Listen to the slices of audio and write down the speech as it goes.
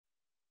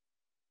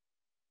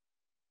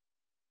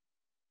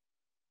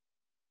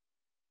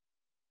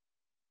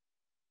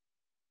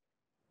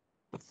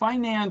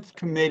Finance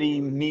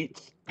Committee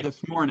meets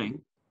this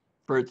morning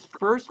for its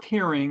first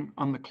hearing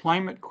on the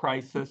climate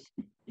crisis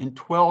in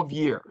 12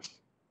 years.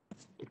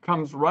 It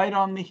comes right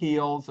on the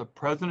heels of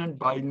President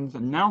Biden's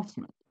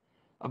announcement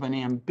of an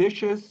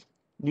ambitious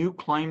new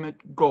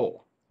climate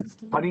goal,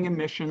 cutting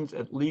emissions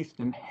at least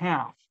in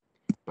half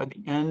by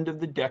the end of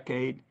the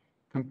decade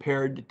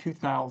compared to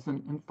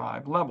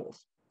 2005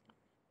 levels.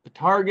 The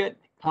target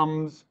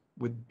comes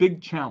with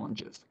big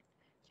challenges,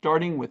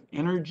 starting with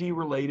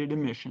energy-related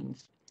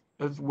emissions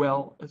as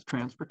well as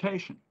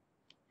transportation.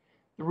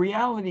 The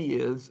reality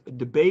is a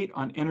debate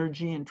on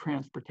energy and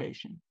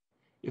transportation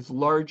is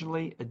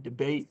largely a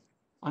debate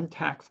on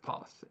tax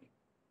policy.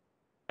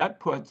 That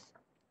puts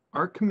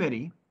our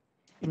committee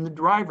in the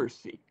driver's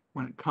seat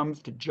when it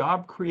comes to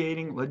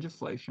job-creating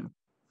legislation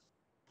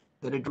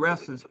that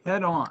addresses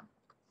head-on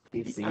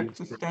the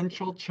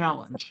existential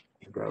challenge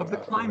of the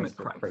climate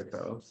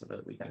crisis.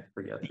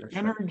 The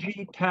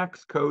energy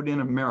tax code in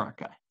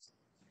America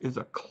is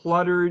a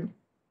cluttered,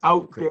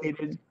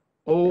 outdated,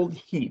 old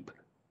heap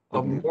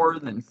of more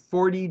than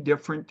 40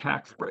 different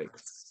tax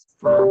breaks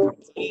for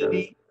a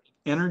variety of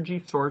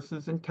energy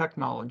sources and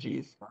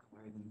technologies,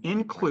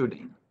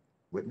 including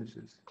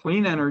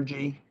clean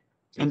energy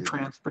and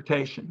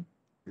transportation.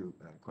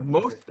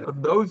 Most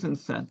of those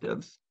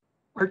incentives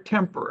are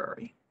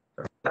temporary.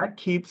 That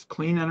keeps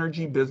clean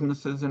energy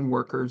businesses and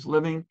workers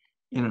living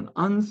in an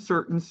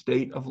uncertain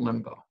state of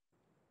limbo.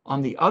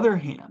 On the other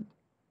hand,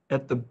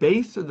 at the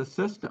base of the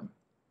system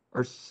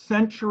are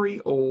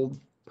century-old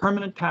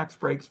permanent tax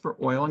breaks for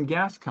oil and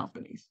gas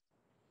companies.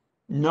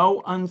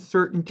 No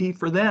uncertainty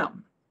for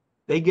them.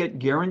 They get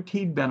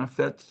guaranteed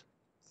benefits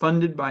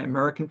funded by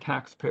American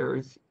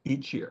taxpayers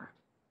each year.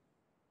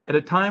 At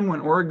a time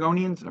when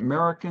Oregonians and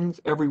Americans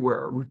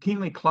everywhere are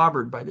routinely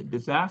clobbered by the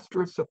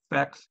disastrous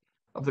effects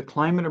of the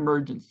climate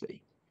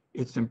emergency,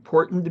 it's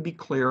important to be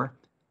clear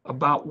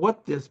about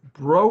what this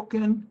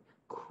broken,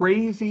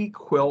 crazy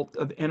quilt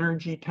of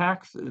energy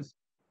taxes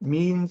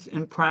means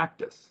in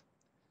practice.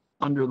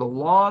 Under the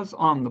laws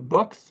on the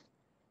books,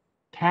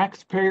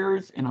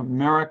 taxpayers in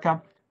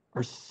America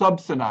are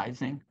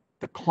subsidizing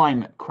the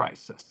climate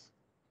crisis.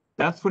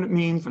 That's what it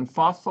means when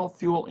fossil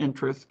fuel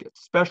interests get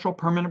special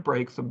permanent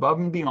breaks above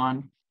and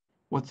beyond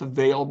what's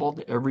available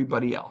to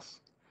everybody else.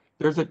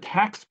 There's a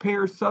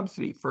taxpayer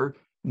subsidy for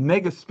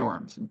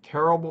megastorms and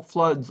terrible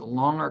floods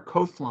along our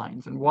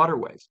coastlines and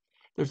waterways.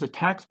 There's a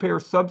taxpayer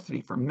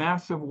subsidy for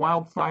massive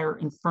wildfire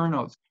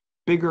infernos,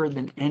 bigger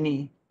than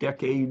any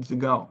decades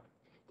ago.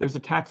 There's a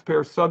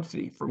taxpayer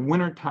subsidy for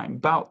wintertime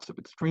bouts of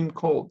extreme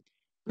cold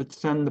that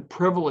send the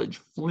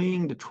privileged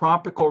fleeing to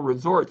tropical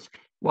resorts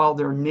while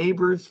their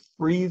neighbors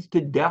freeze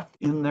to death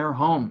in their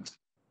homes.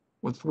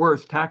 What's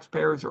worse,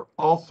 taxpayers are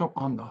also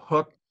on the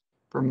hook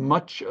for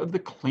much of the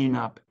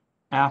cleanup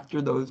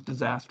after those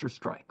disasters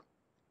strike.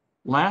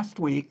 Last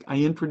week, I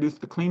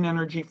introduced the Clean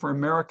Energy for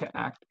America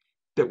Act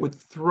that would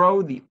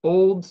throw the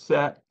old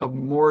set of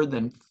more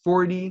than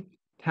 40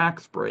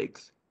 tax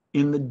breaks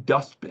in the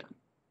dustbin.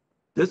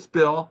 This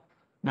bill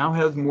now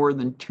has more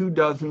than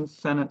 24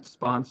 Senate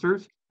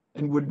sponsors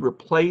and would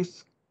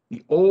replace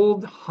the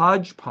old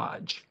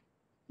hodgepodge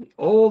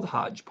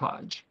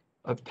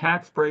of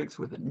tax breaks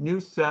with a new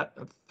set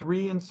of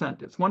 3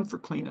 incentives, one for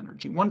clean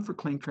energy, one for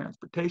clean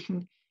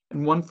transportation,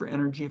 and one for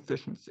energy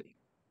efficiency.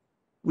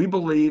 We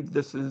believe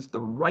this is the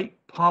right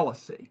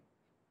policy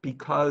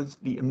because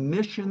the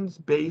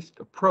emissions-based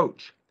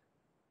approach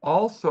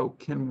also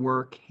can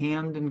work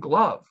hand in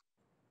glove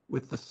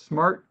with the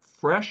smart,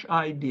 fresh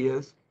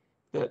ideas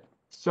that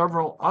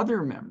several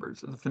other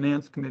members of the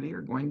Finance Committee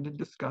are going to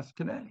discuss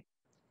today.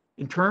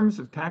 In terms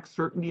of tax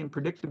certainty and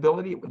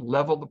predictability, it would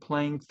level the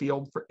playing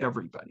field for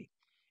everybody.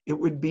 It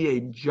would be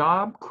a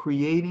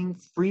job-creating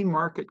free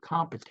market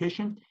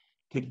competition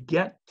to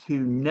get to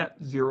net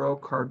zero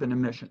carbon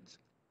emissions.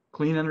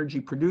 Clean energy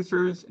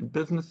producers and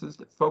businesses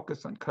that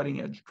focus on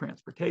cutting-edge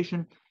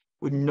transportation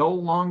would no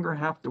longer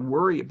have to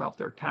worry about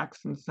their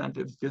tax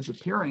incentives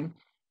disappearing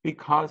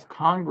because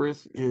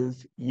Congress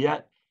is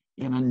yet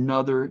in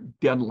another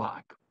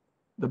deadlock.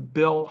 The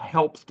bill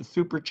helps to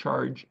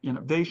supercharge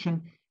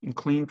innovation in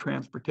clean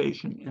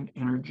transportation and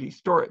energy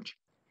storage.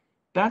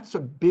 That's a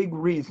big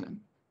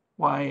reason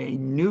why a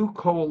new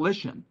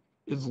coalition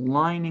is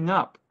lining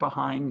up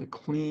behind the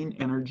Clean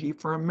Energy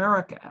for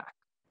America Act.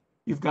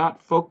 You've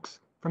got folks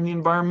from the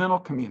environmental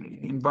community,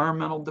 the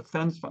Environmental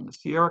Defense Fund, the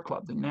Sierra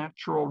Club, the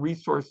Natural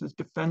Resources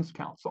Defense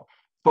Council,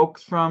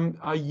 folks from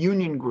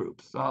union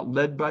groups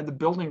led by the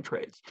building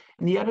trades,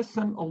 and the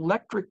Edison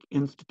Electric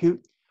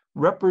Institute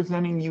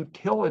representing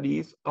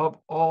utilities of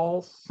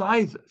all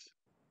sizes.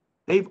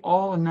 They've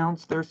all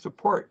announced their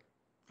support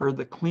for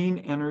the Clean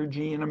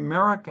Energy in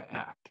America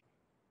Act.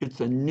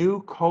 It's a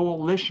new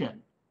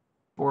coalition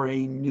for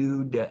a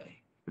new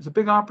day. There's a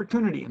big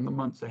opportunity in the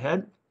months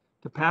ahead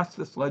to pass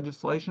this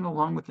legislation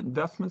along with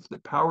investments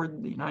that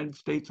powered the United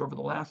States over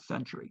the last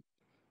century.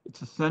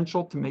 It's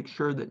essential to make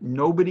sure that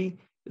nobody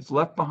is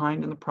left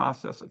behind in the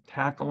process of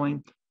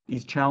tackling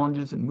these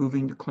challenges and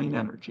moving to clean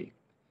energy.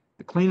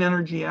 The Clean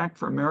Energy Act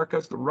for America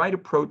is the right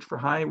approach for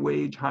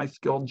high-wage,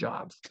 high-skilled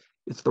jobs.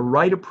 It's the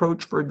right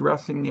approach for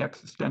addressing the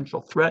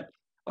existential threat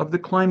of the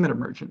climate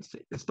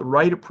emergency. It's the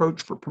right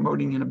approach for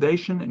promoting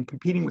innovation and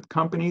competing with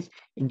companies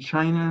in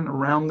China and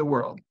around the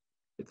world.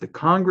 If the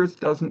Congress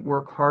doesn't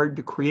work hard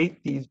to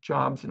create these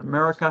jobs in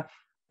America,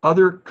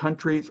 other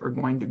countries are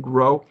going to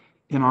grow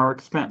in our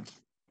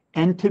expense.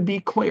 And to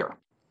be clear,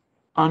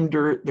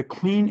 under the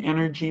Clean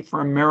Energy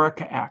for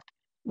America Act,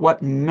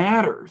 what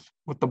matters,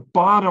 what the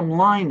bottom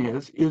line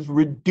is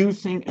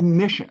reducing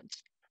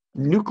emissions. A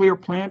nuclear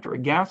plant or a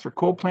gas or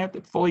coal plant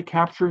that fully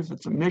captures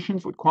its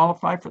emissions would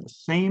qualify for the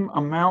same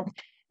amount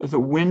as a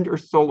wind or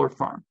solar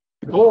farm.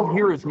 The goal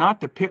here is not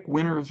to pick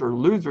winners or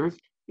losers,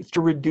 it's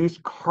to reduce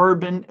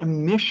carbon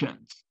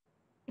emissions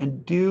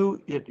and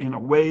do it in a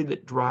way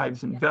that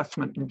drives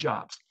investment and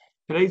jobs.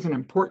 Today's an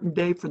important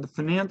day for the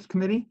Finance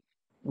Committee.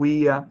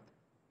 We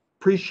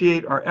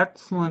appreciate our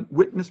excellent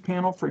witness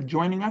panel for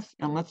joining us,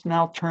 and let's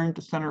now turn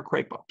to Senator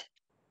Crapo.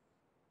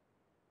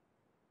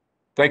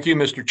 Thank you,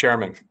 Mr.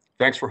 Chairman.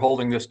 Thanks for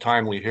holding this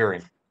timely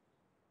hearing.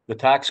 The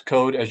tax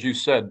code, as you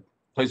said,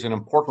 plays an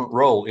important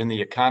role in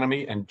the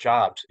economy and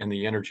jobs in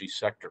the energy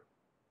sector.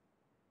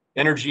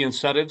 Energy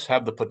incentives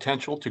have the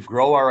potential to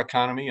grow our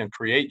economy and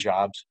create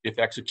jobs if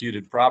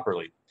executed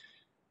properly.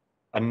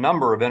 A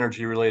number of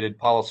energy-related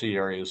policy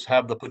areas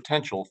have the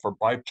potential for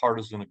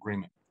bipartisan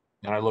agreement,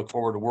 and I look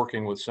forward to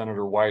working with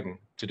Senator Wyden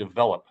to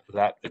develop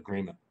that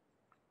agreement.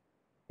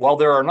 While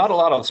there are not a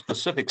lot of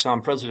specifics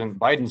on President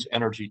Biden's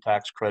energy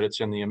tax credits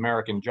in the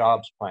American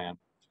Jobs Plan,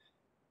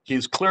 he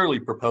is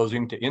clearly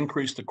proposing to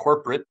increase the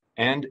corporate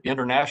and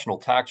international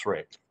tax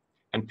rate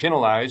and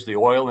penalize the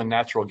oil and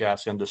natural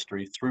gas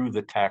industry through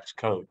the tax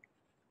code.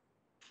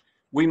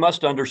 We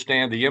must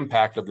understand the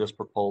impact of this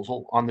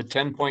proposal on the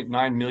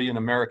 10.9 million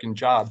American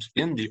jobs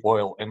in the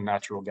oil and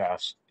natural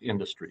gas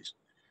industries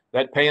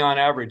that pay on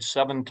average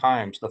 7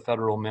 times the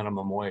federal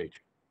minimum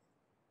wage.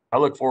 I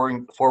look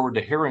forward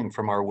to hearing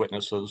from our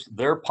witnesses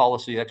their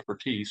policy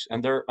expertise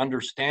and their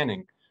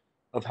understanding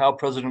of how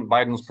President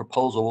Biden's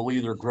proposal will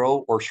either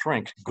grow or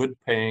shrink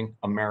good-paying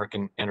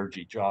American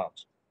energy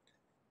jobs.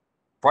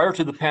 Prior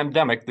to the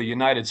pandemic, the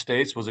United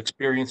States was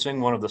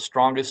experiencing one of the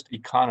strongest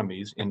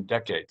economies in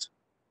decades.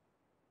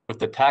 With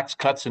the Tax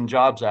Cuts and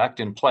Jobs Act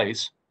in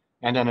place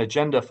and an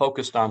agenda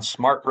focused on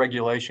smart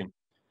regulation,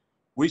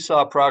 we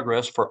saw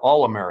progress for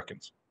all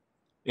Americans,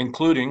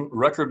 including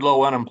record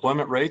low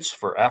unemployment rates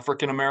for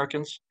African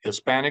Americans,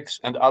 Hispanics,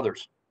 and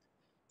others,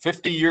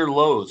 50-year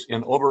lows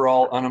in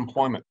overall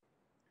unemployment,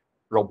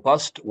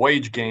 robust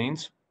wage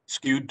gains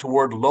skewed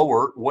toward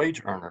lower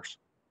wage earners,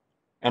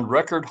 and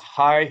record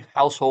high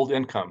household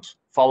incomes,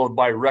 followed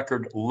by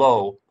record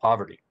low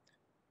poverty.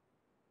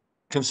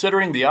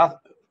 Considering the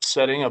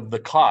offsetting of the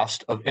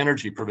cost of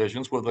energy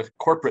provisions with a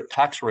corporate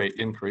tax rate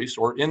increase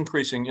or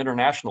increasing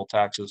international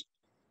taxes,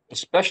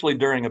 especially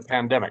during a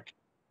pandemic,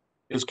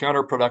 is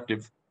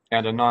counterproductive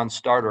and a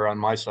non-starter on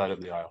my side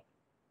of the aisle.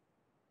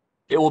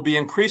 It will be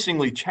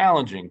increasingly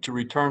challenging to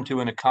return to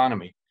an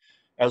economy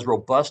as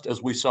robust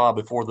as we saw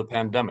before the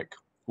pandemic,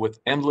 with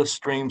endless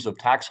streams of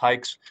tax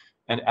hikes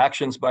and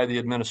actions by the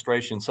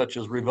administration, such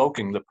as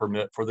revoking the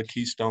permit for the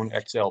Keystone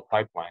XL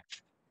pipeline.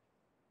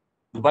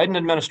 The Biden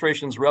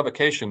administration's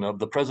revocation of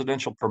the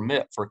presidential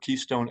permit for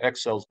Keystone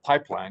XL's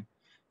pipeline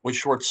was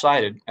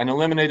short-sighted and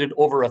eliminated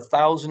over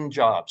 1,000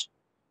 jobs,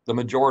 the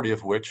majority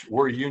of which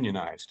were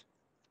unionized.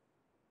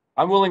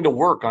 I'm willing to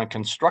work on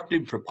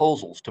constructive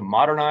proposals to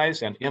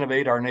modernize and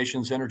innovate our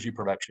nation's energy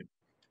production,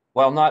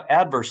 while not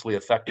adversely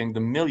affecting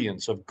the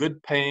millions of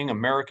good-paying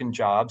American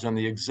jobs and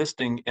the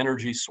existing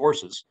energy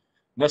sources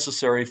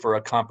necessary for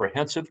a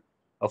comprehensive,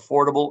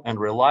 affordable, and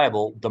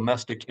reliable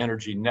domestic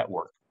energy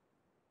network.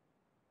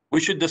 We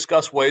should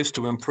discuss ways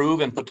to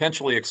improve and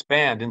potentially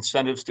expand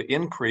incentives to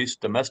increase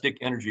domestic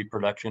energy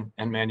production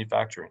and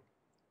manufacturing.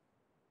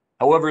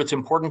 However, it's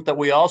important that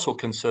we also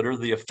consider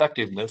the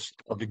effectiveness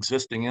of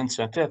existing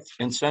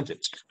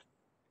incentives.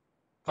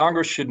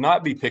 Congress should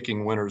not be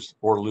picking winners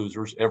or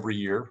losers every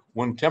year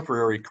when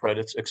temporary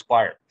credits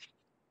expire.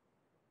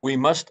 We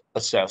must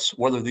assess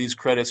whether these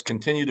credits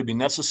continue to be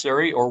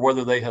necessary or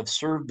whether they have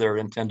served their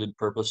intended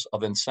purpose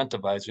of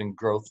incentivizing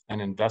growth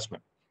and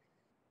investment.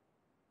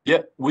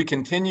 Yet, we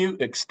continue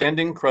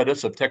extending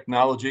credits of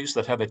technologies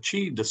that have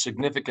achieved a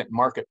significant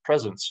market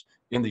presence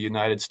in the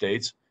United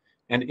States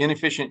and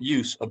inefficient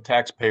use of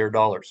taxpayer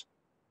dollars.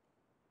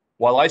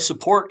 While I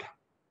support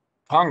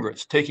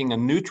Congress taking a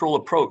neutral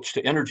approach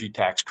to energy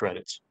tax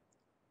credits,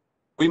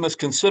 we must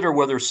consider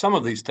whether some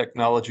of these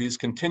technologies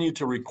continue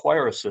to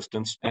require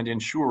assistance and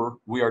ensure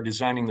we are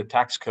designing the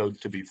tax code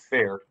to be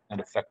fair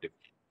and effective.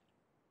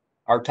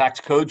 Our tax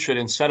code should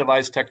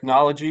incentivize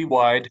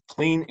technology-wide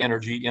clean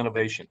energy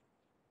innovation,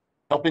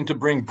 helping to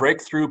bring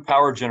breakthrough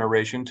power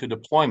generation to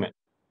deployment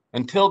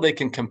until they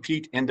can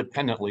compete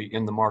independently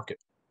in the market.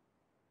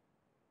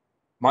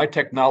 My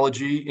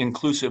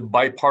technology-inclusive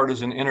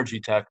bipartisan energy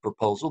tax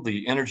proposal,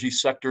 the Energy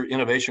Sector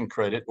Innovation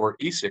Credit, or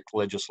ESIC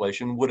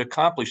legislation, would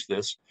accomplish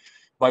this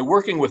by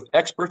working with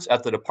experts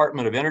at the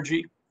Department of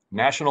Energy,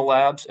 national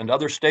labs, and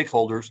other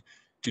stakeholders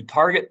to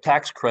target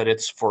tax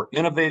credits for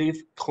innovative,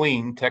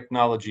 clean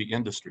technology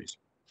industries.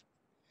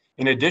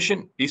 In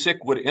addition, ESIC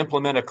would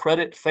implement a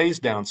credit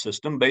phase-down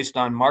system based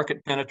on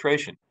market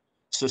penetration,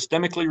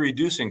 systemically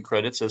reducing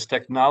credits as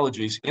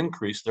technologies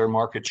increase their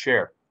market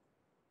share,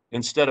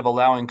 instead of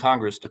allowing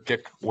Congress to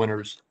pick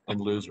winners and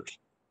losers.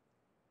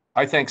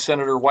 I thank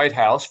Senator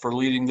Whitehouse for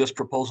leading this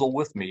proposal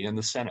with me in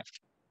the Senate.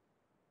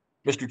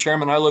 Mr.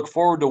 Chairman, I look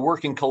forward to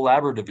working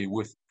collaboratively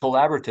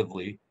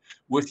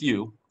with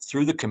you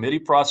through the committee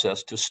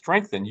process to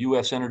strengthen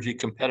U.S. energy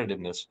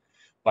competitiveness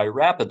by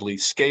rapidly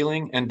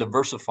scaling and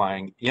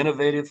diversifying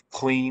innovative,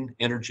 clean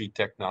energy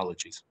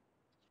technologies.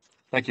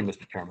 Thank you,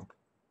 Mr. Chairman.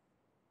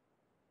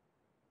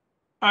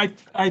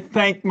 I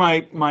thank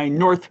my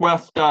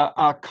Northwest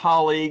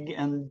colleague,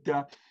 and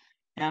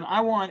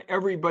I want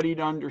everybody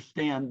to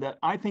understand that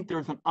I think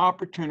there's an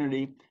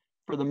opportunity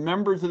for the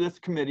members of this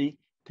committee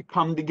to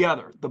come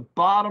together. The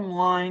bottom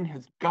line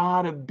has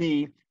got to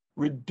be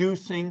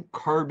reducing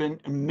carbon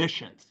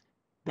emissions.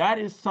 That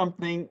is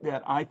something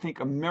that I think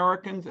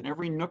Americans in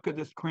every nook of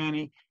this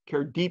cranny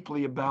care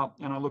deeply about,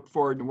 and I look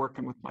forward to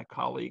working with my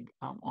colleague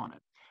on it.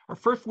 Our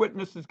first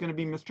witness is going to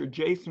be Mr.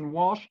 Jason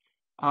Walsh,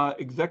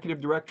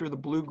 Executive Director of the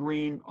Blue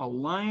Green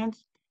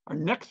Alliance. Our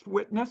next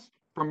witness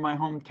from my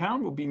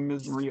hometown will be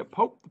Ms. Maria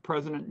Pope, the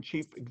President and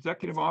Chief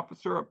Executive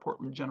Officer of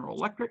Portland General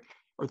Electric.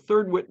 Our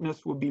third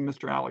witness will be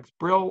Mr. Alex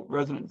Brill,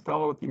 Resident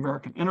Fellow at the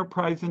American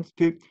Enterprise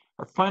Institute.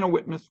 Our final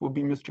witness will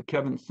be Mr.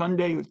 Kevin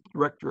Sunday, who's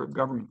Director of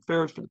Government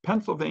Affairs for the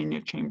Pennsylvania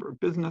Chamber of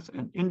Business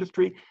and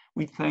Industry.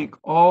 We thank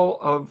all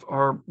of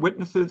our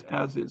witnesses.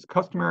 As is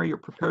customary, your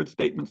prepared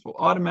statements will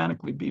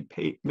automatically be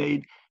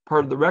made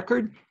part of the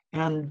record.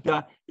 And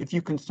if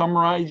you can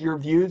summarize your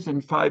views in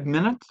 5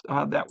 minutes,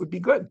 that would be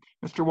good.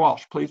 Mr.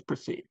 Walsh, please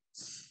proceed.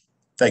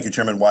 Thank you,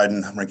 Chairman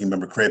Wyden, Ranking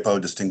Member Crapo,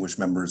 distinguished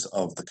members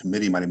of the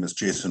committee. My name is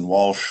Jason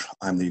Walsh.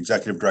 I'm the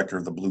Executive Director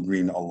of the Blue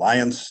Green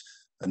Alliance,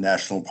 a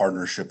national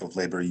partnership of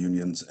labor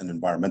unions and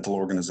environmental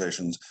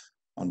organizations.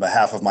 On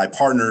behalf of my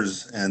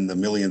partners and the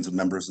millions of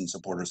members and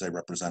supporters they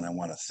represent, I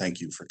want to thank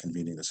you for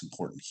convening this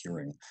important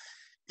hearing.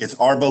 It's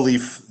our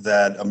belief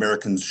that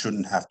Americans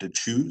shouldn't have to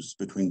choose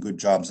between good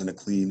jobs and a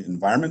clean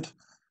environment.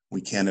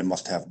 We can and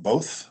must have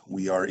both.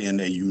 We are in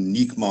a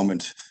unique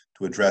moment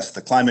to address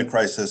the climate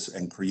crisis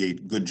and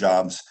create good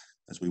jobs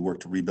as we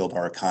work to rebuild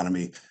our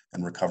economy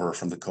and recover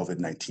from the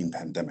COVID-19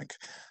 pandemic.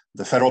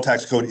 The federal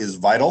tax code is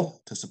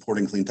vital to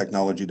supporting clean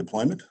technology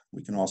deployment.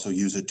 We can also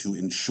use it to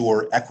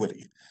ensure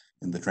equity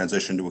in the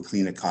transition to a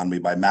clean economy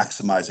by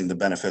maximizing the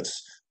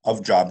benefits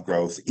of job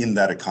growth in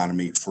that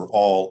economy for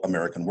all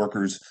American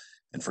workers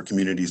and for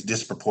communities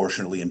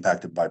disproportionately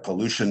impacted by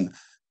pollution,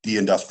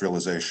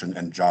 deindustrialization,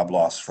 and job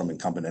loss from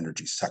incumbent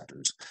energy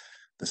sectors.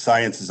 The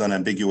science is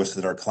unambiguous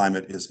that our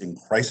climate is in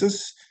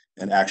crisis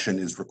and action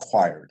is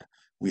required.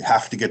 We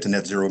have to get to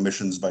net zero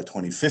emissions by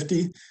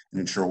 2050 and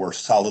ensure we're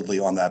solidly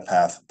on that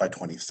path by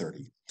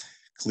 2030.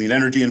 Clean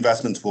energy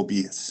investments will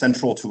be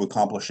central to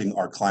accomplishing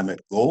our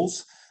climate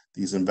goals.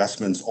 These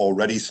investments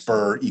already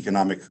spur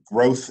economic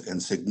growth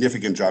and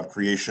significant job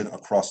creation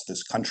across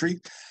this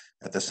country.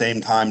 At the same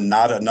time,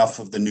 not enough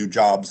of the new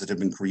jobs that have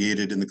been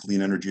created in the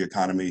clean energy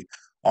economy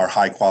are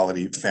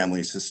high-quality,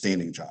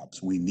 family-sustaining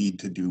jobs. We need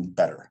to do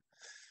better.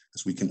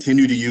 As we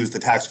continue to use the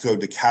tax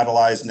code to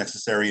catalyze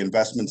necessary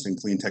investments in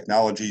clean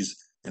technologies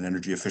and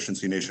energy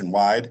efficiency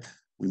nationwide,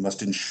 we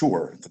must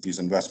ensure that these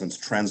investments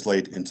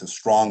translate into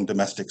strong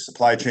domestic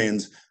supply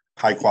chains,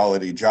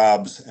 high-quality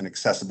jobs, and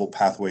accessible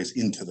pathways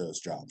into those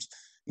jobs,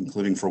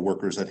 including for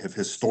workers that have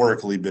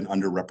historically been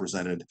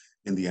underrepresented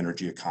in the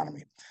energy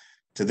economy.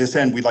 To this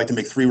end, we'd like to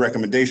make 3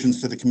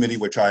 recommendations to the committee,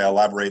 which I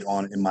elaborate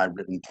on in my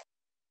written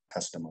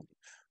testimony.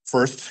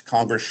 First,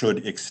 Congress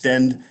should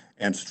extend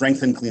and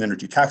strengthen clean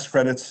energy tax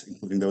credits,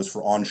 including those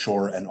for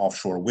onshore and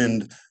offshore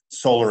wind,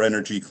 solar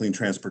energy, clean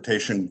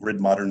transportation, grid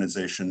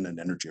modernization, and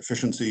energy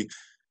efficiency.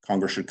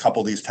 Congress should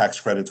couple these tax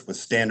credits with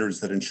standards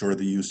that ensure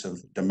the use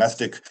of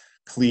domestic,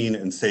 clean,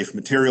 and safe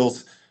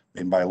materials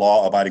made by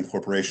law-abiding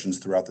corporations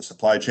throughout the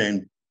supply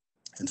chain,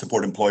 and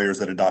support employers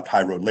that adopt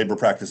high-road labor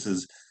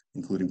practices,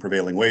 including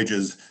prevailing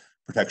wages,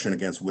 protection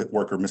against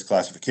worker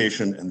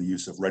misclassification, and the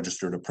use of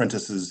registered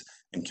apprentices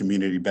and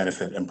community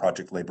benefit and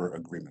project labor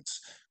agreements.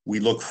 We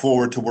look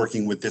forward to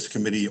working with this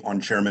committee on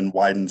Chairman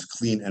Wyden's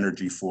Clean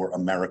Energy for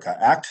America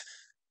Act,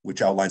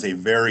 which outlines a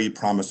very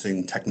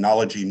promising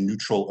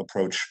technology-neutral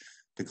approach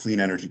to clean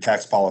energy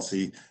tax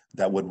policy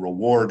that would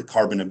reward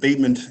carbon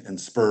abatement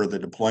and spur the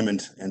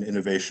deployment and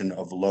innovation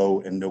of low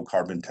and no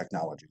carbon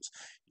technologies.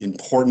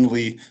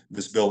 Importantly,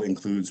 this bill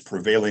includes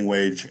prevailing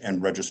wage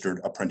and registered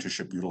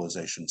apprenticeship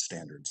utilization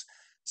standards.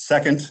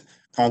 Second,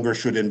 Congress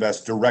should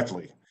invest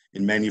directly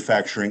in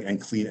manufacturing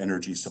and clean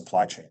energy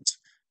supply chains.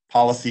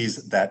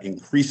 Policies that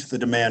increase the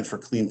demand for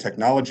clean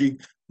technology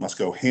must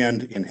go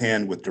hand in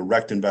hand with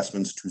direct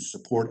investments to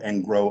support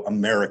and grow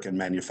American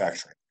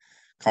manufacturing.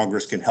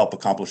 Congress can help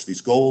accomplish these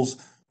goals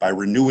by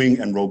renewing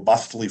and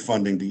robustly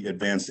funding the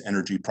Advanced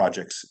Energy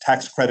Projects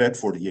Tax Credit,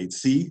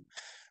 48C,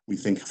 We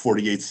think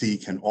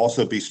 48C can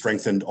also be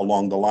strengthened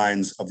along the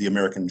lines of the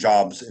American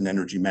Jobs and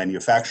Energy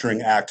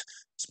Manufacturing Act,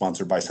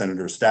 sponsored by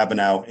Senators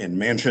Stabenow and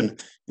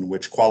Manchin, in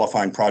which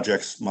qualifying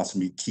projects must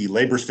meet key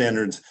labor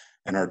standards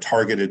and are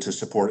targeted to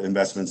support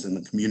investments in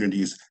the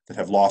communities that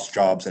have lost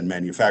jobs in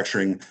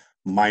manufacturing,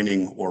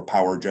 mining, or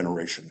power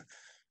generation.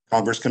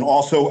 Congress can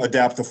also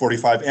adapt the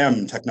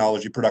 45M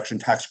technology production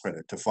tax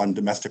credit to fund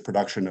domestic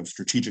production of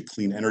strategic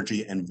clean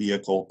energy and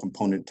vehicle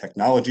component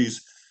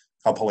technologies.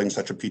 Coupling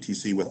such a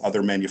PTC with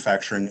other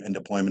manufacturing and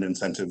deployment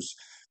incentives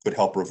could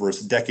help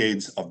reverse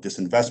decades of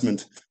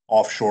disinvestment,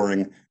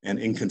 offshoring, and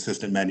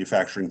inconsistent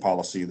manufacturing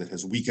policy that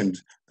has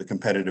weakened the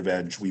competitive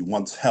edge we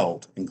once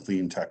held in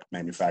clean tech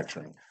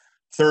manufacturing.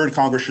 Third,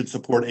 Congress should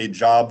support a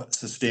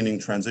job-sustaining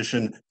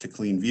transition to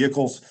clean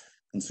vehicles.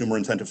 Consumer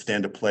incentives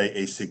stand to play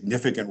a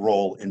significant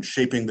role in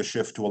shaping the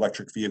shift to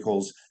electric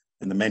vehicles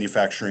and the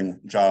manufacturing,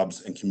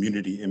 jobs, and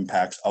community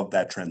impacts of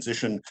that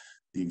transition.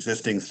 The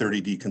existing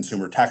 30D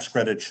consumer tax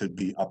credit should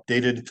be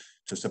updated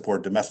to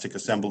support domestic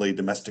assembly,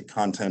 domestic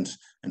content,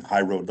 and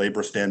high road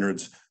labor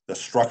standards. The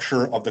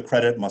structure of the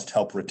credit must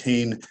help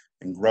retain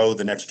and grow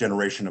the next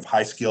generation of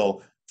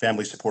high-skill,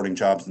 family-supporting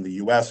jobs in the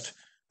U.S.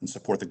 and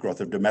support the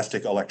growth of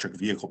domestic electric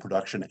vehicle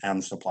production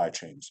and supply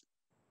chains.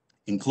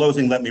 In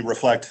closing, let me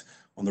reflect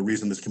on the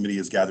reason this committee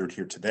is gathered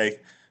here today,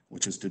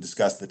 which is to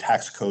discuss the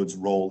tax code's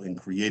role in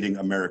creating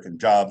American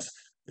jobs,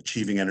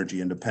 achieving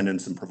energy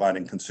independence, and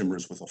providing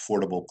consumers with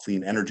affordable,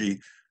 clean energy.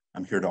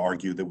 I'm here to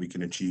argue that we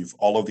can achieve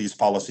all of these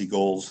policy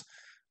goals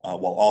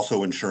while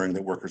also ensuring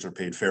that workers are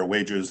paid fair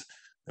wages,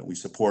 that we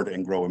support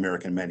and grow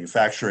American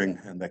manufacturing,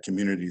 and that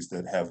communities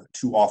that have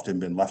too often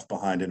been left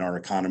behind in our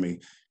economy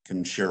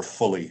can share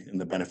fully in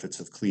the benefits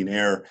of clean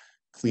air,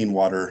 clean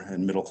water,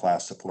 and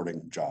middle-class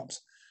supporting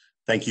jobs.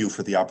 Thank you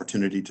for the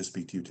opportunity to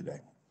speak to you today.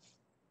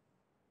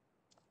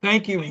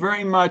 Thank you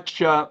very much,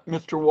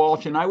 Mr.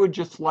 Walsh. And I would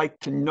just like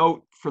to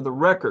note for the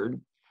record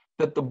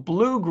that the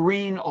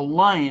Blue-Green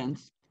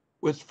Alliance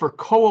was for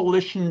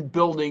coalition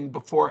building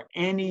before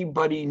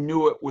anybody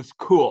knew it was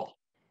cool.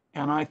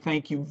 And I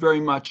thank you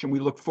very much, and we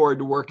look forward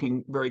to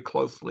working very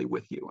closely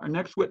with you. Our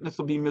next witness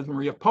will be Ms.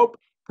 Maria Pope,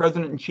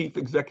 President and Chief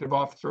Executive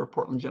Officer of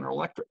Portland General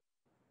Electric.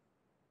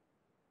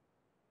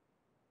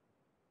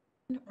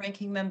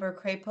 Ranking Member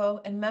Crapo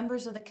and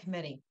members of the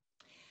committee.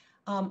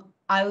 I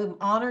am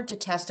honored to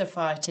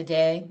testify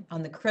today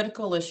on the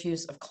critical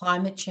issues of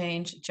climate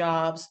change,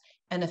 jobs,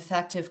 and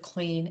effective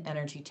clean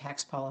energy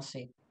tax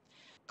policy.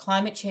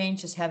 Climate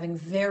change is having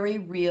very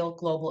real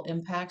global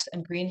impacts,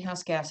 and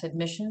greenhouse gas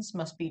emissions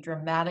must be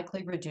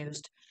dramatically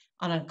reduced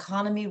on an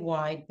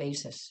economy-wide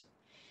basis.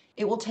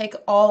 It will take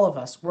all of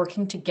us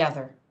working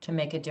together to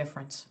make a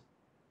difference.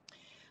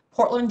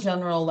 Portland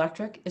General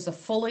Electric is a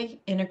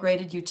fully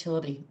integrated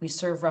utility. We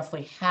serve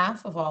roughly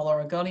half of all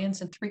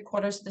Oregonians and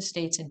 3/4 of the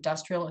state's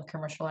industrial and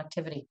commercial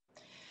activity.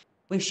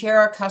 We share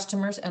our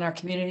customers and our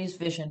community's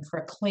vision for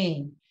a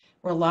clean,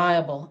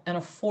 reliable, and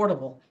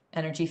affordable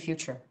energy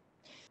future.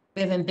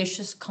 We have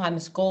ambitious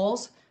climate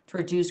goals to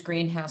reduce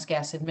greenhouse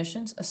gas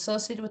emissions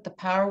associated with the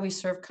power we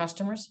serve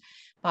customers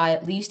by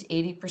at least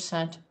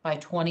 80% by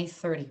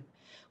 2030,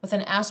 with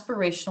an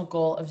aspirational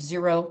goal of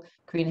zero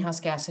greenhouse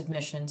gas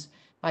emissions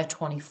by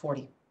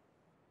 2040.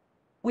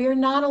 We are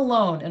not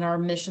alone in our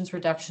emissions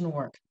reduction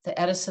work. The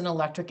Edison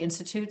Electric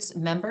Institute's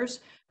members,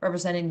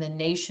 representing the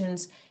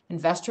nation's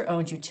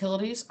investor-owned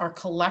utilities, are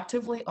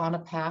collectively on a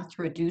path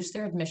to reduce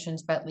their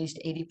emissions by at least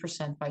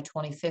 80% by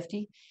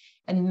 2050,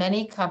 and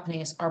many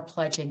companies are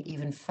pledging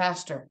even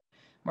faster,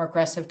 more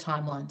aggressive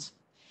timelines.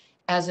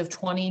 As of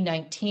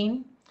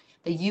 2019,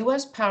 the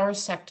U.S. power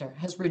sector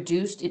has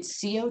reduced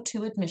its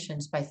CO2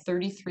 emissions by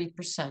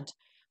 33%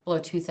 below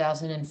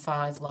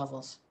 2005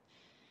 levels.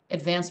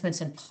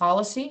 Advancements in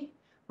policy,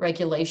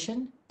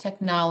 regulation,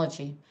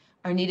 technology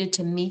are needed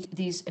to meet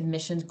these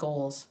emissions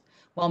goals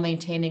while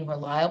maintaining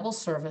reliable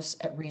service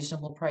at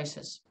reasonable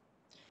prices.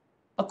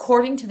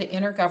 According to the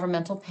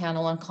Intergovernmental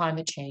Panel on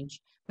Climate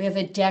Change, we have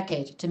a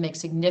decade to make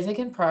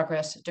significant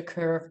progress to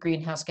curb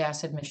greenhouse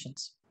gas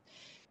emissions.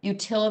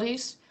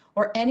 Utilities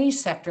or any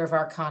sector of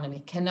our economy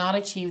cannot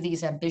achieve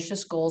these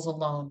ambitious goals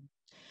alone.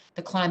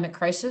 The climate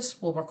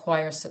crisis will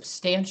require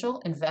substantial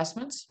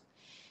investments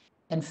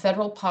and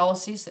federal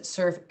policies that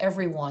serve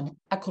everyone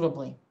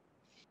equitably,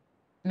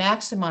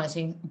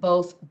 maximizing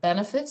both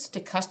benefits to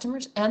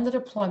customers and the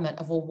deployment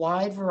of a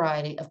wide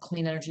variety of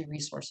clean energy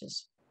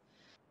resources.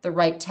 The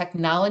right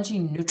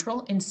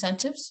technology-neutral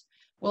incentives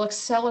will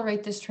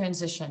accelerate this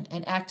transition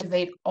and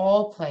activate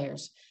all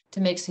players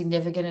to make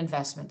significant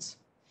investments.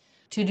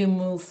 To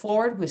move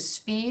forward with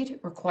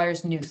speed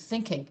requires new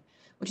thinking,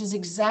 which is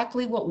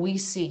exactly what we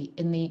see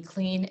in the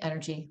Clean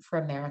Energy for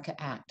America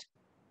Act.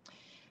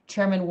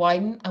 Chairman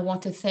Wyden, I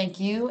want to thank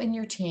you and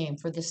your team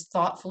for this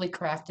thoughtfully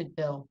crafted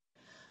bill.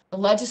 The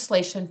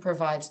legislation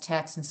provides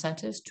tax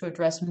incentives to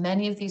address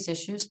many of these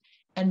issues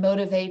and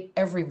motivate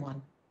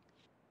everyone,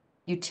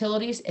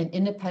 utilities and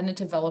independent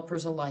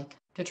developers alike,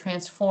 to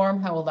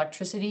transform how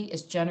electricity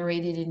is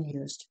generated and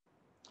used.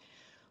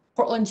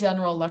 Portland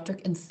General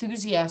Electric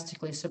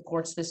enthusiastically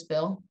supports this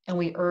bill, and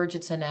we urge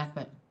its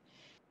enactment.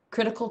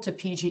 Critical to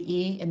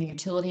PGE and the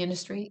utility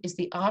industry is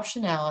the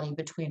optionality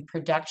between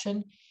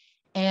production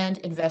and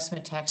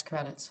investment tax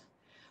credits,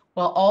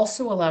 while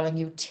also allowing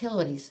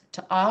utilities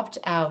to opt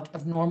out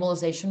of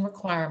normalization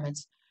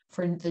requirements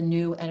for the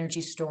new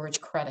energy storage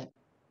credit.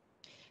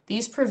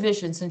 These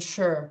provisions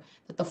ensure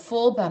that the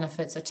full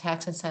benefits of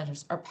tax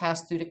incentives are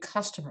passed through to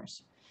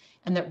customers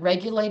and that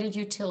regulated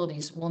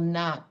utilities will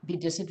not be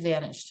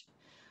disadvantaged,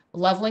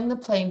 leveling the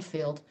playing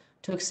field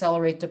to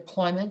accelerate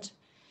deployment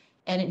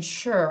and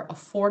ensure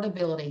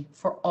affordability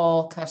for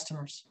all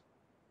customers.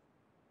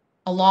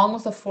 Along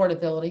with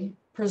affordability,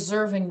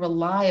 preserving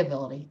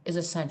reliability is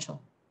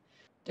essential.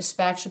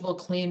 Dispatchable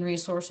clean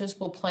resources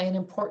will play an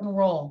important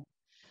role.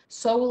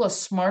 So will a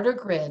smarter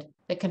grid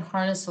that can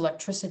harness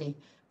electricity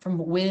from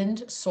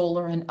wind,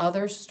 solar, and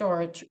other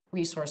storage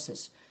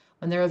resources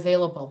when they're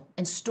available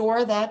and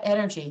store that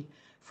energy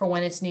for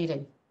when it's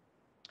needed.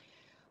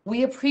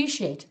 We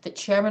appreciate that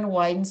Chairman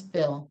Wyden's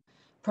bill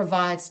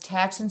provides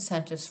tax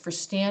incentives for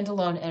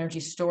standalone energy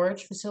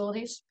storage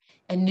facilities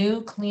and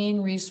new clean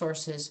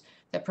resources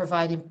that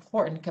provide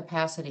important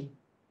capacity.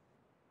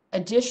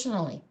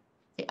 Additionally,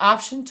 the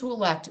option to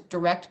elect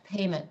direct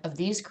payment of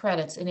these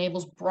credits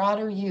enables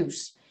broader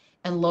use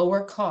and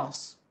lower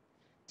costs,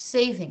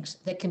 savings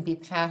that can be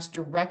passed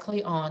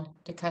directly on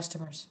to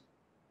customers.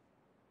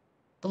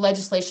 The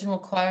legislation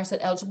requires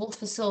that eligible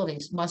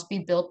facilities must be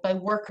built by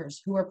workers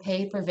who are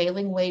paid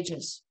prevailing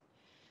wages.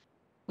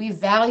 We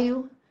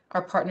value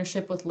our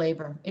partnership with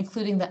labor,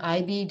 including the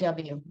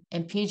IBEW,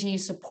 and PGE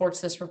supports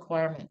this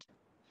requirement.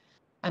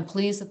 I'm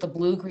pleased that the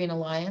Blue-Green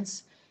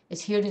Alliance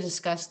is here to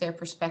discuss their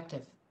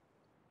perspective.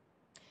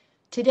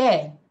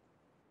 Today,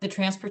 the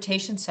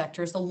transportation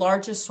sector is the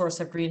largest source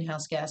of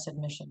greenhouse gas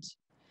emissions.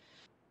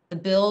 The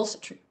bill's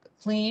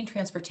clean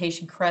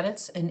transportation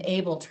credits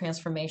enable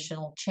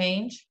transformational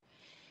change,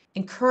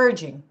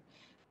 encouraging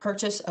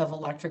purchase of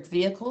electric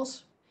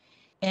vehicles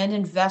and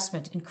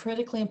investment in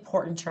critically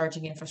important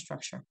charging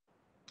infrastructure.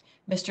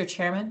 Mr.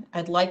 Chairman,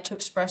 I'd like to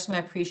express my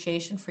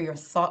appreciation for your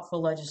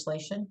thoughtful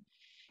legislation.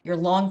 Your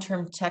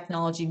long-term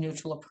technology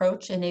neutral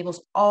approach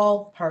enables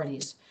all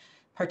parties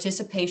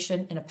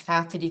participation in a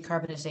path to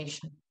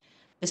decarbonization.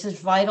 This is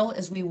vital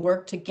as we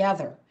work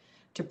together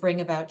to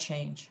bring about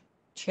change.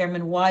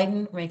 Chairman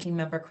Wyden, Ranking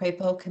Member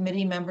Crapo,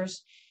 committee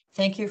members,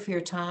 thank you for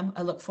your time.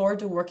 I look forward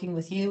to working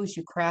with you as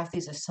you craft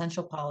these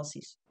essential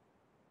policies.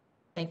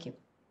 Thank you.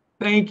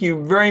 Thank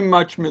you very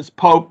much, Ms.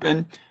 Pope.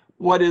 And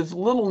what is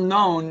little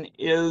known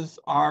is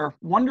our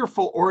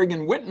wonderful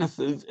Oregon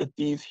witnesses at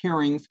these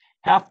hearings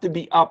have to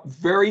be up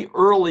very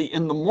early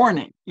in the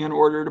morning in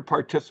order to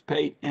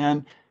participate.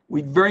 And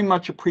we very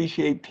much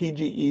appreciate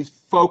PGE's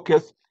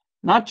focus,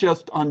 not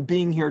just on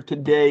being here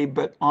today,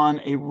 but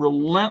on a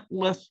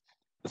relentless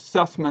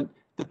assessment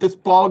that this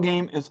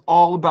ballgame is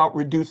all about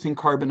reducing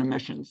carbon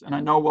emissions. And I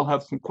know we'll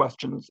have some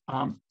questions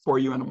for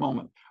you in a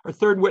moment. Our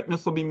third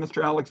witness will be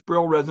Mr. Alex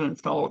Brill, resident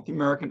fellow at the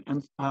American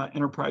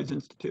Enterprise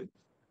Institute.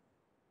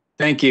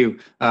 Thank you.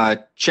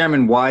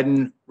 Chairman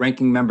Wyden,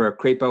 Ranking Member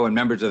Crapo, and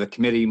members of the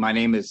committee, my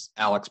name is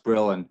Alex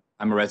Brill, and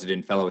I'm a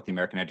resident fellow at the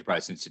American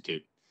Enterprise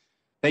Institute.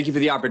 Thank you for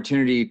the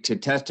opportunity to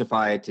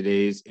testify at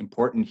today's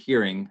important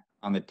hearing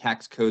on the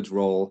tax code's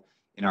role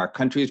in our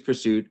country's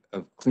pursuit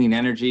of clean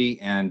energy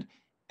and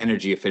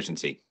energy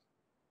efficiency.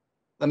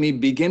 Let me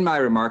begin my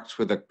remarks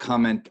with a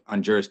comment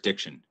on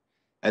jurisdiction.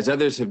 As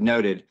others have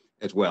noted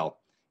as well,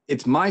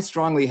 it's my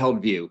strongly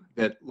held view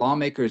that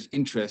lawmakers'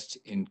 interest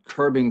in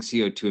curbing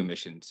CO2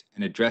 emissions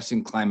and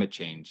addressing climate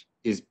change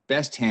is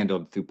best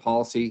handled through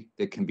policy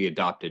that can be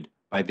adopted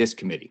by this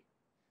committee.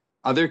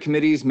 Other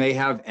committees may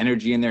have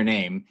energy in their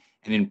name,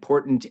 and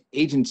important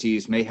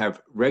agencies may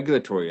have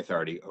regulatory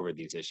authority over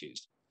these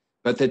issues.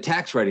 But the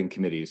tax writing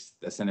committees,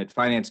 the Senate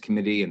Finance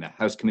Committee and the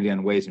House Committee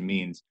on Ways and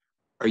Means,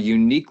 are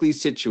uniquely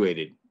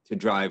situated to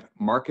drive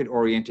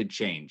market-oriented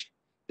change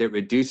that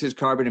reduces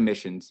carbon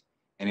emissions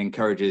and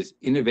encourages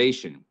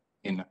innovation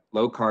in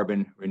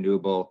low-carbon,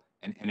 renewable,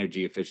 and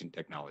energy-efficient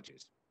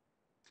technologies.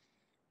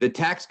 The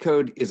tax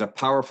code is a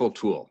powerful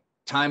tool.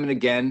 Time and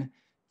again,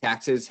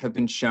 taxes have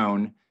been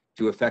shown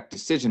to affect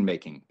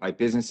decision-making by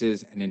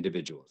businesses and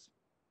individuals.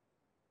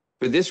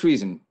 For this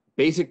reason,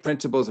 basic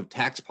principles of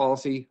tax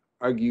policy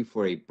argue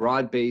for a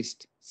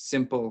broad-based,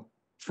 simple,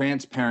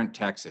 transparent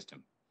tax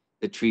system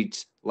that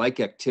treats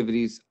like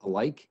activities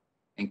alike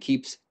and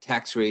keeps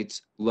tax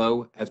rates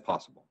low as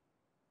possible.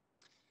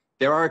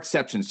 There are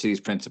exceptions to these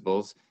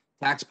principles.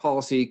 Tax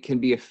policy can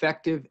be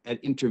effective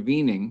at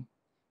intervening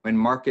when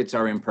markets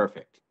are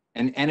imperfect,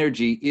 and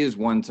energy is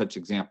one such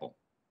example.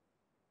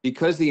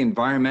 Because the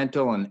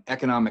environmental and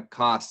economic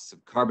costs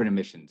of carbon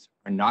emissions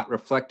are not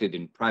reflected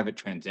in private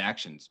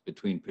transactions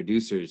between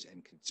producers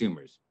and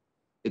consumers,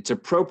 it's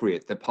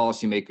appropriate that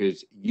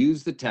policymakers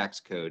use the tax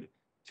code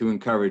to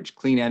encourage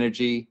clean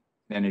energy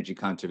and energy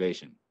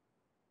conservation.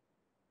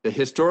 The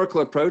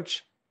historical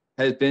approach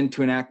has been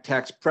to enact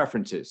tax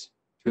preferences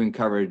to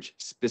encourage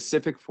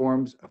specific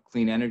forms of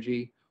clean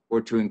energy or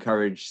to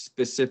encourage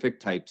specific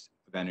types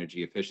of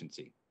energy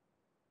efficiency.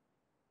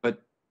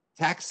 But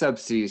tax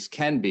subsidies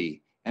can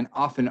be and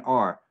often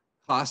are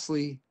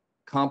costly,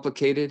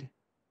 complicated,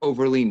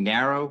 overly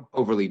narrow,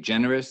 overly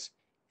generous,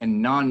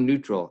 and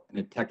non-neutral in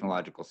a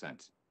technological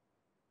sense.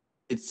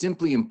 It's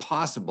simply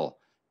impossible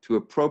to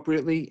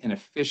appropriately and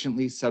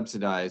efficiently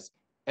subsidize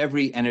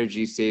every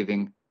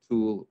energy-saving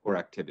tool or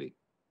activity.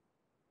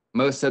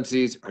 Most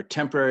subsidies are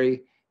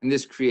temporary, and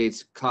this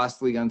creates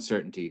costly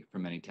uncertainty for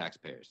many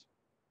taxpayers.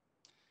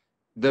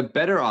 The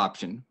better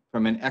option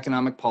from an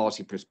economic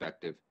policy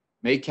perspective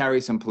may carry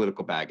some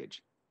political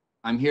baggage.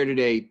 I'm here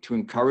today to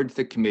encourage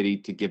the committee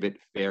to give it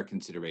fair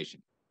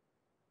consideration.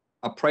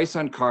 A price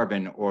on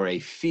carbon or a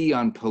fee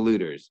on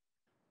polluters,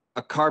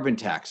 a carbon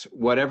tax,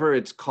 whatever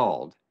it's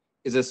called,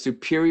 is a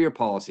superior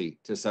policy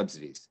to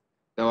subsidies,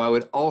 though I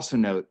would also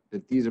note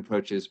that these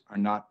approaches are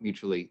not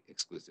mutually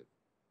exclusive.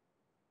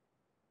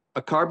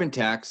 A carbon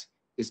tax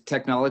is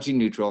technology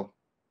neutral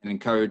and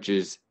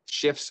encourages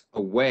shifts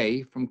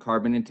away from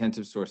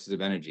carbon-intensive sources of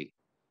energy,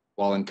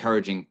 while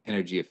encouraging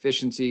energy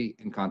efficiency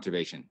and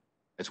conservation,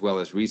 as well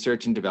as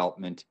research and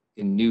development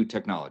in new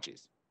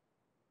technologies.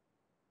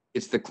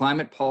 It's the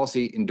climate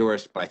policy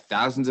endorsed by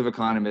thousands of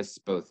economists,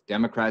 both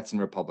Democrats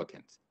and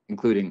Republicans,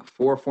 including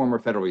 4 former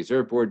Federal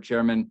Reserve Board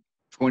chairmen,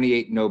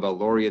 28 Nobel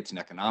laureates in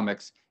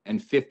economics,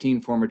 and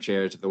 15 former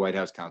chairs of the White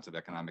House Council of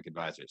Economic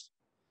Advisors.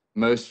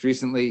 Most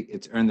recently,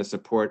 it's earned the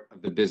support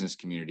of the business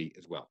community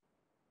as well.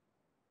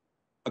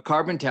 A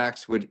carbon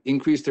tax would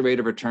increase the rate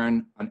of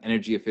return on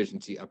energy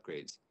efficiency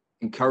upgrades,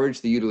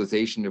 encourage the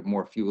utilization of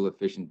more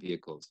fuel-efficient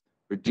vehicles,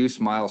 reduce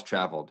miles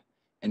traveled,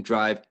 and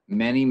drive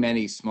many,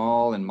 many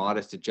small and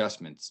modest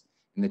adjustments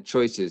in the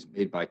choices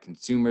made by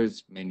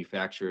consumers,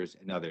 manufacturers,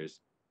 and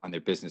others on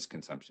their business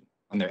consumption,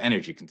 on their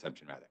energy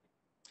consumption rather.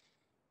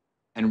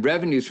 And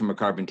revenues from a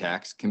carbon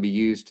tax can be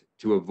used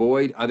to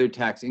avoid other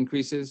tax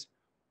increases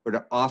or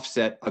to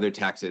offset other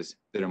taxes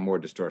that are more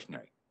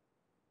distortionary.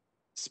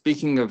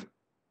 Speaking of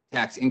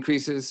tax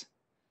increases,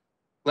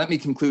 let me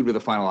conclude with a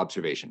final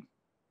observation.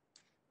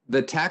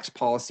 The tax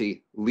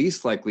policy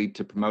least likely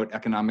to promote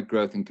economic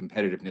growth and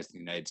competitiveness in the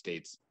United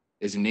States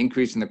is an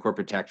increase in the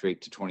corporate tax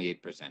rate to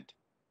 28%.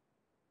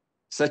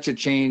 Such a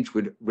change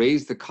would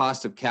raise the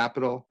cost of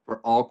capital for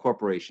all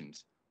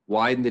corporations,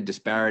 widen the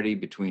disparity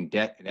between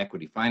debt and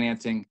equity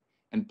financing,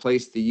 and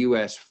place the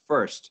U.S.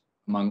 first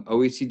among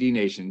OECD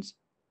nations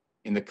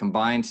in the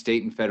combined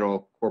state and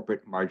federal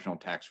corporate marginal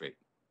tax rate.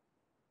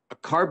 A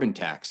carbon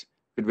tax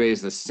could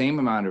raise the same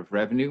amount of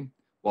revenue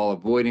while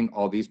avoiding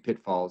all these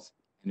pitfalls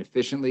and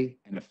efficiently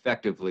and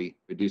effectively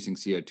reducing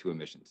CO2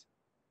 emissions.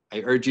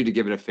 I urge you to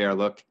give it a fair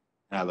look,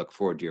 and I look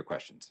forward to your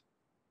questions.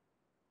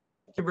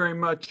 Thank you very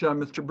much,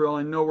 Mr. Brill.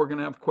 I know we're going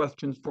to have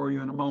questions for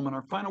you in a moment.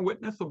 Our final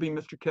witness will be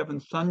Mr. Kevin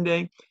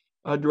Sunday,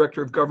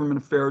 Director of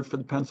Government Affairs for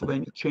the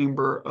Pennsylvania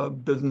Chamber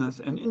of Business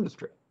and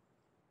Industry.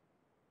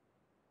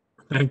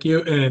 Thank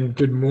you and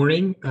good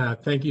morning.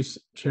 Thank you,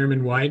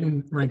 Chairman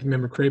Wyden, Ranking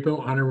Member Crapo,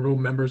 honorable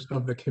members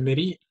of the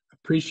committee.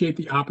 Appreciate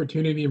the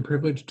opportunity and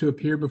privilege to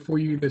appear before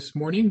you this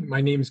morning.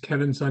 My name is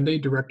Kevin Sunday,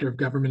 Director of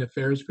Government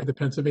Affairs for the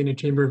Pennsylvania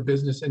Chamber of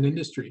Business and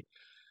Industry.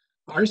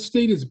 Our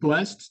state is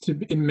blessed to,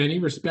 in many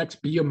respects,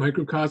 be a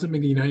microcosm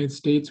in the United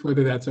States,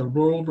 whether that's a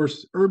rural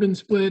versus urban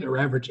split or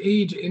average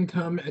age,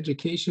 income,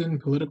 education,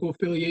 political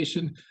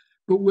affiliation.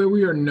 But where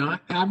we are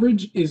not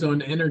average is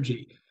on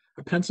energy.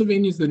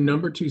 Pennsylvania is the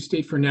 #2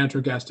 state for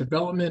natural gas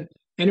development,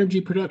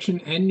 energy production,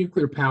 and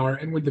nuclear power,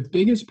 and we're the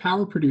biggest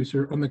power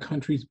producer on the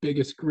country's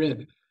biggest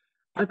grid.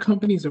 Our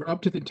companies are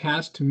up to the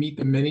task to meet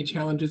the many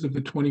challenges of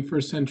the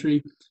 21st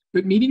century,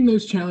 but meeting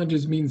those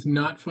challenges means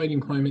not fighting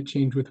climate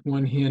change with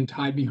one hand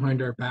tied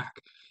behind our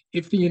back.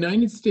 If the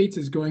United States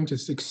is going to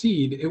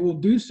succeed, it will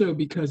do so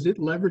because it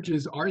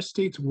leverages our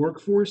state's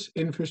workforce,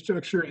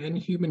 infrastructure, and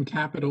human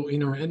capital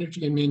in our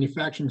energy and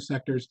manufacturing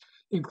sectors,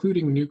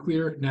 including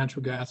nuclear,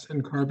 natural gas,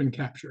 and carbon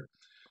capture.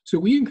 So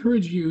we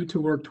encourage you to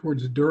work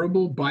towards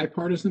durable,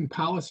 bipartisan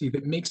policy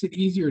that makes it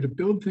easier to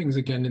build things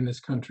again in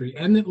this country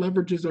and that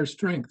leverages our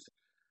strength.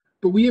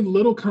 But we have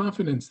little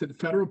confidence that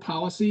federal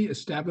policy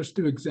established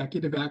through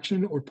executive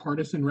action or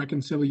partisan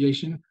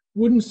reconciliation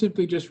wouldn't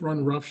simply just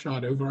run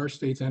roughshod over our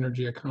state's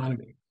energy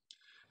economy.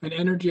 An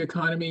energy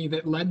economy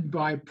that, led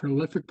by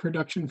prolific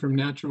production from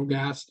natural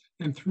gas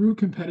and through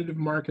competitive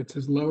markets,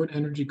 has lowered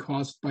energy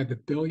costs by the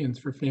billions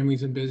for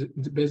families and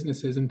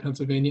businesses in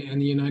Pennsylvania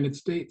and the United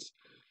States.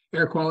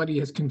 Air quality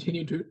has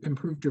continued to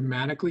improve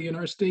dramatically in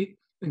our state,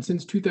 and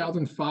since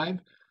 2005,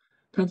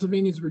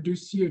 Pennsylvania has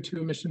reduced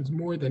CO2 emissions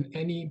more than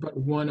any but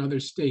one other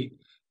state.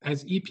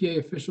 As EPA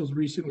officials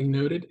recently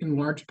noted, in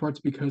large parts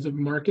because of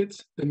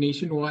markets, the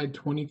nationwide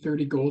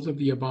 2030 goals of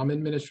the Obama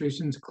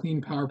administration's Clean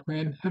Power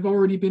Plan have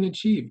already been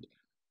achieved.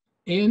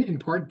 And in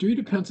part due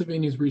to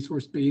Pennsylvania's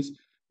resource base,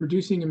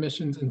 reducing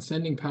emissions and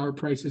sending power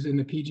prices in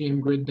the PJM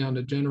grid down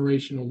to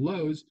generational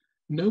lows,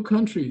 no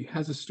country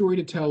has a story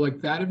to tell like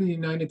that of the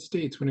United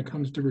States when it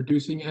comes to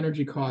reducing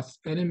energy costs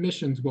and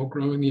emissions while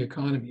growing the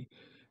economy.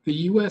 The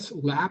U.S.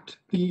 lapped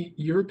the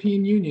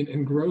European Union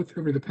in growth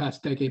over the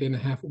past decade and a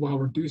half while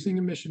reducing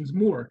emissions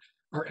more.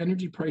 Our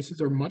energy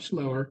prices are much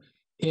lower,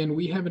 and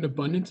we have an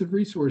abundance of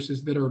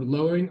resources that are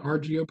lowering our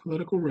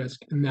geopolitical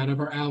risk and that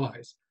of our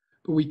allies.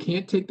 but we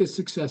can't take this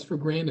success for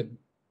granted.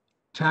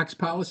 Tax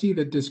policy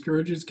that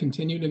discourages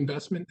continued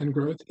investment and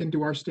growth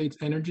into our state's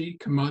energy,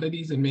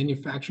 commodities, and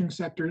manufacturing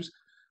sectors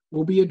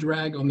will be a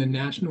drag on the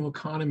national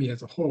economy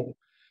as a whole.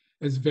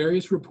 As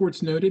various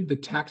reports noted, the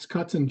Tax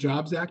Cuts and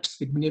Jobs Act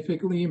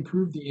significantly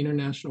improved the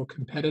international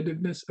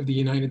competitiveness of the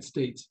United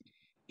States.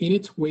 In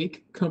its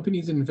wake,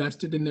 companies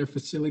invested in their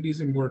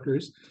facilities and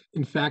workers.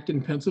 In fact,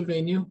 in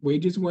Pennsylvania,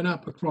 wages went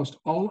up across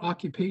all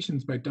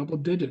occupations by double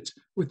digits,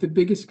 with the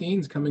biggest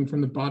gains coming from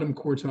the bottom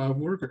quartile of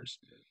workers.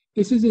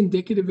 This is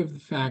indicative of the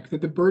fact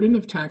that the burden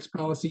of tax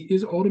policy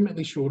is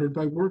ultimately shouldered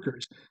by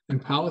workers,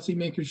 and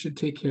policymakers should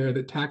take care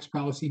that tax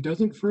policy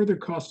doesn't further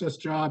cost us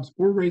jobs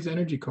or raise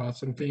energy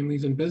costs on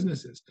families and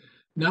businesses,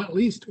 not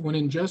least when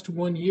in just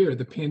 1 year,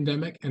 the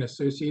pandemic and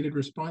associated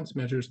response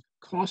measures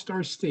cost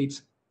our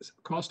state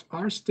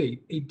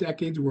a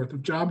decade's worth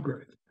of job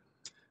growth.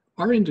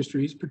 Our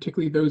industries,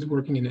 particularly those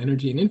working in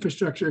energy and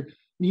infrastructure,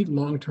 need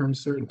long-term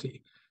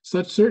certainty.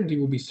 Such certainty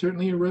will be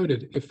certainly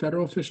eroded if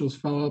federal officials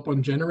follow up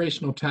on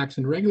generational tax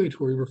and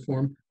regulatory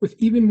reform with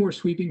even more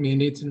sweeping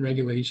mandates and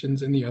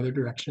regulations in the other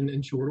direction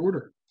in short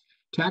order.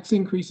 Tax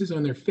increases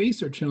on their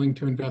face are chilling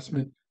to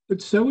investment,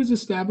 but so is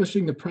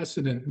establishing the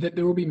precedent that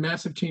there will be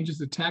massive changes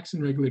to tax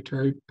and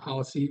regulatory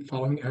policy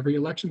following every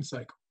election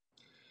cycle.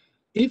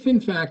 If in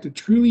fact it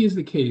truly is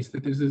the case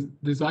that the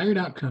desired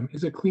outcome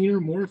is a cleaner,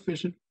 more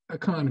efficient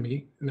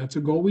economy, and that's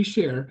a goal we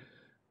share,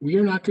 we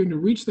are not going to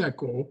reach that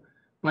goal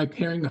by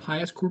pairing the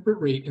highest corporate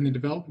rate in the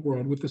developed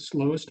world with the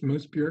slowest,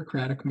 most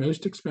bureaucratic,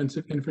 most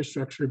expensive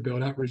infrastructure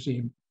build-out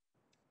regime.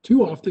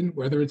 Too often,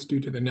 whether it's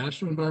due to the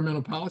National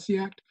Environmental Policy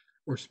Act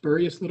or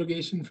spurious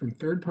litigation from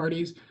third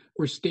parties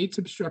or states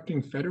obstructing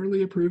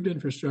federally approved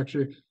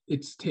infrastructure,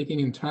 it's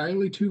taking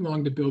entirely too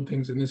long to build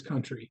things in this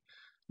country.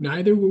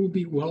 Neither will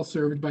be well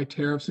served by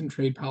tariffs and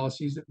trade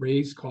policies that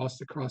raise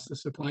costs across the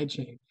supply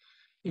chain.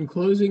 In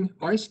closing,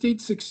 our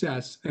state's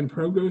success and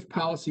pro-growth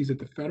policies at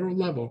the federal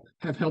level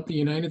have helped the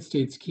United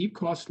States keep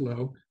costs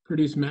low,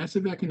 produce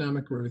massive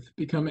economic growth,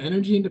 become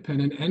energy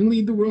independent, and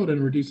lead the world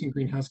in reducing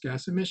greenhouse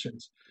gas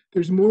emissions.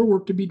 There's more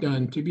work to be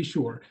done, to be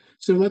sure,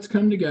 so let's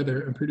come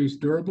together and produce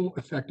durable,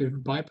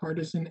 effective,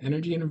 bipartisan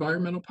energy and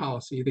environmental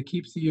policy that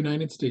keeps the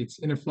United States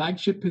in a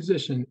flagship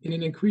position in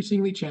an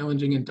increasingly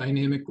challenging and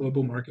dynamic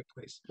global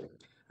marketplace.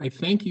 I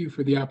thank you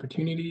for the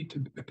opportunity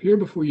to appear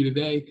before you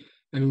today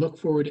and look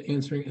forward to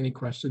answering any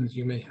questions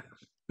you may have.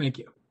 Thank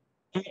you.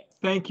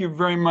 Thank you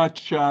very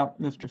much,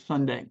 Mr.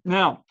 Sunday.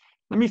 Now,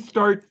 let me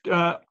start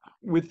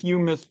with you,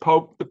 Ms.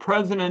 Pope. The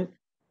President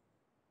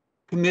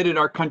committed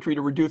our country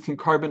to reducing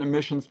carbon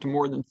emissions to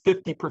more than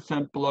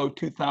 50% below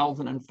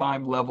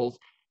 2005 levels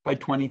by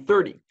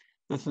 2030.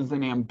 This is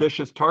an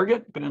ambitious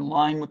target, but in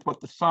line with what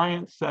the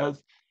science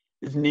says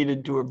is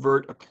needed to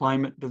avert a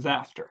climate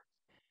disaster.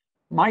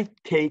 My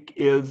take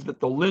is that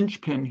the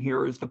linchpin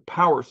here is the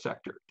power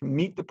sector. To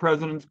meet the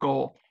President's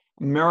goal,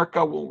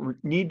 America will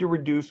need to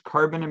reduce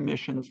carbon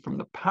emissions from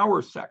the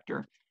power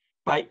sector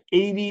by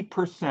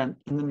 80%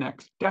 in the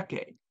next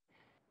decade.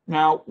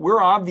 Now,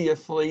 we're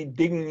obviously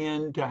digging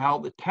into how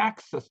the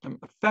tax system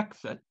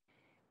affects it,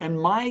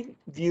 and my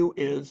view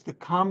is the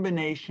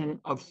combination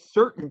of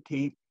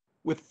certainty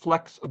with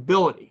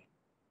flexibility,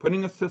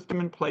 putting a system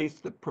in place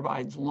that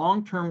provides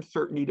long-term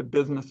certainty to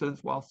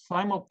businesses while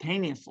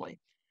simultaneously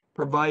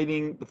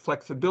providing the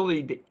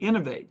flexibility to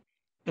innovate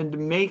and to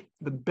make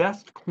the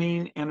best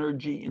clean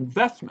energy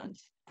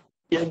investments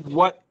is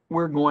what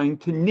we're going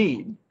to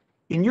need.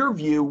 In your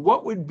view,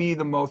 what would be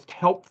the most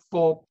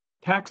helpful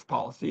tax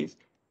policies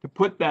to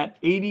put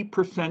that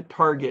 80%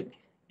 target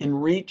in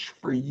reach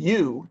for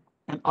you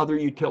and other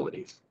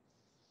utilities?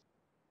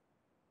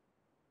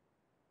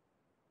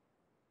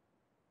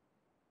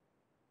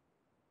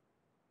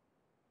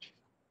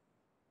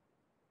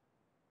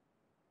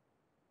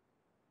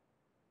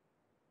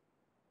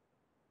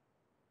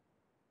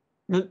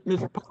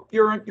 Ms. Pope,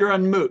 you're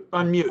on mute.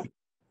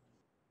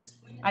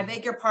 I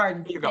beg your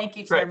pardon. There you go. Thank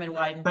you, Great. Chairman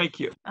Wyden.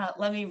 Thank you.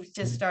 Let me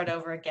just start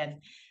over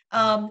again.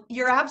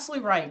 You're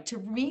absolutely right. To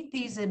meet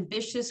these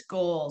ambitious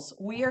goals,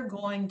 we are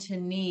going to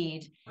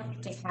need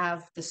to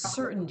have the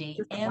certainty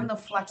and the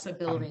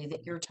flexibility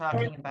that you're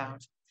talking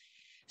about.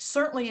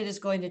 Certainly, it is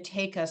going to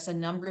take us a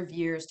number of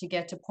years to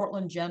get to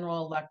Portland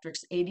General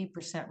Electric's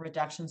 80%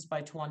 reductions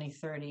by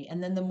 2030,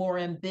 and then the more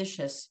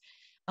ambitious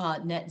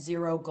net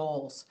zero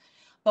goals.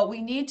 But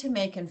we need to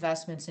make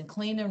investments in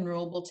clean and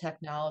renewable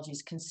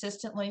technologies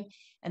consistently,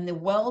 and the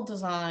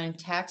well-designed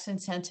tax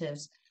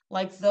incentives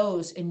like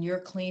those in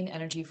your Clean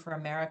Energy for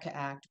America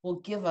Act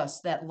will give us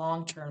that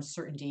long-term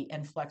certainty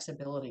and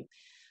flexibility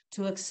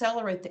to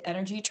accelerate the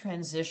energy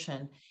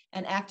transition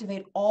and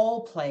activate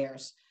all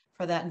players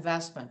for that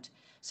investment.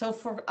 So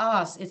for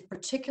us, it's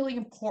particularly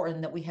important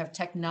that we have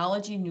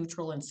technology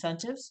neutral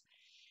incentives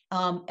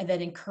and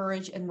that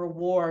encourage and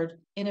reward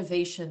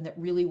innovation that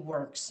really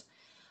works.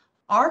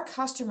 Our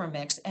customer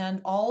mix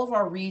and all of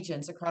our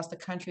regions across the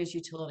country's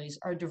utilities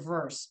are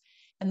diverse,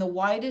 and the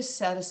widest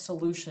set of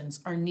solutions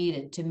are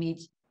needed to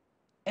meet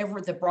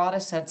the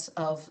broadest sets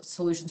of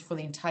solutions for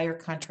the entire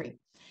country.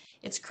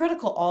 It's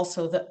critical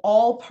also that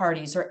all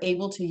parties are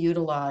able to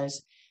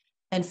utilize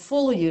and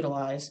fully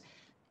utilize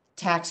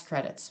tax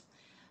credits.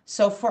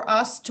 So for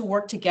us to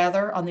work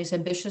together on these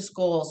ambitious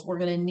goals, we're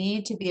going to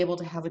need to be able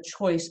to have a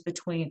choice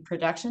between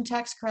production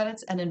tax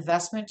credits and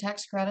investment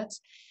tax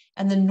credits,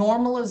 and the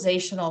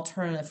normalization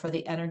alternative for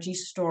the energy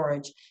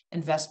storage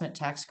investment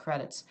tax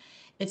credits.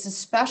 It's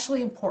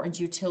especially important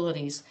to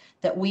utilities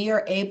that we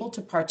are able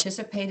to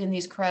participate in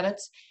these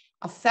credits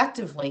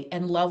effectively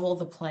and level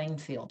the playing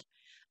field.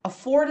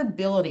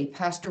 Affordability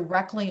passed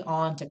directly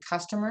on to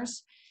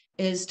customers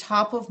is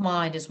top of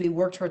mind as we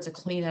work towards a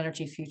clean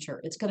energy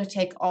future. It's going to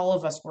take all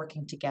of us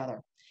working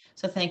together.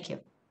 So thank you.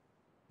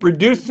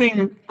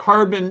 Reducing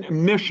carbon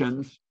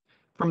emissions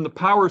from the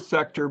power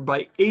sector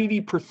by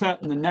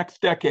 80% in the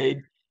next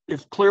decade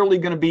is clearly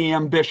going to be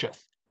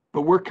ambitious,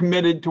 but we're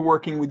committed to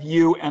working with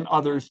you and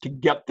others to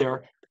get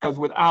there, because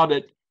without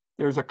it,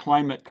 there's a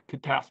climate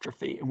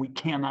catastrophe, and we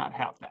cannot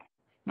have that.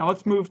 Now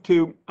let's move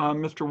to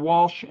Mr.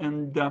 Walsh,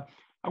 and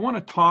I want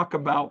to talk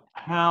about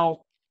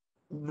how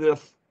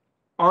this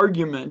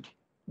argument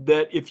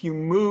that if you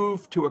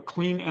move to a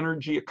clean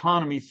energy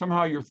economy,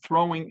 somehow you're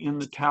throwing in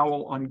the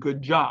towel on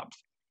good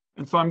jobs.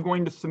 And so I'm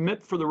going to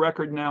submit for the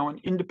record now an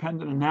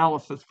independent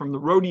analysis from the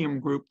Rhodium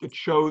Group that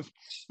shows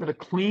that a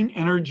clean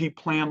energy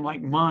plan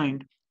like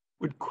mine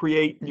would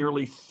create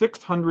nearly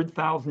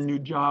 600,000 new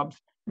jobs,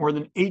 more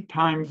than 8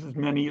 times as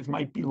many as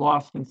might be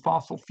lost in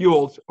fossil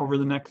fuels over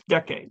the next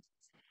decade.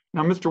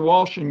 Now, Mr.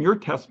 Walsh, in your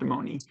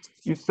testimony,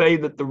 you say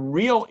that the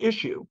real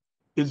issue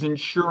is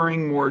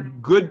ensuring more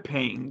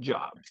good-paying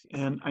jobs.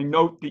 And I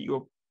note that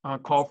you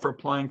call for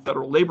applying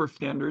federal labor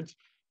standards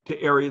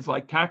to areas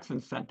like tax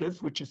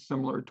incentives, which is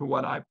similar to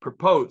what I've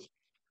proposed.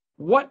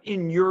 What,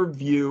 in your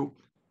view,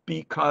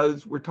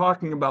 because we're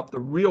talking about the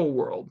real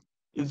world,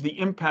 is the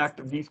impact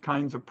of these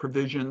kinds of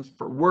provisions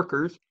for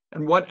workers?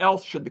 And what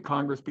else should the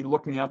Congress be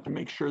looking at to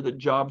make sure that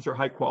jobs are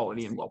high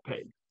quality and well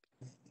paid?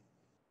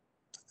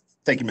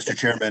 Thank you, Mr.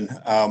 Chairman.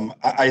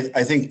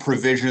 I think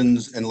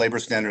provisions and labor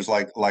standards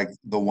like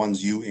the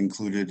ones you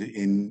included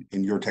in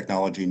your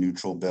technology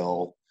neutral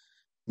bill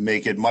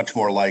make it much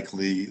more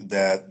likely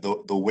that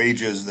the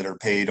wages that are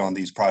paid on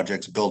these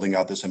projects building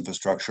out this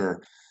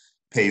infrastructure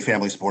pay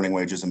family supporting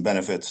wages and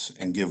benefits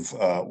and give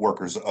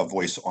workers a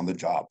voice on the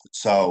job.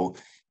 So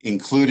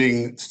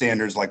including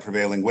standards like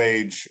prevailing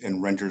wage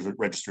and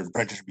registered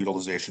apprenticeship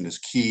utilization is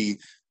key.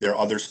 There are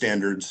other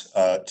standards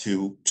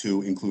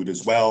to include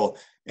as well.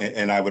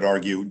 And I would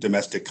argue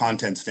domestic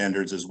content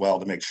standards as well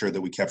to make sure that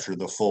we capture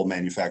the full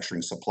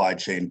manufacturing supply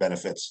chain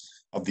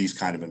benefits of these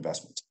kind of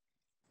investments.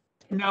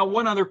 Now,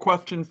 one other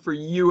question for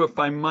you, if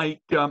I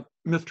might,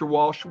 Mr.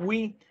 Walsh.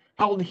 We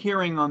held a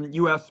hearing on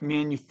U.S.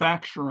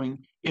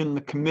 manufacturing in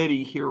the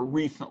committee here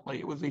recently.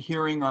 It was a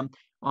hearing on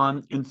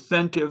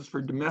incentives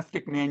for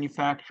domestic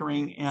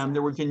manufacturing, and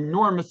there was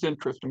enormous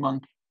interest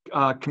among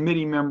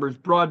committee members,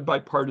 broad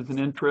bipartisan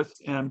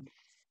interest, and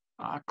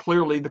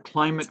clearly the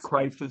climate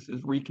crisis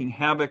is wreaking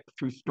havoc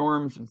through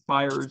storms and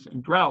fires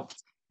and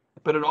droughts,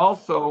 but it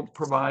also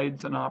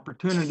provides an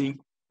opportunity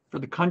for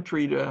the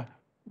country to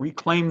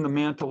reclaim the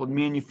mantle of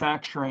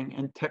manufacturing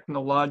and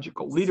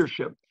technological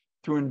leadership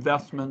through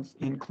investments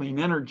in clean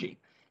energy.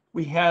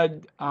 We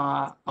had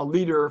a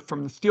leader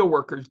from the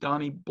steelworkers,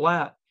 Donnie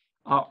Blatt,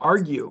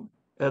 argue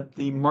at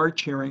the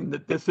March hearing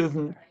that this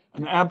isn't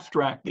an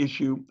abstract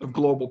issue of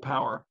global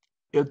power.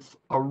 It's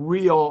a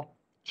real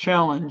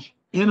challenge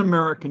in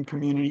American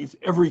communities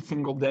every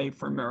single day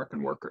for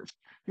American workers.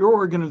 Your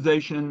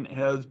organization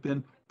has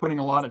been putting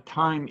a lot of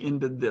time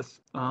into this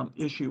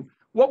issue.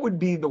 What would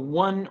be the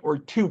 1 or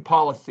 2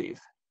 policies,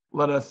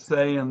 let us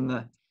say in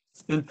the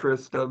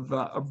interest of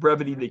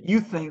brevity, that you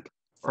think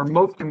are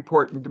most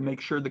important to make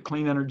sure the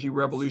clean energy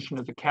revolution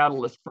is a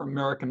catalyst for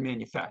American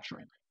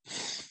manufacturing?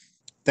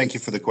 Thank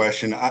you for the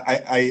question.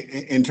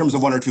 In terms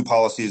of 1 or 2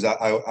 policies,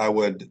 I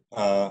would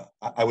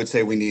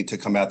say we need to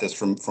come at this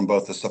from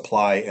both the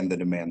supply and the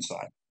demand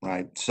side,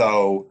 right?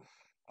 So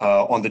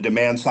on the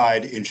demand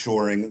side,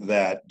 ensuring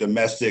that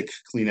domestic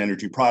clean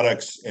energy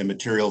products and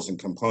materials and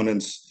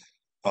components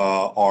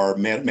are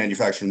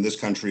manufactured in this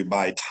country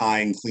by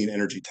tying clean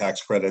energy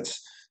tax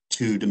credits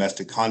to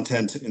domestic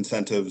content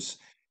incentives.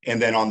 And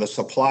then on the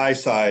supply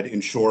side,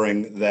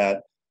 ensuring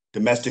that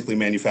domestically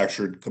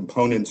manufactured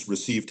components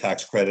receive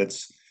tax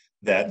credits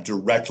that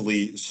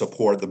directly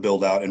support the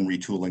build out and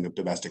retooling of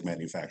domestic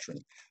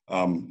manufacturing.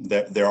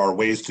 There are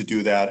ways to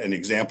do that, and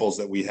examples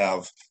that we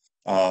have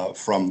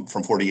from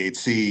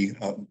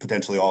 48C,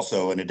 potentially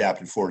also an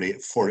adapted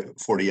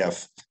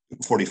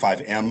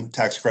 45M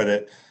tax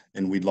credit,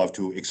 and we'd love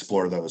to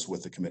explore those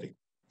with the committee.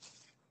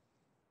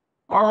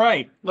 All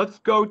right, let's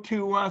go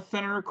to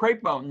Senator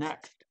Crapo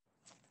next.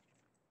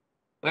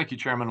 Thank you,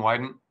 Chairman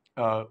Wyden.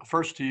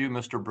 First to you,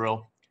 Mr.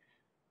 Brill.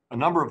 A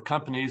number of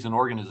companies and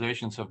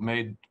organizations have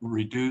made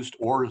reduced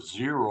or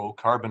zero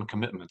carbon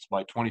commitments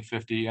by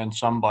 2050 and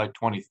some by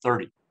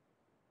 2030.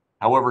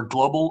 However,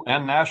 global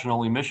and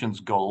national emissions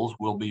goals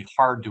will be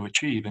hard to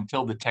achieve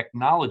until the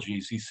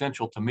technologies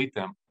essential to meet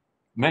them,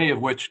 many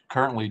of which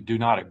currently do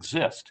not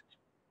exist,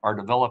 are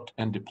developed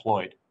and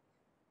deployed.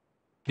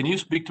 Can you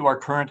speak to our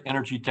current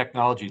energy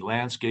technology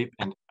landscape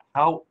and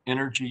how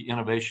energy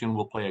innovation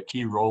will play a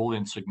key role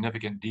in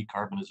significant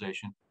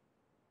decarbonization?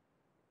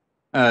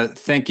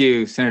 Thank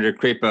you, Senator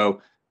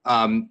Crapo.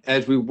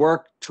 As we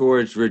work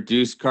towards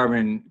reduced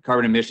carbon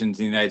emissions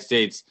in the United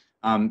States,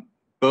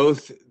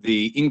 both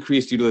the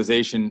increased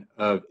utilization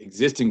of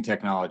existing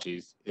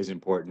technologies is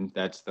important.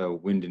 That's the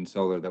wind and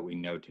solar that we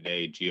know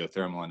today,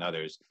 geothermal and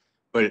others.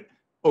 But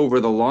over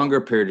the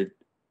longer period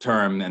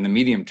term and the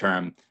medium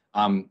term,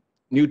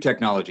 new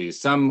technologies,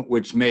 some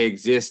which may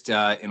exist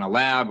in a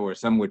lab or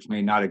some which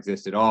may not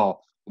exist at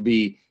all, will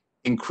be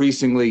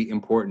increasingly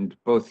important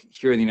both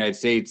here in the United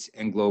States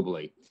and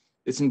globally.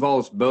 This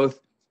involves both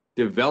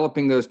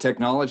developing those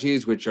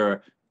technologies, which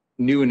are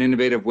new and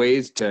innovative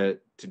ways to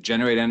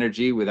generate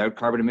energy without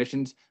carbon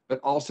emissions,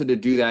 but also to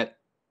do that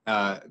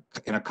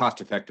in a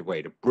cost-effective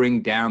way, to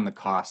bring down the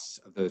costs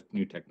of those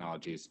new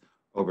technologies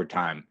over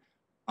time.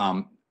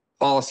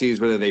 Policies,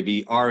 whether they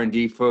be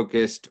R&D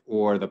focused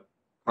or the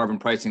carbon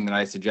pricing that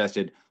I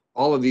suggested,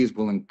 all of these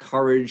will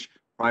encourage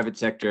private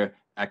sector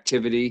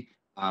activity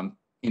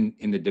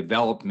in the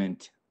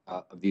development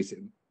of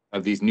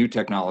these new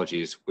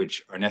technologies,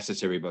 which are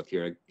necessary both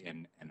here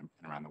and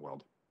around the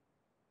world.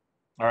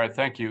 All right,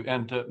 thank you.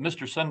 And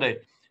Mr. Sunday,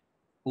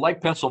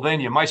 like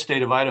Pennsylvania, my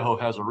state of Idaho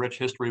has a rich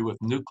history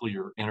with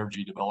nuclear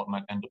energy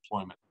development and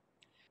deployment,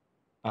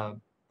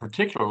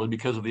 particularly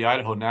because of the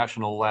Idaho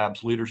National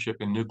Lab's leadership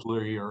in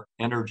nuclear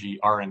energy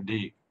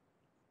R&D.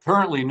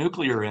 Currently,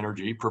 nuclear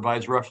energy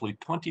provides roughly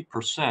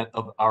 20%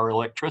 of our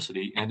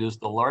electricity and is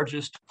the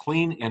largest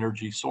clean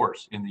energy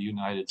source in the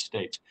United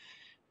States.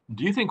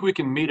 Do you think we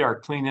can meet our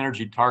clean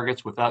energy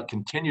targets without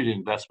continued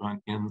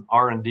investment in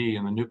R&D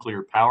in the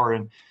nuclear power?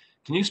 And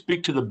can you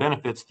speak to the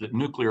benefits that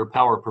nuclear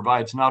power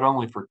provides not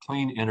only for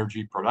clean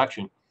energy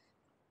production,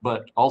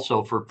 but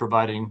also for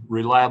providing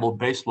reliable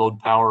baseload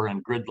power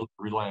and grid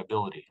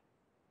reliability?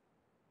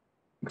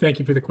 Thank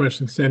you for the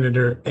question,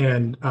 Senator.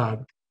 And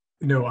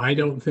no, I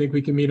don't think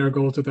we can meet our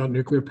goals without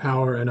nuclear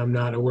power, and I'm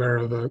not aware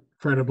of a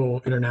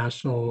credible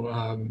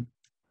international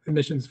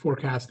emissions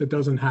forecast that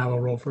doesn't have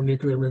a role for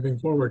nuclear moving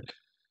forward.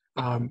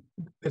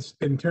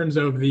 In terms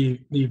of the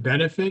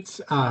benefits,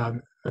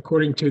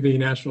 according to the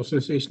National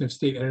Association of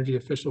State Energy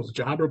Officials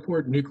job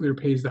report, nuclear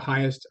pays the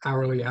highest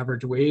hourly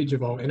average wage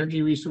of all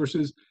energy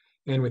resources.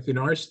 And within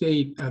our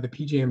state, the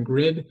PJM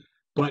grid,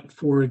 but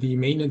for the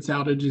maintenance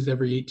outages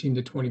every 18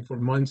 to 24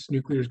 months,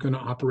 nuclear is going to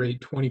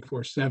operate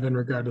 24/7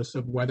 regardless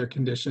of weather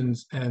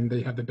conditions, and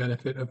they have the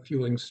benefit of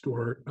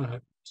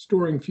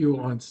storing fuel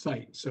on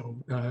site. So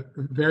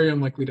very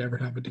unlikely to ever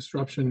have a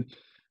disruption.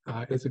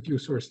 It's a fuel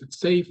source that's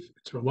safe,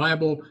 it's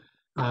reliable.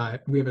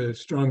 We have a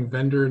strong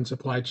vendor and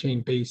supply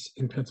chain base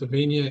in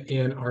Pennsylvania,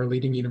 and our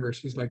leading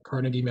universities like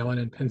Carnegie Mellon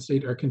and Penn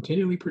State are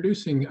continually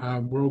producing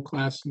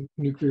world-class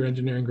nuclear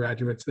engineering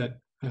graduates that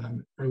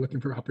are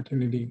looking for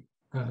opportunity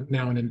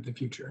now and in the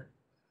future.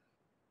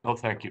 Oh,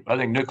 thank you. I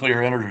think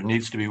nuclear energy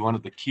needs to be one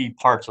of the key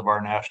parts of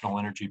our national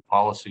energy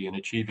policy in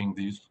achieving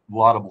these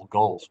laudable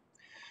goals.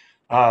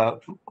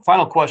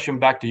 Final question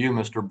back to you,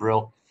 Mr.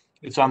 Brill.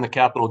 It's on the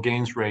capital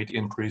gains rate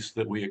increase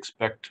that we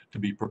expect to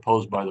be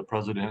proposed by the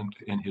president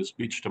in his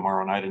speech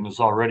tomorrow night, and has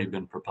already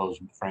been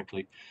proposed,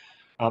 frankly.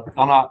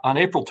 On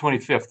April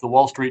 25th, the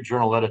Wall Street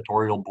Journal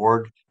editorial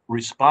board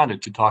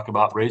responded to talk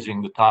about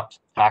raising the top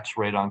tax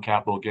rate on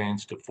capital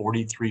gains to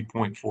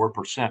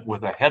 43.4%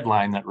 with a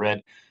headline that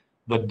read,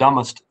 "The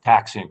dumbest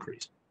tax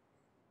increase."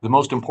 The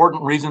most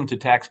important reason to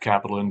tax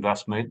capital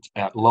investment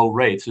at low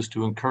rates is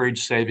to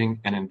encourage saving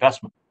and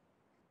investment.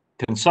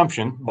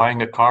 Consumption,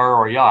 buying a car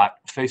or a yacht,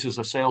 faces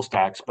a sales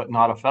tax, but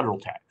not a federal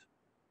tax.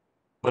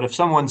 But if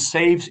someone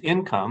saves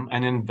income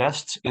and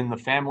invests in the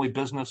family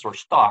business or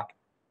stock,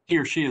 he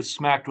or she is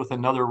smacked with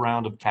another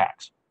round of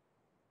tax.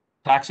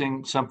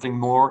 Taxing something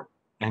more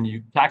and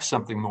you tax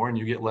something more and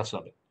you get less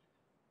of it.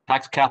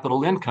 Tax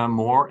capital income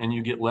more and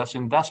you get less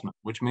investment,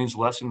 which means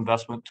less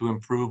investment to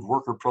improve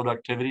worker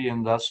productivity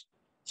and thus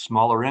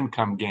smaller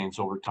income gains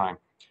over time.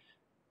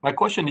 My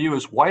question to you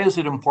is, why is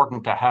it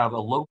important to have a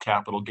low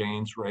capital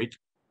gains rate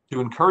to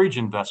encourage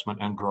investment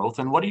and growth?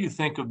 And what do you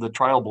think of the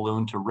trial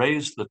balloon to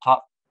raise the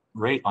top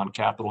rate on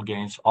capital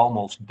gains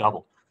almost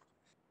double?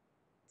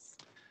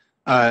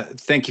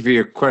 Thank you for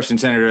your question,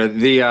 Senator.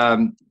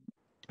 The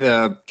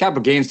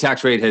capital gains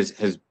tax rate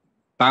has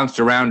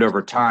bounced around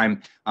over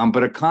time,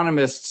 but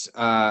economists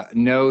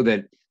know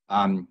that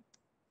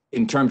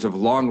in terms of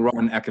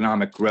long-run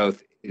economic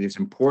growth, it is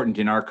important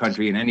in our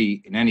country, in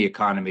any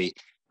economy,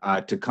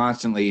 to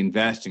constantly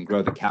invest and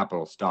grow the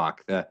capital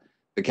stock. The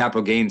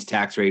capital gains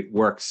tax rate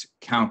works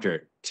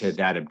counter to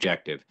that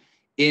objective.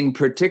 In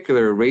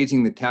particular,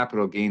 raising the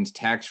capital gains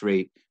tax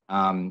rate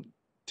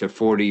to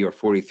 40 or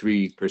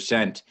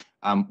 43%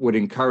 would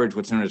encourage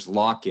what's known as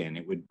lock-in.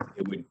 It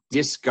would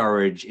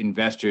discourage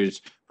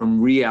investors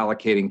from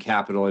reallocating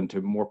capital into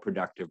more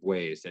productive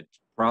ways. That's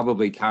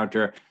probably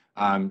counter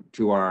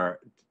to our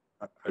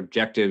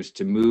objectives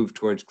to move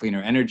towards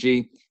cleaner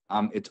energy.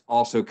 It's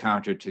also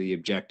counter to the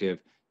objective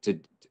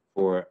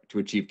to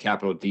achieve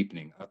capital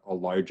deepening, a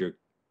larger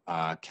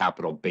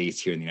capital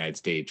base here in the United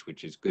States,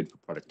 which is good for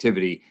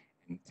productivity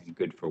and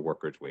good for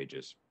workers'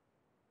 wages.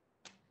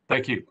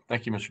 Thank you.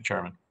 Thank you, Mr.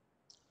 Chairman.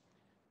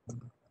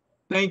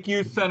 Thank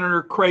you,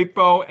 Senator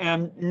Crapo.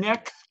 And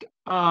next,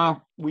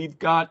 we've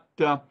got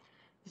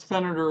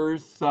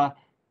senators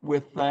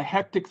with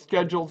hectic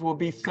schedules will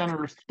be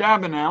Senator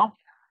Stabenow.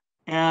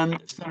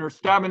 And Senator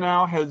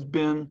Stabenow has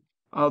been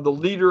the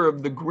leader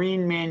of the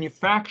green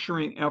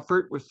manufacturing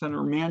effort with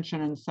Senator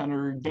Manchin and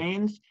Senator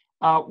Daines.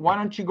 Why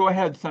don't you go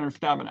ahead, Senator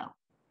Stabenow?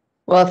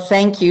 Well,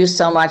 thank you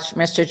so much,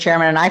 Mr.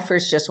 Chairman. And I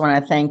first just want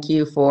to thank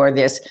you for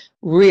this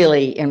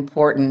really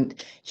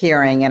important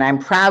hearing. And I'm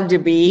proud to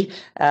be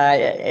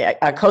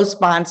a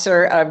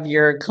co-sponsor of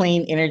your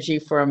Clean Energy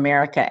for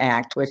America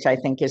Act, which I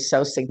think is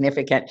so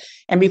significant.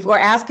 And before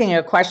asking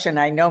a question,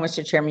 I know,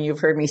 Mr. Chairman, you've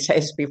heard me say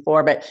this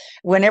before, but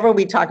whenever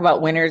we talk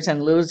about winners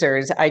and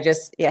losers, I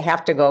just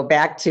have to go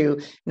back to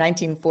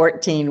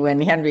 1914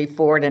 when Henry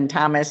Ford and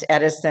Thomas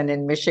Edison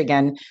in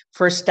Michigan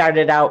first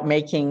started out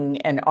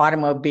making an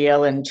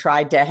automobile and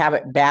tried to have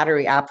it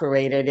battery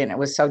operated. And it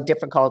was so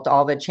difficult,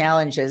 all the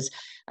challenges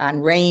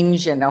on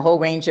range and a whole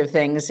range of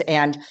things.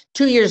 And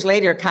 2 years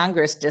later,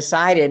 Congress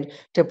decided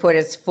to put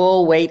its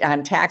full weight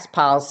on tax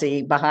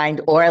policy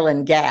behind oil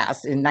and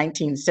gas in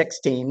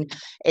 1916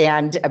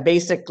 and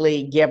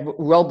basically give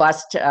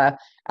robust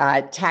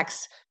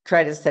tax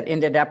credits that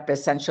ended up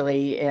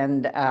essentially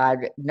in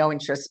no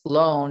interest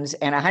loans.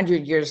 And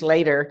 100 years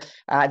later,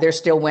 they're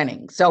still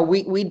winning. So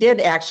we did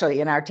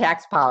actually in our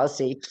tax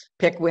policy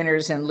pick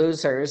winners and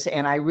losers.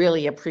 And I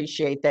really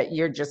appreciate that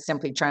you're just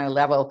simply trying to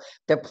level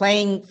the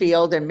playing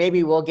field. And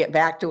maybe we'll get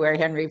back to where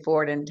Henry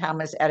Ford and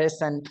Thomas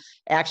Edison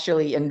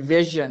actually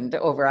envisioned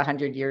over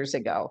 100 years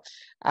ago.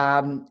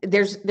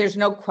 There's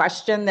no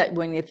question that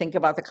when you think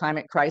about the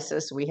climate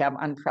crisis, we have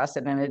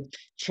unprecedented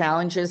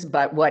challenges,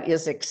 but what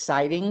is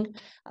exciting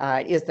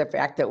is the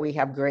fact that we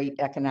have great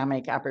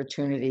economic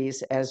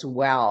opportunities as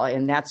well.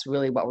 And that's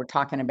really what we're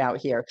talking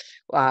about here.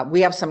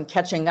 We have some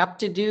catching up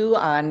to do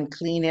on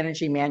clean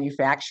energy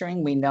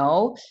manufacturing. We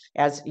know,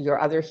 as your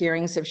other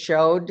hearings have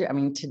showed, I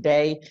mean,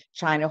 today,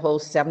 China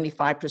holds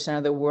 75%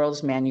 of the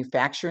world's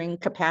manufacturing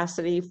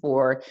capacity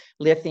for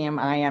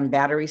lithium-ion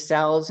battery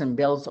cells and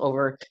builds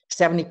over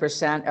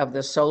 70% of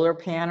the solar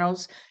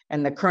panels.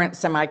 And the current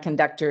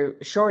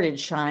semiconductor shortage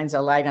shines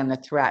a light on the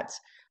threats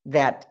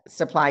that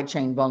supply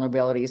chain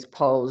vulnerabilities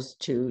pose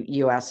to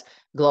U.S.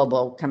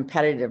 global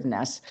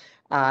competitiveness.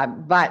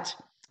 But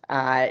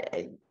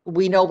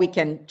we know we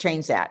can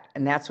change that,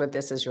 and that's what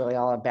this is really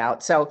all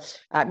about. So,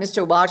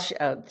 Mr. Walsh,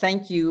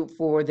 thank you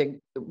for the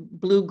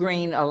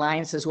Blue-Green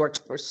Alliance has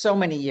worked for so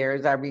many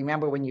years. I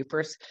remember when you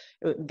first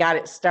got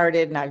it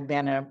started, and I've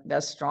been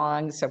a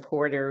strong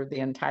supporter the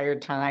entire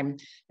time.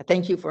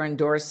 Thank you for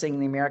endorsing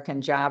the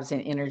American Jobs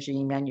and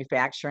Energy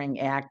Manufacturing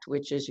Act,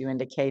 which, as you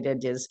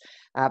indicated, is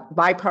a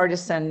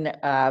bipartisan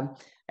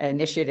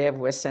initiative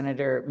with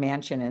Senator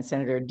Manchin and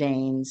Senator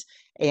Daines.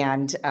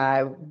 And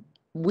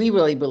we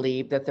really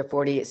believe that the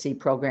 48C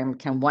program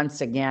can once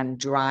again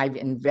drive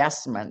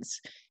investments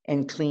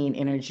in clean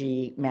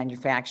energy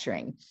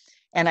manufacturing.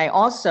 And I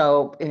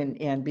also,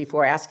 and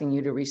before asking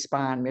you to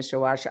respond, Mr.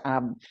 Walsh,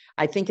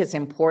 I think it's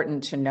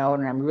important to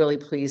note, and I'm really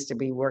pleased to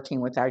be working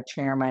with our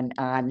chairman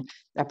on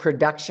a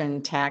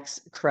production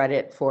tax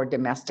credit for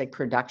domestic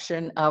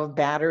production of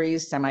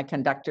batteries,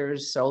 semiconductors,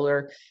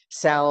 solar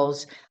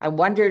cells. I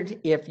wondered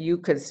if you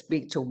could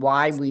speak to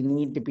why we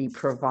need to be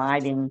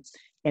providing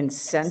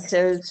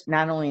incentives,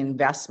 not only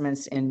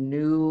investments in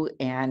new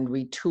and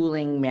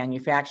retooling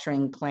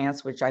manufacturing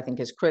plants, which I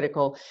think is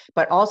critical,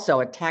 but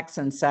also a tax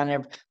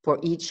incentive for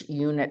each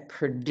unit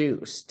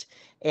produced.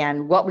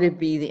 And what would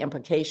be the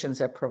implications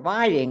of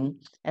providing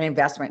an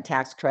investment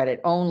tax credit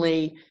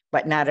only,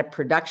 but not a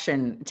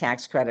production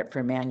tax credit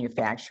for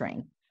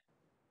manufacturing?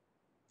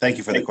 Thank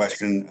you for the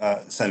question,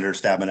 Senator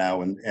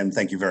Stabenow, and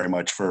thank you very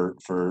much for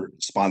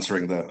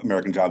sponsoring the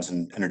American Jobs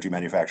and Energy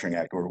Manufacturing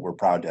Act. We're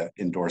proud to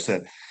endorse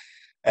it.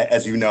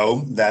 As you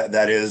know,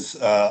 that is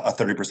a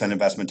 30%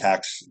 investment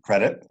tax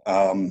credit,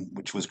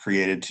 which was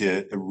created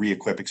to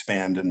re-equip,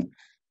 expand, and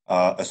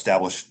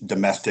establish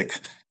domestic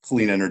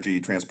clean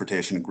energy,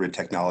 transportation, and grid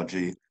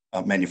technology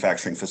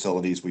manufacturing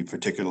facilities. We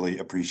particularly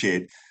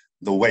appreciate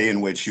the way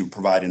in which you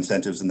provide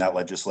incentives in that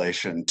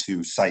legislation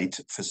to site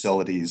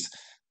facilities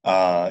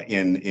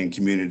in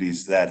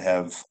communities that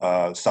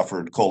have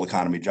suffered coal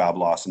economy job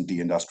loss and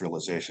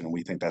deindustrialization. And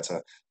we think that's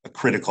a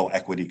critical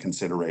equity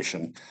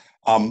consideration.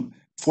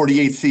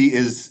 48C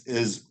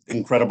is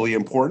incredibly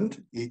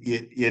important.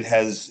 It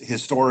has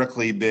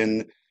historically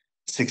been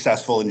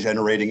successful in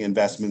generating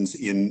investments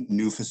in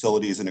new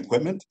facilities and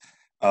equipment.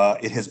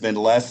 It has been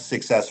less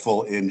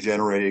successful in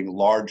generating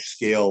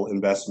large-scale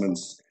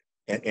investments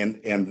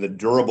and the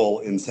durable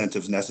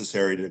incentives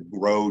necessary to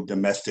grow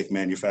domestic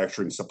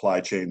manufacturing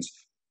supply chains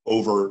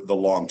over the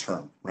long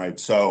term, right?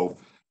 So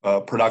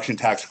production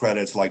tax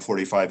credits like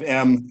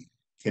 45M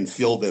can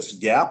fill this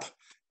gap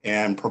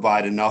and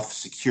provide enough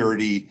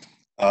security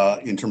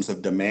in terms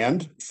of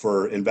demand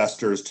for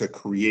investors to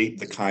create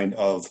the kind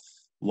of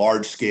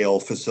large-scale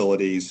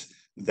facilities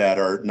that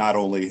are not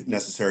only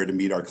necessary to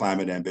meet our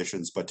climate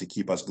ambitions, but to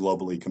keep us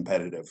globally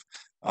competitive.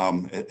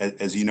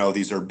 As you know,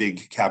 these are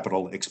big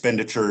capital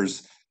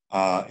expenditures.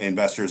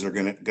 Investors are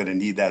going to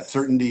need that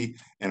certainty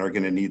and are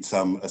going to need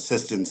some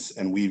assistance.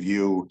 And we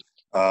view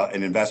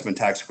an investment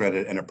tax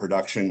credit and a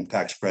production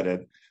tax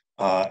credit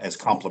as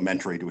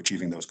complementary to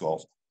achieving those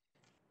goals.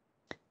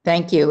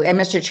 Thank you. And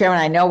Mr. Chairman,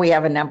 I know we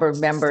have a number of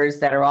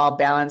members that are all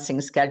balancing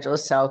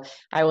schedules, so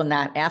I will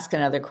not ask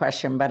another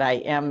question, but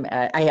I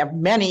have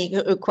many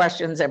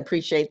questions. I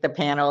appreciate the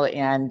panel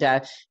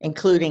and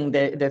including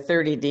the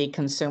 30D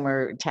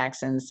consumer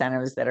tax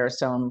incentives that are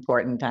so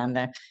important on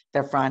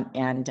the front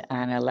end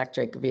on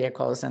electric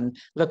vehicles, and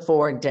look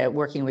forward to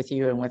working with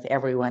you and with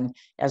everyone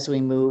as we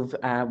move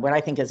what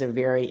I think is a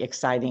very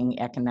exciting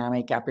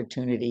economic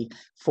opportunity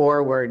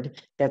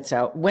forward. That's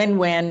a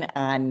win-win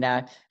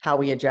on how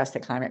we address the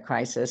climate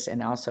crisis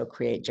and also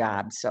create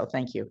jobs. So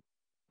thank you.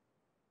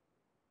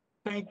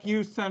 Thank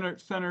you, Senator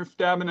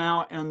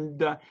Stabenow,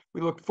 and we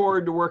look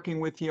forward to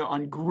working with you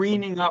on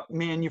greening up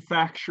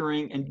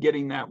manufacturing and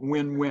getting that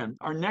win-win.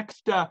 Our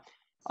next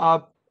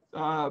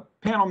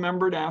panel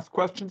member to ask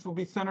questions will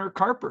be Senator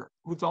Carper,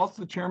 who's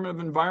also the Chairman of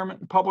Environment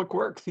and Public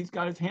Works. He's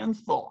got his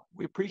hands full.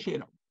 We appreciate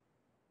him.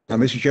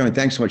 Mr. Chairman,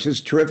 thanks so much. This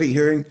is a terrific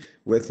hearing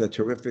with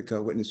terrific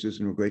witnesses,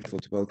 and we're grateful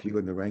to both you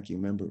and the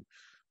ranking member.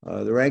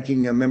 The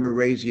ranking member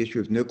raised the issue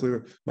of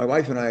nuclear. My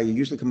wife and I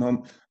usually come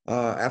home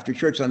after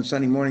church on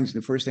Sunday mornings,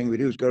 and the first thing we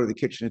do is go to the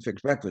kitchen and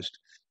fix breakfast.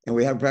 And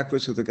we have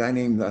breakfast with a guy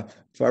named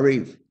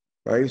Fareed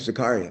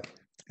Zakaria.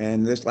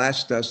 And this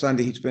last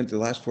Sunday, he spent the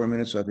last 4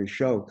 minutes of his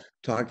show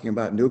talking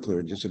about nuclear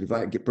and just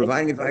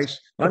providing advice,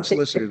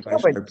 unsolicited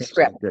advice.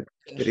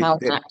 How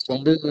not to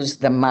lose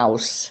the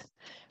mouse.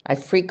 I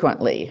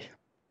frequently.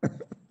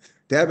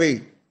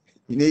 Debbie,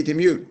 you need to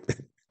mute.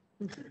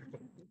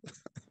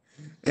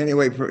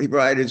 Anyway, he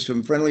provided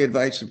some friendly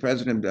advice to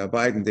President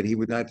Biden that he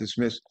would not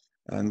dismiss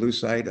and lose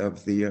sight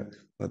of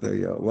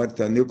what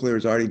nuclear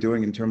is already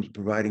doing in terms of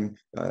providing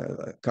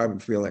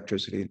carbon-free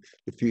electricity, and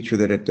the future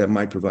that it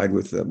might provide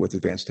with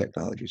advanced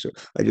technology. So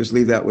I just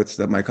leave that with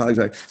my colleagues.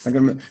 I'm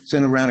going to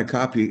send around a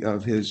copy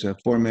of his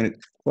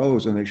 4-minute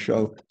close on his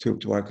show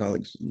to our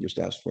colleagues. Just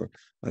ask for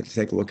to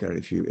take a look at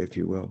it if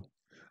you will.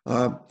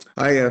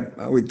 I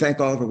would thank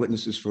all of our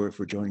witnesses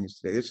for joining us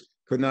today. This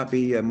could not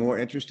be more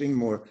interesting,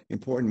 more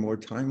important, more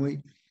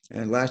timely.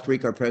 And last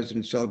week, our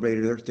president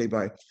celebrated Earth Day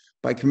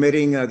by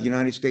committing the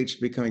United States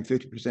to becoming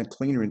 50%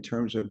 cleaner in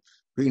terms of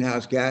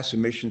greenhouse gas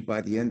emissions by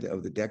the end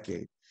of the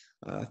decade.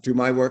 Through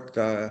my work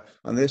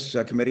on this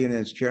committee and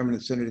as chairman of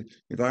the Senate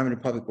Environment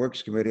and Public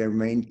Works Committee, I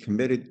remain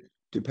committed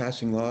to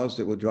passing laws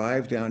that will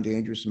drive down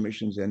dangerous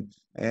emissions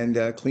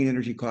and clean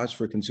energy costs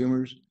for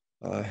consumers,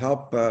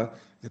 help tackle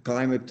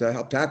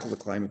the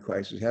climate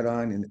crisis head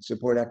on, and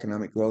support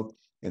economic growth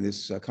in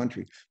this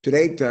country. To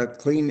date,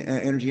 clean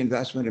energy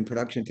investment and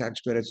production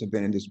tax credits have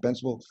been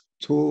indispensable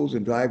tools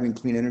in driving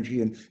clean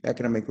energy and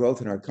economic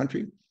growth in our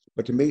country.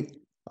 But to meet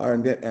our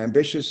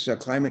ambitious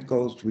climate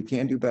goals, we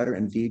can do better.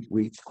 Indeed,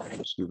 we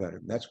must do better.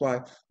 That's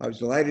why I was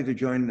delighted to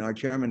join our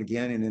chairman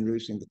again in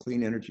introducing the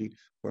Clean Energy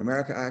for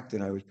America Act,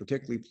 and I was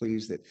particularly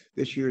pleased that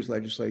this year's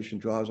legislation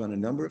draws on a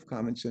number of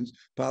common sense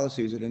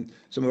policies that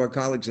some of our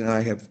colleagues and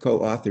I have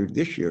co-authored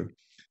this year.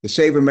 The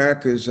Save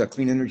America's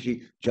Clean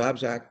Energy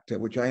Jobs Act,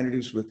 which I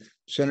introduced with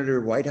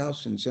Senator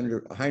Whitehouse and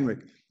Senator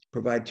Heinrich,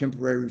 provide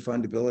temporary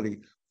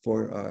refundability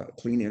for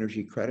clean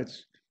energy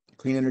credits.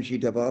 Clean energy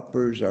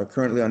developers are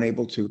currently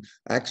unable to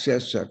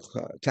access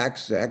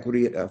tax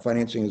equity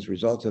financing as a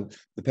result of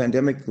the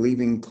pandemic,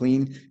 leaving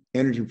clean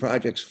energy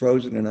projects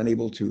frozen and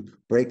unable to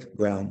break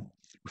ground.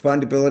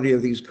 Refundability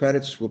of these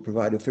credits will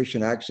provide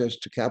efficient access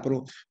to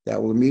capital that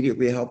will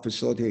immediately help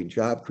facilitate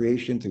job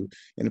creation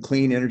in the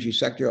clean energy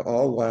sector,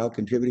 all while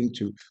contributing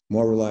to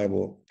more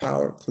reliable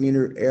power,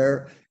 cleaner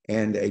air,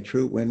 and a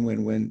true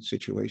win-win-win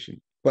situation.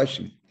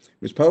 Question,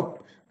 Ms.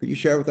 Pope, could you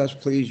share with us,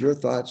 please, your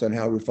thoughts on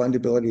how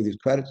refundability of these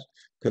credits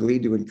could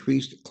lead to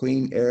increased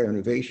clean air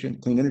innovation,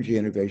 clean energy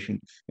innovation,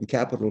 and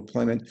capital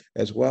deployment,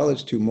 as well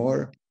as to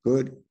more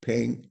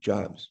good-paying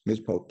jobs? Ms.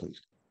 Pope, please.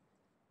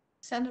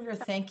 Senator,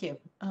 thank you.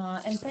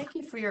 And thank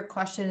you for your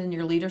question and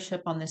your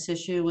leadership on this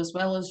issue, as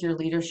well as your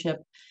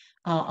leadership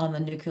on the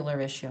nuclear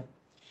issue.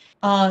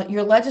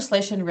 Your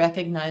legislation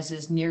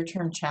recognizes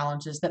near-term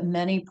challenges that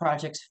many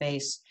projects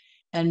face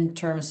in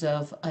terms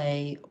of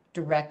a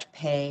direct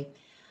pay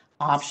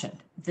option.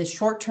 The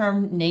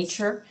short-term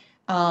nature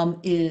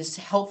is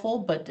helpful,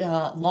 but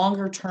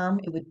longer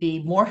term, it would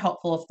be more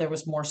helpful if there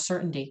was more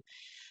certainty.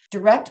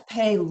 Direct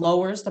pay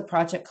lowers the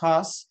project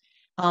costs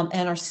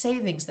and our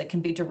savings that can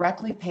be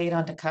directly paid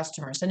onto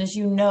customers. And as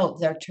you know,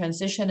 their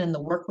transition and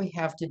the work we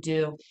have to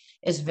do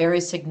is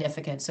very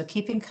significant. So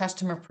keeping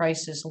customer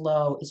prices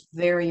low is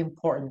very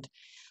important.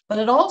 But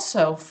it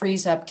also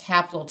frees up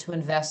capital to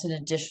invest in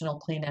additional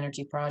clean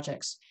energy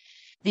projects.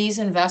 These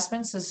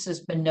investments, this has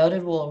been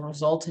noted, will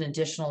result in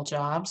additional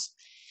jobs.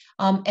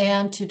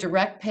 And to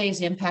direct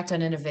pay's impact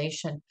on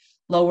innovation,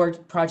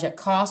 lowered project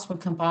costs when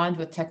combined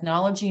with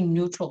technology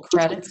neutral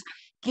credits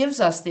gives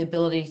us the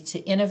ability to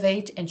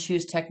innovate and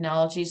choose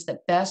technologies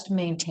that best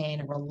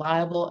maintain a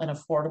reliable and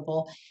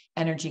affordable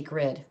energy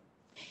grid.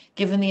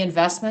 Given the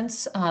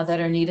investments that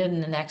are needed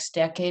in the next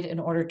decade in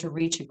order to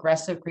reach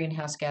aggressive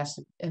greenhouse gas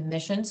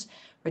emissions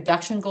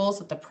reduction goals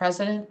that the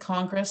President,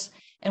 Congress,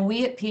 and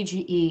we at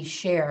PGE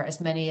share,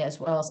 as many as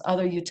well as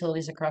other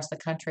utilities across the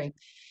country,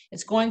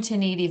 it's going to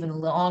need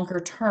even longer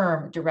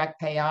term direct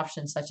pay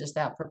options such as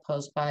that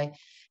proposed by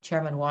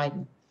Chairman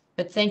Wyden.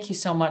 But thank you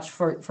so much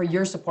for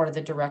your support of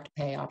the direct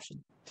pay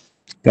option.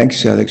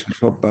 Thanks, Mr.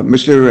 Pope.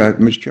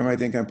 Mr. Chairman, I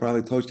think I'm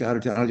probably close to out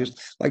of time. I'd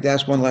just like to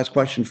ask one last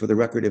question for the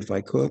record, if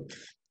I could.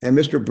 And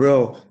Mr.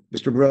 Brill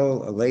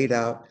laid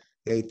out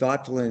a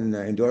thoughtful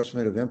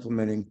endorsement of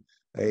implementing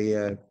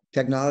a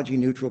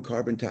technology-neutral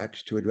carbon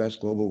tax to address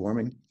global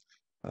warming.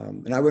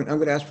 And I'm going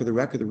to ask for the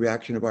record the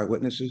reaction of our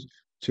witnesses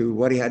to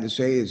what he had to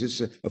say. Is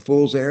this a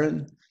fool's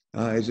errand?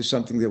 Is this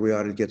something that we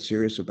ought to get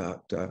serious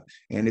about?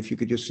 And if you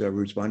could just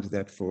respond to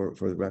that for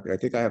the record. I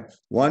think I have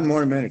one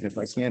more minute. If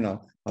I can,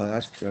 I'll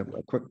ask a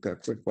quick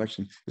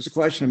question. It's a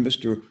question of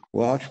Mr.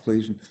 Walsh,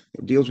 please.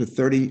 It deals with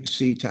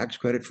 30C tax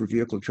credit for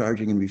vehicle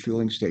charging and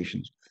refueling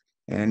stations.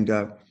 And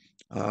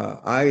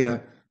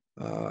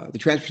the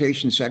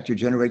transportation sector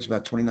generates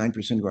about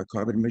 29% of our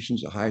carbon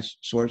emissions, the highest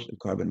source of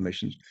carbon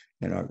emissions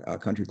in our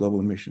country, global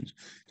emissions.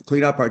 To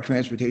clean up our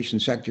transportation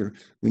sector,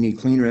 we need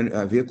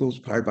cleaner vehicles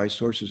powered by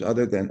sources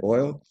other than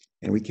oil,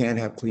 and we can't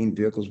have clean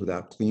vehicles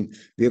without clean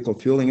vehicle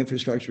fueling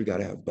infrastructure. We got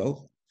to have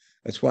both.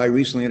 That's why I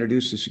recently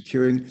introduced the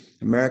Securing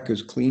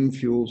America's Clean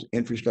Fuels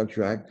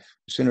Infrastructure Act.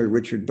 Senator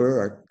Richard Burr,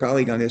 our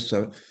colleague on this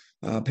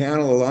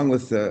panel, along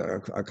with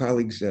our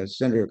colleagues,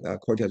 Senator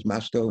Cortez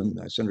Masto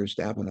and Senator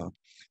Stabenow.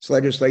 This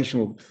legislation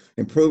will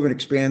improve and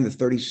expand the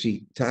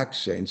 30C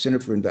tax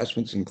incentive for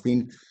investments in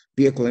clean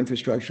vehicle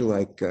infrastructure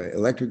like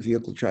electric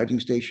vehicle charging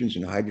stations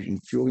and hydrogen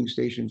fueling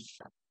stations.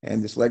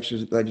 And this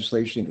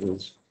legislation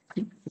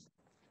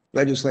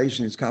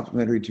is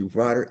complementary to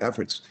broader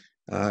efforts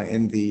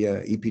in the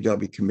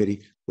EPW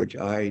committee, which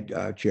I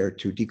chair,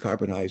 to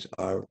decarbonize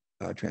our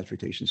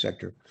transportation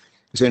sector.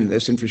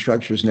 This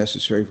infrastructure is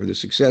necessary for the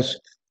success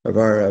of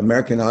our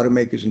American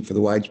automakers and for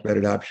the widespread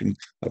adoption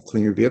of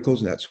cleaner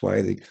vehicles. And that's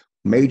why the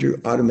major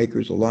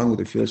automakers, along with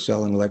the fuel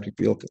cell and electric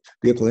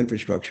vehicle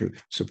infrastructure,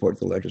 support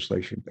the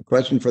legislation. A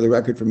question for the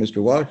record for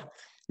Mr. Walsh.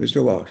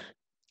 Mr. Walsh,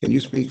 can you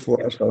speak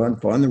for us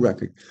on the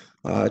record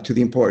to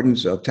the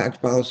importance of tax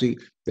policy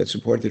that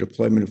support the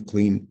deployment of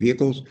clean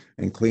vehicles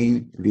and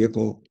clean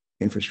vehicle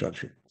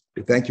infrastructure?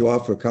 Thank you all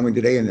for coming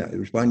today and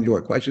responding to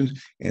our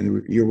questions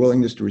and your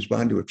willingness to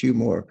respond to a few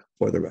more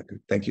for the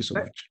record. Thank you so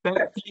much.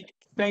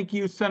 Thank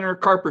you, Senator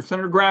Carper.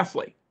 Senator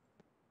Grassley.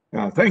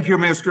 Thank you,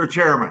 Mr.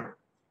 Chairman.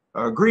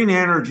 Green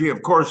energy,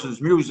 of course,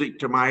 is music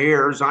to my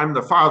ears. I'm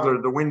the father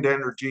of the wind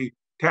energy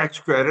tax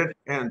credit,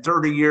 and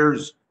 30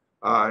 years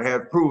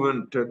have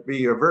proven to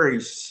be a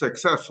very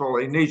successful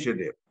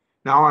initiative.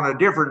 Now, on a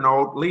different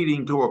note,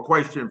 leading to a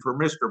question for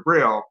Mr.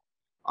 Brill,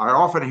 I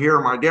often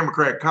hear my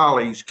Democrat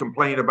colleagues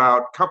complain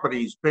about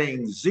companies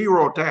paying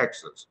zero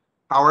taxes.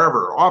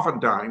 However,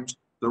 oftentimes,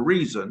 the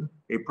reason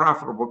a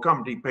profitable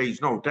company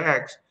pays no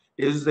tax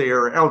is they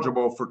are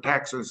eligible for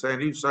tax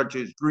incentives such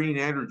as green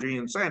energy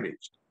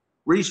incentives.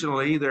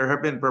 Recently, there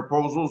have been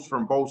proposals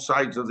from both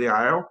sides of the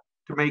aisle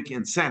to make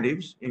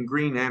incentives in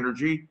green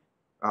energy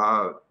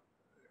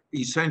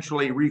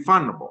essentially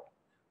refundable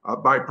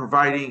by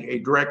providing a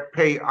direct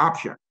pay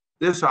option.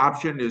 This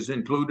option is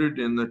included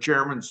in the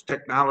chairman's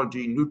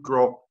technology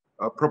neutral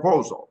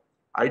proposal.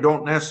 I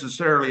don't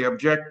necessarily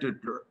object to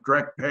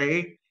direct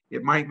pay.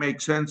 It might make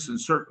sense in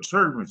certain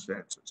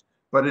circumstances.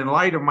 But in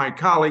light of my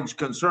colleagues'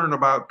 concern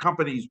about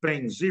companies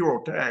paying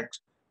zero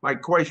tax, my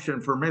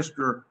question for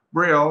Mr.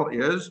 Brill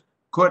is,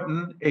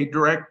 couldn't a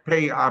direct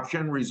pay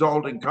option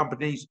result in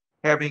companies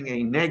having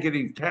a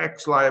negative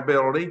tax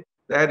liability,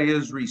 that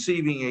is,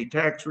 receiving a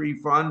tax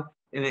refund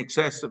in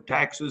excess of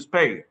taxes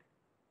paid?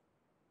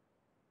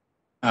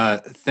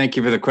 Thank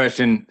you for the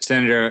question,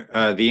 Senator.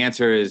 The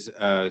answer is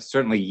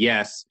certainly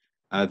yes.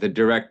 The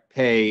direct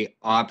pay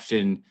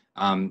option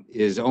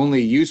is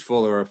only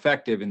useful or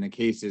effective in the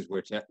cases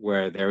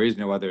where there is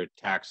no other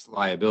tax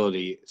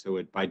liability. So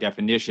it, by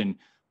definition,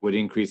 would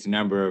increase the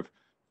number of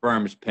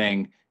firms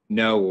paying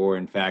no or,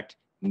 in fact,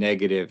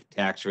 negative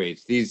tax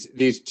rates.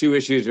 These two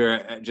issues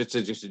are, just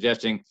as you're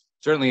suggesting,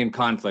 certainly in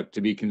conflict.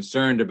 To be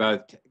concerned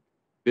about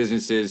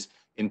businesses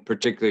in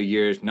particular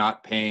years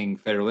not paying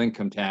federal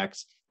income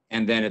tax,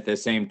 and then at the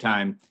same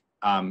time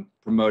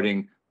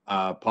promoting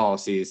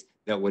policies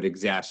that would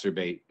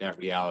exacerbate that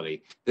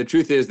reality. The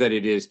truth is that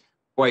it is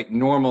quite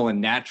normal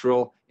and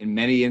natural in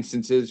many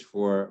instances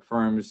for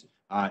firms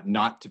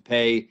not to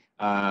pay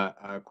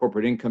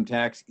corporate income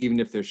tax, even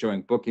if they're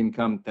showing book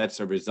income.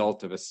 That's a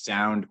result of a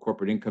sound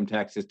corporate income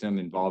tax system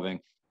involving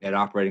net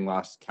operating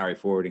loss, carry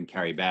forward and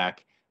carry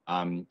back,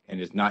 and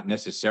is not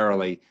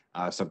necessarily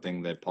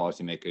something that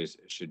policymakers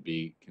should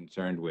be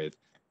concerned with.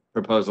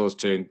 Proposals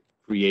to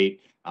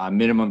create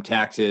minimum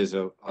taxes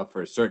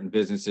for certain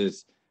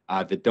businesses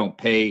that don't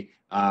pay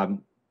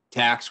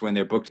tax when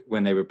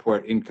they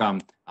report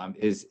income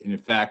is in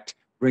fact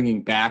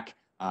bringing back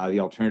the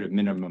alternative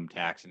minimum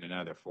tax in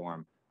another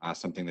form,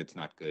 something that's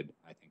not good,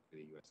 I think, for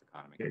the U.S.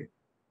 economy.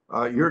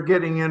 Okay. You're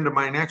getting into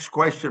my next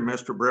question,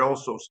 Mr. Brill,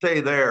 so stay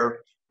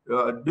there.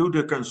 Due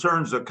to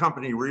concerns of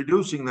company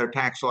reducing their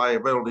tax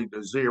liability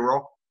to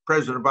zero,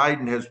 President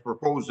Biden has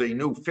proposed a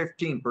new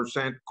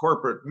 15%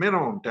 corporate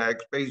minimum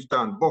tax based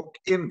on book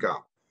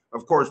income.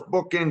 Of course,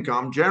 book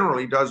income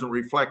generally doesn't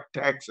reflect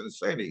tax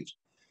incentives.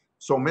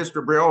 So,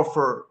 Mr. Brill,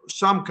 for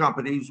some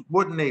companies,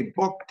 wouldn't a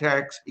book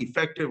tax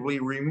effectively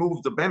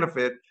remove the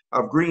benefit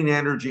of green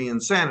energy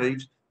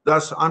incentives,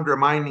 thus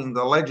undermining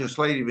the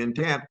legislative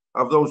intent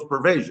of those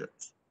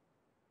provisions?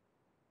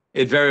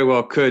 It very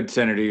well could,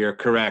 Senator. You're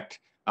correct.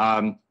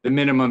 The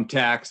minimum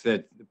tax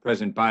that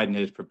President Biden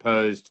has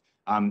proposed,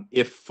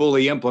 if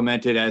fully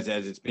implemented as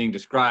it's being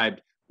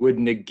described, would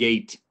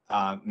negate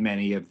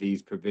many of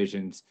these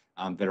provisions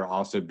that are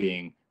also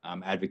being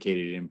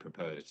advocated and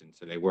proposed. And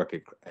so they work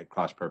at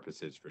cross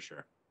purposes for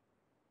sure.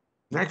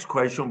 Next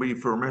question will be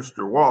for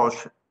Mr.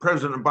 Walsh.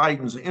 President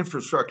Biden's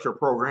infrastructure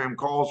program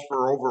calls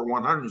for over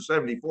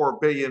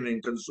 $174 billion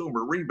in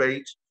consumer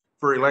rebates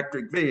for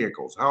electric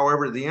vehicles.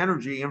 However, the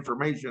Energy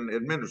Information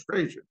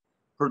Administration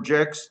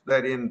projects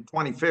that in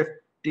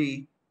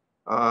 2050,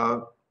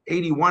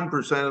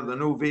 81% of the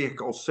new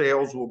vehicle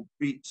sales will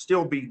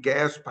still be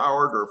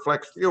gas-powered or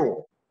flex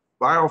fuel.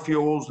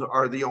 Biofuels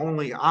are the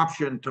only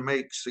option to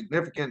make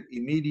significant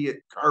immediate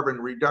carbon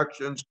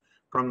reductions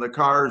from the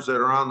cars that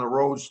are on the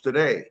roads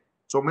today.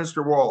 So,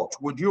 Mr. Walsh,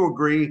 would you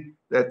agree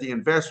that the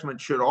investment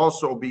should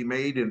also be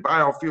made in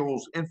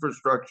biofuels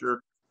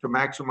infrastructure to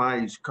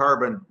maximize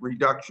carbon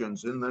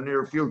reductions in the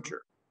near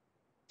future?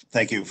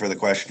 Thank you for the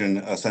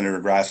question,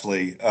 Senator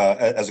Grassley.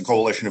 As a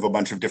coalition of a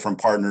bunch of different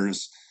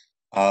partners,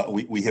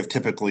 we have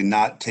typically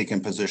not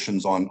taken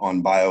positions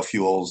on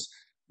biofuels,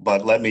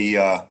 but let me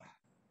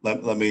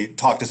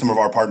talk to some of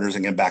our partners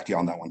and get back to you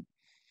on that one.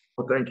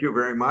 Well, thank you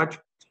very much.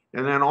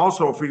 And then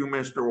also for you,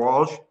 Mr.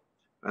 Walsh,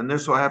 and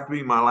this will have to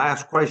be my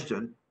last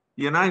question.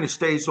 The United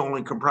States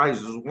only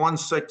comprises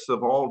 1/6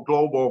 of all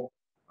global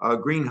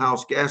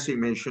greenhouse gas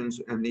emissions,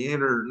 and the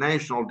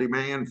international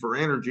demand for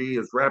energy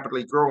is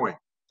rapidly growing.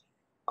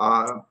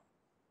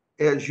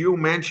 As you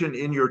mentioned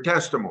in your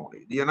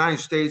testimony, the United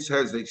States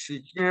has a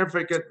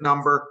significant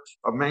number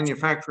of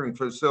manufacturing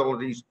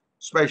facilities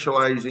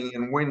specializing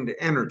in wind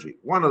energy.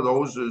 One of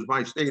those is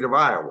my state of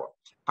Iowa.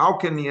 How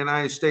can the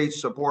United States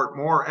support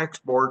more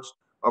exports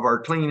of our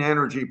clean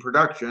energy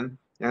production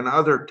and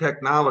other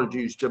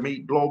technologies to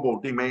meet global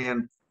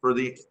demand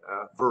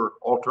for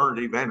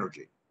alternative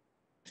energy?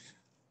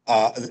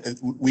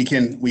 We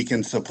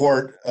can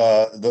support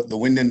the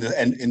wind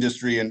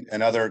industry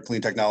and other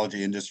clean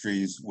technology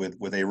industries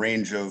with a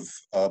range of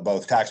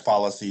both tax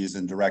policies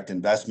and direct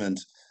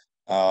investment.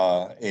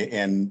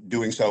 And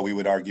doing so, we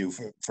would argue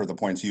for the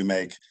points you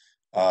make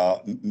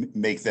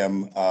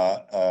them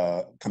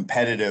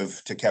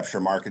competitive to capture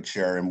market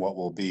share in what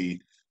will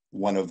be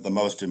one of the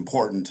most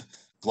important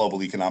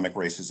global economic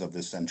races of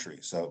this century.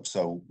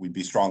 So we'd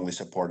be strongly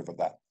supportive of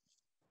that.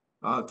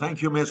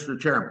 Thank you, Mr.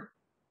 Chairman.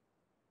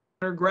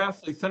 Senator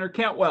Grassley, Senator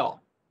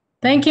Cantwell.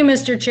 Thank you,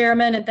 Mr.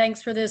 Chairman, and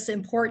thanks for this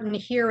important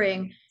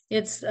hearing.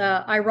 It's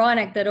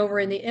ironic that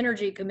over in the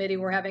Energy Committee,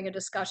 we're having a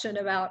discussion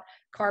about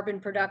carbon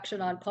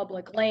production on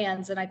public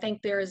lands, and I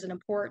think there is an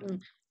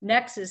important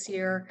nexus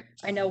here.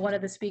 I know one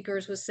of the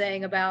speakers was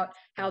saying about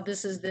how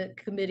this is the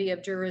committee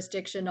of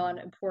jurisdiction on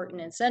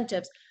important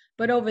incentives,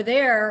 but over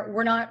there,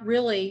 we're not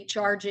really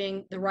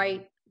charging the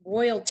right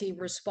royalty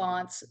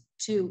response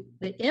to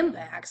the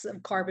impacts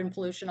of carbon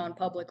pollution on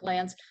public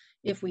lands.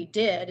 If we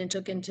did and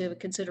took into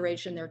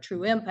consideration their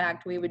true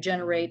impact, we would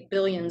generate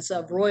billions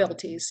of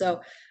royalties.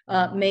 So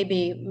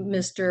maybe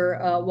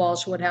Mr.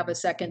 Walsh would have a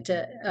second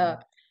to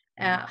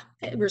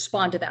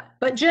respond to that.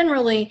 But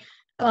generally,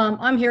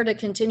 I'm here to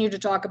continue to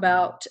talk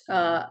about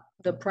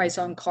the price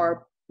on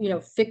carb,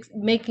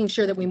 making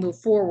sure that we move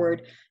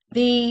forward.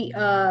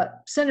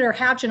 Senator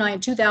Hatch and I in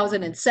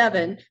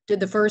 2007 did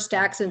the first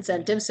tax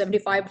incentive,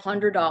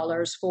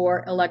 $7,500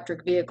 for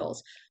electric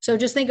vehicles. So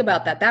just think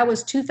about that. That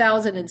was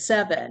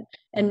 2007.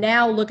 And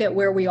now look at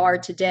where we are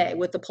today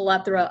with the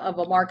plethora of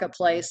a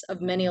marketplace of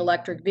many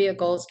electric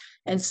vehicles,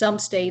 and some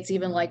states,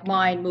 even like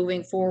mine,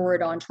 moving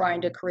forward on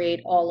trying to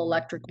create all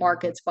electric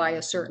markets by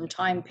a certain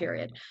time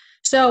period.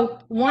 So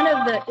one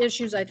of the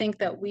issues I think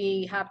that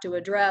we have to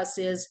address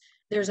is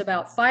there's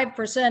about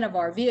 5% of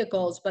our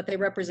vehicles, but they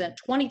represent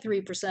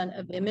 23%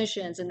 of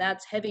emissions, and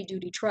that's heavy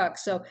duty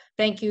trucks. So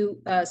thank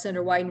you,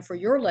 Senator Wyden, for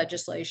your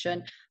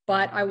legislation,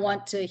 but I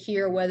want to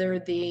hear whether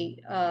the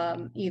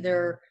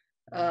either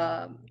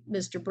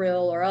Mr.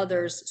 Brill or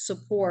others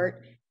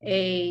support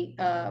a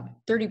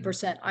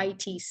 30%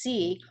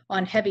 ITC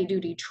on heavy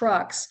duty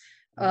trucks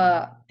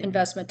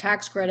investment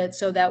tax credit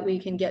so that we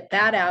can get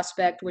that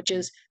aspect, which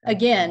is,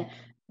 again,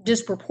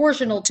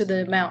 disproportional to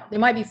the amount. There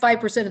might be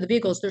 5% of the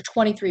vehicles, they're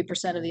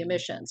 23% of the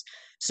emissions.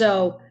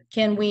 So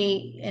can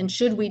we and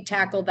should we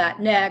tackle that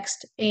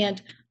next?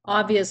 And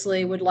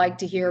obviously would like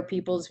to hear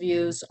people's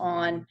views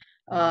on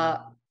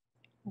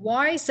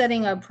why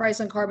setting a price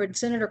on carbon?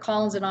 Senator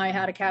Collins and I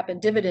had a cap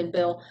and dividend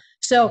bill.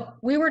 So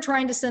we were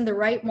trying to send the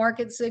right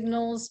market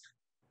signals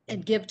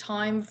and give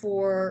time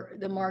for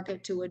the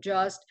market to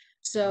adjust.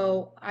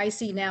 So I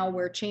see now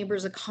where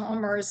chambers of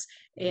commerce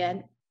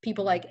and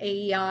people like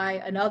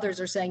AEI and others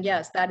are saying,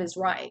 yes, that is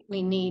right.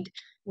 We need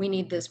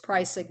this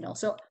price signal.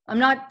 So I'm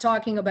not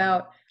talking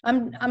about,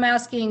 I'm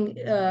asking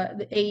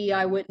the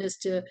AEI witness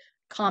to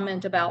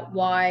comment about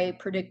why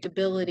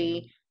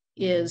predictability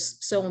is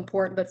so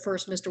important. But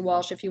first, Mr.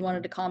 Walsh, if you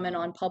wanted to comment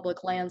on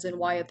public lands and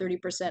why a 30%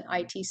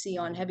 ITC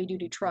on heavy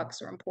duty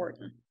trucks are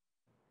important.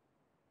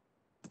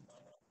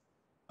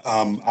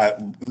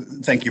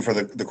 Thank you for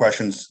the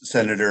questions,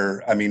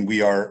 Senator. I mean,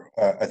 we are,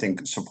 I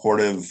think,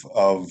 supportive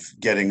of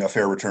getting a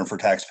fair return for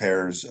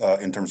taxpayers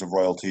in terms of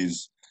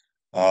royalties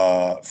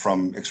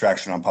from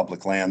extraction on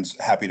public lands.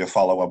 Happy to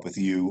follow up with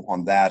you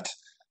on that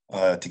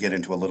to get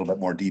into a little bit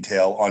more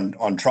detail.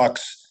 On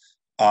trucks,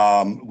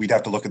 we'd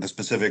have to look at the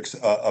specifics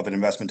of an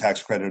investment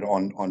tax credit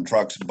on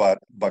trucks, but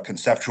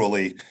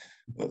conceptually,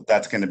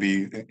 that's going to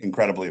be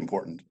incredibly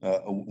important.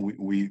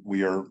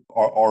 We are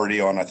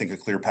already on, I think, a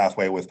clear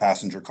pathway with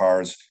passenger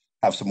cars.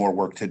 Have some more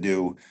work to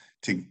do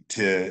to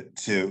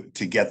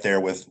get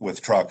there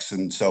with trucks,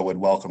 and so would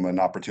welcome an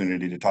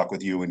opportunity to talk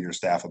with you and your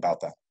staff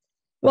about that.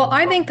 Well,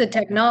 I think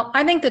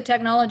the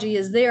technology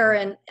is there,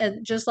 and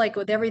just like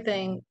with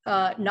everything,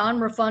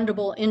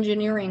 non-refundable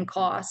engineering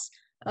costs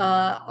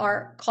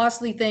are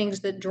costly things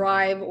that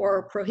drive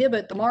or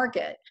prohibit the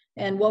market.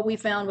 And what we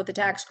found with the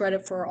tax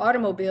credit for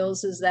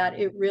automobiles is that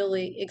it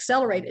really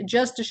accelerated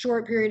just a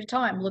short period of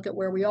time. Look at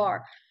where we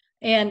are.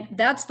 And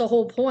that's the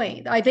whole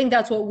point. I think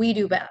that's what we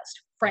do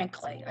best,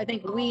 frankly. I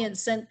think we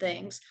incent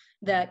things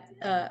that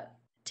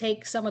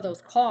take some of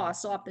those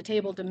costs off the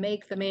table to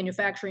make the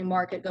manufacturing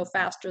market go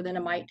faster than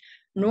it might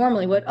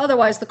normally would.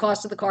 Otherwise, the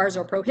cost of the cars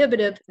are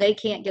prohibitive. They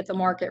can't get the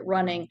market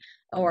running,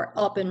 or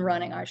up and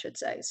running, I should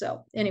say.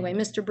 So anyway,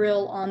 Mr.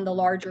 Brill, on the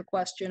larger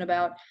question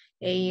about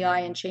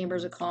AEI and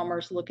chambers of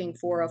commerce looking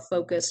for a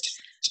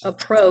focused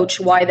approach,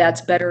 why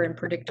that's better and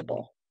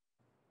predictable.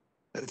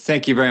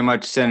 Thank you very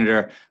much,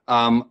 Senator.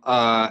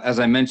 As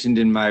I mentioned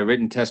in my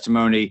written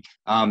testimony,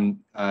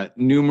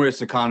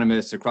 numerous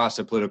economists across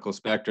the political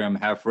spectrum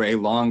have for a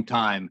long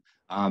time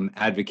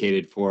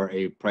advocated for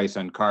a price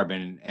on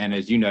carbon. And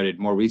as you noted,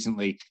 more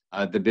recently,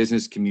 the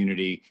business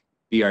community,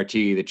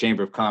 BRT, the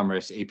Chamber of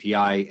Commerce,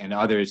 API, and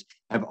others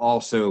have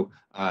also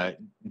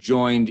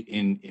joined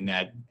in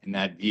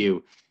that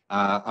view.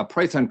 A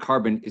price on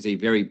carbon is a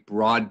very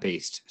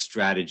broad-based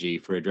strategy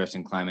for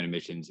addressing climate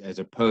emissions, as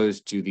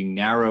opposed to the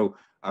narrow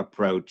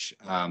approach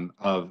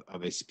of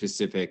a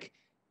specific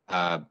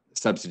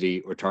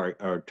subsidy or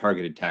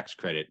targeted tax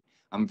credit.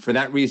 For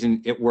that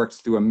reason, it works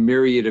through a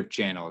myriad of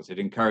channels. It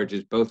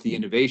encourages both the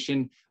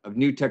innovation of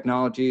new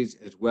technologies,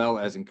 as well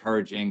as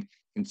encouraging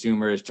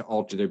consumers to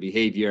alter their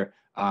behavior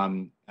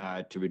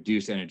to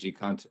reduce energy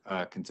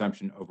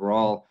consumption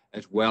overall,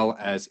 as well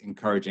as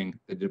encouraging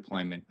the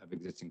deployment of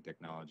existing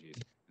technologies.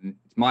 And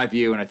it's my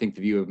view, and I think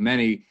the view of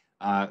many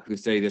who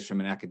study this from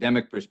an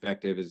academic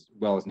perspective, as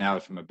well as now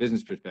from a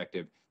business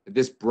perspective, that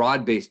this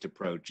broad-based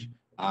approach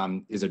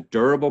is a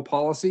durable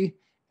policy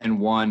and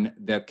one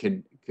that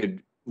could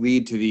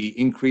lead to the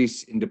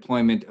increase in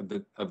deployment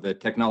of the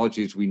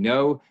technologies we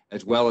know,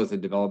 as well as the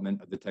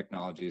development of the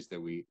technologies that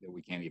we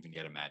can't even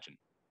yet imagine.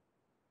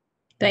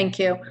 Thank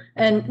you.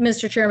 And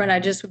Mr. Chairman, I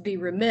just would be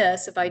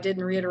remiss if I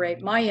didn't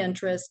reiterate my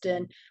interest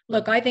in,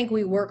 look, I think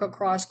we work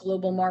across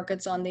global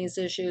markets on these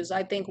issues.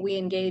 I think we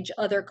engage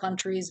other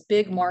countries,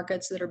 big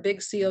markets that are big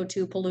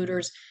CO2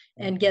 polluters,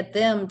 and get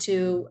them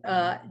to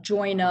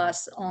join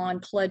us on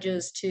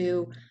pledges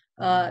to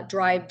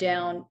drive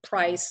down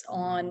price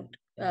on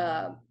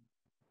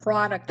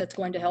product that's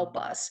going to help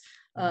us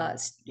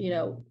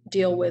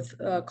deal with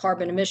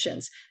carbon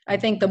emissions. I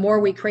think the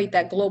more we create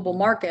that global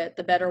market,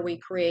 the better we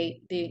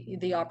create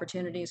the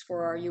opportunities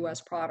for our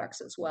U.S. products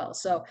as well.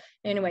 So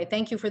anyway,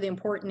 thank you for the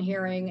important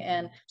hearing,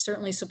 and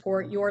certainly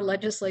support your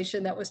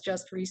legislation that was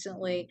just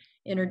recently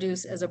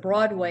introduced as a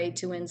broad way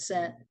to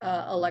incent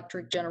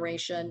electric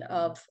generation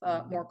of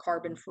more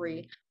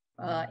carbon-free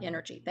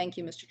energy. Thank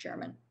you, Mr.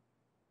 Chairman.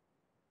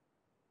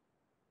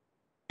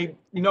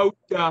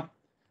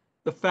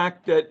 The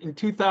fact that in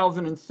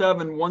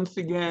 2007, once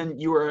again,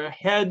 you were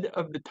ahead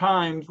of the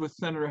times with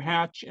Senator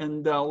Hatch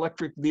and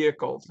electric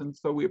vehicles. And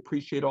so we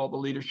appreciate all the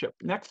leadership.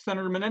 Next,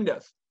 Senator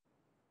Menendez.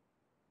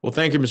 Well,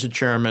 thank you, Mr.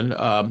 Chairman.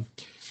 A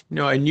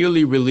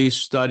newly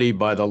released study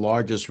by the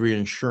largest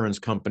reinsurance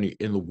company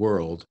in the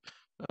world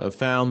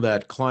found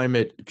that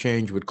climate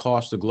change would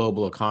cost the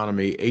global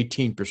economy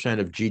 18%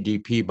 of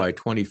GDP by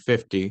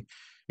 2050,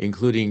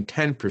 including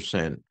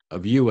 10%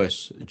 of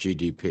U.S.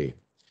 GDP.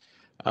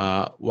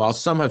 While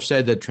some have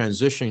said that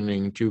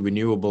transitioning to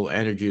renewable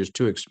energy is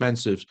too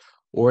expensive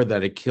or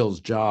that it kills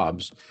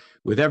jobs,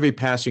 with every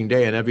passing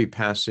day and every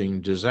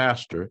passing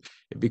disaster,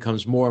 it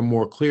becomes more and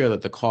more clear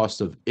that the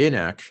cost of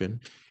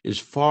inaction is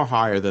far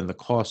higher than the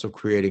cost of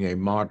creating a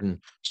modern,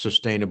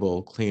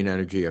 sustainable, clean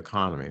energy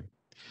economy.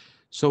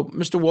 So,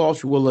 Mr.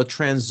 Walsh, will a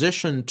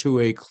transition to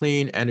a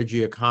clean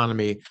energy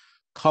economy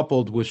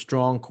coupled with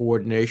strong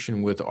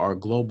coordination with our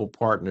global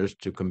partners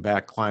to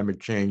combat climate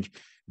change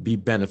be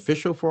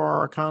beneficial for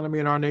our economy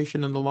and our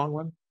nation in the long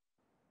run?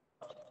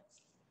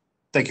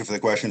 Thank you for the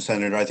question,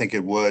 Senator. I think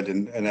it would.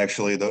 And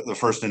actually, the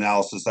first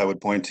analysis I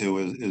would point to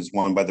is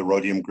one by the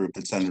Rhodium Group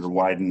that Senator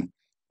Wyden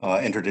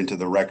entered into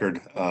the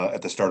record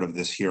at the start of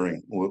this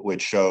hearing,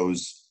 which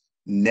shows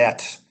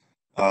net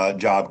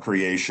job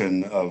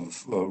creation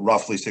of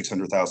roughly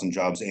 600,000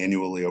 jobs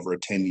annually over a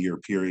 10-year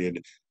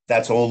period.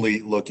 That's only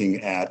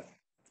looking at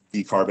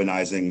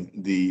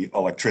decarbonizing the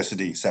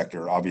electricity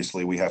sector.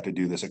 Obviously, we have to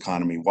do this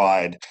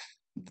economy-wide.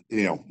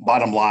 You know,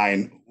 bottom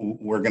line,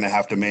 we're going to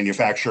have to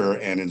manufacture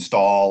and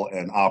install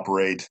and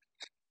operate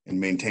and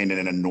maintain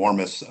an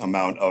enormous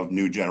amount of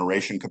new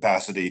generation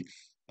capacity,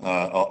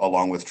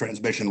 along with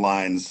transmission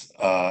lines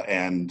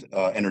and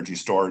energy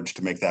storage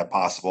to make that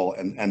possible.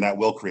 And that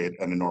will create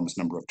an enormous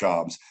number of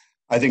jobs.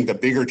 I think the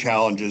bigger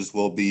challenges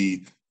will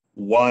be,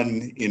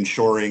 one,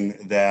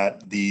 ensuring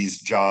that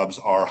these jobs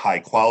are high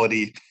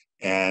quality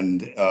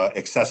and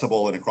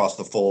accessible and across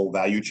the full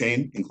value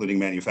chain, including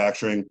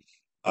manufacturing.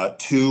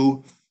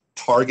 Two,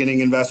 targeting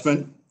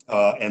investment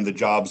and the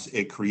jobs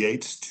it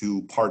creates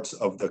to parts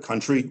of the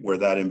country where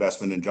that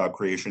investment and job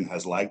creation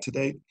has lagged to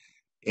date.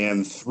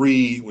 And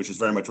three, which is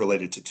very much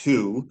related to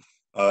two,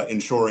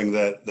 ensuring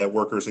that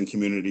workers and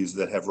communities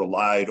that have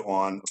relied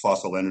on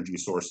fossil energy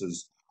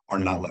sources are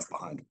not left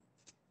behind.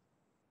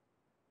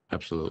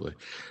 Absolutely.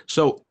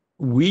 So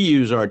we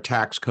use our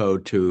tax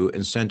code to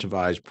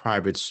incentivize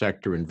private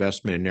sector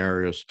investment in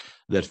areas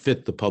that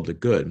fit the public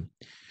good.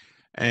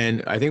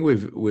 And I think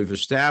we've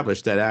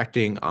established that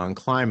acting on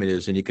climate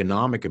is an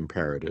economic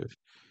imperative,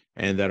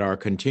 and that our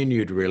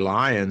continued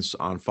reliance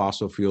on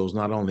fossil fuels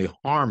not only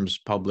harms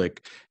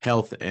public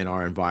health and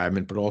our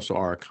environment, but also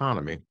our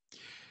economy.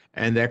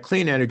 And that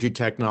clean energy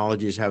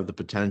technologies have the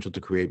potential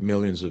to create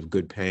millions of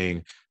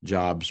good-paying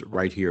jobs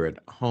right here at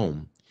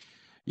home.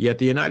 Yet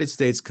the United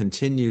States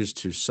continues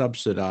to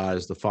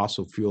subsidize the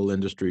fossil fuel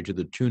industry to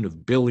the tune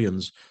of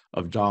billions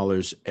of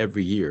dollars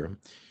every year.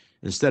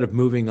 Instead of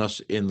moving us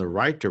in the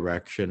right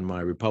direction,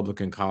 my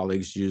Republican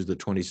colleagues used the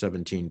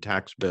 2017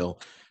 tax bill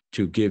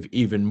to give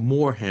even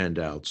more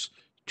handouts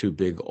to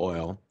big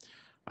oil.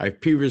 I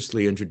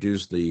previously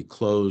introduced the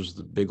Close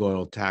the Big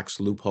Oil Tax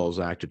Loopholes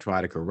Act to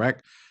try to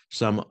correct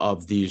some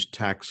of these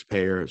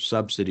taxpayer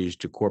subsidies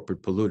to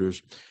corporate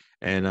polluters,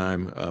 and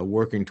I'm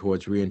working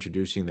towards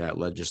reintroducing that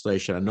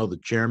legislation. I know the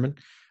chairman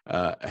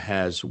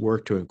has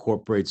worked to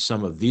incorporate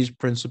some of these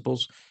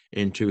principles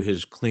into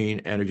his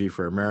Clean Energy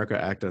for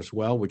America Act as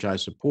well, which I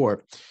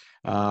support.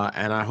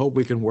 And I hope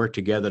we can work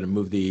together to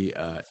move the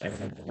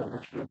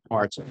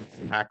parts of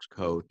the tax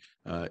code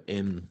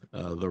in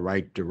the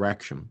right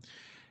direction.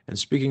 And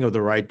speaking of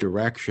the right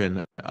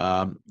direction,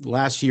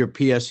 last year,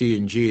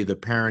 PSE&G, the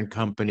parent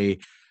company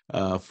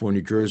for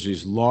New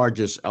Jersey's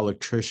largest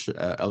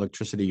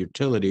electricity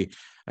utility,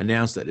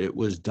 announced that it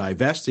was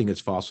divesting its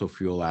fossil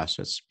fuel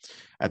assets.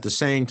 At the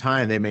same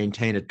time, they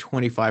maintain a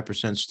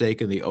 25%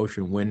 stake in the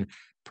Ocean Wind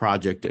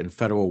project in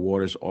federal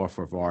waters off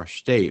of our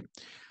state.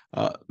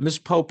 Ms.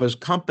 Pope, as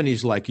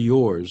companies like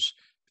yours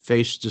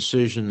face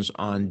decisions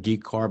on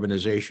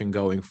decarbonization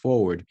going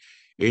forward,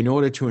 in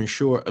order to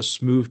ensure a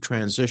smooth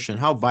transition,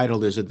 how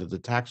vital is it that the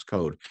tax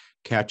code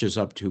catches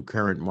up to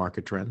current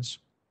market trends?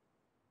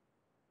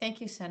 Thank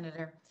you,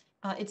 Senator.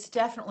 It's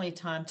definitely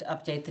time to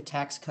update the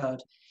tax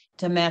code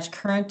to match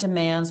current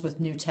demands with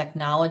new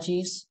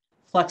technologies,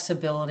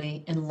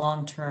 flexibility, and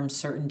long-term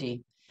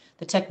certainty.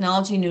 The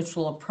technology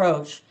neutral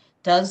approach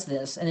does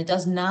this, and it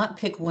does not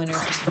pick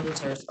winners and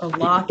losers or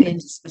lock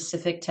into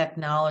specific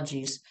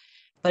technologies,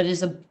 but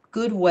is a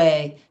good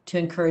way to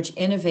encourage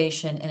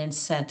innovation and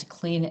incent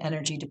clean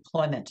energy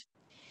deployment.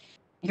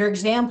 Your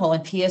example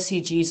in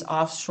PSEG's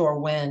offshore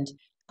wind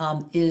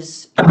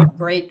is a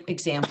great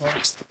example.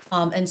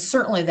 And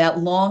certainly that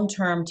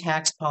long-term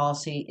tax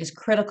policy is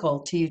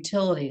critical to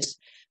utilities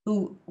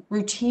who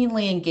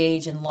routinely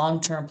engage in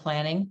long-term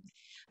planning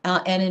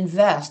and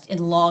invest in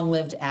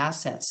long-lived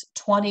assets,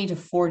 20 to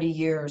 40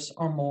 years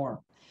or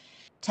more.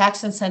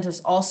 Tax incentives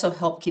also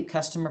help keep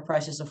customer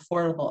prices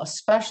affordable,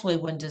 especially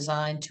when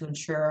designed to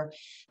ensure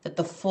that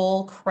the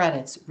full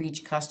credits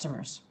reach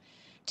customers.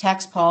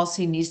 Tax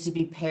policy needs to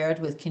be paired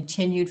with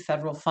continued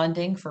federal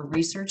funding for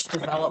research,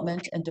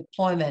 development, and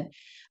deployment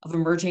of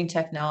emerging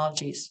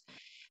technologies,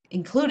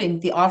 including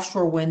the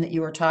offshore wind that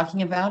you were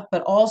talking about,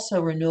 but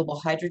also renewable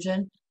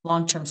hydrogen,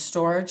 long-term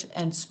storage,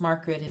 and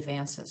smart grid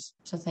advances.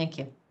 So thank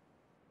you.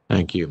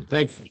 Thank you.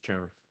 Thank you,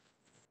 Chairman.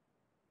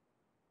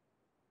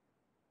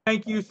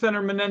 Thank you,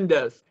 Senator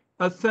Menendez.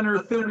 Senator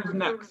Thune is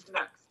next.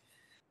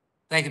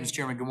 Thank you, Mr.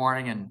 Chairman. Good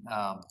morning, and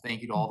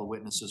thank you to all the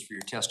witnesses for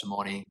your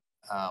testimony.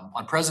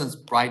 On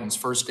President Biden's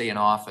first day in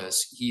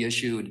office, he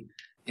issued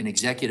an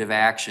executive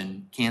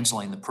action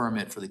canceling the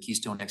permit for the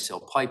Keystone XL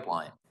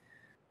pipeline.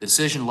 The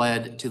decision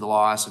led to the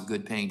loss of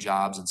good-paying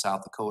jobs in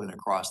South Dakota and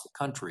across the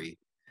country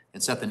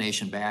and set the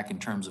nation back in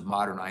terms of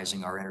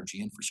modernizing our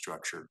energy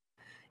infrastructure.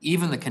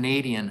 Even the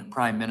Canadian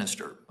Prime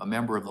Minister, a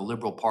member of the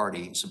Liberal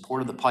Party,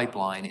 supported the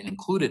pipeline and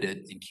included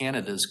it in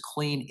Canada's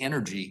clean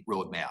energy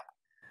roadmap.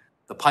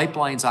 The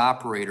pipeline's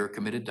operator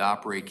committed to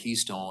operate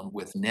Keystone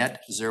with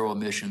net zero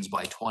emissions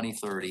by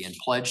 2030 and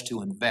pledged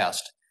to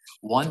invest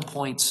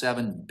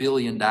 $1.7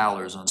 billion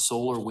on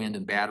solar, wind,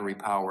 and battery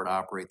power to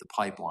operate the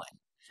pipeline.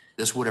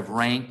 This would have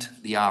ranked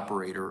the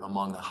operator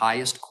among the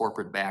highest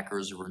corporate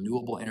backers of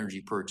renewable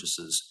energy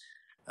purchases,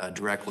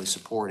 directly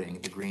supporting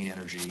the green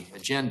energy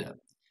agenda.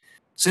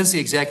 Since the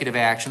executive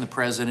action, the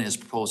president has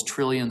proposed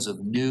trillions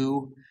of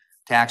new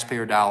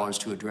taxpayer dollars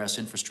to address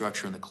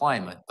infrastructure and the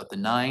climate, but the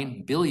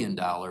 $9 billion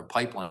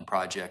pipeline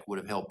project would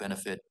have helped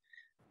benefit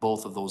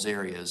both of those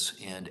areas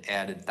and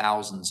added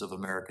thousands of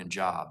American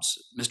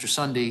jobs. Mr.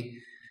 Sunday,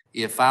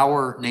 if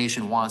our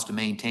nation wants to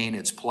maintain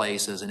its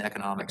place as an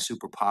economic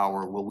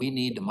superpower, will we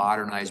need to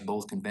modernize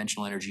both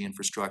conventional energy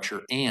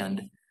infrastructure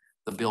and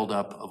the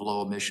buildup of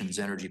low emissions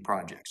energy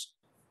projects?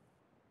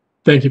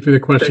 Thank you for the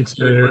question,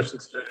 Senator.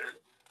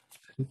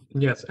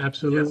 Yes,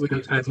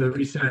 absolutely. As a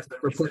recent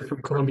report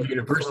from Columbia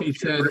University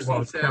said,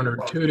 while it's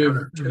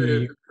counterintuitive,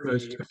 the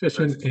most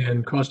efficient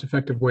and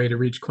cost-effective way to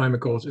reach climate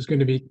goals is going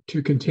to be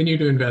to continue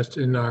to invest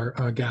in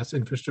our gas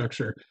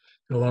infrastructure.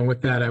 And along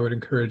with that, I would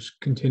encourage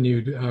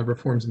continued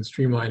reforms and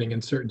streamlining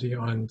and certainty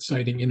on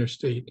siting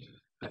interstate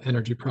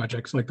energy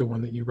projects like the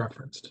one that you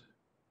referenced.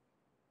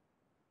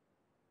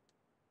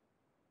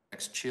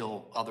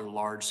 Chill other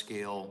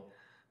large-scale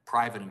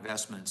private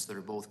investments that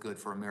are both good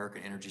for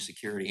American energy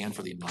security and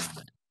for the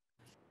environment.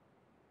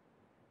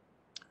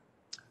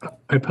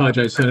 I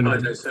apologize,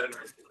 Senator.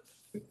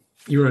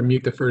 You were on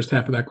mute the first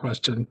half of that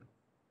question.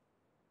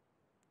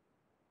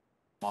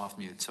 Off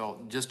mute.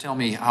 So just tell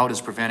me, how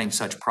does preventing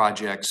such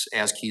projects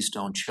as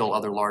Keystone chill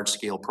other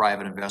large-scale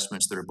private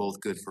investments that are both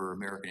good for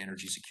American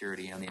energy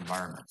security and the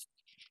environment?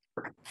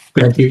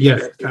 Thank you.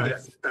 Yes,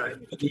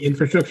 the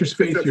infrastructure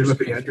space, you're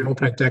looking at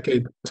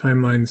multi-decade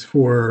timelines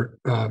for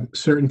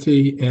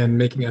certainty and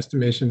making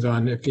estimations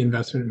on if the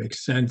investment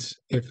makes sense.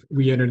 If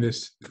we enter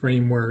this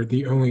frame where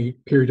the only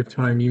period of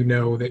time you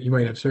know that you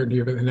might have certainty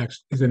over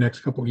the next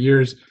couple of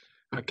years,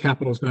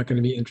 capital is not going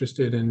to be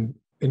interested in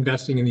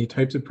investing in the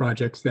types of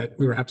projects that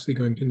we're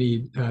absolutely going to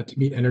need to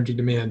meet energy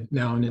demand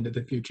now and into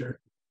the future.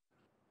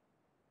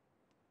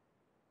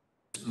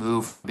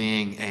 Move from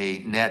being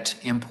a net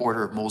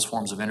importer of most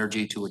forms of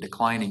energy to a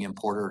declining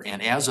importer,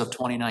 and as of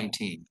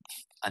 2019,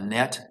 a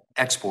net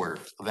exporter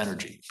of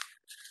energy.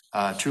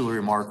 Truly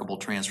remarkable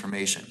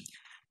transformation.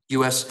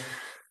 U.S.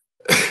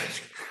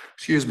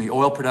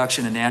 Oil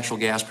production and natural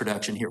gas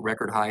production hit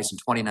record highs in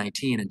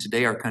 2019, and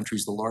today our country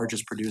is the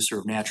largest producer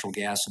of natural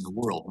gas in the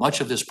world.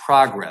 Much of this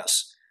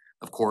progress,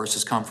 of course,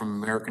 has come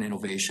from American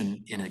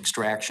innovation in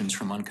extractions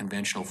from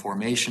unconventional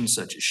formations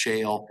such as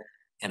shale,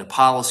 and a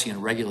policy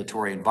and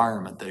regulatory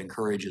environment that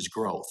encourages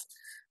growth.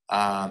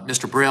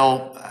 Mr.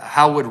 Brill,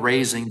 how would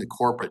raising the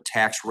corporate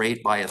tax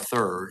rate by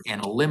 1/3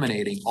 and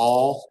eliminating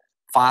all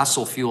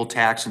fossil fuel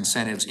tax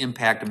incentives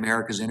impact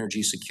America's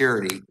energy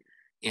security?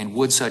 And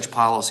would such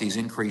policies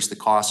increase the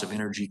cost of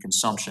energy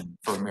consumption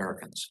for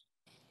Americans?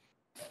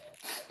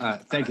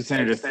 Thank you,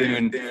 Senator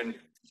Thune.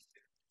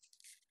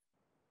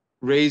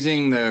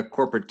 Raising the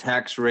corporate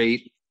tax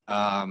rate,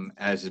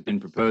 as has been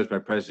proposed by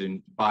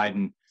President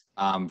Biden,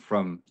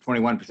 from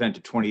 21%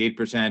 to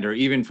 28%, or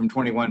even from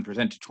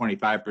 21% to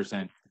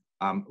 25%,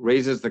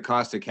 raises the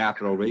cost of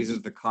capital, raises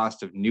the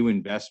cost of new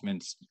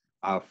investments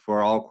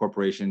for all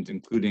corporations,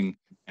 including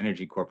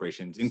energy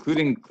corporations,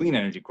 including clean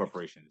energy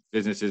corporations,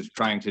 businesses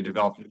trying to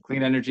develop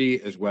clean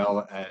energy, as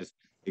well as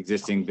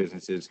existing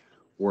businesses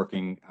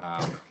working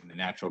in the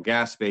natural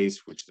gas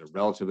space, which is a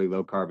relatively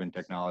low carbon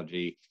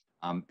technology,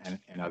 and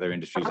other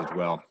industries as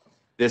well.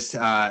 This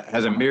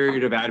has a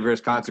myriad of adverse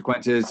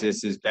consequences.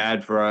 This is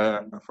bad for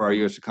our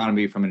U.S.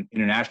 economy from an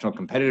international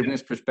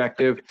competitiveness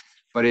perspective,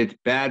 but it's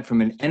bad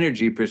from an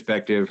energy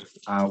perspective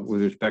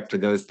with respect to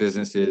those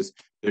businesses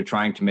that are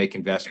trying to make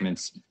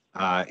investments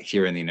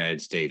here in the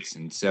United States.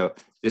 And so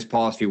this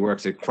policy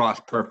works at cross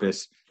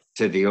purpose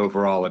to the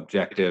overall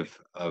objective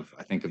of,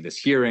 I think, of this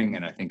hearing,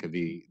 and I think of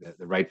the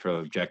rightful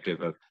objective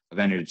of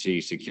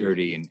energy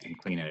security and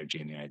clean energy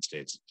in the United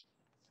States.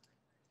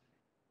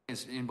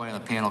 Anybody on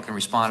the panel can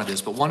respond to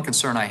this, but one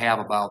concern I have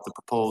about the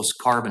proposed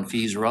carbon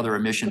fees or other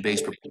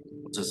emission-based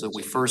proposals is that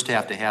we first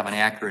have to have an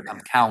accurate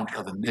count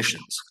of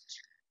emissions.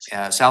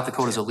 South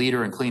Dakota is a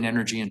leader in clean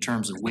energy in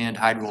terms of wind,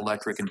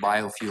 hydroelectric, and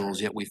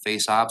biofuels, yet we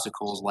face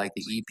obstacles like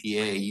the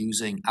EPA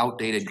using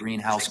outdated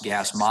greenhouse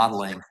gas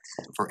modeling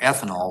for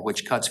ethanol,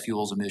 which cuts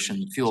fuel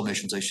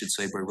emissions, I should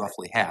say, by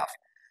roughly half.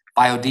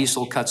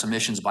 Biodiesel cuts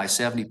emissions by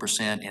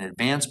 70%, and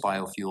advanced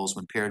biofuels,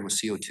 when paired with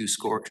CO2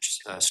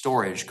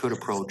 storage, could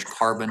approach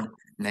carbon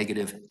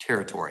negative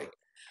territory.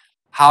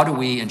 How do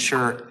we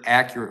ensure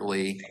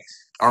accurately,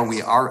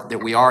 that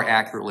we are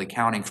accurately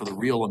counting for the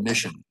real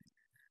emission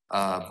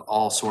of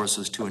all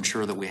sources to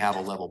ensure that we have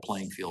a level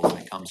playing field when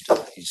it comes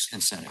to these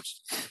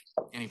incentives?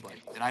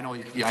 Anybody? And I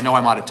know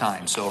I'm out of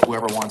time, so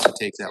whoever wants to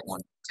take that one.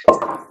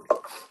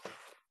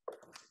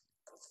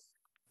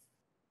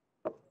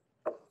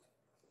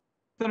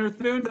 Senator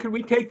Thune, could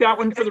we take that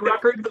one for the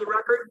record?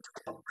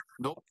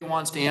 Nobody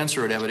wants to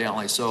answer it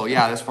evidently, so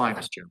yeah, that's fine,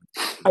 Mr.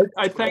 Chairman.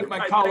 I thank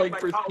my colleague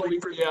for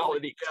stating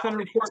reality.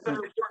 Senator Portman.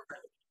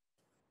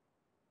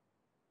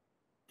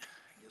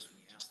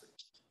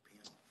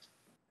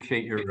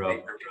 Appreciate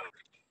your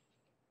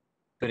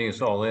fitting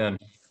us all in.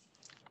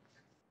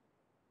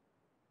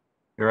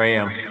 Here I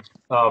am.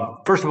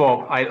 First of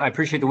all, I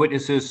appreciate the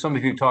witnesses. Some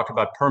of you talked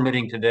about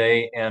permitting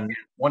today, and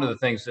one of the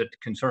things that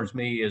concerns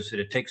me is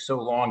that it takes so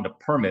long to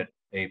permit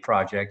a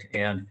project,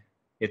 and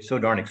it's so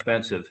darn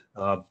expensive.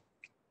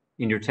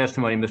 In your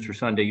testimony, Mr.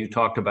 Sunday, you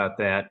talked about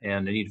that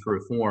and the need for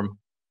reform.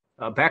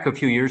 Back a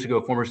few years ago,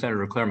 former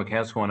Senator Claire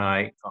McCaskill and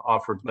I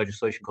offered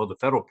legislation called the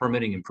Federal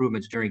Permitting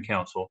Improvement Steering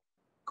Council,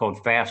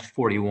 called FAST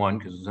 41,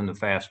 because it's in the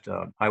FAST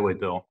highway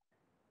bill.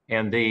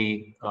 And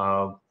the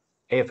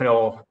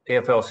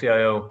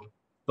AFL-CIO,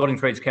 Building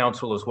Trades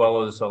Council, as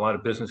well as a lot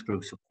of business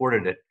groups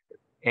supported it.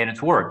 And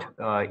it's worked.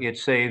 It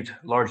saved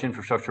large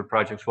infrastructure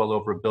projects well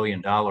over $1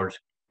 billion.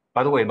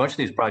 By the way, much of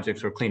these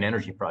projects are clean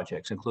energy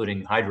projects,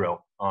 including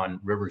hydro on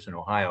rivers in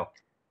Ohio.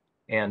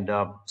 And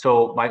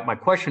so my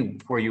question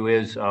for you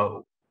is,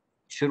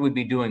 should we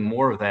be doing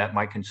more of that?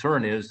 My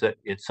concern is that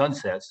it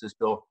sunsets, this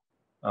bill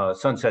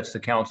sunsets the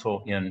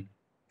council in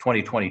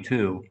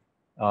 2022.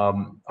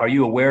 Are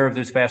you aware of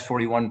this FAST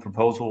 41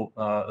 proposal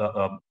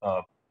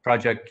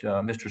project,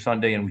 Mr.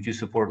 Sunday, and would you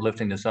support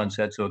lifting the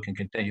sunset so it can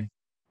continue?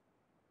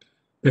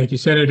 Thank you,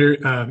 Senator.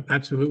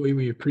 Absolutely.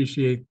 We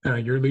appreciate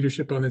your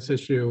leadership on this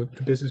issue.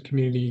 The business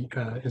community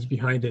is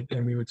behind it,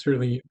 and we would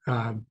certainly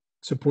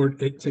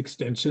support its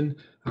extension.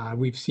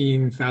 We've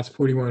seen FAST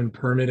 41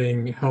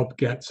 permitting help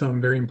get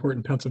some very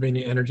important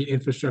Pennsylvania energy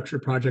infrastructure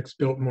projects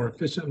built more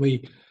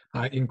efficiently,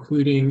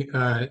 including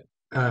a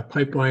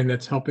pipeline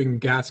that's helping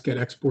gas get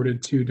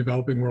exported to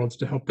developing worlds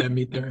to help them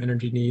meet their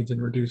energy needs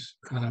and reduce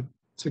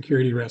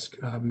security risk.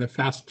 The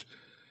FAST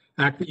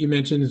Act that you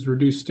mentioned has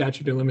reduced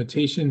statute of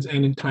limitations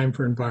and in time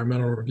for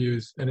environmental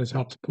reviews, and has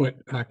helped put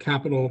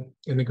capital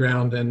in the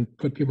ground and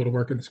put people to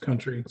work in this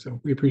country. So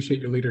we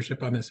appreciate your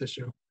leadership on this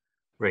issue.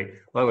 Great.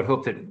 Well, I would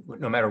hope that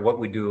no matter what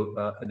we do,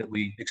 that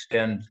we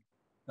extend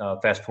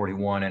FAST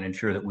 41 and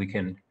ensure that we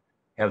can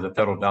have the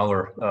federal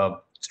dollar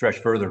stretch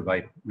further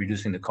by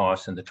reducing the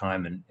costs and the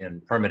time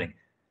and permitting.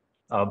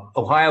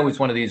 Ohio is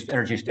one of these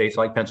energy states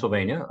like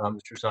Pennsylvania,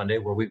 Mr. Sunday,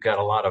 where we've got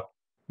a lot of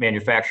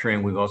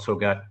manufacturing. We've also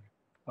got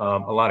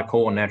a lot of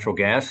coal and natural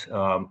gas.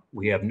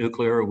 We have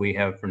nuclear, we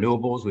have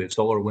renewables, we have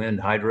solar, wind,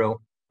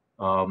 hydro.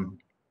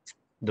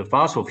 The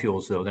fossil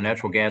fuels, though, the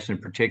natural gas in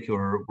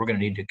particular, we're going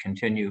to need to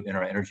continue in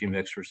our energy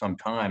mix for some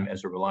time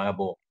as a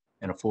reliable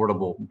and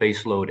affordable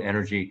baseload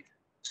energy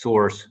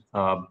source.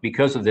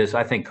 Because of this,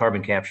 I think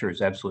carbon capture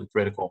is absolutely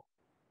critical.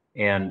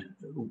 And,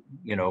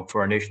 you know,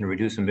 for our nation to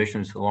reduce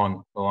emissions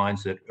along the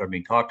lines that are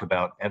being talked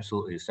about,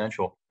 absolutely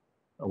essential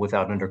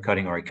without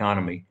undercutting our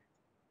economy.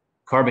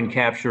 Carbon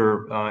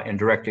capture and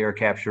direct air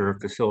capture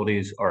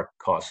facilities are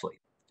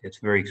costly. It's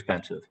very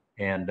expensive,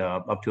 and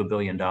up to $1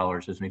 billion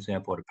as an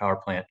example at a power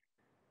plant.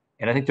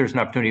 And I think there's an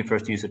opportunity for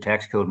us to use the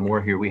tax code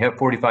more here. We have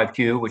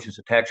 45Q, which is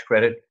a tax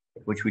credit,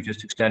 which we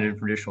just extended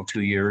for additional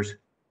 2 years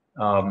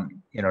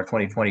in our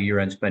 2020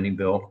 year-end spending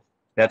bill.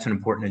 That's an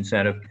important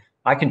incentive.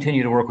 I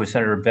continue to work with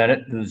Senator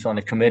Bennett, who's on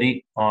the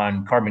committee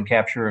on carbon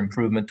capture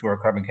improvement through our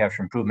Carbon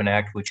Capture Improvement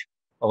Act, which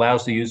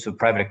allows the use of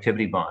private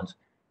activity bonds.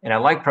 And I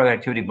like private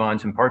activity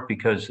bonds in part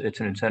because it's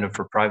an incentive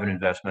for private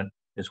investment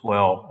as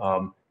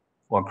well,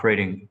 while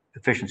creating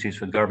efficiencies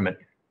for the government.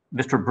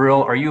 Mr.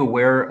 Brill, are you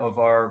aware of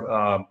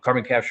our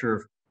carbon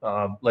capture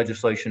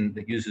legislation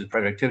that uses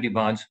private activity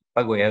bonds?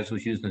 By the way, as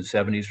was used in the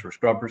 70s for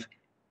scrubbers.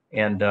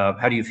 And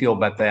how do you feel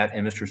about that?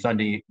 And Mr.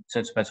 Sunday,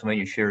 since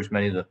Pennsylvania shares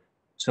many of the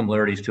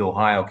similarities to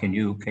Ohio, can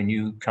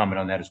you comment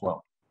on that as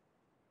well?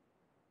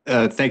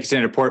 Thank you,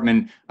 Senator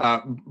Portman.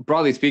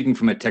 Broadly speaking,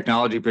 from a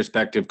technology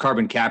perspective,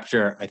 carbon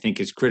capture, I think,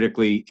 is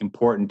critically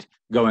important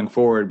going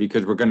forward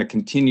because we're going to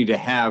continue to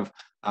have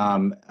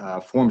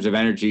forms of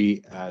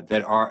energy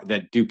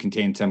that do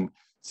contain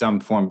some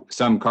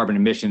carbon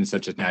emissions,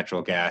 such as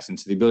natural gas, and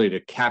so the ability to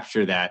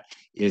capture that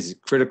is a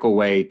critical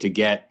way to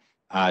get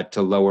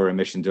to lower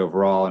emissions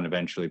overall, and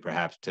eventually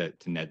perhaps to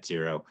net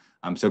zero.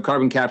 So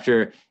carbon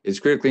capture is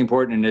critically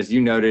important, and as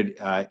you noted,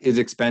 is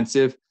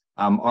expensive.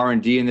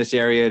 R&D in this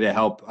area to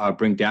help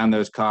bring down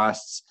those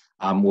costs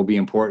will be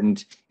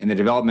important. In the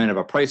development of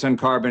a price on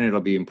carbon, it'll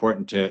be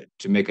important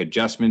to make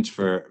adjustments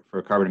for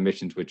carbon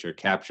emissions which are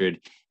captured.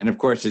 And of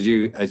course, as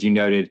you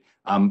noted,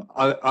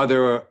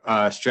 other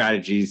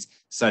strategies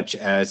such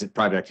as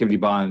private activity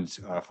bonds,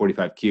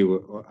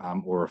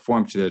 45Q, or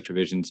reform to those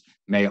provisions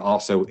may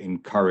also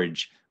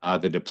encourage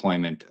the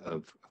deployment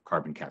of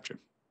carbon capture.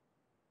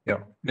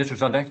 Yeah. Mr.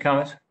 Sunday,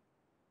 comments?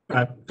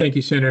 Thank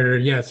you, Senator.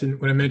 Yes, and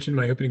when I mentioned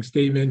my opening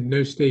statement,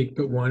 no state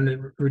but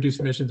one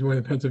reduced emissions more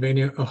than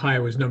Pennsylvania.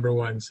 Ohio is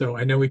 #1. So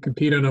I know we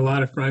compete on a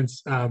lot of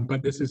fronts,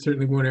 but this is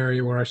certainly one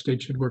area where our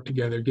state should work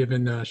together,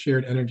 given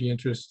shared energy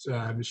interests,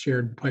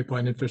 shared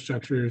pipeline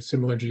infrastructure,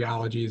 similar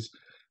geologies.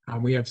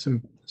 We have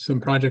some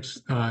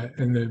projects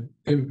in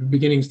the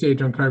beginning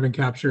stage on carbon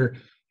capture,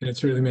 And it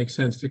certainly makes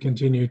sense to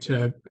continue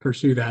to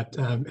pursue that,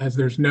 as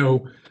there's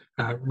no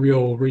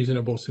real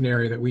reasonable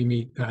scenario that we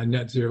meet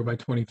net zero by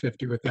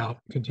 2050 without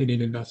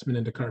continued investment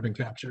into carbon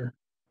capture.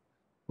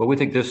 Well, we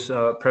think this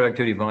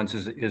productivity bonds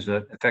is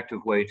an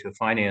effective way to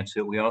finance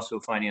it. We also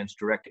finance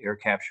direct air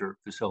capture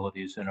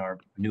facilities in our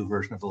new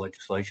version of the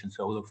legislation.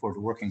 So we look forward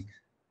to working,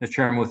 Mr.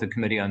 Chairman, with the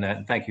committee on that.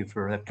 And thank you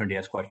for the opportunity to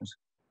ask questions.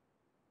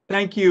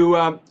 Thank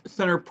you,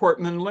 Senator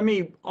Portman. Let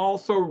me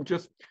also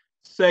just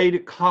say to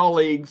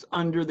colleagues,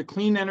 under the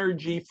Clean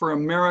Energy for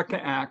America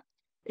Act,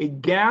 a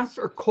gas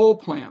or coal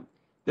plant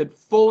that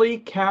fully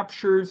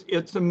captures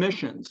its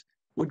emissions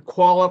would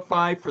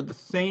qualify for the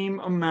same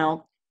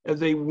amount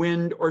as a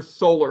wind or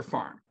solar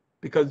farm,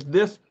 because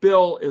this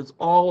bill is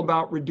all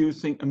about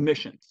reducing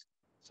emissions.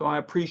 So I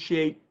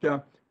appreciate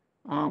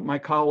my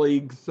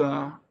colleagues'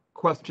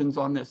 questions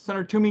on this.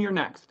 Senator Toomey, you're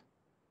next.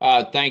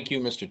 Thank you,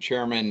 Mr.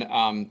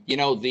 Chairman. You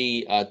know,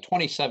 the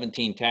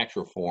 2017 tax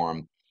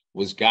reform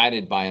was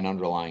guided by an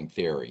underlying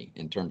theory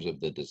in terms of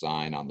the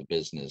design on the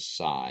business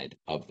side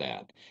of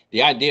that.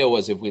 The idea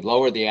was if we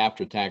lower the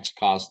after-tax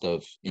cost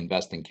of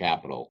investing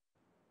capital,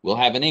 we'll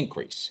have an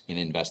increase in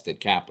invested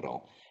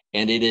capital.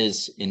 And it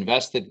is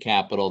invested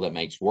capital that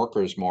makes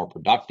workers more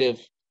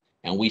productive.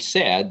 And we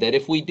said that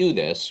if we do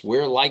this,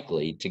 we're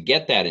likely to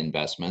get that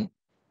investment,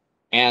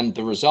 and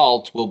the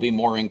result will be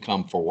more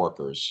income for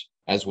workers,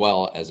 as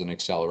well as an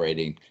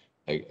accelerated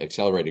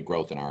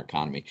growth in our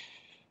economy.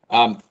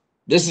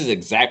 This is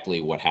exactly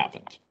what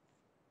happened.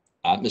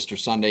 Mr.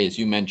 Sunday, as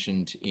you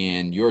mentioned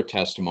in your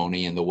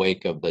testimony, in the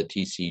wake of the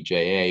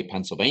TCJA,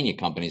 Pennsylvania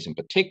companies in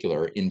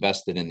particular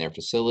invested in their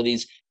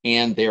facilities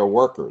and their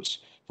workers.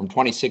 From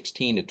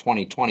 2016 to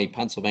 2020,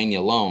 Pennsylvania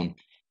alone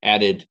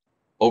added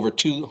over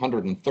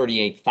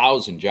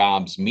 238,000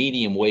 jobs.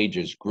 Median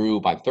wages grew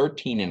by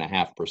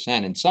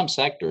 13.5%. In some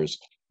sectors,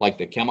 like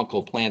the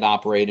chemical plant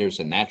operators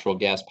and natural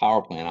gas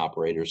power plant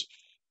operators,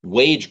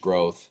 wage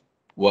growth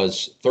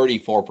was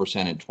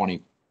 34% and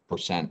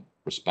 20%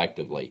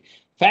 respectively.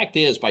 Fact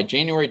is, by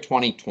January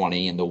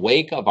 2020, in the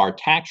wake of our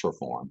tax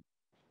reform,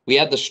 we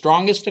had the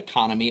strongest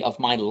economy of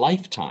my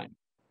lifetime.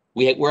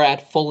 We're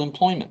at full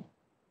employment.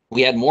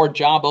 We had more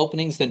job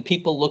openings than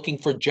people looking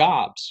for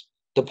jobs.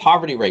 The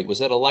poverty rate was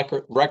at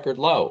a record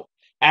low.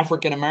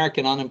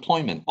 African-American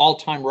unemployment,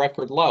 all-time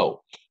record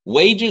low.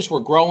 Wages were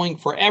growing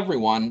for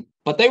everyone,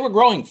 but they were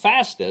growing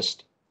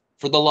fastest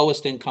for the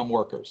lowest income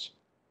workers.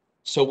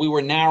 So we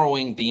were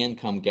narrowing the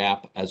income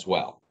gap as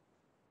well.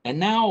 And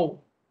now,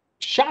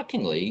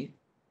 shockingly,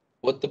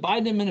 what the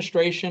Biden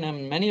administration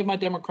and many of my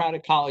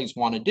Democratic colleagues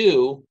want to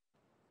do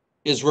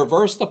is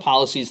reverse the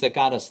policies that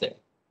got us there.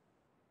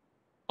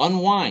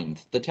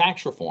 Unwind the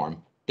tax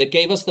reform that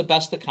gave us the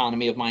best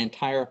economy of my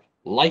entire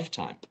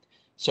lifetime.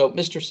 So,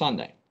 Mr.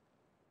 Sunday,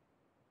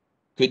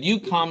 could you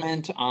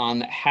comment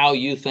on how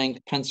you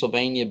think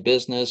Pennsylvania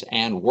business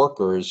and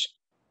workers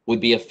would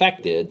be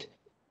affected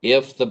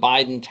if the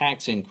Biden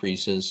tax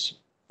increases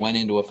went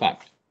into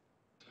effect?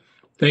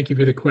 Thank you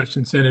for the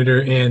question,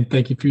 Senator, and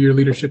thank you for your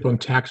leadership on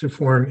tax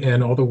reform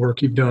and all the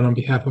work you've done on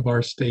behalf of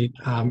our state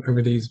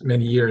over these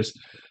many years.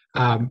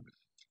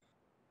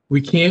 We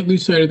can't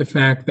lose sight of the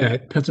fact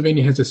that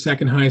Pennsylvania has the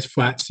second highest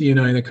flat C&I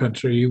in the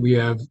country. We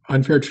have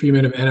unfair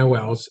treatment of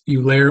NOLs.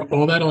 You layer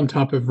all that on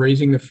top of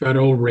raising the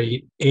federal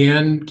rate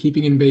and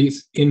keeping in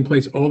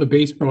place all the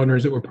base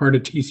partners that were part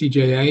of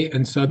TCJA,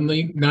 and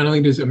suddenly, not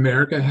only does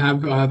America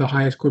have the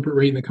highest corporate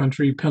rate in the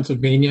country,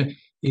 Pennsylvania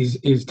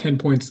is 10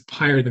 points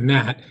higher than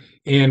that,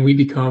 and we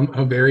become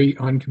a very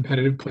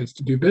uncompetitive place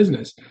to do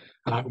business.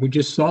 We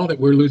just saw that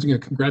we're losing a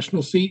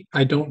congressional seat.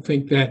 I don't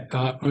think that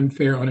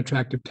unfair,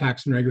 unattractive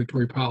tax and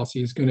regulatory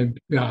policy is going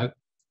to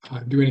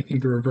do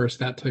anything to reverse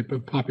that type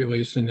of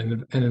population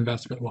and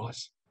investment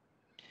loss.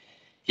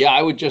 Yeah,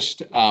 I would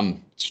just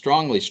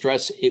strongly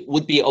stress it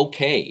would be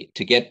okay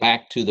to get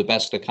back to the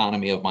best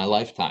economy of my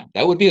lifetime.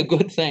 That would be a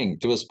good thing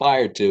to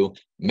aspire to.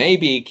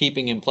 Maybe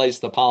keeping in place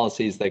the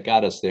policies that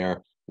got us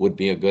there would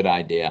be a good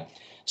idea.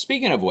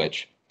 Speaking of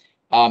which,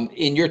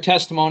 in your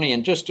testimony,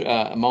 and just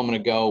a moment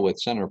ago with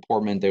Senator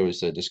Portman, there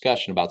was a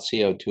discussion about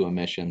CO2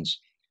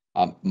 emissions.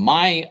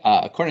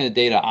 According to the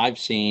data I've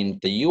seen,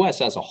 the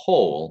U.S. as a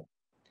whole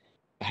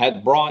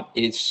had brought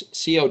its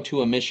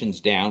CO2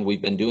 emissions down.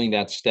 We've been doing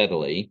that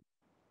steadily.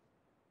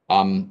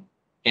 And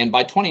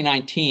by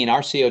 2019,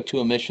 our CO2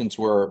 emissions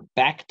were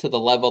back to the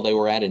level they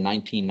were at in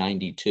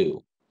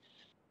 1992.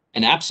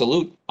 In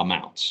absolute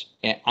amounts.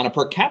 On a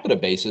per capita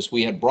basis,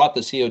 we had brought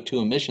the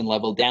CO2 emission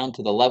level down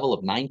to the level of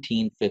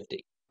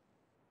 1950.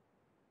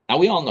 Now,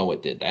 we all know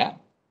what did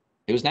that.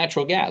 It was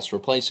natural gas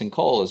replacing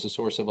coal as a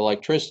source of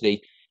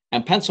electricity.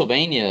 And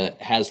Pennsylvania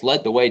has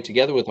led the way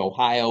together with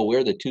Ohio.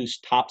 We're the two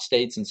top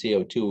states in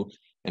CO2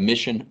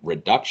 emission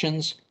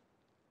reductions.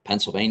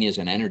 Pennsylvania is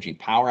an energy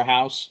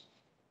powerhouse.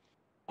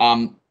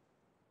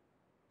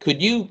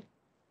 Could you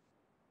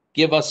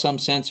give us some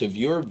sense of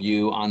your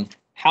view on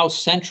how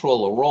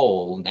central a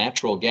role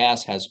natural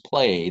gas has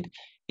played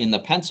in the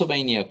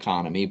Pennsylvania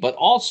economy, but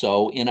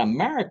also in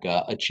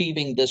America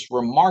achieving this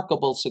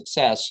remarkable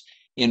success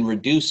in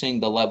reducing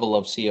the level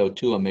of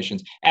CO2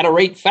 emissions at a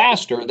rate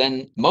faster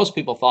than most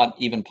people thought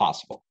even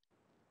possible.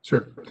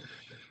 Sure.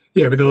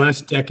 Yeah, over the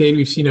last decade,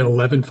 we've seen an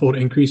 11-fold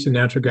increase in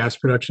natural gas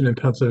production in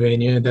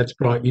Pennsylvania. That's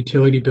brought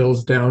utility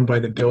bills down by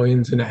the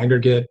billions in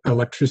aggregate.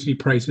 Electricity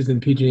prices in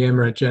PJM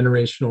are at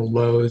generational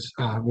lows.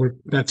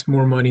 That's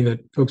more money that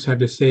folks have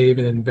to save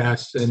and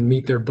invest and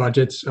meet their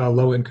budgets.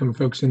 Low-income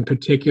folks in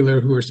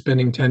particular who are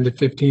spending 10 to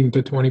 15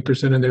 to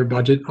 20% of their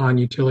budget on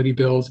utility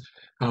bills.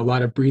 A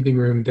lot of breathing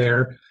room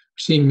there.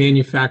 Seeing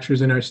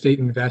manufacturers in our state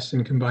invest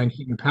in combined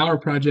heat and power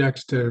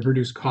projects to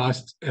reduce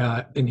costs,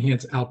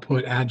 enhance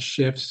output, add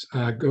shifts.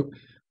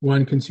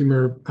 One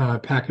consumer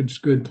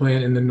packaged good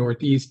plant in the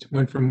Northeast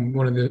went from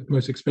one of the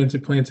most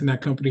expensive plants in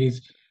that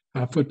company's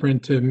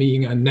footprint to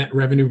being a net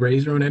revenue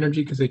raiser on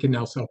energy because they can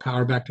now sell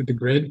power back to the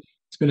grid.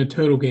 It's been a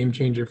total game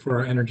changer for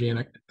our energy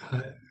and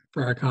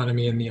for our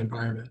economy and the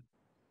environment.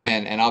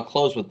 And I'll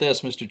close with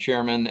this, Mr.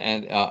 Chairman,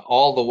 and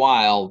all the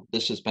while,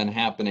 this has been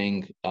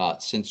happening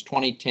since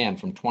 2010.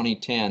 From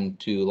 2010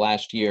 to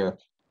last year,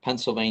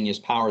 Pennsylvania's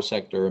power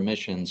sector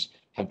emissions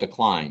have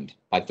declined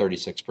by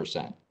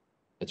 36%.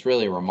 It's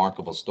really a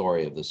remarkable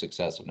story of the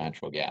success of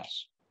natural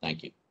gas.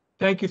 Thank you.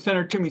 Thank you,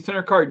 Senator Toomey.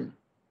 Senator Cardin.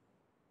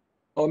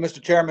 Well,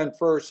 Mr. Chairman,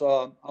 first,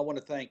 I want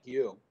to thank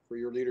you for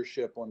your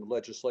leadership on the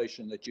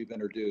legislation that you've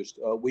introduced.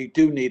 We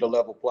do need a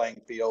level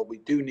playing field. We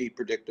do need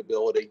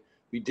predictability.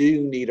 We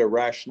do need a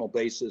rational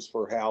basis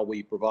for how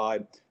we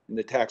provide in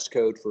the tax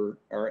code for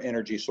our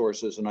energy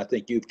sources. And I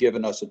think you've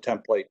given us a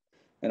template.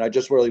 And I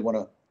just really want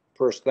to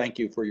first thank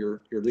you for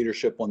your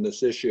leadership on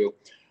this issue.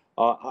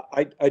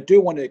 I do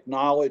want to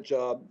acknowledge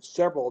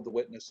several of the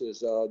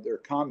witnesses. Their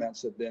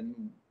comments have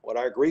been what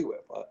I agree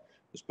with.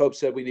 Ms. Pope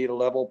said we need a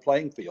level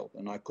playing field,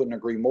 and I couldn't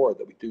agree more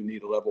that we do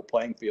need a level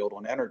playing field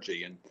on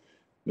energy. And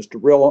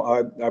Mr. Brill,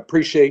 I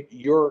appreciate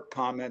your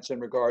comments in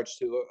regards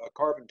to a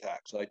carbon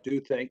tax. I do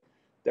think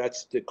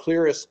that's the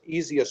clearest,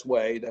 easiest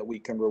way that we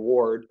can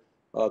reward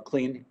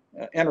clean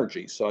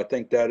energy. So I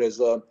think that is,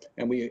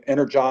 and we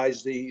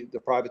energize the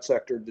private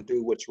sector to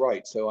do what's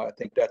right. So I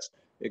think that's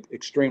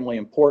extremely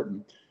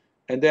important.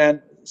 And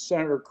then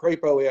Senator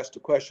Crapo asked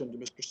a question to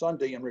Mr.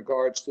 Sunday in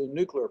regards to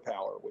nuclear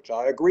power, which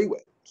I agree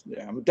with.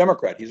 I'm a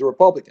Democrat, he's a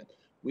Republican.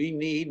 We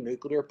need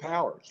nuclear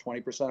power. It's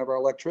 20% of our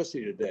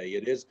electricity today.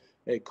 It is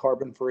a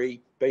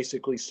carbon-free,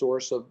 basically,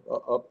 source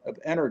of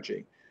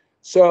energy.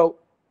 So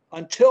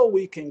until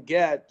we can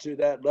get to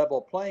that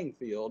level playing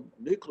field,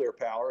 nuclear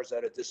power is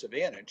at a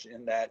disadvantage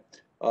in that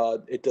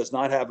it does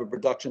not have a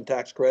production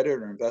tax credit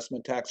or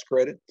investment tax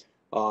credit.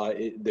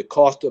 The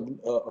cost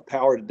of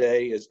power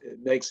today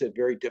makes it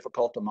very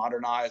difficult to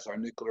modernize our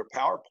nuclear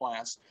power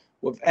plants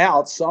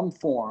without some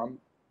form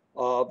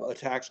of a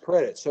tax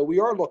credit. So we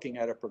are looking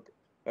at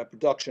a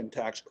production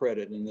tax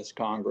credit in this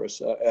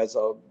Congress as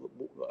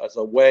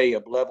a way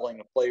of leveling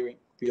the playing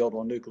field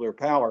on nuclear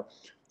power.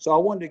 So I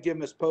wanted to give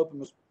Ms. Pope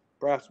and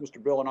perhaps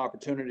Mr. Bill an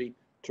opportunity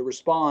to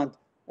respond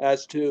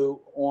as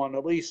to, on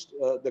at least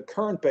the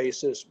current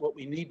basis, what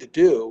we need to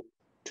do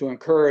to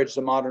encourage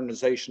the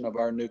modernization of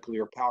our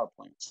nuclear power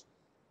plants.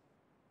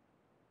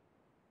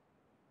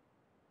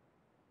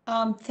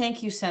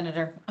 Thank you,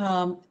 Senator.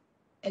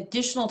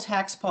 Additional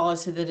tax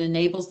policy that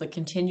enables the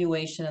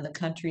continuation of the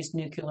country's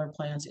nuclear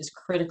plants is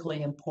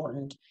critically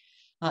important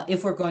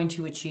if we're going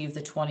to achieve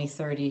the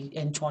 2030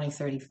 and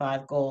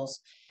 2035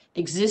 goals.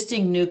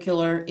 Existing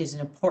nuclear is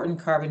an important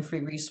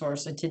carbon-free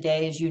resource, and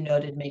today, as you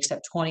noted, makes up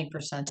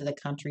 20% of the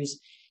country's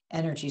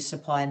energy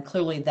supply, and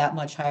clearly that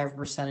much higher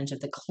percentage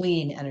of the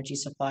clean energy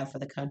supply for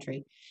the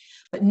country.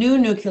 But new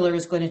nuclear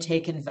is going to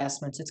take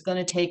investments. It's going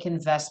to take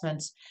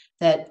investments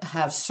that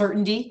have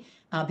certainty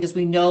because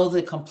we know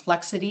the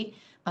complexity.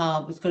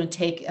 It's going to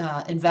take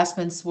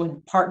investments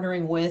when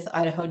partnering with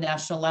Idaho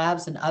National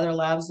Labs and other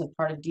labs as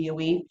part of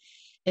DOE.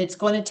 It's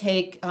going to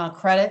take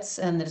credits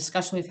and the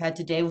discussion we've had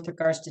today with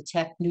regards to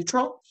tech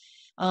neutral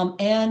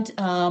and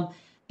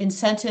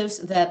incentives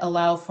that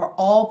allow for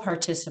all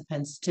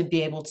participants to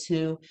be able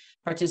to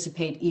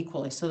participate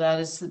equally. So that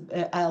is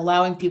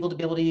allowing people to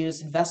be able to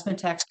use investment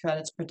tax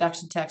credits,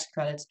 production tax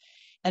credits,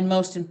 and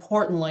most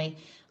importantly,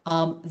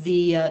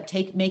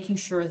 making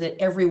sure that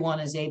everyone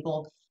is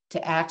able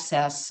to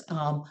access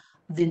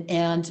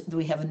and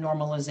we have a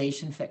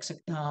normalization fix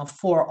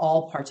for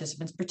all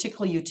participants,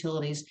 particularly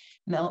utilities,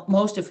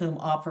 most of whom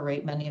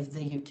operate many of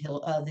the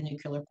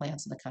nuclear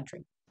plants in the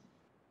country.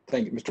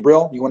 Thank you. Mr.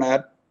 Brill, you want to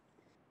add?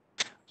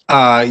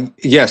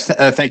 Yes,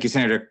 thank you,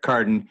 Senator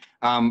Cardin.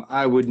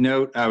 I would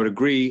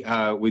agree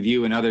with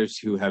you and others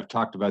who have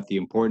talked about the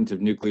importance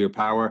of nuclear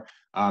power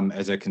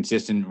as a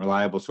consistent,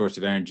 reliable source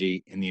of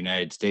energy in the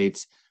United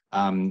States.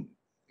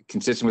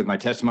 Consistent with my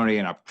testimony,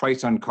 and a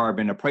price on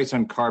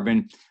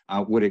carbon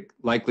would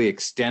likely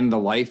extend the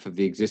life of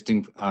the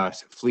existing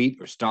fleet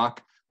or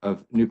stock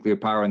of nuclear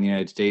power in the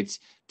United States.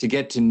 To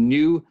get to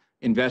new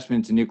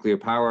investments in nuclear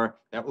power,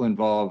 that will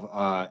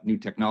involve new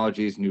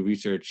technologies, new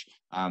research,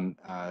 and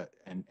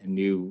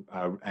new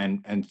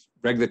and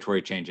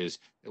regulatory changes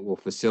that will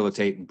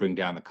facilitate and bring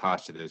down the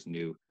cost of those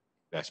new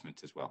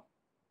investments as well.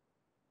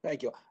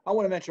 Thank you. I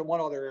want to mention one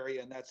other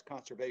area, and that's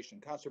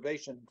conservation.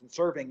 Conservation,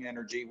 conserving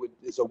energy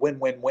is a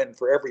win-win-win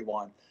for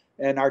everyone.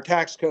 And our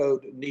tax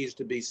code needs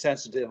to be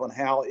sensitive on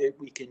how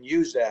we can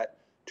use that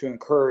to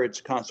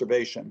encourage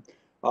conservation.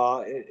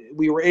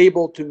 We were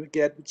able to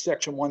get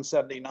Section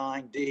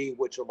 179D,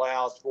 which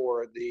allows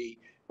for the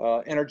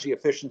energy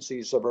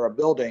efficiencies of our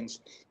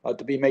buildings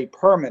to be made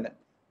permanent.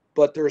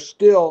 But there's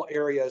still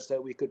areas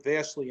that we could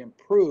vastly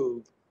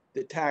improve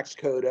the tax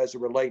code as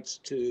it relates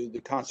to the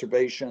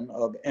conservation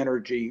of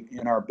energy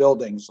in our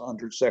buildings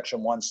under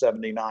Section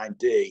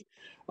 179D.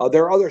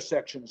 There are other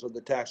sections of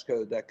the tax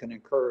code that can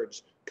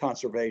encourage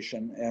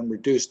conservation and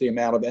reduce the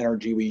amount of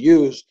energy we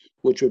use,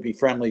 which would be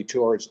friendly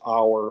towards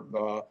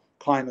our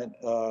climate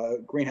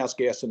greenhouse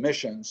gas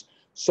emissions.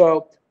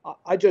 So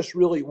I just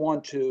really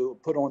want to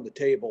put on the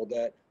table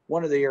that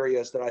one of the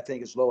areas that I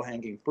think is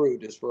low-hanging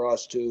fruit is for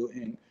us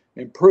to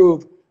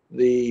improve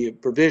the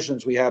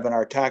provisions we have in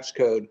our tax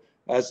code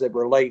as it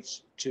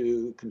relates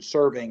to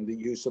conserving the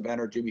use of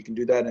energy. We can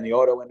do that in the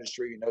auto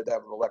industry, you know,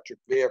 that with electric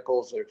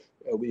vehicles,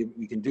 or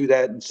we can do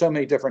that in so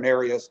many different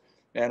areas.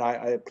 And I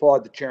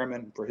applaud the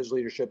chairman for his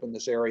leadership in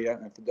this area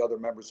and for the other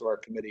members of our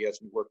committee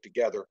as we work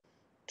together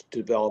to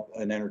develop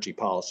an energy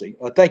policy.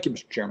 Thank you,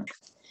 Mr. Chairman.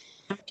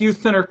 Thank you,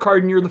 Senator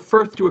Cardin. You're the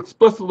first to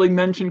explicitly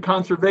mention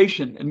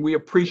conservation, and we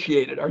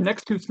appreciate it. Our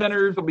next two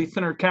senators will be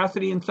Senator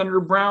Cassidy and Senator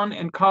Brown,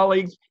 and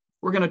colleagues,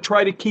 we're going to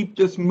try to keep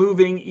this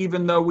moving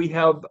even though we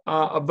have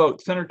a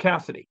vote. Senator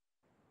Cassidy.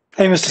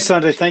 Hey, Mr.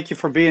 Sunday, thank you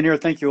for being here.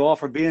 Thank you all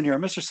for being here.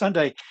 Mr.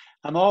 Sunday,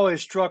 I'm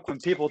always struck when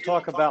people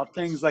talk about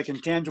things like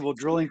intangible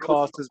drilling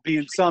costs as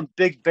being some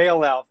big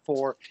bailout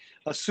for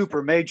a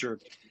super major.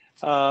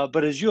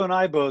 But as you and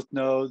I both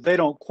know, they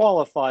don't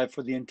qualify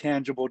for the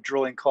intangible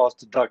drilling cost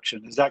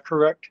deduction. Is that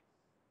correct?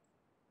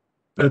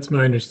 That's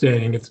my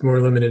understanding. It's more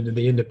limited to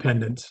the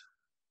independents.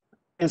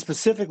 And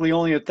specifically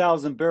only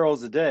 1,000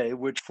 barrels a day,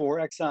 which for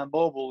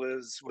ExxonMobil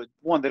is,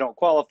 one, they don't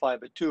qualify,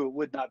 but two, it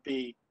would not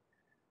be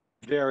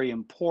very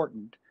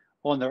important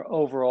on their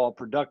overall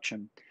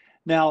production.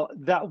 Now,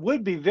 that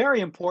would be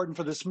very important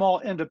for the small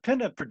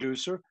independent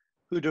producer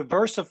who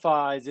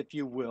diversifies, if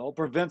you will,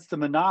 prevents the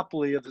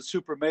monopoly of the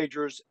super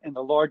majors and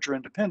the larger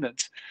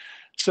independents.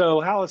 So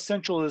how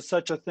essential is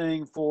such a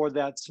thing for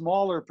that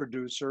smaller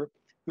producer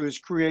who is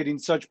creating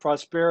such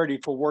prosperity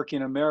for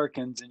working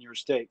Americans in your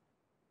state?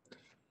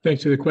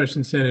 Thanks for the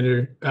question,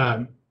 Senator.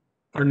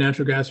 Our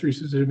natural gas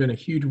resources have been a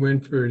huge win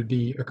for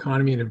the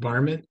economy and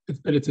environment,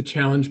 but it's a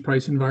challenge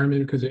price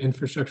environment because of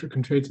infrastructure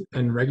constraints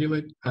and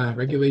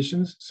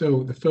regulations.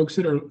 So the folks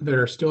that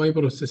are still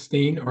able to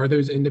sustain are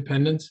those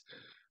independents,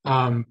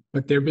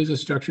 but their business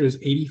structure is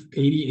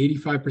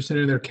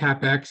 85% of their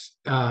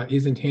CapEx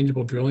is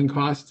intangible drilling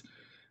costs.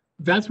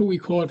 That's what we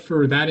call it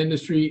for that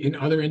industry. In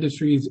other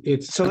industries,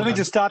 it's... So let me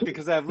just stop you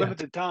because I have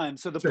limited time.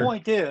 So the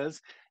point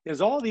is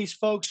all these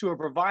folks who are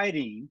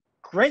providing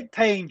great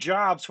paying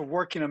jobs for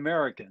working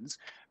Americans,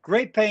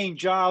 great paying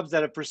jobs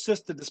that have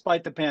persisted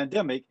despite the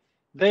pandemic,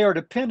 they are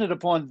dependent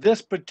upon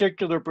this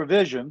particular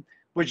provision,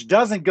 which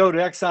doesn't go to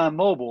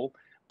ExxonMobil,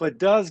 but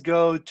does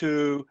go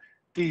to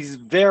these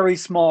very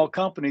small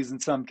companies in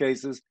some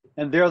cases,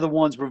 and they're the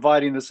ones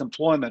providing this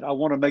employment. I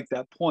want to make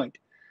that point.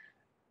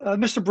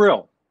 Mr.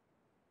 Brill,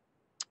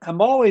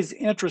 I'm always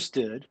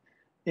interested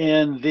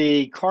in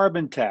the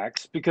carbon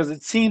tax because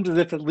it seems as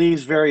if it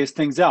leaves various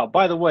things out.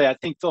 By the way, I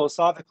think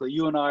philosophically,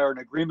 you and I are in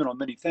agreement on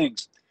many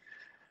things.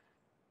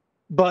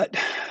 But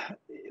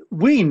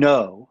we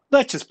know,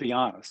 let's just be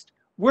honest,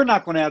 we're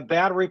not going to have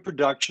battery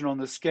production on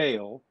the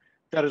scale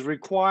that is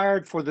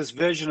required for this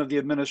vision of the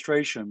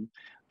administration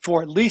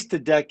for at least a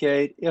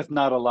decade, if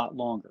not a lot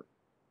longer.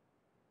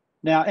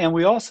 Now, and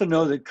we also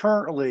know that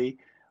currently,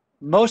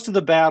 most of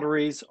the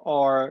batteries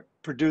are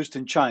produced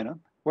in China,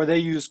 where they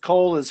use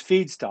coal as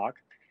feedstock.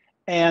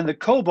 And the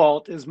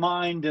cobalt is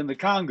mined in the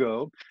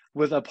Congo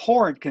with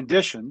abhorrent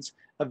conditions,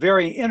 a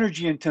very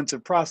energy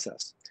intensive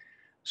process.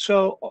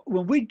 So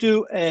when we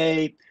do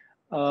and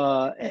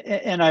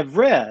I've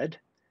read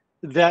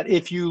that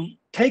if you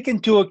take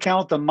into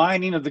account the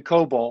mining of the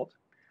cobalt,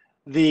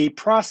 the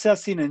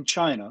processing in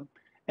China,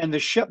 and the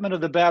shipment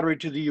of the battery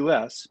to the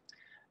US,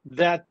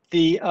 that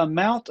the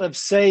amount of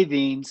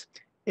savings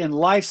in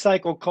life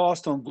cycle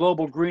cost on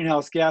global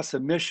greenhouse gas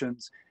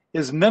emissions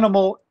is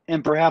minimal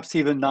and perhaps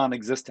even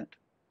non-existent.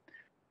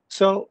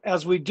 So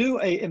as we do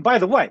and by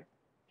the way,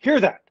 hear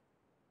that,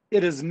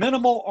 it is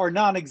minimal or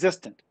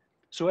non-existent.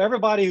 So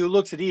everybody who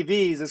looks at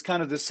EVs as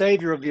kind of the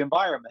savior of the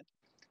environment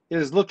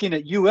is looking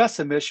at US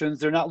emissions,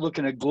 they're not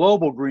looking at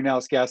global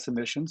greenhouse gas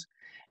emissions.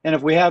 And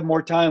if we had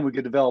more time, we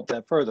could develop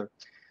that further.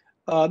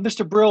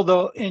 Mr. Brill,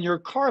 though, in your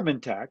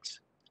carbon tax,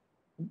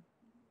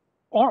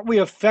 aren't we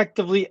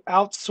effectively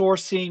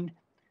outsourcing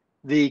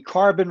the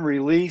carbon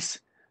release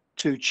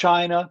to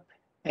China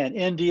and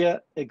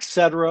India, et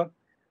cetera,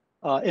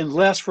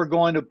 unless we're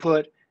going to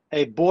put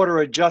a border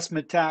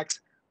adjustment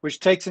tax, which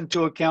takes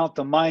into account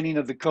the mining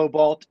of the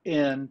cobalt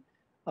in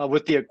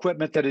with the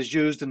equipment that is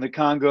used in the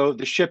Congo,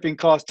 the shipping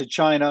cost to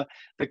China,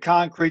 the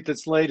concrete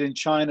that's laid in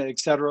China, et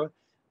cetera.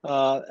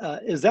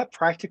 Is that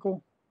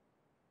practical?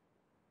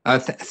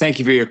 Thank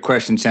you for your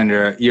question,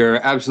 Senator. You're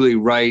absolutely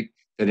right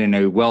that in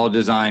a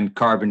well-designed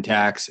carbon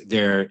tax,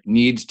 there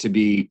needs to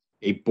be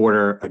a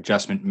border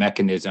adjustment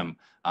mechanism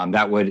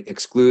that would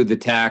exclude the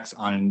tax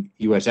on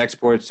U.S.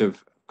 exports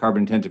of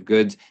carbon-intensive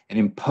goods and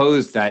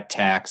impose that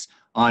tax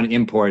on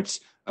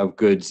imports of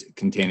goods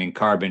containing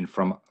carbon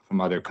from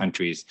other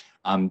countries.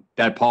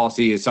 That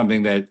policy is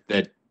something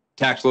that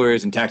tax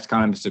lawyers and tax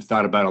economists have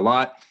thought about a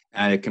lot,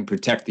 and it can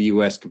protect the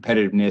U.S.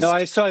 competitiveness. No, I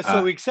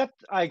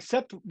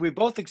accept, we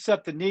both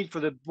accept the need for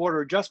the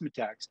border adjustment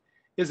tax.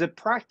 Is it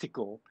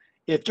practical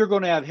if you're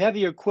going to have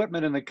heavy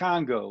equipment in the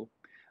Congo,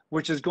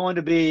 which is going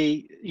to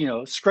be,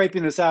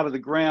 scraping this out of the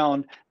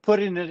ground,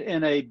 putting it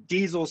in a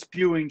diesel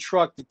spewing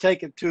truck to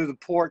take it to the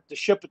port, to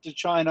ship it to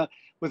China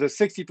with a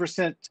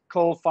 60%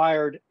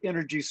 coal-fired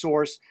energy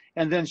source,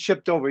 and then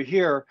shipped over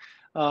here?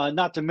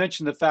 Not to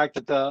mention the fact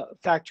that the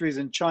factories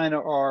in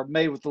China are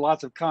made with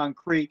lots of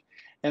concrete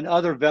and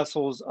other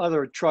vessels,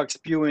 other trucks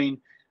spewing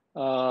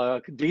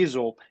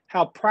diesel.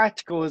 How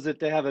practical is it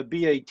to have a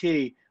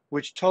BAT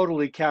which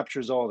totally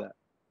captures all that?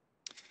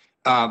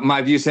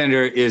 My view,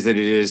 Senator, is that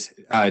it is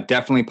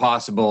definitely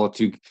possible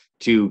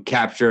to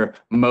capture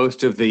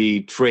most of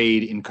the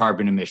trade in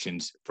carbon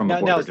emissions from a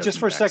border Now, just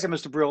for a adjustment second,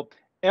 Mr. Brill,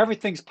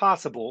 everything's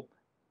possible.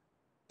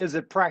 Is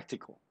it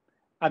practical?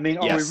 I mean,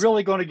 are we Yes.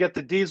 really going to get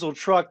the diesel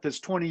truck that's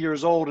 20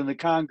 years old in the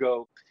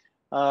Congo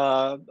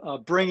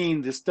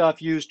bringing the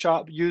stuff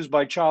used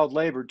by child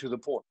labor to the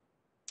port?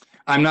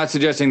 I'm not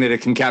suggesting that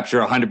it can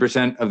capture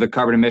 100% of the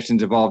carbon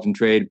emissions involved in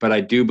trade, but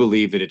I do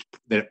believe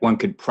that one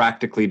could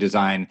practically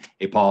design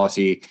a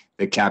policy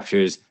that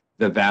captures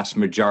the vast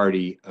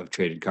majority of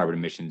traded carbon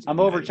emissions.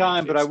 I'm over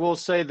time, but I will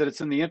say that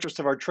it's in the interest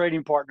of our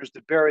trading partners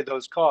to bury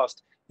those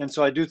costs. And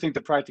so I do think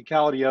the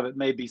practicality of it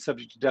may be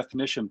subject to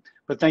definition.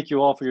 But thank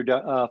you all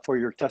for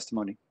your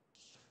testimony.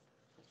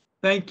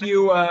 Thank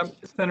you,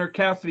 Senator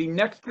Cassidy.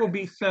 Next will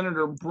be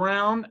Senator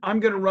Brown. I'm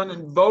going to run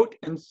and vote,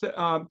 and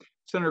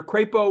Senator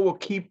Crapo will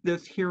keep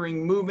this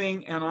hearing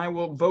moving, and I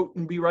will vote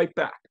and be right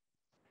back.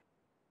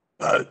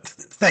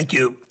 Thank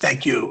you,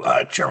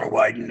 Chairman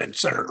Wyden and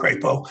Senator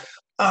Crapo.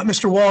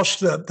 Mr. Walsh,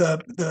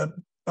 the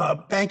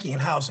Banking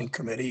and Housing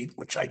Committee,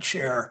 which I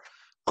chair,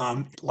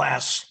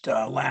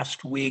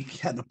 last week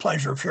had the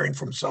pleasure of hearing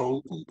from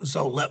Zoe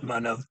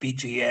Lippman of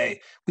BGA.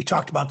 We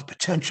talked about the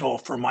potential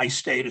for my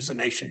state as the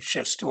nation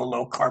shifts to a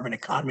low carbon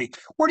economy.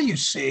 Where do you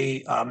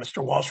see,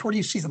 Mr. Walsh, where do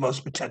you see the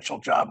most potential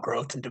job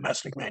growth in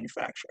domestic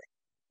manufacturing?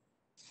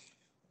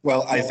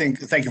 Well,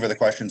 thank you for the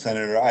question,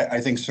 Senator. I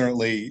think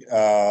certainly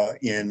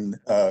in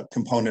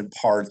component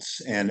parts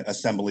and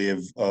assembly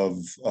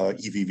of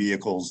EV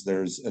vehicles,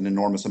 there's an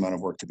enormous amount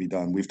of work to be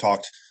done. We've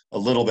talked a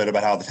little bit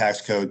about how the tax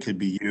code could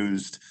be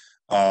used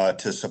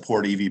to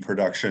support EV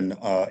production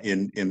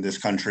in this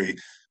country.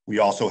 We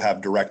also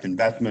have direct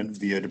investment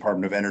via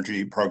Department of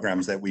Energy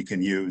programs that we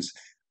can use.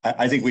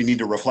 I think we need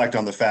to reflect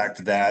on the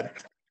fact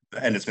that,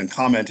 and it's been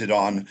commented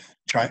on,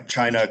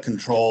 China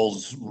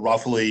controls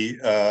roughly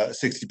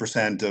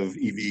 60% of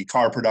EV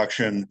car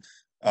production,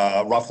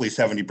 roughly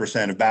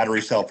 70% of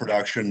battery cell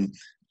production.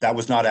 That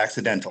was not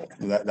accidental.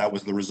 That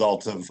was the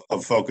result of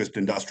focused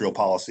industrial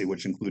policy,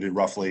 which included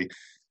roughly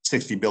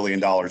 $60 billion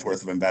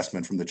worth of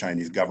investment from the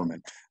Chinese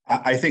government.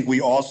 I think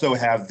we also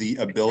have the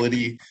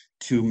ability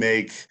to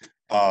make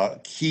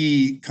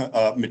key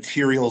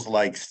materials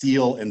like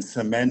steel and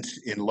cement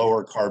in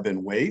lower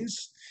carbon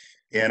ways.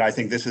 And I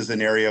think this is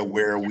an area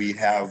where we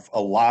have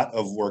a lot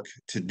of work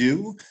to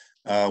do.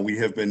 We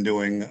have been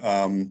doing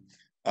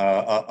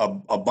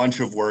a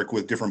bunch of work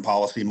with different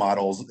policy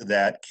models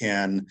that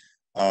can,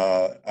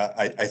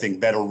 I think,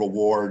 better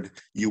reward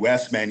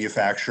U.S.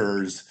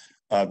 manufacturers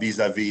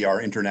vis-a-vis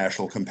our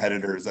international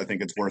competitors. I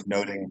think it's worth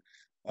noting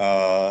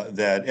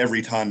that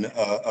every ton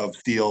of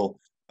steel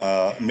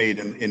made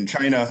in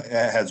China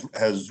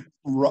has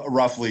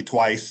roughly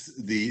twice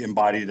the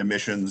embodied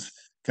emissions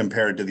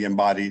compared to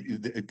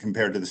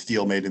the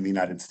steel made in the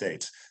United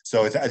States.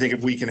 So I think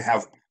if we can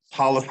have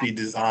policy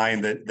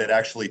design that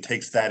actually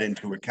takes that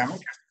into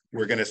account,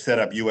 we're going to set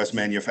up U.S.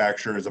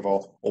 manufacturers of a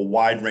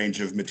wide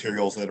range of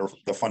materials that are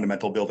the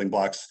fundamental building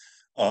blocks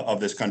of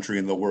this country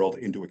and the world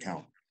into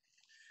account.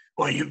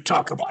 Well, you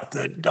talk about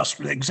the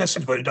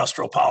existence of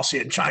industrial policy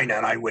in China,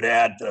 and I would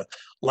add the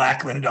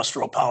lack of an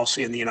industrial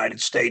policy in the United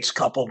States,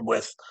 coupled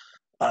with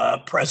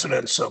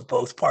presidents of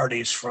both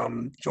parties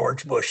from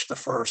George Bush the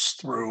first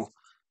through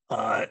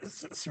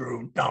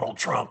Donald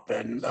Trump,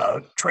 and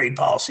trade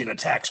policy and a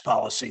tax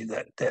policy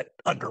that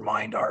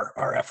undermined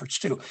our efforts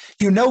too.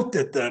 You note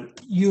that the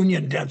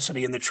union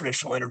density in the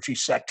traditional energy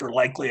sector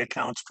likely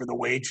accounts for the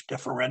wage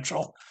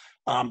differential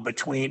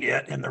between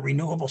it and the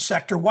renewable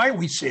sector. Why are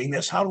we seeing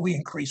this? How do we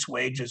increase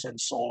wages in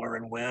solar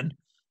and wind,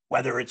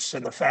 whether it's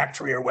in the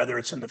factory or whether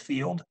it's in the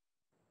field?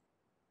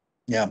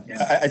 Yeah,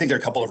 I think there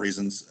are a couple of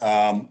reasons.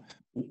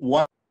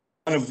 One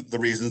of the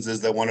reasons is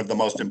that one of the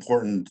most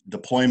important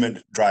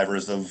deployment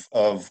drivers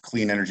of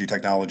clean energy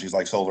technologies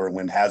like solar and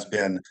wind has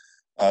been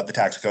the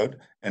tax code.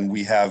 And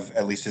we have,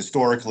 at least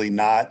historically,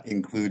 not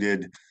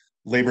included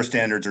labor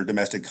standards or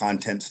domestic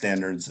content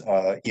standards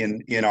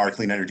in our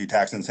clean energy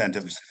tax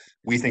incentives.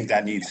 We think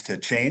that needs to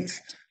change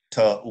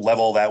to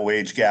level that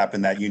wage gap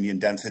and that union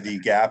density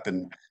gap.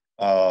 And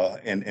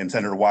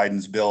Senator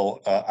Wyden's bill,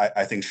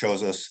 I think,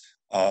 shows us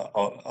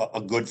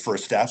a good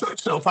first step.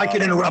 So if I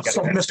could interrupt,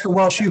 so Mr.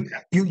 Welsh,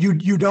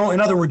 you don't,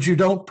 in other words, you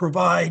don't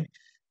provide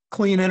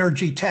clean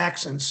energy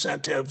tax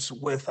incentives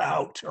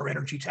without, or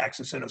energy tax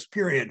incentives,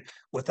 period,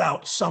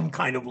 without some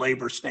kind of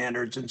labor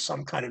standards and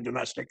some kind of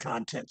domestic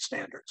content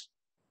standards.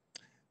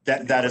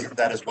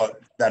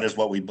 That is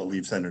what we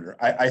believe, Senator.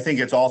 I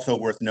think it's also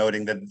worth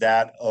noting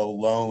that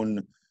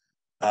alone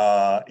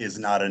is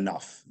not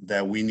enough,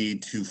 that we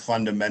need to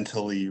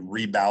fundamentally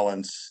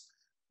rebalance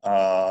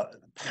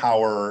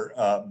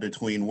power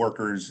between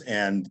workers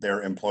and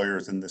their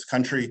employers in this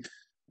country.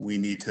 We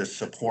need to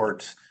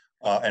support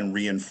and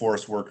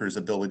reinforce workers'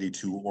 ability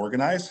to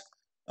organize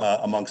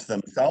amongst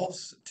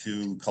themselves,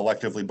 to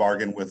collectively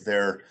bargain with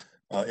their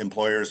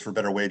employers for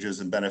better wages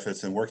and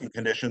benefits and working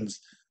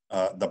conditions.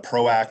 The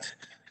PRO Act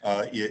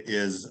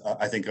is,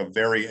 I think, a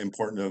very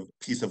important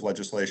piece of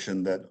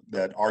legislation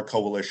that our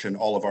coalition,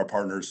 all of our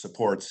partners,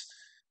 supports,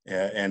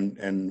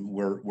 and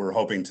we're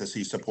hoping to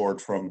see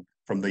support from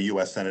the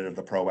U.S. Senate of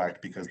the PRO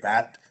Act, because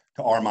that,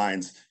 to our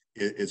minds,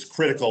 is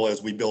critical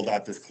as we build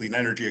out this clean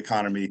energy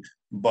economy,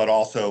 but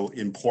also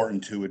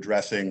important to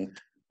addressing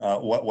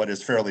what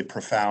is fairly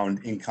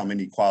profound income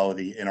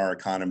inequality in our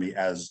economy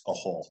as a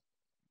whole.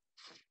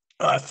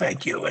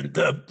 Thank you. And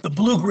the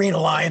Blue-Green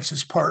Alliance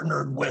has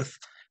partnered with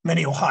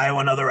many Ohio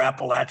and other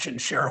Appalachian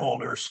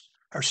shareholders,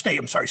 or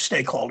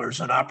stakeholders,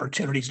 and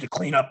opportunities to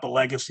clean up the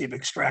legacy of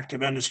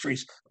extractive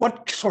industries.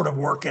 What sort of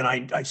work, and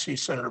I see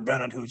Senator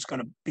Bennett, who's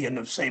going to be in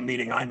the same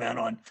meeting I'm in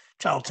on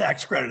child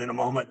tax credit in a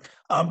moment.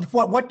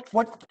 What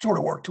sort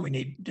of work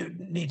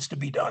needs to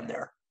be done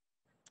there?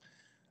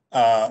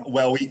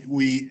 Well,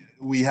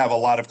 we have a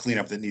lot of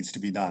cleanup that needs to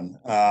be done.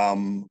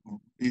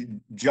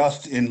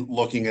 Just in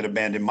looking at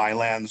abandoned mine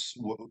lands,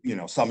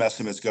 some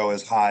estimates go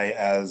as high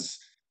as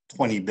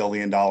 $20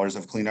 billion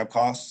of cleanup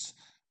costs.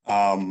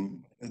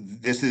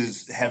 This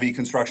is heavy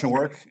construction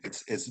work.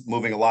 It's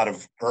moving a lot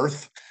of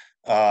earth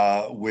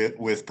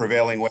with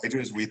prevailing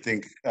wages. We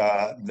think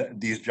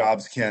these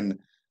jobs can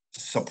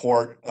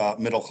support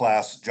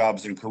middle-class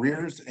jobs and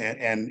careers,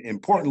 and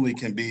importantly,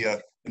 can be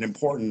an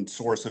important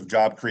source of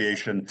job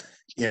creation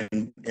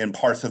in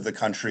parts of the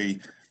country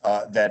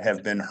that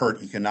have been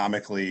hurt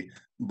economically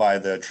by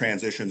the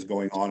transitions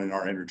going on in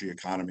our energy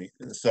economy.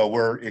 So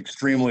we're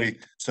extremely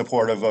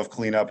supportive of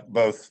cleanup,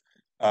 both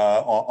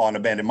on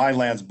abandoned mine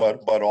lands,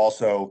 but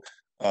also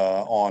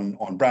on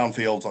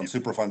brownfields, on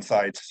Superfund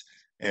sites,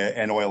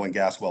 and oil and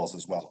gas wells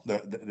as well.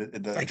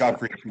 The job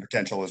creation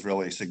potential is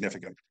really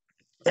significant.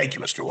 Thank you,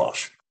 Mr.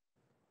 Walsh.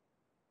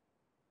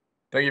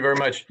 Thank you very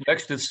much.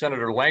 Next is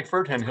Senator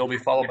Lankford, and he'll be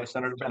followed by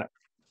Senator Bennett.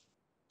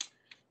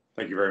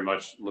 Thank you very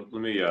much. Let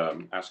me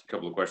ask a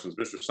couple of questions.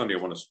 Mr. Sunday, I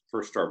want to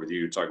first start with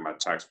you talking about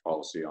tax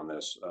policy on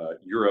this.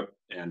 Europe,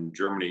 and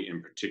Germany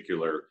in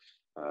particular,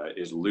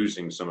 is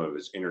losing some of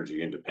its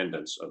energy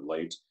independence of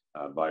late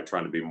by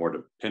trying to be more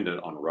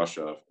dependent on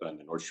Russia and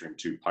the Nord Stream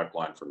 2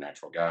 pipeline for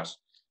natural gas.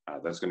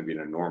 That's going to be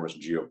an enormous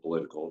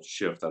geopolitical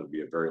shift. That'll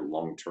be a very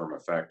long-term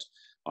effect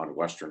on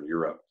Western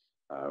Europe.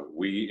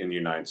 We in the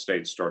United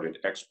States started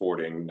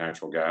exporting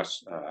natural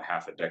gas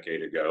half a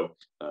decade ago,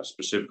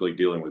 specifically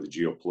dealing with the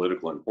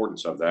geopolitical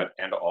importance of that,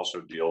 and to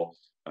also deal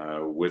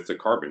with the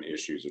carbon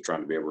issues of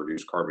trying to be able to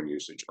reduce carbon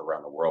usage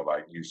around the world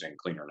by using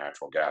cleaner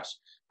natural gas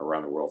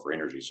around the world for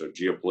energy. So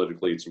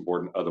geopolitically, it's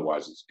important.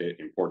 Otherwise, it's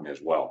important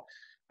as well.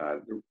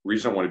 The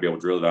reason I want to be able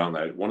to drill down on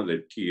that, one of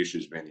the key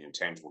issues being the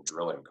intangible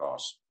drilling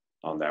costs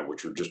on that,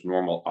 which are just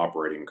normal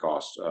operating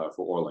costs for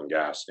oil and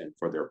gas and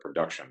for their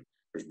production.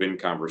 There's been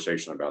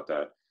conversation about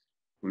that.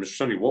 Mr.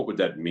 Sunday, what would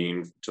that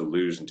mean to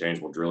lose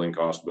intangible drilling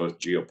costs, both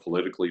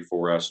geopolitically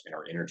for us and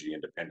our energy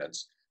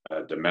independence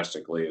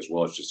domestically, as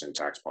well as just in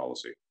tax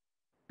policy?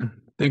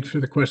 Thanks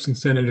for the question,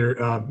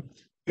 Senator.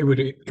 It would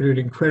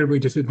incredibly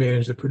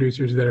disadvantage the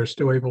producers that are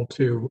still able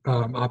to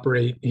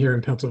operate here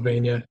in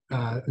Pennsylvania.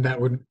 That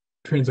would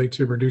translate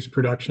to reduced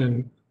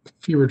production,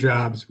 fewer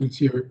jobs. We'd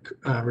see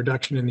a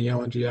reduction in the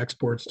LNG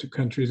exports to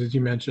countries, as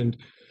you mentioned,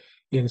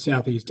 in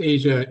Southeast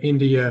Asia,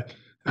 India.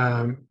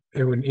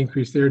 It would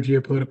increase their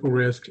geopolitical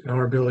risk and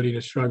our ability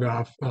to shrug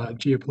off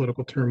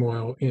geopolitical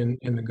turmoil in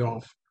the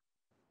Gulf.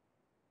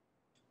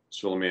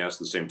 So let me ask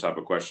the same type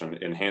of question.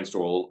 Enhanced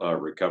oil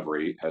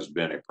recovery has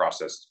been a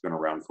process that's been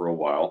around for a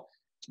while.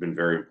 It's been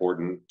very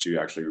important to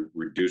actually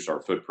reduce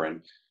our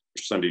footprint.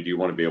 Mr. Sunday, do you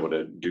want to be able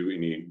to do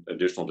any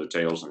additional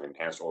details on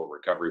enhanced oil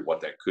recovery,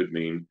 what that could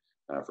mean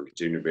for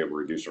continuing to be able to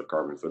reduce our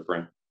carbon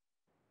footprint?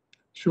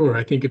 Sure.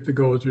 I think if the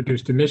goal is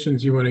reduced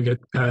emissions, you want to get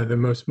the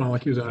most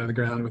molecules out of the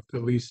ground with the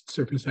least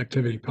surface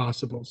activity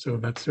possible. So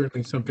that's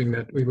certainly something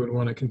that we would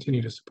want to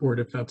continue to support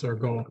if that's our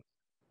goal.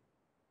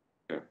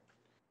 Okay.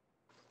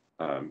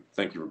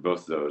 Thank you for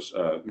both of those.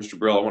 Mr.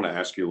 Brill, I want to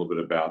ask you a little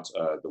bit about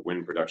the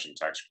wind production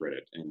tax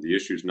credit. And the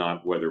issue is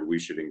not whether we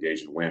should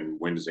engage in wind.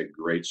 Wind is a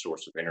great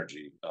source of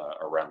energy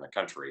around the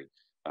country.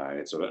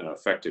 It's an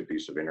effective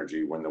piece of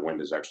energy when the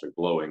wind is actually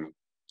blowing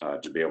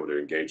to be able to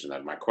engage in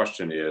that. My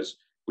question is,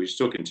 we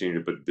still continue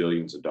to put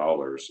billions of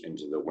dollars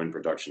into the wind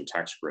production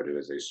tax credit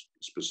as a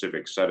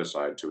specific set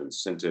aside to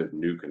incentive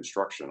new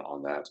construction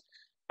on that.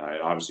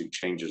 It obviously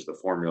changes the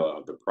formula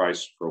of the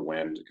price for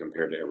wind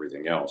compared to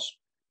everything else.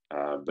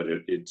 But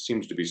it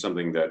seems to be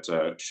something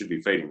that should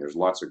be fading. There's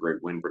lots of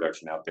great wind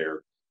production out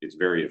there. It's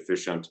very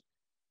efficient.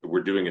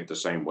 We're doing it the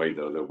same way,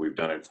 though, that we've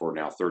done it for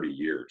now 30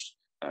 years.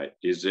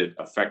 Is it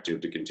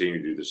effective to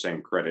continue to do the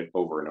same credit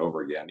over and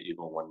over again,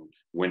 even when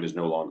wind is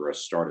no longer a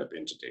startup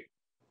entity?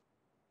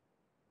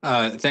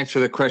 Thanks for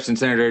the question,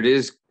 Senator. It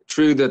is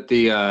true that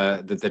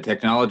the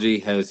technology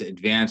has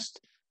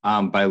advanced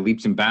by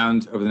leaps and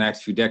bounds over the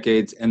next few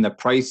decades, and the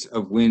price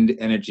of wind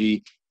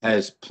energy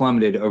has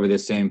plummeted over the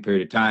same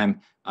period of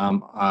time.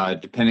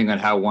 Depending on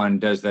how one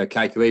does the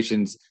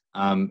calculations,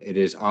 it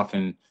is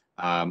often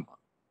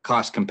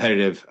cost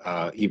competitive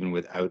even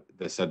without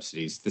the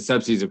subsidies. The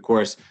subsidies, of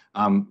course,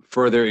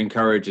 further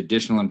encourage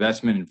additional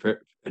investment and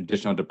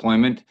additional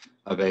deployment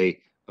of a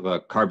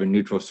carbon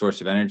neutral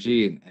source of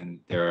energy, and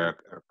there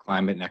are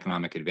climate and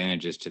economic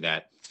advantages to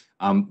that.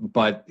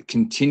 But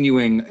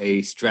continuing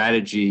a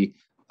strategy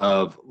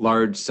of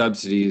large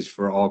subsidies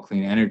for all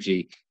clean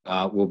energy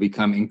will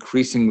become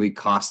increasingly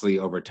costly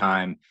over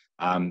time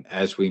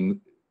as we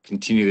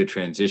continue the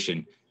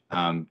transition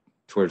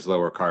towards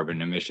lower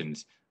carbon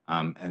emissions.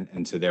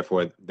 And so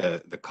therefore,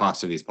 the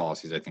cost of these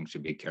policies, I think,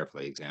 should be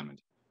carefully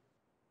examined.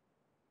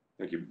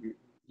 Thank you.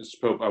 Mr.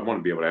 Pope, I want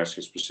to be able to ask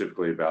you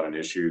specifically about an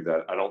issue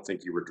that I don't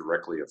think you were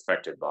directly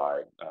affected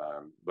by,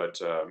 but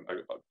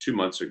 2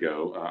 months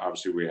ago,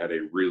 obviously we had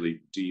a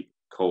really deep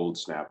cold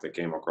snap that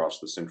came across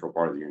the central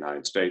part of the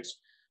United States.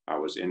 I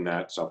was in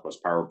that.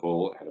 Southwest Power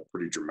Pool had a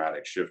pretty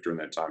dramatic shift during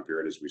that time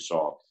period as we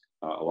saw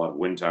a lot of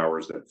wind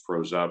towers that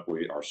froze up.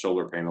 Our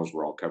solar panels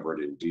were all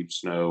covered in deep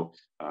snow.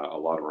 A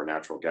lot of our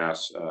natural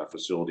gas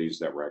facilities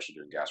that were actually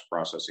doing gas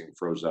processing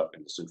froze up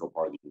in the central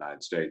part of the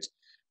United States.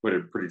 We had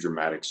a pretty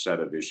dramatic set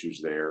of issues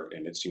there,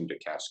 and it seemed to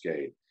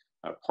cascade.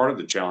 Part of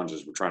the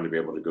challenges we're trying to be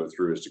able to go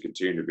through is to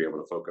continue to be able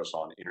to focus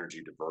on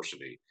energy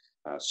diversity.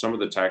 Some of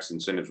the tax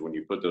incentives, when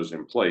you put those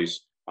in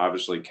place,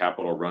 obviously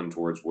capital run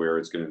towards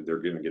where they're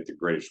going to get the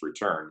greatest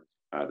return.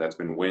 That's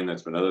been wind,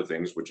 that's been other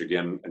things, which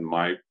again, in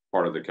my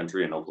part of the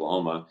country in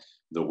Oklahoma,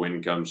 the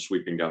wind comes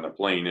sweeping down the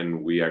plain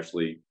and we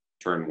actually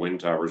turn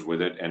wind towers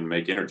with it and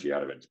make energy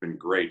out of it. It's been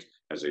great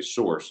as a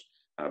source,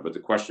 but the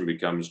question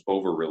becomes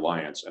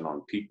over-reliance, and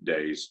on peak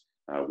days,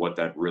 what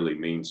that really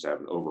means to have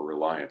an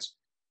over-reliance.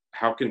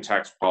 How can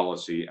tax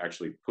policy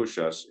actually push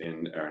us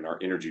in our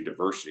energy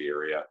diversity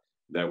area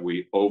that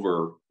we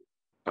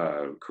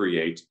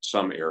create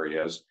some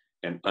areas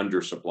and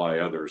undersupply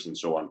others, and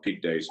so on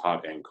peak days,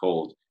 hot and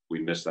cold, we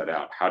miss that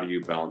out? How do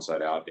you balance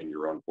that out in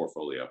your own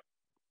portfolio?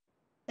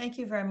 Thank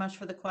you very much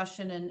for the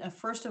question. And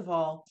first of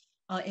all,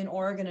 in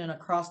Oregon and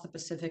across the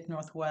Pacific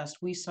Northwest,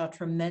 we saw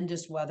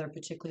tremendous weather,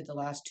 particularly the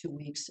last 2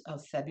 weeks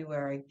of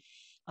February.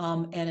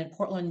 And in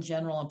Portland in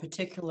general, in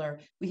particular,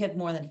 we had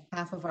more than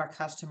half of our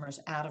customers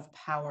out of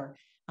power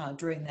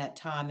during that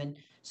time. And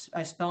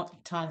I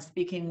spent time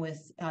speaking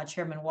with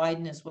Chairman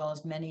Wyden as well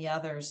as many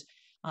others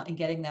in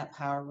getting that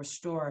power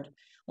restored.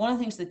 One of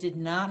the things that did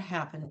not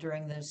happen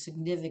during the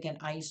significant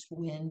ice,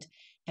 wind,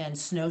 and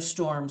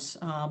snowstorms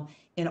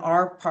in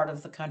our part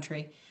of the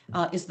country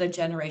is the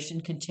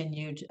generation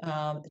continued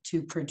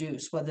to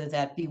produce, whether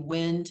that be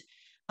wind,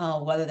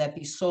 whether that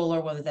be solar,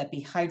 whether that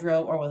be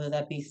hydro, or whether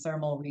that be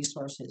thermal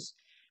resources.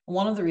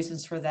 One of the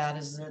reasons for that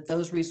is that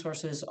those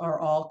resources are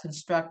all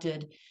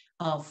constructed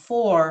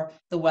for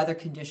the weather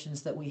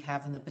conditions that we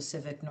have in the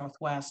Pacific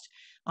Northwest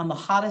on the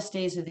hottest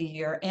days of the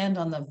year and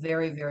on the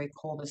very, very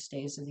coldest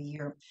days of the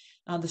year.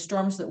 The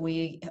storms that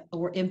we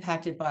were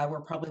impacted by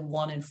were probably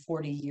 1 in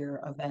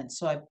 40-year events.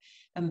 So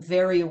I'm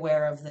very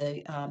aware of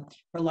the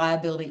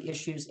reliability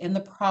issues and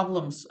the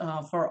problems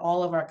for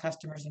all of our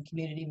customers and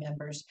community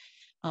members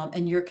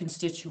and your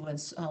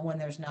constituents when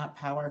there's not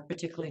power,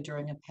 particularly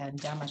during a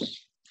pandemic.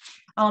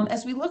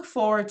 As we look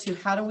forward to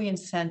how do we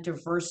incent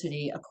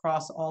diversity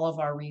across all of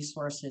our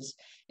resources,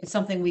 it's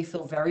something we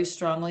feel very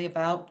strongly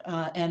about,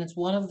 and it's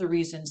one of the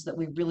reasons that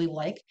we really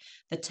like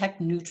the tech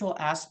neutral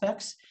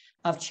aspects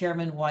of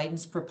Chairman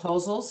Wyden's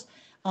proposals,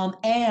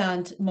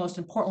 and most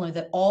importantly,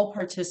 that all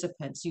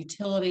participants,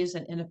 utilities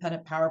and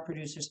independent power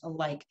producers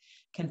alike,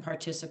 can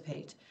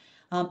participate.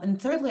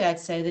 And thirdly, I'd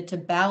say that to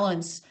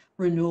balance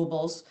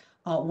renewables,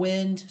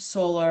 wind,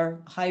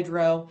 solar,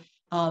 hydro,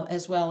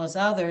 as well as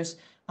others,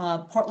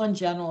 Portland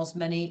General,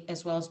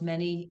 as well as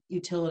many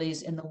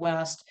utilities in the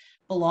West,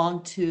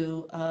 belong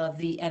to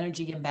the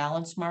energy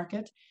imbalance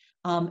market.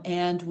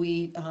 And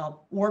we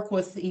work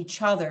with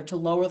each other to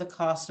lower the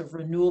cost of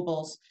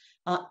renewables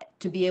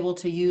to be able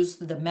to use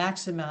the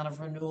max amount of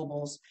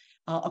renewables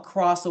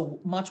across a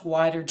much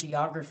wider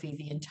geography,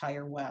 the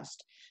entire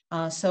West.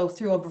 So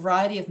through a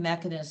variety of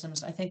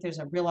mechanisms, I think there's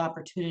a real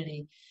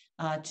opportunity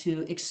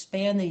to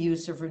expand the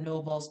use of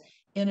renewables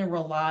in a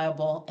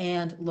reliable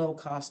and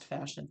low-cost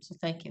fashion. So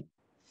thank you.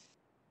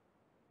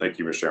 Thank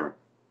you, Mr. Chairman.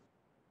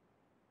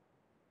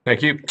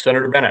 Thank you.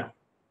 Senator Bennett.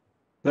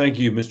 Thank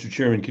you, Mr.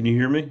 Chairman. Can you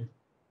hear me?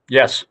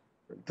 Yes.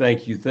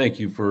 Thank you. Thank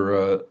you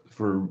for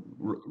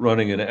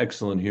running an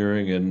excellent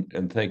hearing,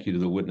 and thank you to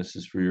the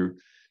witnesses for your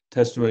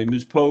testimony.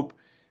 Ms. Pope,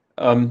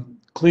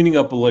 cleaning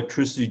up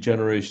electricity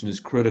generation is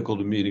critical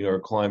to meeting our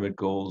climate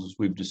goals, as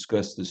we've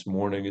discussed this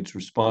morning. It's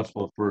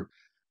responsible for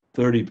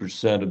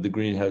 30% of the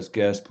greenhouse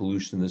gas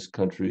pollution in this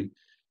country.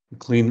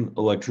 Clean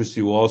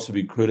electricity will also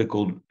be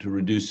critical to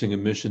reducing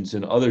emissions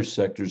in other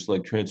sectors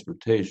like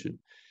transportation.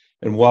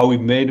 And while we've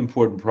made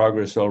important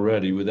progress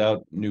already,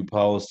 without new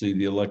policy,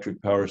 the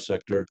electric power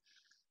sector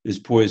is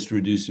poised to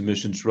reduce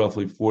emissions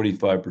roughly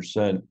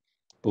 45%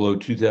 below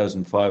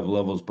 2005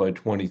 levels by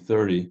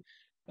 2030.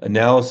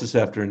 Analysis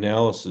after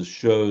analysis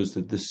shows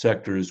that this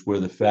sector is where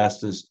the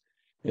fastest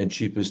and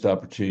cheapest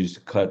opportunities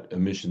to cut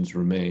emissions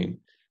remain.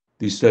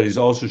 These studies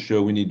also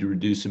show we need to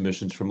reduce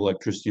emissions from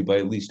electricity by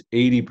at least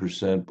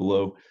 80%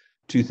 below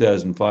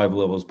 2005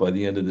 levels by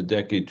the end of the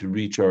decade to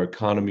reach our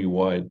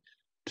economy-wide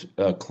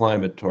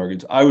climate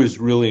targets. I was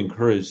really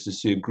encouraged to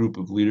see a group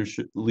of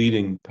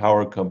leading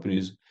power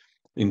companies,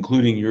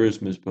 including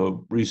yours, Ms.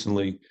 Pope,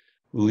 recently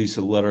release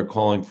a letter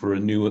calling for a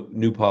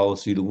new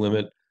policy to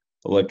limit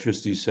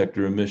electricity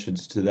sector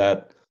emissions to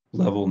that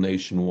level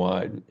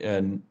nationwide.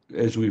 And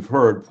as we've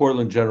heard,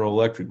 Portland General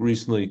Electric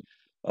recently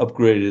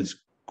upgraded its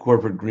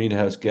corporate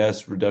greenhouse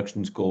gas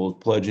reductions goals,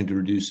 pledging to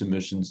reduce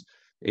emissions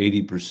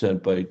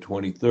 80% by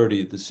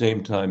 2030. At the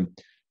same time,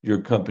 your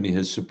company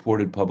has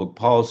supported public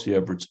policy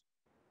efforts,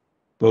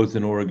 both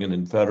in Oregon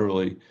and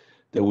federally,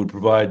 that would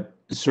provide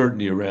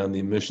certainty around the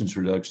emissions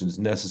reductions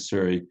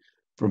necessary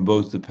from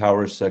both the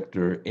power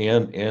sector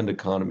and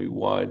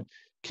economy-wide.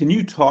 Can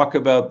you talk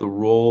about the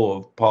role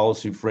of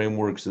policy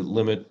frameworks that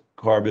limit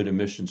carbon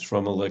emissions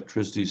from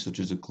electricity, such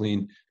as a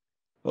clean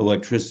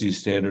electricity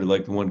standard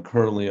like the one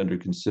currently under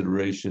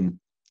consideration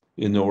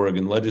in the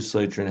Oregon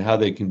legislature, and how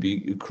they can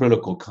be a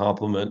critical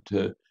complement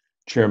to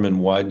Chairman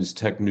Wyden's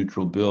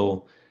tech-neutral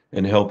bill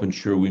and help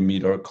ensure we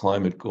meet our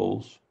climate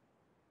goals?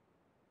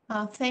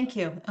 Thank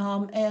you.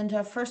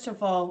 First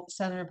of all,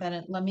 Senator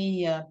Bennett, let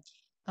me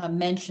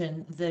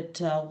mention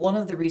that one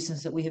of the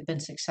reasons that we have been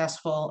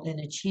successful in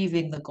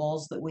achieving the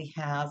goals that we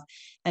have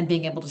and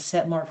being able to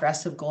set more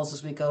aggressive goals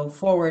as we go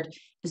forward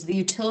is the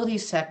utility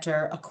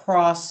sector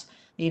across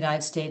the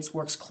United States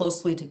works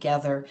closely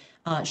together,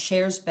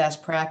 shares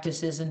best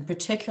practices, in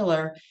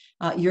particular,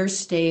 your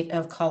state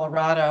of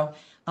Colorado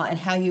and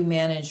how you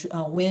manage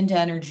wind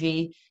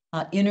energy,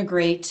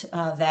 integrate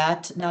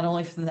that not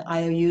only from the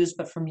IOUs,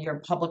 but from your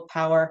public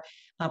power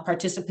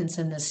participants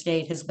in the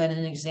state has been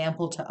an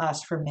example to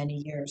us for many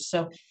years.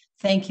 So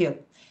thank you.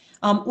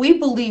 We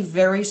believe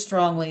very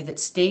strongly that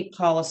state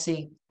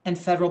policy and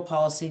federal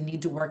policy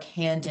need to work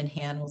hand in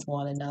hand with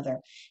one another.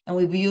 And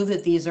we view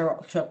that these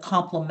are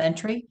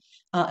complementary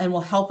and will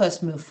help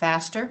us move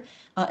faster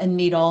and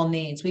meet all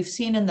needs. We've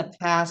seen in the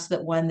past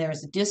that when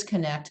there's a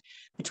disconnect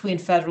between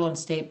federal and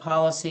state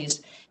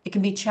policies, it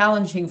can be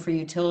challenging for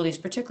utilities,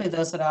 particularly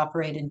those that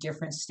operate in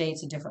different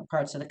states and different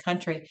parts of the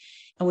country,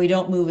 and we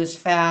don't move as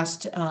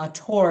fast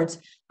towards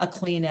a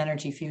clean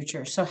energy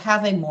future. So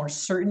having more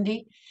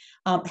certainty,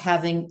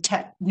 having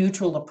tech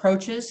neutral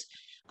approaches,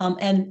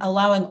 and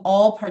allowing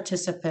all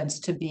participants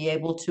to be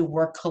able to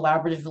work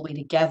collaboratively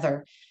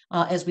together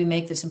as we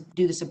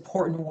do this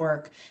important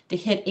work to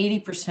hit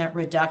 80%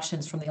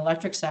 reductions from the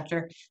electric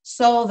sector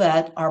so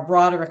that our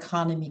broader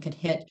economy can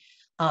hit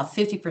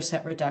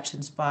 50%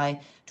 reductions by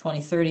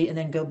 2030 and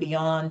then go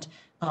beyond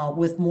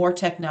with more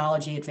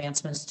technology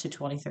advancements to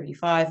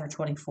 2035 or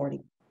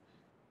 2040.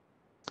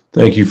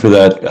 Thank you for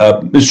that.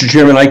 Mr.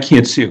 Chairman, I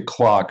can't see a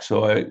clock,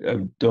 so I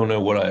don't know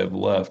what I have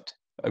left.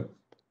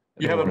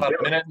 You have about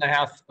a minute and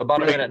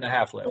a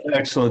half left.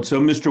 Excellent. So,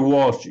 Mr.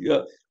 Walsh,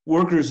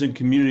 workers and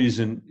communities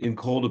in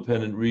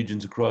coal-dependent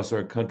regions across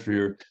our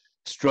country are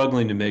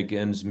struggling to make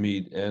ends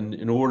meet. And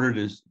in order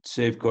to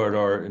safeguard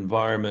our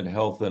environment,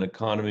 health, and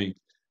economy,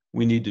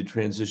 we need to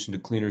transition to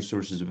cleaner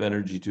sources of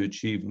energy to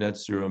achieve net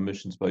zero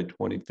emissions by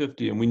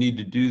 2050. And we need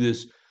to do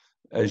this,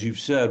 as you've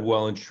said,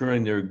 while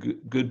ensuring there are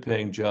good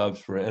paying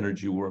jobs for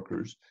energy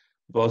workers.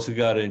 We've also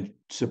got to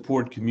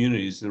support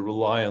communities that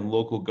rely on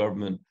local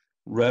government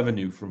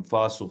revenue from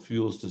fossil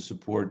fuels to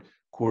support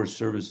core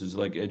services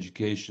like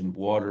education,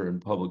 water,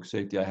 and public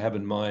safety. I have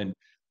in mind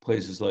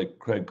places like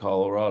Craig,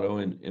 Colorado,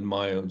 in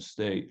my own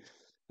state.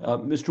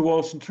 Mr.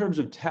 Walsh, in terms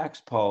of tax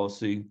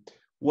policy,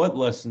 what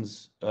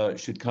lessons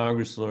should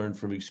Congress learn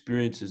from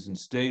experiences in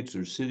states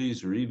or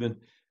cities or even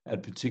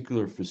at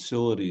particular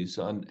facilities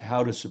on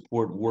how to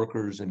support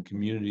workers and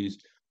communities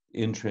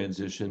in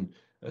transition,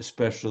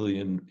 especially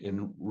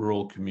in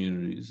rural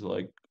communities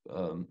like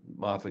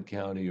Moffat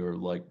County or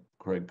like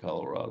Craig,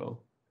 Colorado?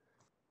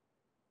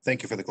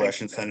 Thank you for the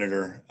question,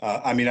 Senator.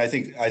 I mean, I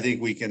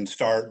think we can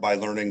start by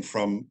learning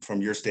from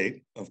your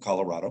state of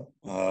Colorado,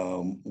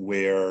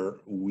 where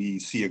we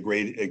see a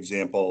great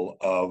example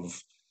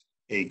of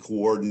a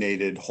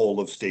coordinated whole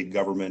of state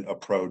government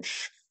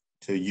approach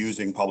to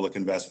using public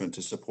investment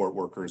to support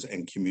workers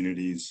and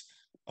communities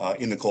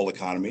in the coal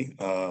economy,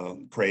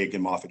 Craig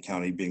and Moffat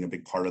County being a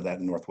big part of that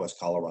in Northwest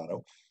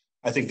Colorado.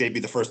 I think they'd be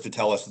the first to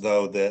tell us,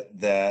 though,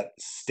 that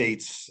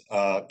states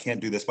can't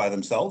do this by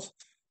themselves,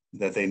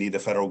 that they need the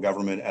federal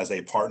government as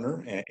a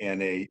partner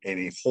and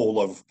a whole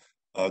of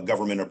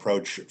government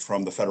approach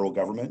from the federal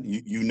government.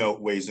 You note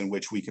ways in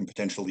which we can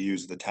potentially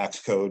use the tax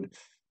code.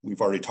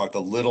 We've already talked a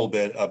little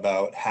bit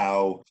about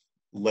how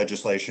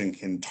legislation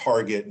can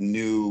target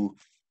new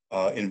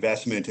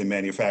investment in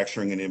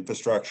manufacturing and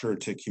infrastructure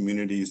to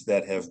communities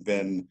that have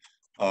been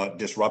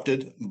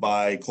disrupted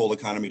by coal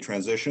economy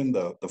transition.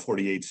 The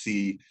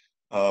 48C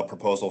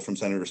proposal from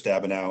Senator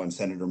Stabenow and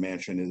Senator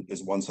Manchin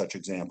is one such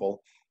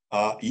example.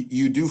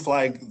 You do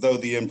flag, though,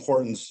 the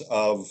importance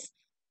of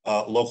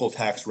local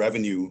tax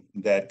revenue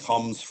that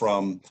comes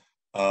from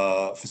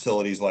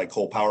facilities like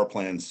coal power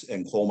plants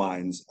and coal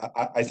mines.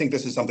 I think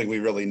this is something we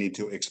really need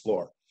to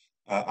explore.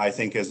 I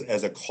think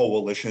as a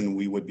coalition,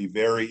 we would be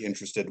very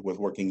interested with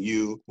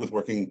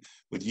working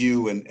with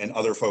you and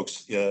other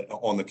folks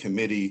on the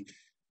committee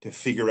to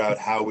figure out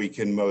how we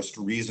can most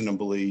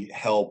reasonably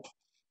help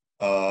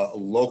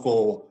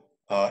local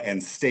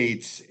and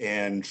state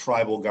and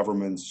tribal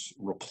governments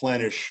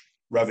replenish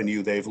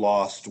revenue they've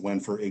lost when,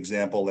 for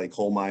example, a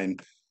coal mine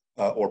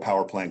or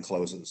power plant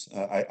closes.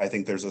 I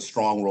think there's a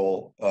strong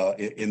role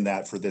in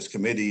that for this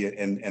committee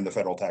and the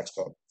federal tax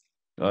code.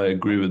 I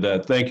agree with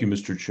that. Thank you,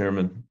 Mr.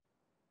 Chairman.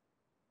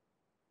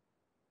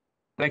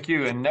 Thank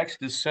you. And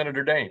next is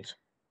Senator Daines.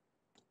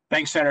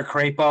 Thanks, Senator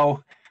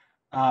Crapo.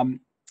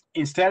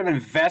 Instead of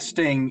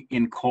investing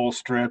in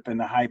Colstrip and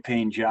the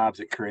high-paying jobs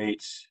it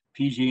creates,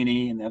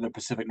 PG&E and the other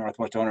Pacific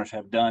Northwest owners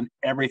have done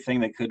everything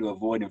they could to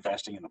avoid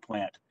investing in the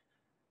plant.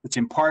 It's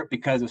in part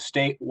because of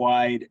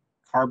statewide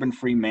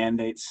carbon-free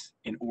mandates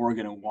in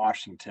Oregon and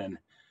Washington,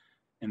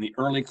 and the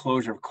early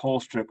closure of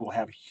Colstrip will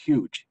have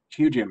huge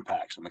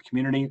impacts on the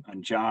community,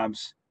 on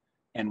jobs,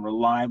 and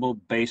reliable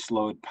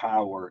baseload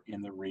power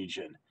in the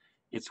region.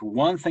 It's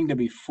one thing to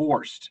be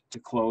forced to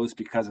close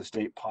because of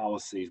state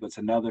policies, but it's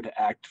another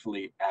to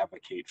actively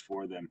advocate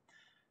for them.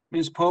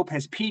 Ms. Pope,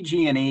 has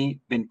PG&E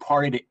been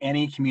party to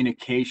any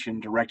communication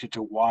directed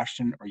to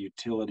Washington or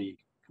Utility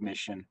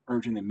Commission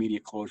urging the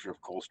immediate closure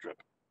of Colstrip?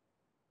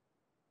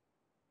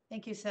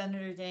 Thank you,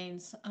 Senator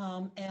Daines.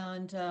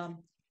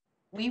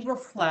 We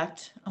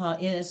reflect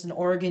as an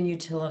Oregon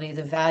utility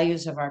the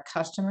values of our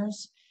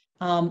customers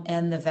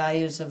and the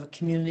values of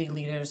community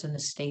leaders in the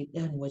state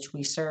in which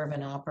we serve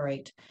and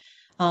operate.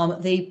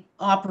 The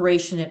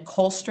operation at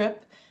Colstrip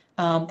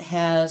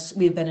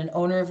we've been an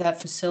owner of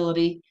that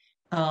facility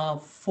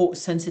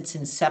since its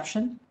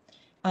inception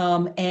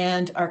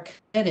and are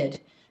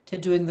committed to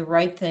doing the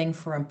right thing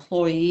for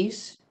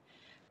employees,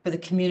 for the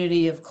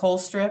community of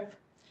Colstrip,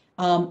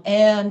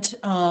 and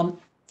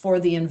for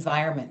the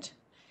environment.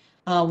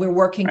 We're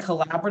working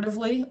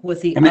collaboratively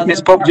with the other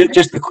Ms. Pope, partners.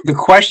 just the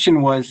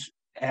question was,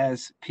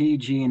 has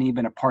PG&E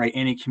been a part of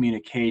any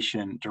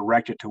communication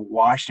directed to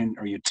Washington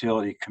or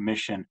Utility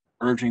Commission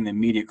urging the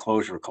immediate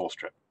closure of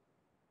Colstrip?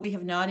 We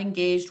have not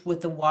engaged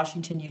with the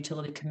Washington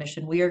Utility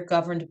Commission. We are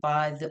governed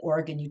by the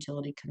Oregon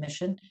Utility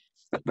Commission.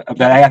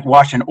 But I have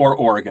Washington or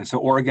Oregon. So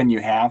Oregon you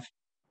have?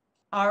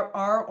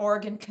 Our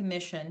Oregon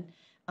Commission,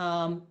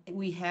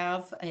 we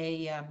have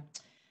in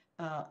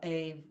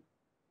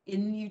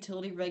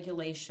utility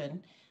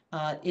regulation,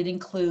 it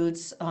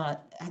includes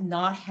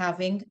not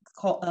having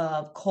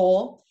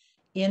coal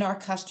in our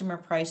customer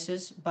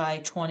prices by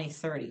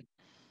 2030.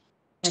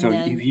 And so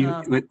then,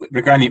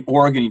 regarding the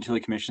Oregon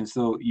Utility Commission,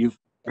 so you've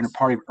been a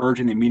part of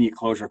urging the immediate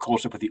closure of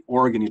Colstrip with the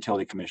Oregon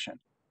Utility Commission.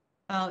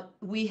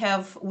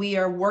 we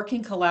are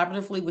working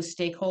collaboratively with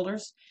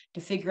stakeholders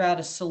to figure out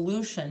a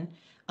solution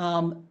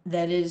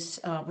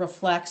that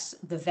reflects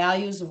the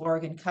values of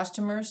Oregon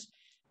customers,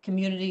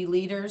 community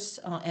leaders,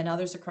 and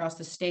others across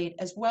the state,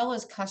 as well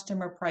as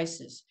customer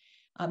prices,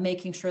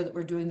 making sure that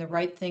we're doing the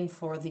right thing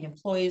for the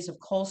employees of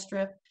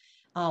Colstrip,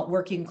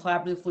 working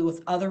collaboratively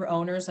with other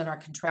owners and our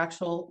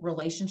contractual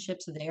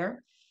relationships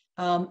there,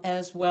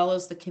 as well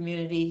as the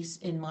communities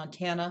in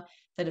Montana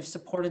that have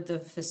supported the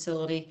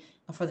facility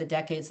for the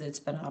decades that it's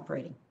been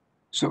operating.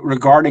 So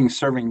regarding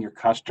serving your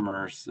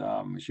customers,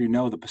 as you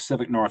know, the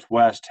Pacific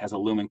Northwest has a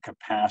looming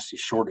capacity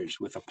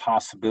shortage with a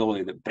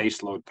possibility that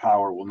baseload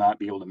power will not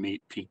be able to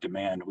meet peak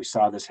demand. We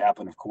saw this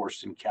happen, of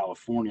course, in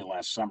California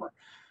last summer.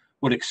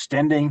 Would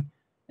extending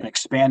and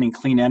expanding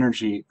clean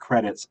energy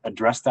credits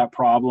address that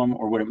problem,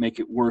 or would it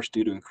make it worse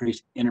due to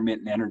increased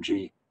intermittent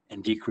energy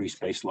and decreased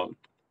baseload?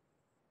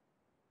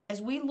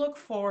 As we look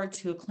forward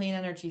to a clean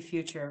energy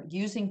future,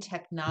 using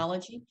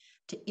technology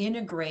to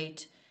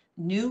integrate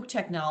new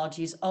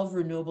technologies of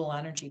renewable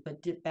energy,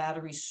 but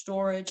battery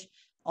storage,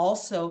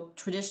 also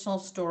traditional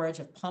storage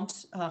of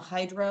pumps,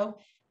 hydro,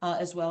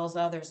 as well as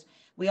others.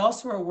 We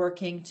also are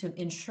working to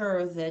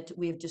ensure that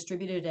we have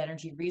distributed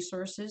energy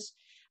resources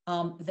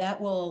that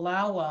will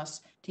allow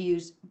us to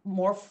use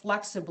more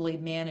flexibly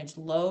managed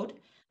load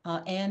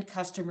and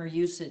customer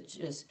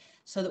usages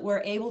so that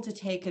we're able to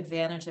take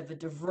advantage of a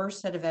diverse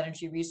set of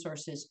energy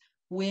resources,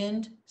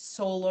 wind,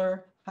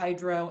 solar,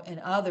 hydro, and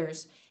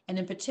others. And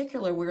in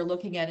particular, we're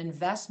looking at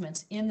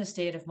investments in the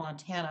state of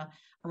Montana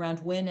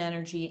around wind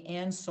energy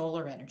and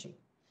solar energy.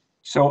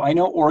 So I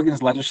know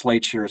Oregon's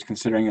legislature is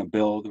considering a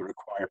bill to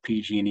require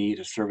PG&E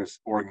to service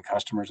Oregon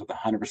customers with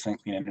 100%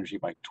 clean energy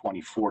by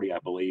 2040, I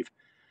believe.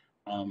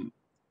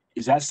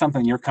 Is that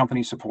something your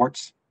company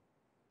supports?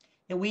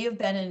 And we have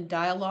been in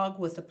dialogue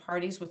with the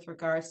parties with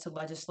regards to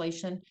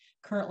legislation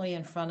currently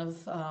in front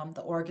of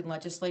the Oregon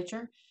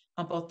legislature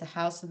on both the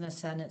House and the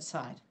Senate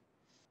side.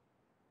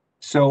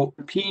 So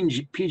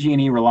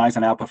PG&E relies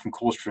on output from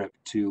Colstrip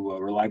to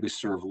reliably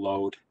serve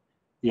load.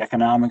 The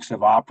economics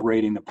of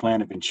operating the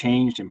plant have been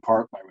changed in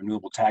part by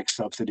renewable tax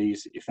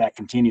subsidies. If that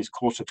continues,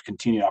 Colstrip's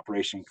continued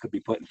operation could be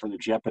put in further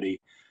jeopardy.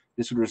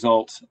 This would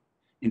result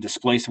in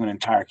displacing an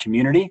entire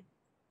community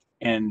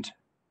and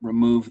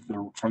remove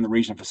from the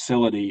regional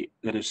facility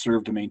that has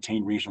served to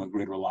maintain regional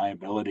grid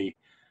reliability.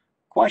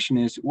 Question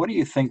is, what do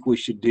you think we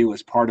should do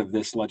as part of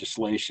this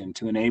legislation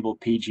to enable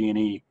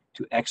PG&E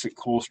to exit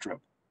Colstrip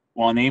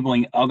while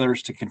enabling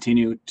others to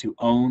continue to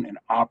own and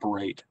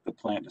operate the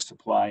plant to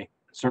supply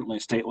certainly a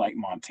state like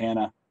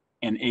Montana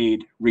and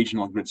aid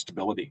regional grid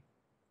stability?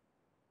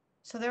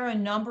 So there are a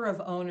number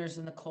of owners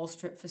in the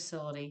Colstrip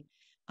facility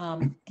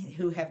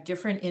who have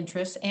different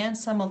interests and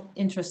some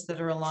interests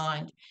that are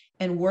aligned,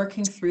 and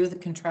working through the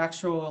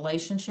contractual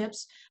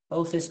relationships,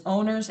 both as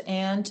owners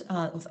and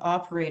with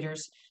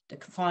operators, to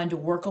find a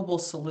workable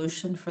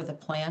solution for the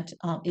plant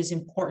is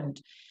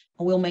important.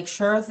 We'll make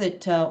sure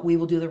that we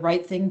will do the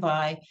right thing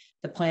by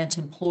the plant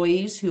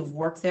employees who've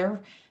worked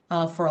there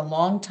for a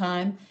long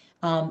time,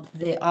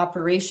 the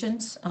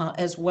operations,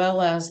 as well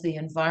as the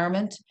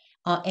environment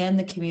and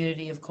the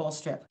community of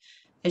Colstrip.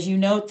 As you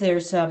note,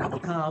 there's 2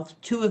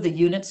 of the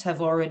units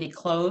have already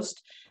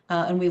closed,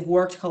 and we've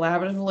worked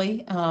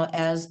collaboratively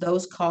as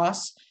those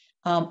costs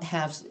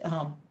have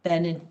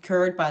been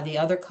incurred by the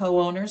other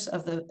co-owners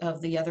of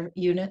the other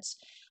units,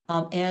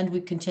 and we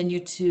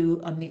continue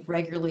to meet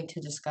regularly to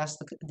discuss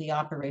the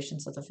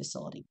operations of the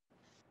facility.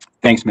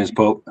 Thanks, Ms.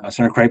 Pope.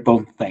 Senator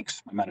Crapo,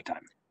 thanks. I'm out of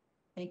time.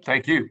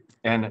 Thank you.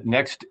 And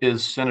next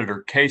is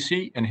Senator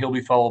Casey, and he'll be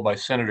followed by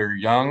Senator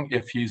Young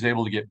if he's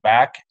able to get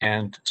back,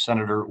 and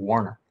Senator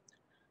Warner.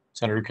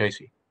 Senator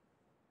Casey.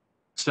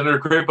 Senator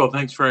Crapo,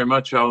 thanks very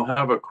much. I'll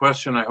have a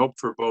question, I hope,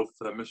 for both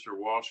Mr.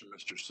 Walsh and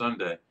Mr.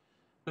 Sunday.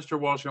 Mr.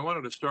 Walsh, I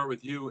wanted to start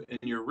with you.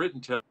 In your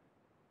written testimony,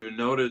 you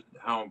noted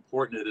how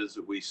important it is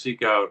that we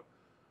seek out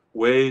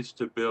ways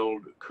to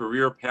build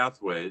career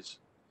pathways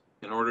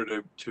in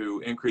order to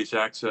increase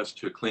access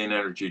to clean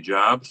energy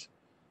jobs.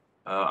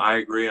 I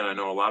agree, and I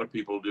know a lot of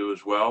people do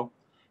as well.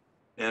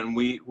 And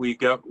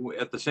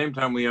at the same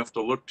time, we have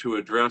to look to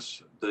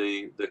address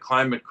the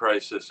climate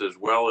crisis as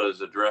well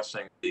as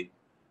addressing the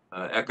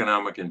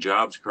economic and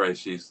jobs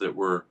crises that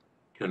we're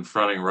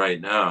confronting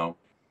right now.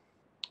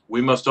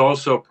 We must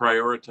also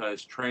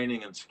prioritize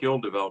training and skill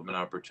development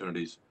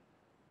opportunities.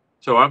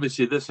 So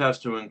obviously this has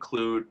to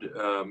include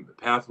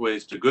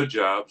pathways to good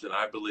jobs, and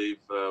I believe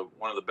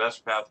one of the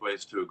best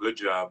pathways to a good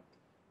job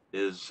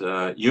is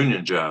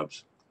union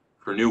jobs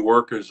for new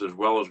workers as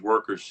well as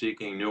workers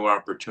seeking new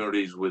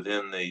opportunities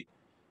within the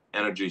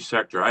energy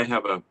sector. I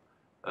have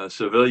a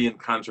Civilian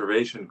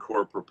Conservation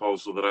Corps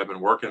proposal that I've been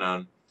working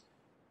on.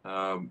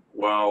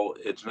 While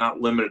it's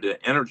not limited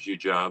to energy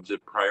jobs,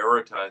 it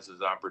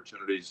prioritizes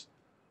opportunities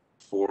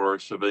for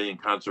Civilian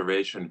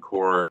Conservation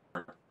Corps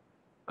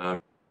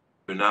to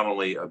not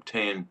only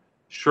obtain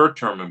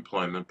short-term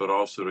employment, but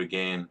also to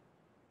gain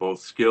both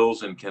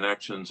skills and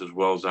connections as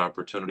well as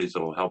opportunities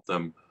that will help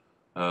them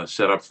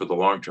set up for the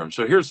long term.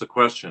 So here's the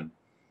question.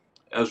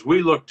 As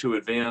we look to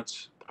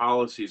advance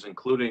policies,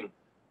 including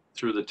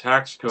through the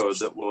tax code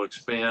that will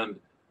expand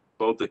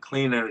both the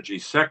clean energy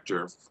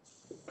sector,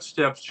 what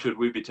steps should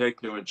we be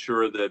taking to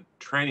ensure that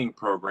training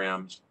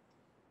programs,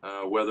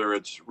 whether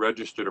it's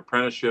registered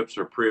apprenticeships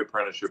or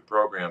pre-apprenticeship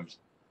programs,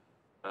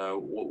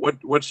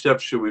 what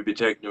steps should we be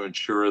taking to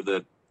ensure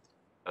that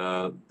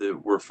that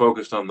we're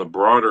focused on the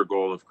broader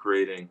goal of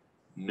creating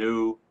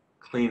new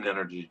clean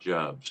energy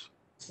jobs?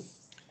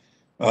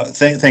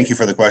 Thank you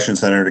for the question,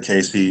 Senator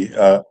Casey.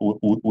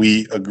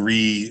 We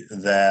agree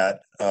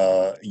that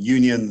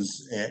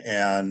unions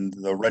and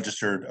the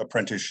registered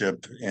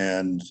apprenticeship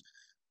and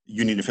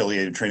union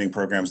affiliated training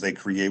programs they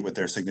create with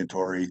their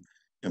signatory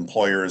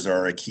employers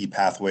are a key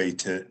pathway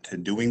to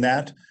doing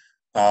that.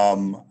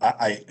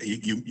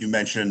 You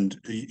mentioned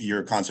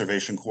your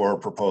Conservation Corps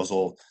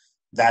proposal.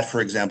 That,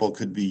 for example,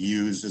 could be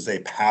used as a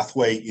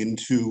pathway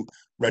into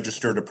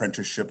registered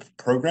apprenticeship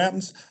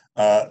programs.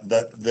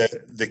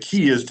 The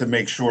key is to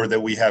make sure that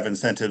we have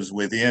incentives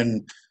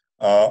within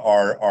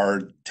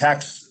our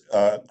tax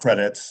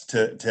credits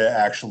to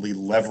actually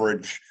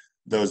leverage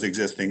those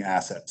existing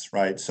assets,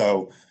 right?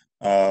 So,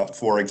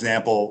 for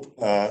example,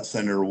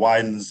 Senator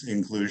Wyden's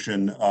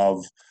inclusion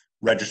of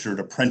registered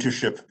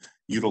apprenticeship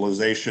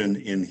utilization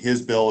in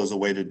his bill is a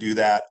way to do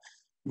that.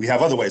 We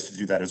have other ways to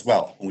do that as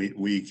well.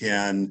 We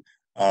can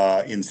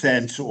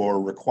incent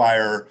or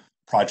require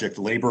project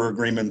labor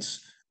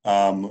agreements,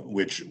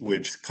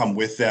 which come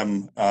with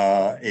them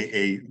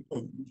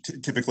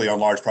typically on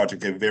large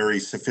projects, a very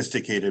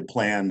sophisticated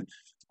plan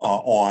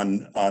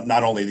on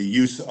not only the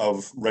use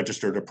of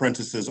registered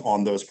apprentices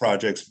on those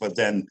projects, but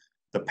then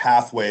the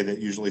pathway that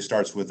usually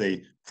starts with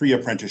a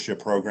pre-apprenticeship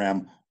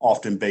program,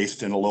 often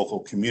based in a local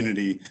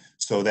community,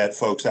 so that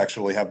folks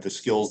actually have the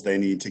skills they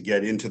need to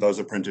get into those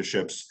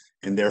apprenticeships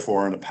and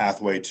therefore on a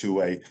pathway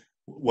to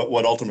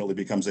what ultimately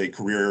becomes a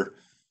career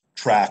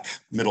track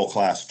middle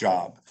class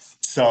job.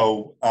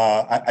 So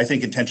I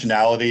think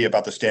intentionality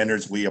about the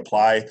standards we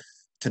apply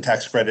to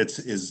tax credits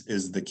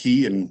is the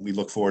key, and we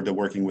look forward to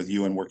working with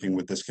you and working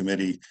with this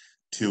committee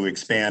to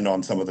expand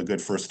on some of the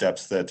good first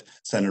steps that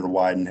Senator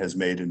Wyden has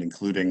made, and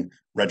including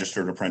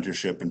registered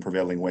apprenticeship and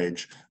prevailing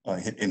wage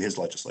in his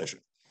legislation.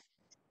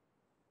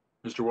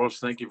 Mr. Walsh,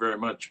 thank you very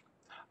much.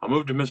 I'll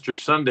move to Mr.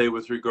 Sunday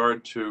with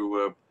regard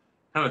to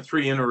kind of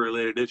three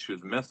interrelated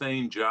issues: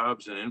 methane,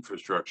 jobs, and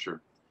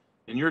infrastructure.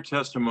 In your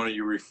testimony,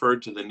 you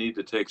referred to the need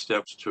to take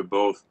steps to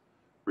both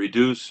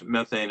reduce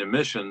methane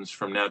emissions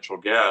from natural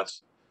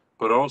gas,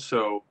 but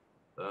also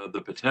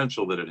the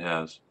potential that it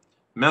has.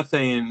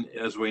 Methane,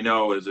 as we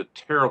know, is a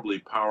terribly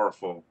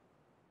powerful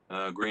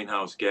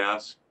greenhouse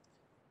gas.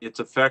 Its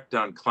effect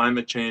on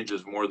climate change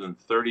is more than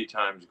 30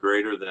 times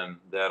greater than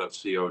that of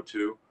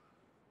CO2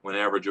 when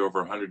averaged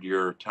over a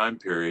 100-year time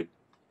period,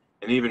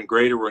 and even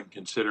greater when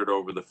considered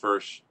over the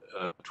first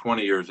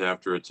 20 years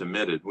after it's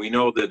emitted. We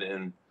know that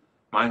in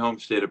my home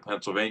state of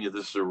Pennsylvania,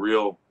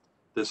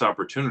 this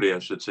opportunity, I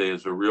should say,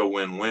 is a real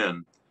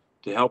win-win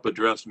to help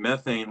address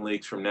methane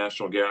leaks from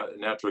natural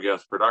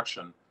gas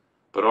production,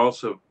 but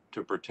also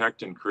to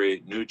protect and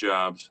create new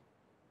jobs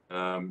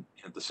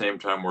at the same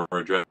time we're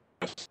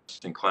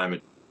addressing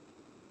climate.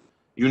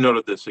 You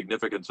noted the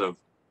significance of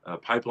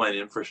pipeline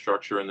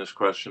infrastructure in this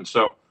question.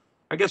 So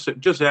I guess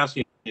just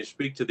asking you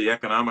speak to the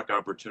economic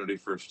opportunity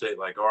for a state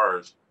like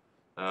ours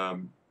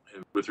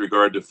with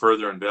regard to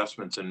further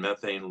investments in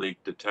methane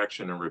leak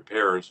detection and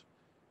repairs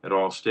at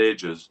all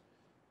stages,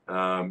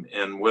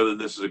 and whether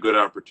this is a good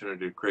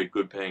opportunity to create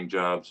good paying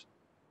jobs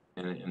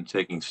and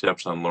taking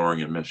steps on lowering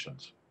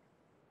emissions.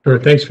 Sure.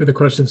 Thanks for the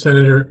question,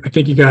 Senator. I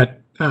think you got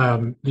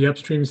the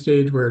upstream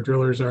stage where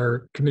drillers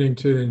are committing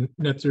to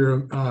net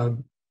zero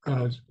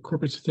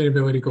corporate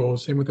sustainability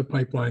goals. Same with the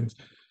pipelines.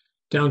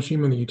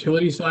 Downstream on the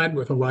utility side,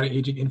 with a lot of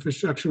aging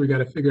infrastructure, we got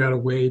to figure out a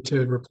way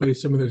to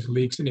replace some of those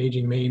leaks and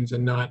aging mains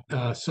and not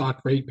sock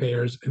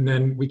ratepayers. And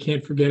then we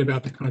can't forget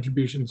about the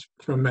contributions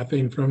from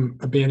methane from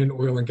abandoned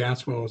oil and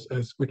gas wells,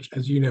 which,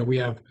 as you know, we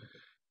have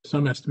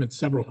some estimates,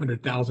 several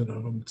 100,000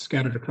 of them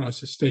scattered across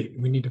the state.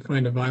 We need to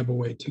find a viable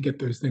way to get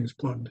those things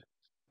plugged.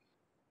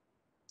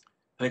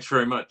 Thanks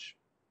very much.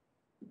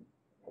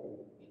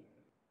 All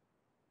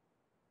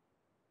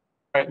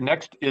right,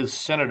 next is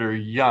Senator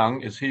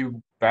Young. Is he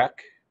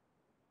back?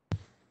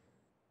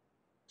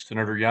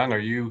 Senator Young, are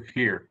you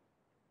here?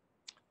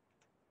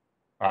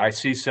 I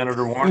see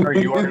Senator Warner.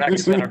 You are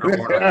next, Senator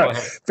Warner. Go ahead.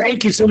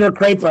 Thank you, Senator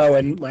Crapo,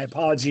 and my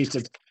apologies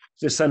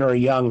to Senator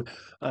Young.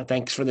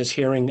 Thanks for this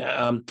hearing.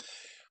 I'm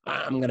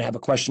going to have a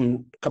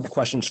couple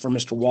questions for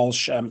Mr.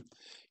 Walsh.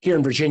 Here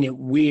in Virginia,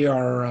 we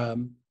are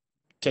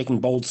taking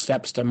bold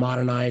steps to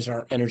modernize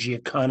our energy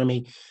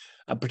economy,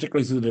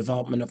 particularly through the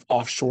development of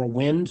offshore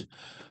wind.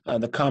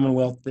 The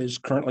Commonwealth is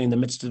currently in the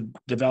midst of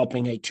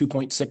developing a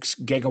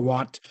 2.6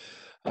 gigawatt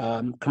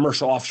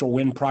commercial offshore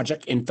wind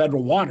project in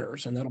federal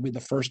waters, and that'll be the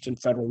first in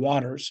federal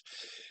waters.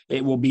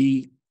 It will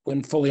be,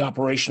 when fully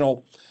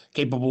operational,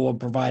 capable of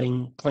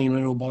providing clean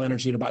renewable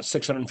energy to about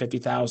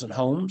 650,000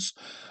 homes.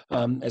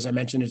 As I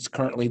mentioned, it's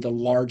currently the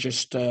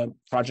largest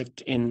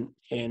project in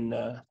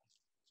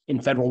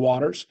federal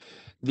waters.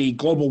 The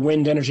Global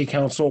Wind Energy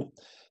Council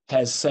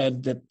has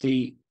said that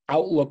the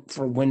outlook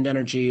for wind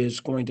energy is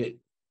going to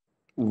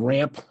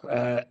ramp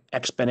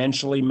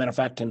exponentially. Matter of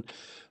fact, in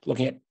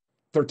looking at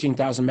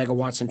 13,000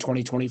 megawatts in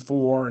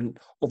 2024 and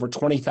over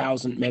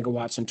 20,000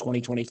 megawatts in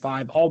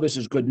 2025. All this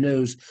is good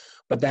news,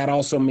 but that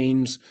also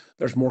means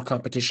there's more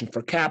competition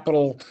for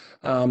capital.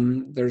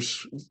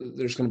 There's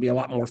going to be a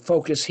lot more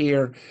focus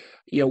here.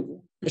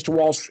 Mr.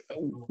 Walsh,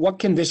 what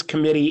can this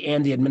committee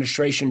and the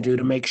administration do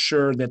to make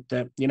sure that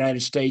the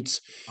United States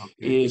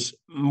is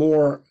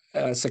more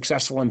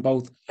successful in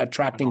both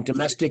attracting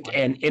domestic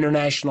and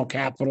international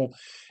capital?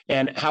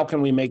 And how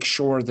can we make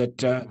sure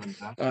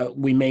that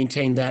we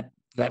maintain that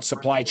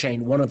supply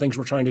chain? One of the things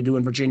we're trying to do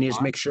in Virginia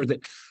is make sure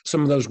that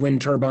some of those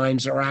wind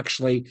turbines are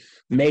actually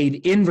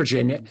made in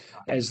Virginia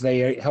as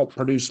they help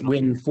produce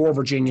wind for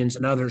Virginians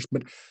and others.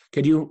 But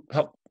could you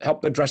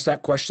help address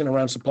that question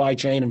around supply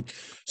chain? And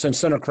since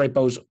Senator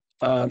Crapo's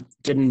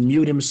didn't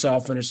mute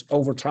himself and is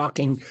over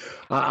talking,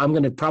 I'm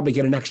going to probably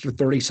get an extra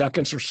 30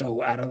 seconds or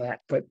so out of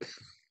that. But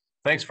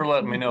thanks for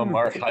letting me know,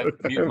 Mark. I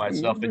mute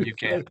myself and you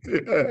can.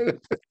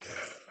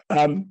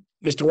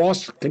 Mr.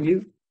 Walsh, can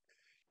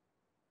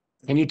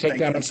you take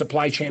that on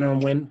supply chain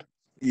on wind?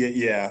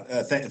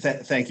 Yeah.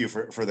 Thank you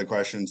for the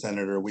question,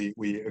 Senator.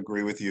 We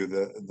agree with you.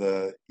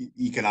 The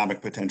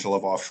economic potential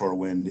of offshore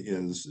wind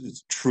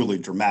is truly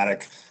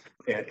dramatic,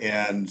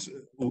 and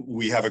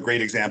we have a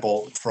great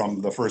example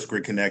from the first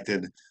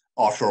grid-connected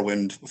offshore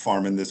wind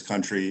farm in this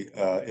country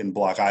in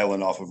Block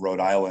Island off of Rhode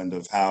Island,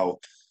 of how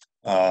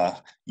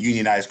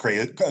unionized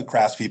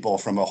craftspeople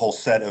from a whole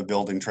set of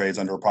building trades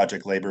under a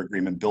project labor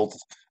agreement built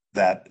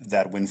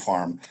that wind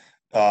farm.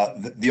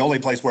 The only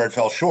place where it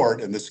fell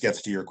short, and this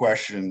gets to your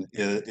question,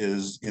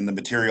 is in the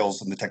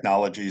materials and the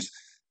technologies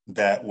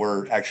that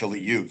were actually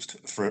used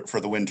for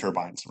the wind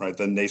turbines, right?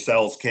 The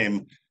nacelles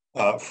came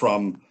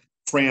from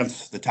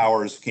France, the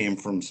towers came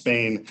from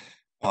Spain,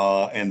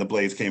 and the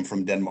blades came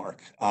from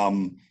Denmark.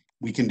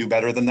 We can do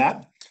better than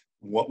that.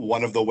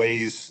 One of the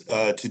ways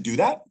to do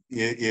that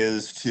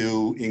is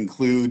to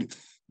include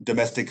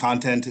domestic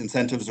content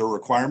incentives or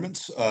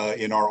requirements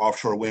in our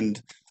offshore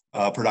wind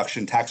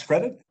production tax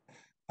credit.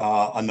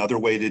 Another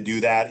way to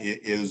do that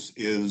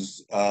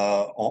is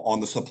on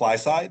the supply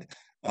side,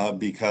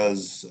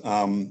 because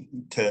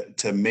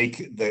to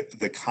make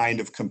the kind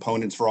of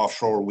components for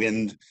offshore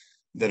wind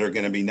that are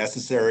going to be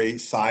necessary,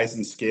 size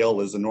and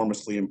scale is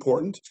enormously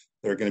important.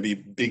 There are going to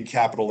be big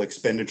capital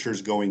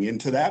expenditures going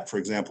into that, for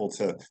example,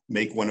 to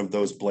make one of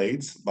those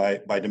blades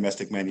by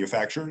domestic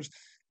manufacturers.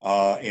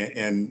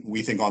 And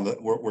we think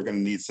we're going to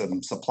need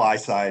some supply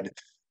side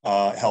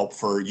help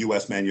for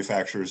U.S.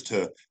 manufacturers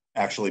to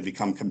actually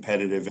become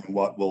competitive in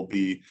what will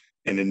be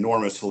an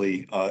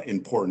enormously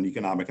important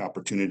economic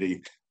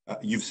opportunity.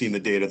 You've seen the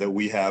data that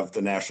we have.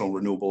 The National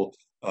Renewable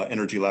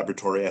Energy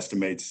Laboratory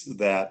estimates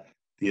that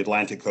the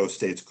Atlantic coast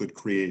states could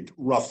create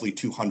roughly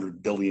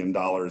 $200 billion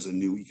in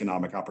new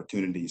economic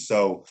opportunities.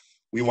 So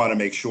we want to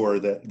make sure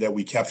that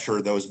we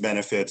capture those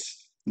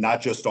benefits, not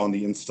just on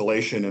the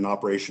installation and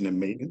operation and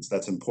maintenance,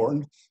 that's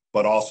important,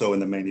 but also in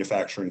the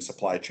manufacturing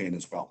supply chain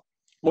as well.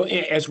 Well,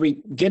 as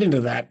we get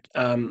into that,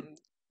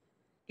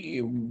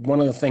 one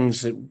of the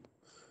things that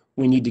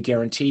we need to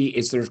guarantee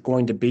is there's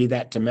going to be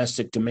that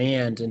domestic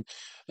demand. And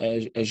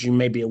as you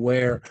may be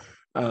aware,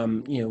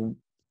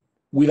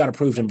 we got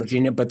approved in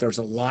Virginia, but there's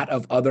a lot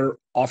of other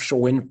offshore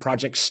wind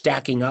projects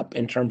stacking up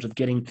in terms of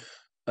getting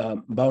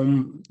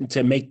BOEM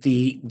to make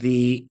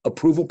the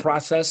approval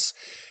process.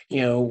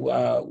 We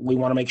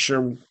want to make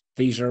sure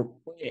these are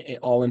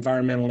all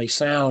environmentally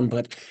sound,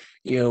 but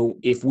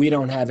if we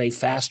don't have a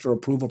faster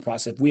approval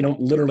process, we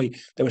don't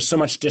there was so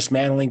much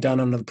dismantling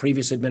done under the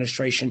previous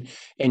administration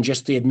and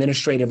just the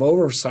administrative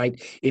oversight.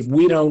 If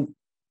we don't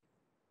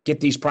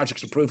get these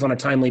projects approved on a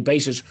timely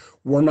basis,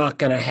 we're not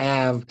going to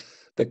have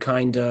the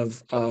kind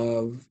of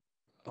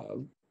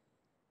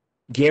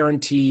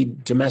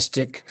guaranteed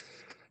domestic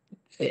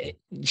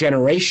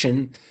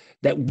generation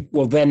that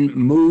will then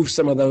move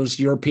some of those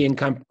European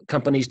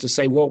companies to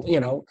say, well,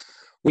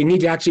 we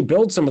need to actually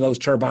build some of those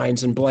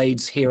turbines and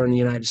blades here in the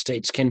United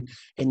States.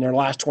 In their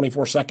last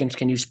 24 seconds,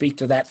 can you speak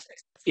to that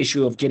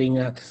issue of getting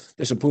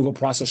this approval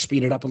process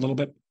speeded up a little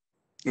bit?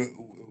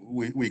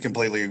 We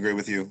completely agree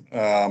with you.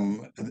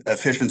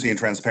 Efficiency and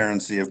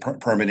transparency of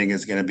permitting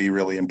is going to be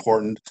really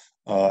important,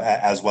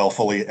 as well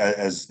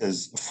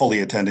fully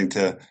attending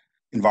to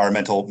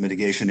environmental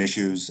mitigation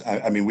issues.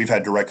 I mean, we've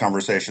had direct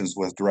conversations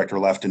with Director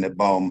Lefton at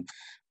BOEM.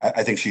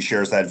 I think she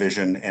shares that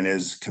vision and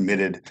is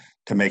committed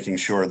to making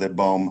sure that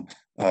BOEM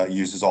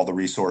uses all the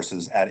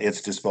resources at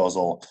its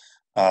disposal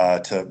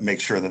to make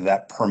sure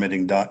that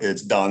permitting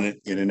is done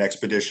in an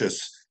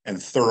expeditious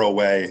and thorough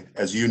way.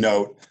 As you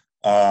note,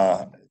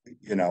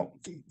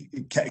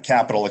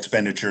 capital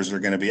expenditures are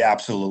going to be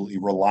absolutely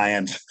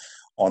reliant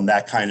on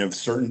that kind of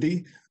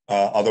certainty.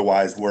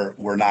 Otherwise,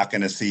 we're not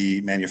going to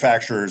see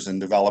manufacturers and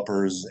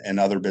developers and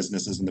other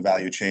businesses in the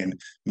value chain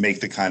make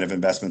the kind of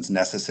investments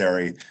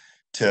necessary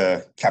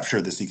to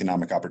capture this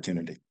economic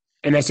opportunity.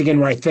 And that's again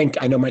where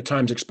I know my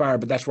time's expired,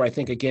 but that's where I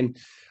think, again,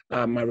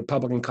 my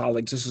Republican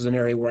colleagues, this is an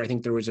area where I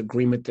think there was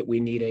agreement that we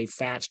need a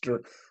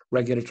faster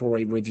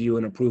regulatory review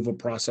and approval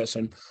process,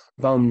 and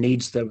BOEM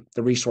needs the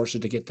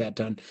resources to get that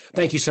done.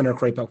 Thank you, Senator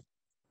Crapo.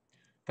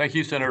 Thank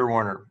you, Senator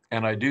Warner.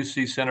 And I do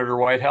see Senator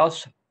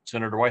Whitehouse.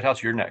 Senator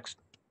Whitehouse, you're next.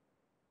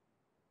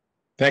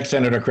 Thanks,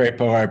 Senator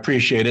Crapo. I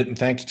appreciate it. And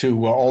thanks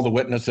to all the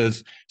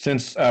witnesses.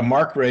 Since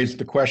Mark raised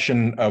the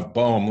question of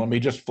BOEM, let me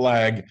just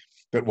flag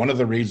that one of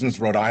the reasons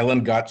Rhode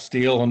Island got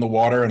steel on the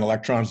water and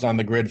electrons on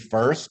the grid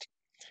first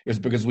is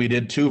because we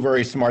did two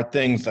very smart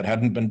things that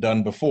hadn't been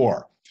done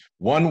before.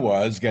 One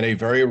was get a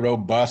very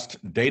robust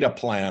data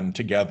plan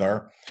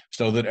together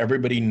so that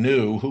everybody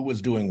knew who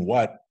was doing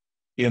what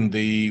in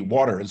the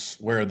waters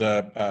where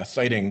the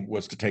siting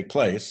was to take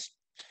place.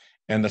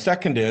 And the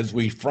second is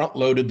we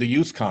front-loaded the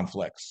use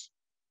conflicts.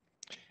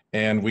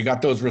 And we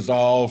got those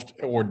resolved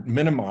or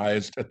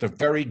minimized at the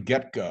very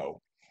get-go.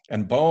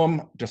 And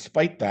BOEM,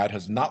 despite that,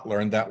 has not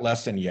learned that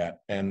lesson yet.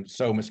 And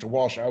so, Mr.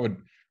 Walsh, I would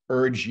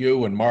urge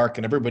you and Mark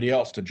and everybody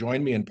else to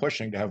join me in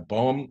pushing to have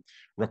BOEM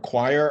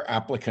require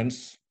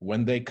applicants,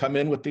 when they come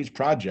in with these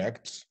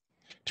projects,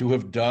 to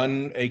have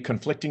done a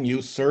conflicting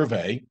use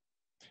survey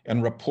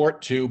and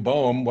report to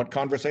BOEM what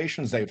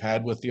conversations they've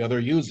had with the other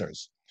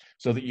users,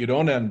 so that you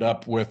don't end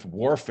up with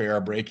warfare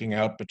breaking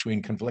out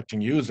between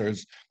conflicting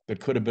users that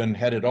could have been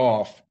headed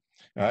off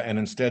and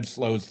instead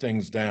slows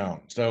things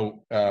down.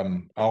 So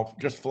I'll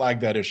just flag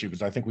that issue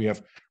because I think we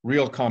have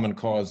real common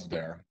cause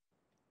there.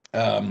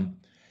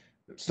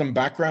 Some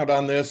background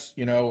on this,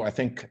 I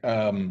think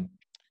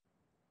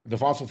the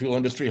fossil fuel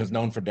industry has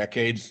known for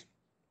decades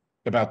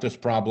about this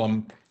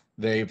problem.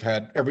 They've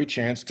had every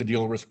chance to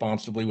deal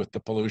responsibly with the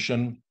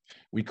pollution.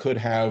 We could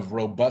have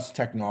robust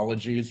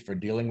technologies for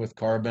dealing with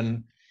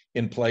carbon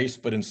in place,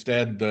 but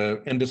instead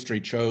the industry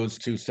chose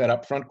to set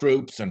up front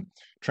groups and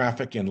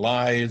traffic in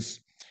lies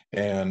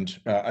and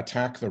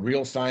attack the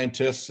real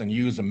scientists and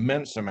use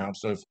immense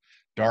amounts of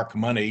dark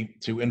money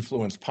to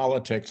influence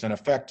politics. In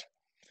effect,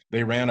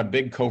 they ran a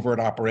big covert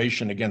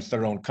operation against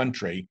their own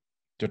country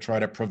to try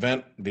to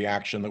prevent the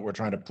action that we're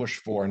trying to push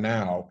for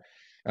now.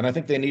 And I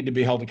think they need to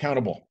be held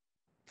accountable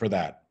for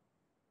that,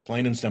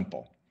 plain and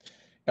simple.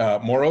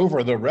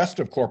 Moreover, the rest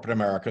of corporate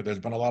America, there's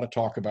been a lot of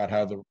talk about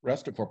how the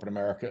rest of corporate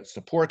America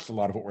supports a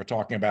lot of what we're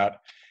talking about.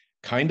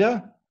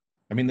 Kinda.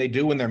 I mean, they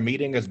do when they're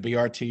meeting as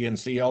BRT and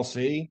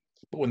CLC,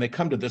 but when they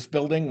come to this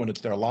building, when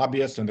it's their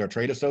lobbyists and their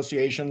trade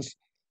associations,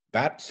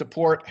 that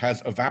support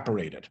has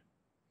evaporated.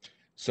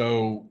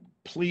 So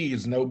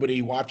please,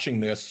 nobody watching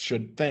this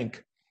should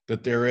think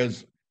that there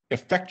is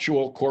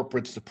effectual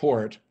corporate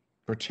support,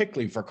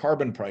 particularly for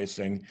carbon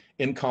pricing,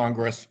 in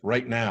Congress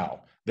right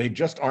now. They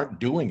just aren't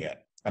doing it.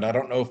 And I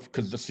don't know if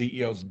because the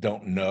CEOs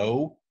don't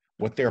know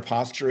what their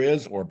posture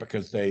is, or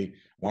because they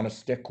want to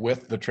stick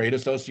with the trade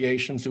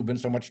associations who've been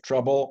so much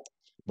trouble.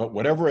 But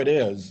whatever it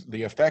is,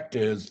 the effect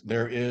is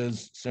there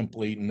is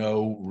simply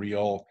no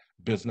real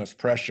business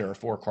pressure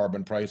for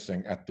carbon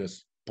pricing at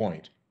this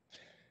point.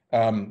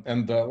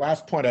 And the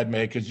last point I'd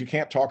make is you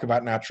can't talk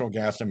about natural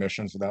gas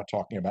emissions without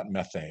talking about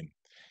methane.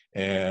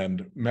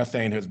 And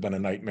methane has been a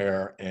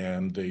nightmare,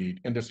 and the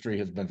industry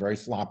has been very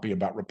sloppy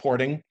about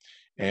reporting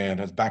and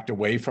has backed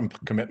away from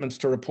commitments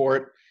to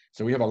report.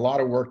 So we have a lot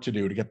of work to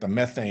do to get the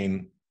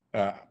methane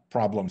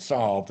problem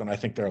solved. And I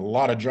think there are a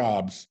lot of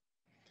jobs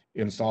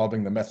in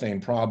solving the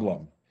methane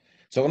problem.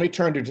 So let me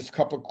turn to just a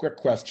couple of quick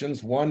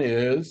questions. One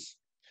is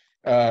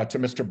to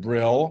Mr.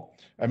 Brill.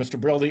 Mr.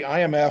 Brill, the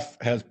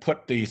IMF has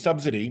put the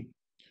subsidy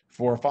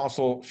for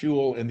fossil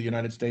fuel in the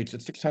United States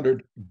at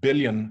 $600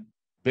 billion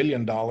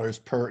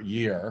per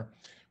year,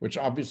 which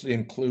obviously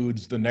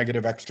includes the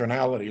negative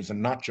externalities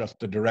and not just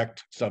the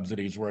direct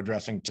subsidies we're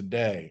addressing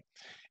today.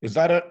 Is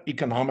that an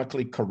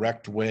economically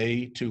correct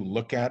way to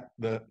look at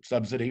the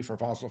subsidy for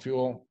fossil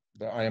fuel,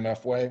 the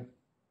IMF way?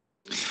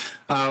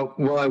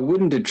 Well, I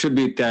wouldn't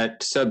attribute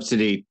that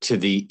subsidy to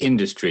the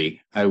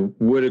industry. I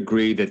would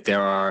agree that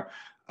there are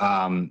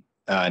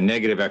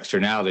negative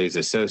externalities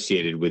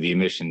associated with the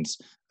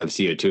emissions of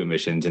CO2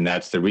 emissions, and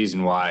that's the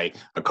reason why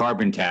a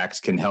carbon tax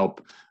can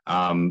help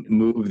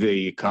move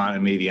the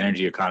economy, the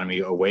energy economy,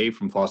 away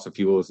from fossil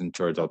fuels and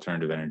towards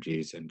alternative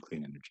energies and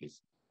clean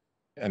energies.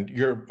 And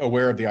you're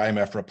aware of the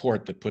IMF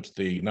report that puts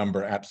the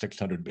number at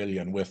 600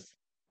 billion with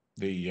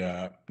the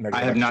negative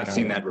I have not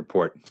seen that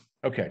report.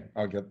 Okay,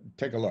 I'll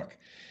take a look.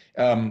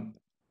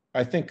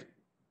 I think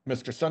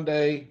Mr.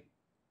 Sunday,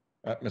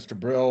 Mr.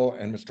 Brill,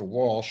 and Mr.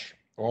 Walsh,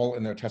 all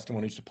in their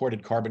testimony,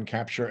 supported carbon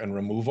capture and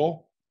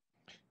removal.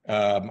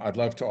 I'd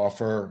love to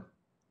offer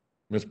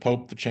Ms.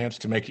 Pope the chance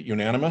to make it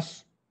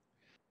unanimous.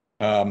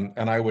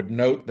 And I would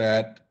note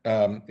that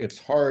it's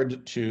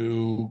hard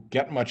to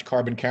get much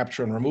carbon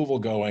capture and removal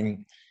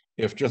going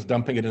if just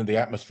dumping it into the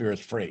atmosphere is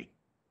free.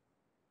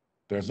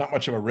 There's not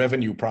much of a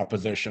revenue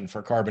proposition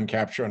for carbon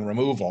capture and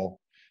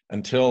removal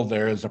until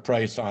there is a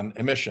price on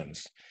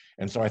emissions.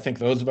 And so I think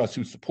those of us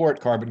who support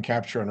carbon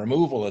capture and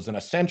removal as an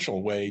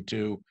essential way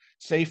to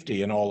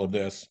safety in all of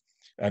this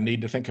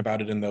need to think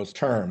about it in those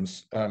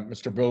terms.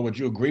 Mr. Brill, would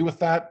you agree with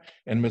that?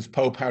 And Ms.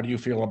 Pope, how do you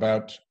feel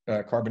about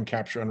carbon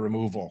capture and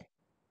removal?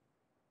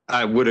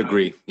 I would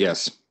agree,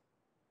 yes.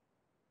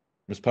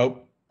 Ms.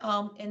 Pope?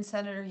 And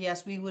Senator,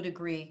 yes, we would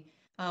agree.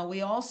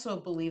 We also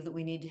believe that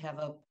we need to have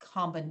a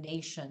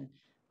combination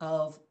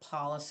of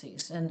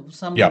policies and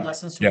some of the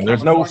lessons from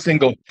there's no California.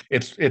 single,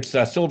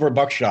 it's silver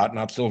buckshot,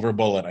 not silver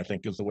bullet, I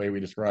think is the way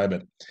we describe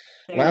it.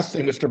 Last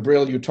thing, Mr.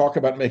 Brill, you talk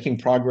about making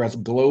progress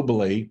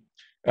globally.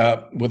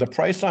 With a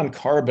price on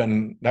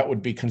carbon, that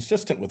would be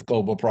consistent with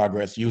global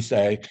progress, you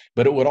say,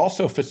 but it would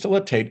also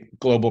facilitate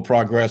global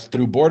progress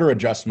through border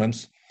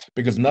adjustments,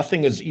 because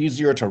nothing is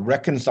easier to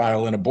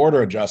reconcile in a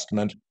border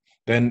adjustment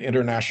than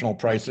international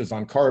prices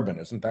on carbon.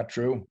 Isn't that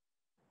true?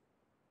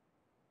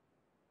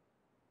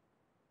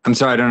 I'm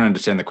sorry, I don't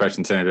understand the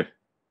question, Senator.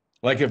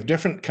 Like if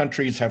different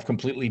countries have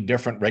completely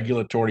different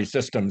regulatory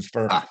systems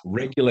for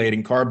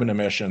regulating carbon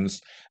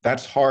emissions,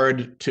 that's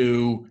hard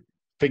to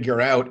figure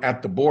out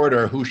at the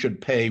border who should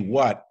pay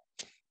what.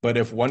 But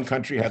if one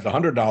country has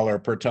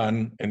 $100 per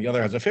ton and the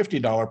other has a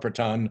 $50 per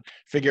ton,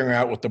 figuring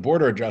out what the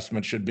border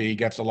adjustment should be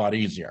gets a lot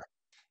easier.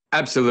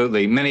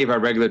 Absolutely. Many of our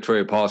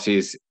regulatory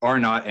policies are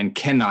not and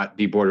cannot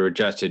be border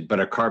adjusted, but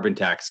a carbon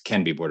tax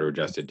can be border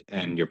adjusted.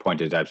 And your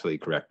point is absolutely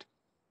correct.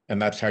 And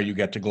that's how you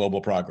get to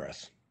global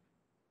progress.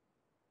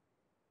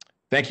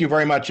 Thank you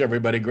very much,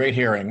 everybody. Great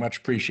hearing. Much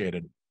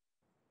appreciated.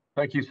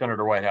 Thank you,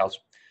 Senator Whitehouse.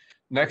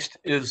 Next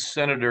is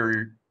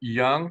Senator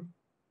Young.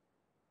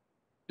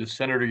 Is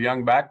Senator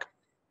Young back?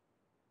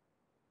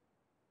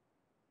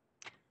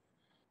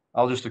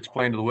 I'll just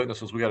explain to the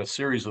witnesses, we got a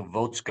series of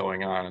votes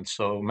going on, and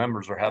so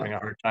members are having a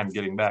hard time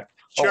getting back.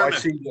 Chairman.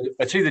 Oh,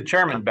 I see the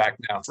chairman back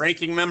now.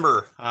 Ranking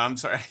member, I'm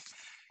sorry.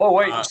 Oh,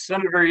 wait,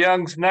 Senator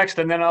Young's next,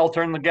 and then I'll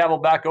turn the gavel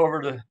back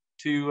over to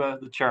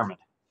the chairman.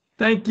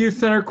 Thank you,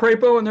 Senator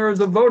Crapo, and there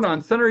is a vote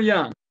on Senator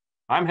Young.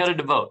 I'm headed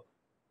to vote.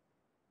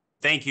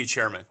 Thank you,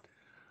 Chairman.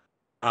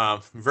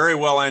 Very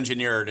well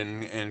engineered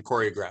and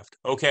choreographed.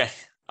 Okay.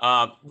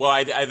 Well,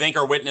 I thank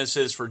our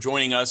witnesses for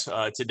joining us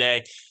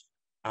today.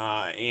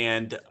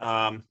 It's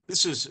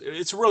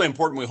really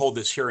important we hold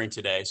this hearing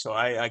today. So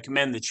I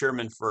commend the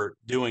chairman for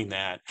doing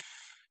that.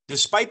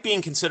 Despite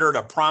being considered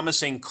a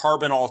promising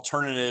carbon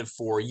alternative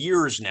for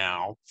years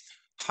now,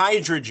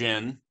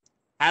 hydrogen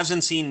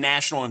hasn't seen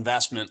national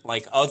investment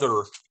like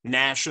other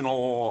nationally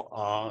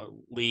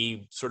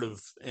sort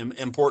of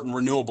important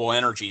renewable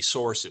energy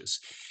sources.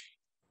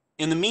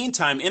 In the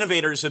meantime,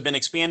 innovators have been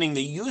expanding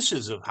the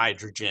uses of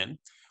hydrogen,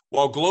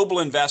 while global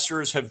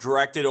investors have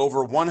directed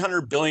over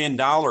 $100 billion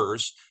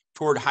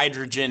toward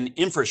hydrogen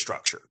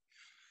infrastructure.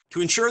 To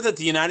ensure that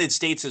the United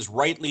States is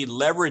rightly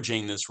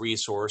leveraging this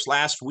resource,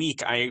 last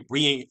week I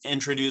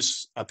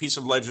reintroduced a piece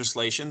of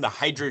legislation, the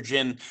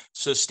Hydrogen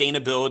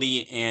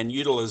Sustainability and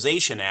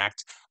Utilization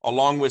Act,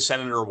 along with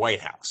Senator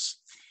Whitehouse.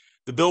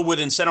 The bill would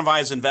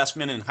incentivize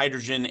investment in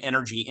hydrogen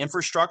energy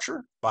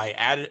infrastructure by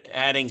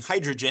adding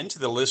hydrogen to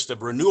the list of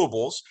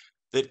renewables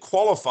that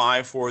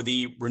qualify for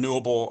the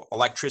Renewable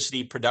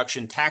Electricity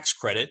Production Tax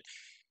Credit.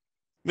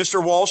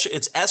 Mr. Walsh,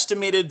 it's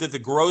estimated that the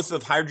growth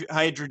of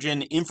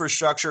hydrogen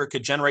infrastructure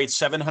could generate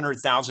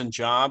 700,000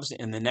 jobs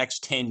in the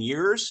next 10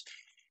 years.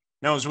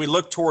 Now, as we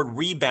look toward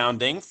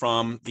rebounding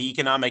from the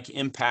economic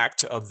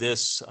impact of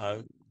this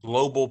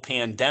global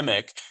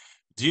pandemic,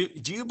 do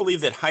you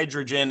believe that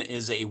hydrogen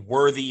is a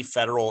worthy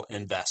federal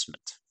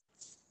investment?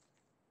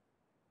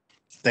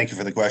 Thank you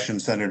for the question,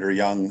 Senator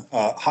Young.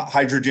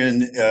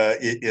 Hydrogen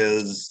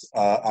is,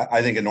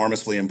 I think,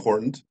 enormously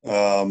important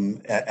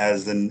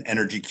as an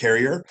energy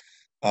carrier.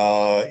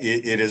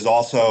 It is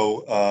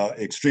also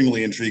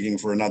extremely intriguing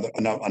for a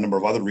number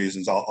of other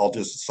reasons. I'll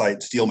just cite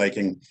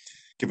steelmaking,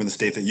 given the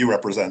state that you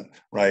represent,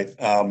 right?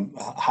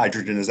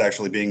 Hydrogen is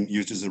actually being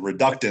used as a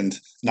reductant,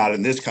 not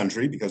in this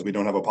country because we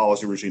don't have a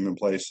policy regime in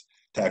place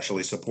to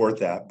actually support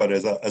that, but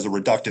as a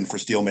reductant for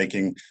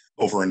steelmaking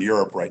over in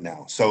Europe right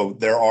now. So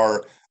there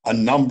are a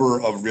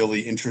number of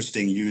really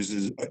interesting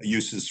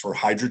uses for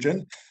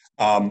hydrogen.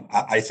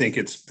 I think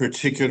it's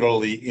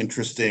particularly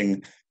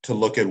interesting to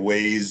look at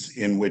ways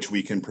in which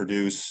we can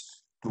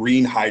produce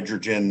green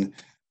hydrogen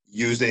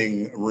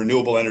using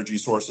renewable energy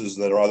sources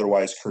that are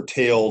otherwise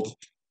curtailed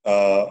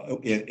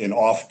in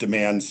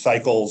off-demand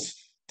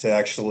cycles to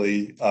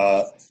actually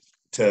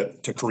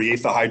to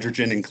create the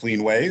hydrogen in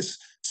clean ways.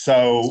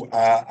 So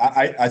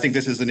I think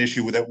this is an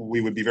issue that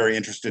we would be very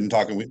interested in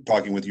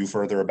talking with you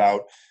further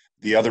about.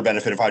 The other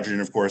benefit of hydrogen,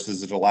 of course,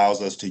 is it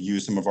allows us to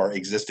use some of our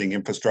existing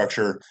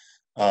infrastructure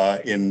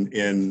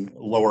in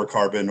lower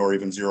carbon or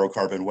even zero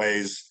carbon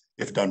ways,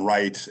 if done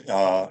right.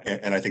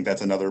 And I think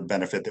that's another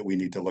benefit that we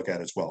need to look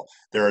at as well.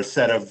 There are a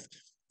set of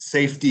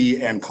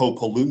safety and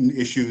co-pollutant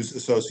issues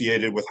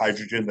associated with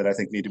hydrogen that I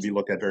think need to be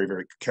looked at very,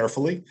 very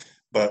carefully.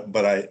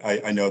 But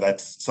I know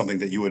that's something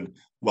that you would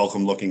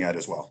welcome looking at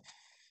as well.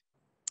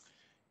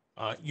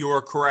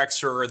 You're correct,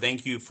 sir.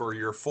 Thank you for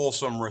your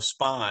fulsome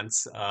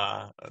response.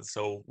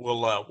 So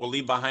we'll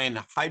leave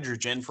behind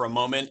hydrogen for a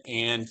moment,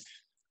 and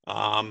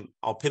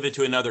I'll pivot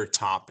to another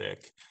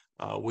topic,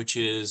 which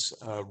is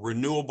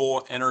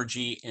renewable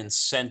energy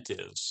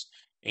incentives.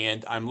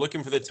 And I'm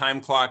looking for the time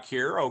clock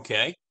here.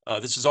 Okay.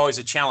 This is always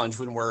a challenge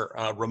when we're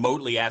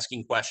remotely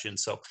asking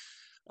questions. So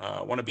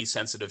I want to be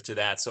sensitive to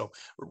that. So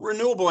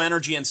renewable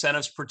energy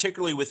incentives,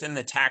 particularly within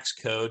the tax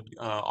code,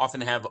 often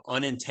have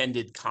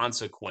unintended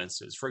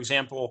consequences. For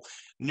example,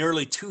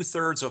 nearly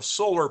 2/3 of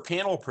solar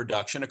panel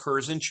production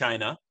occurs in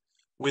China,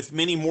 with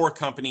many more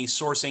companies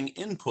sourcing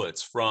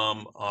inputs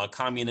from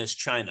communist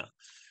China.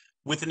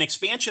 With an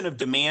expansion of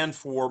demand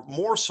for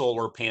more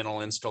solar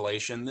panel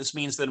installation, this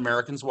means that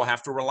Americans will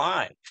have to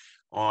rely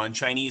on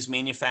Chinese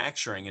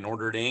manufacturing in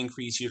order to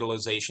increase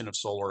utilization of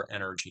solar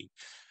energy.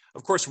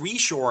 Of course,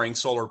 reshoring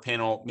solar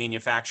panel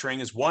manufacturing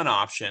is one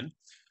option,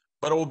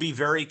 but it will be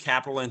very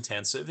capital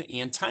intensive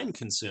and time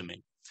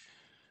consuming.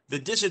 The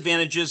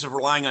disadvantages of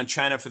relying on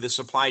China for the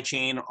supply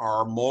chain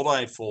are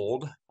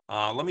multifold.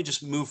 Let me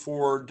just move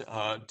forward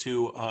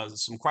to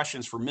some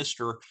questions for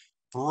Mr.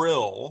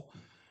 Brill.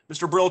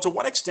 Mr. Brill, to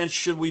what extent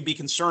should we be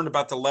concerned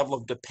about the level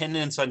of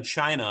dependence on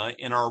China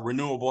in our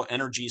renewable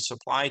energy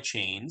supply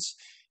chains?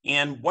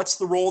 And what's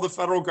the role of the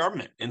federal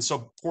government in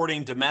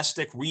supporting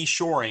domestic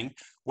reshoring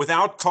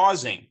without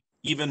causing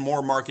even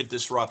more market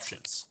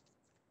disruptions?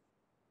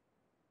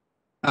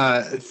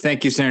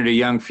 Thank you, Senator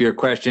Young, for your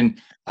question.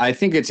 I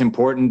think it's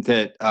important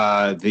that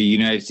the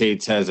United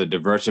States has a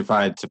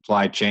diversified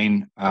supply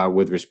chain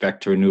with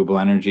respect to renewable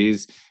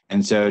energies.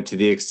 And so to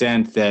the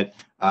extent that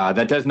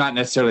that does not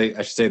necessarily,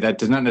 I should say, that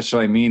does not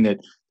necessarily mean that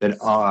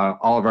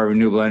all of our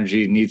renewable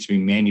energy needs to be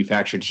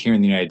manufactured here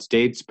in the United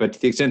States, but to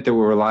the extent that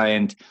we're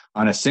reliant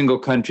on a single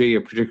country,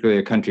 or particularly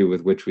a country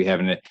with which we have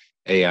an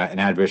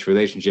adverse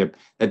relationship,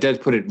 that does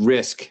put at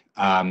risk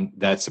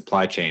that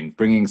supply chain,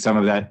 bringing some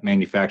of that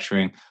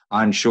manufacturing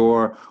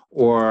onshore,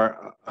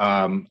 or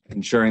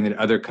ensuring that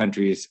other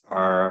countries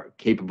are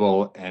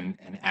capable and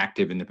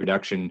active in the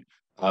production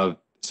of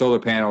solar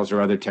panels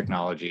or other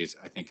technologies,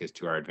 I think is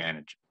to our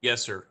advantage.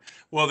 Yes, sir.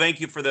 Well,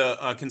 thank you for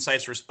the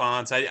concise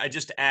response. I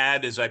just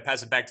add, as I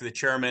pass it back to the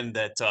chairman,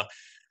 that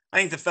I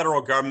think the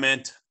federal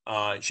government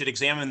should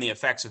examine the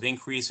effects of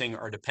increasing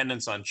our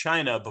dependence on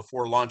China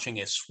before launching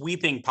a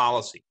sweeping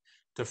policy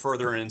to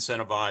further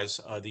incentivize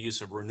the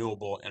use of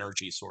renewable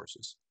energy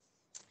sources.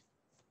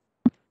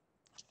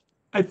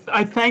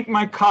 I thank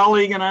my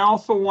colleague, and I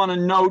also want to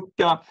note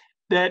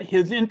that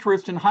his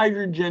interest in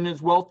hydrogen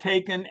is well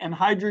taken, and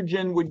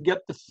hydrogen would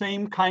get the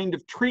same kind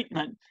of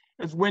treatment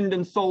as wind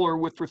and solar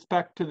with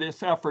respect to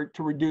this effort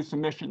to reduce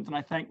emissions. And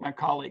I thank my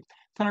colleague.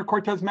 Senator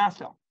Cortez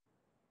Masto.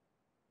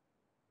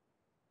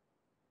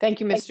 Thank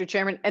you, Mr.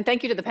 Chairman, and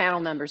thank you to the panel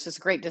members. It's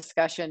a great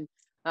discussion.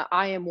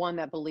 I am one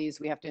that believes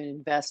we have to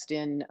invest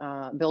in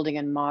building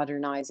and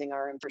modernizing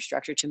our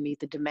infrastructure to meet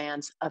the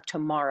demands of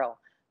tomorrow,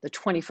 the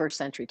 21st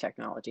century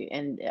technology.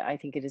 And I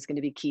think it is going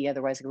to be key.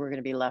 Otherwise, we're going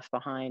to be left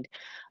behind.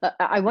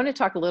 I want to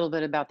talk a little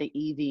bit about the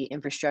EV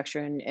infrastructure.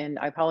 And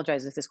I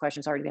apologize if this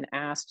question's already been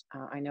asked.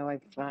 I know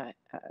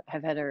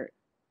have had our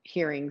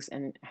hearings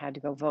and had to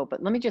go vote.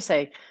 But let me just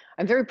say,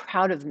 I'm very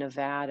proud of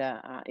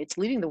Nevada. It's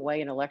leading the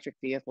way in electric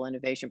vehicle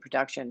innovation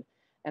production.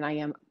 And I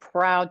am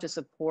proud to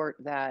support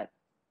that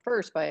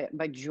first by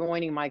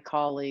joining my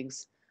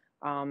colleagues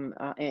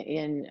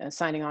in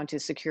signing on to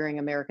Securing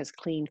America's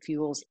Clean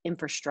Fuels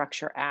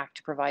Infrastructure Act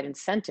to provide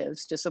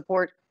incentives to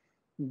support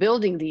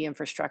building the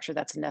infrastructure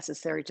that's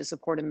necessary to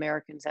support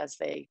Americans as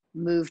they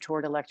move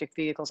toward electric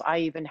vehicles. I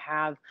even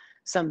have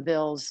some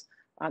bills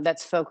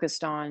that's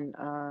focused on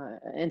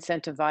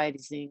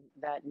incentivizing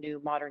that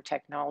new modern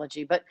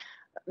technology. But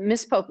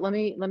Ms. Pope, let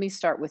me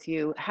start with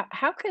you.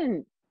 How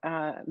can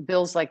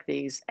bills like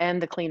these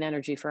and the Clean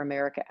Energy for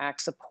America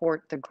Act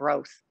support the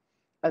growth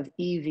of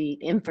EV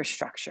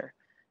infrastructure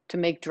to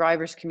make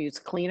drivers'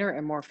 commutes cleaner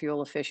and more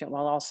fuel efficient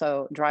while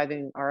also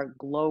driving our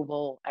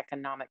global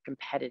economic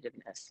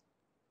competitiveness?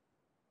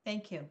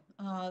 Thank you.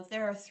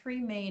 There are three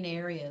main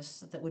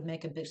areas that would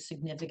make a big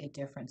significant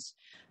difference.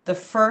 The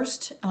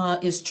first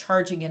is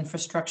charging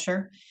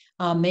infrastructure,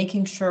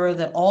 making sure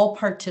that all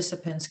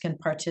participants can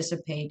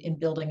participate in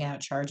building out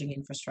charging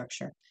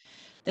infrastructure.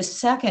 The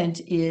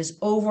second is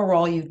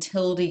overall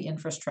utility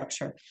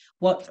infrastructure,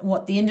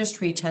 what the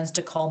industry tends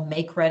to call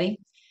make ready.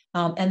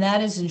 And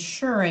that is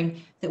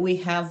ensuring that we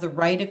have the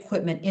right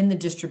equipment in the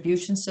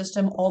distribution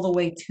system all the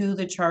way to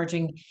the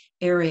charging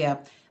area.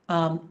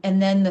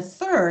 And then the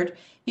third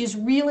is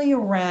really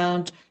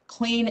around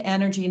clean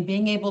energy and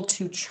being able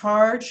to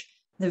charge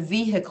the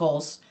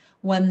vehicles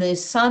when the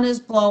sun is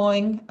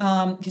blowing,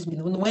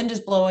 when the wind is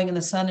blowing and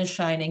the sun is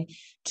shining,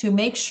 to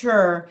make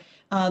sure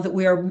that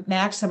we are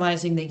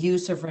maximizing the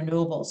use of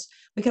renewables.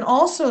 We can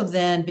also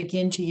then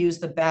begin to use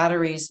the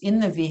batteries in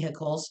the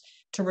vehicles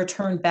to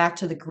return back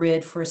to the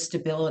grid for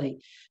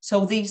stability.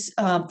 So these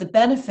the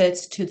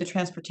benefits to the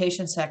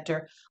transportation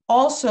sector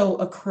also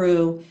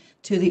accrue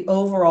to the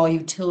overall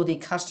utility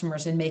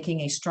customers in making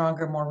a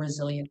stronger, more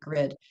resilient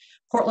grid.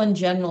 Portland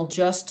General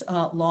just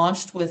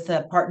launched with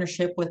a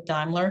partnership with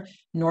Daimler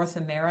North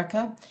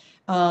America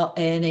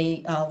in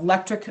a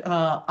electric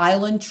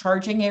island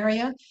charging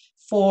area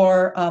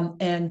for,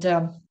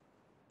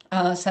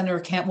 Senator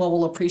Cantwell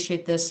will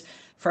appreciate this,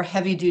 for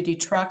heavy duty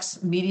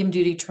trucks, medium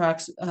duty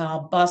trucks,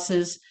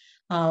 buses,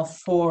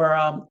 for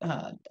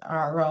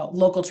our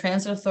local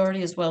transit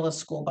authority, as well as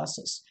school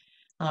buses.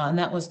 And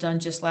that was done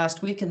just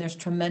last week, and there's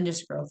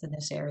tremendous growth in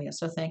this area.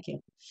 So thank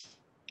you.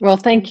 Well,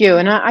 thank you.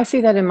 And I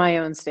see that in my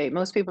own state.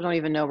 Most people don't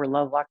even know where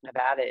Lovelock,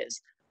 Nevada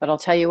is. But I'll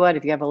tell you what,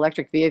 if you have an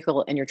electric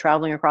vehicle and you're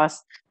traveling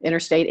across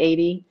Interstate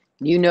 80,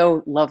 you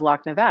know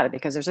Lovelock, Nevada,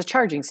 because there's a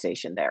charging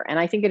station there. And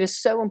I think it is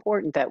so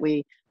important that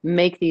we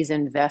make these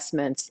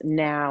investments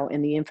now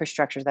in the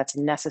infrastructure that's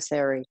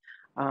necessary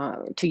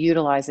to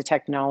utilize the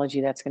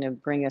technology that's going to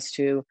bring us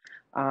to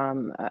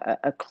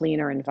a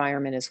cleaner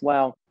environment as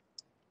well.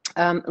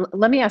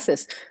 Let me ask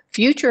this.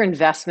 Future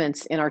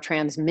investments in our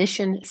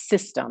transmission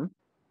system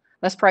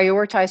must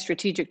prioritize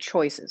strategic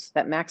choices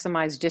that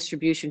maximize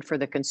distribution for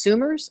the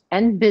consumers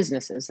and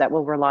businesses that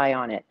will rely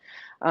on it.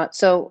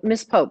 So,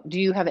 Ms. Pope, do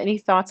you have any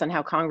thoughts on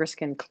how Congress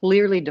can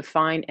clearly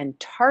define and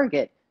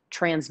target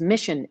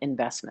transmission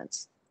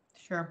investments?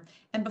 Sure.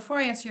 And before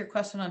I answer your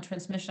question on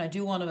transmission, I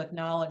do want to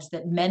acknowledge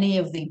that many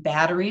of the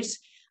batteries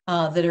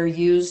that are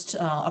used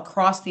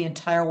across the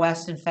entire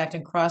West, in fact,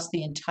 across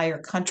the entire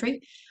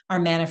country, are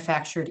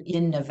manufactured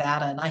in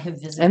Nevada. And I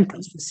have visited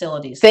those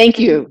facilities. Thank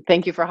you.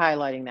 Thank you for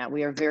highlighting that.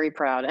 We are very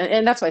proud.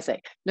 And that's why I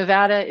say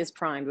Nevada is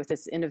primed with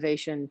this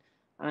innovation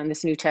and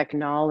this new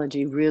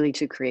technology really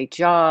to create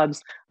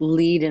jobs,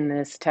 lead in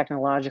this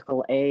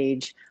technological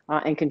age,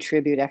 and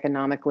contribute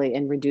economically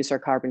and reduce our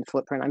carbon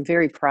footprint. I'm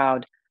very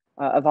proud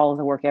of all of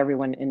the work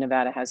everyone in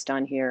Nevada has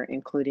done here,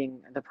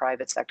 including the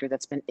private sector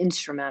that's been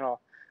instrumental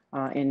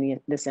in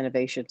this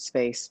innovation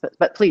space.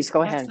 But please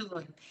go ahead.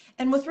 Absolutely.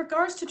 And with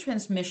regards to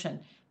transmission,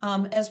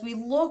 as we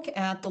look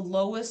at the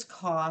lowest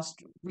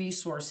cost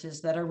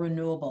resources that are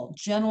renewable,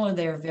 generally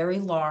they are very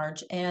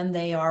large and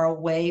they are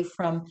away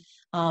from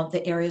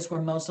the areas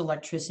where most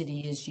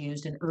electricity is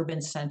used in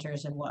urban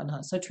centers and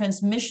whatnot. So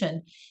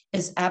transmission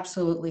is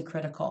absolutely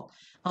critical.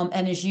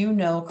 And as you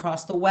know,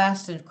 across the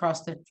West and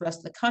across the rest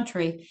of the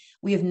country,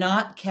 we have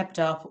not kept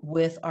up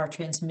with our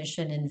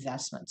transmission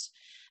investments.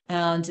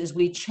 And as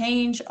we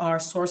change our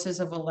sources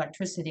of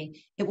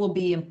electricity, it will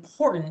be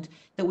important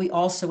that we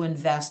also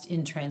invest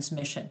in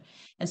transmission.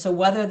 And so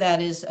whether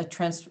that is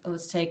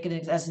let's take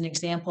it as an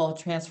example, a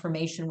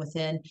transformation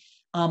within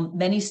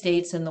many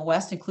states in the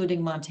West,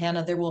 including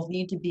Montana, there will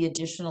need to be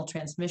additional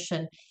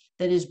transmission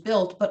that is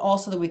built, but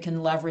also that we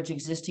can leverage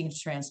existing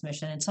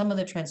transmission. And some of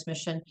the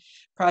transmission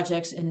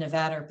projects in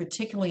Nevada are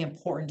particularly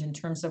important in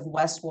terms of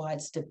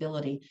West-wide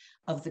stability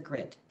of the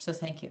grid. So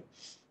thank you.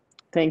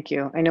 Thank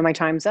you. I know my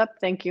time's up.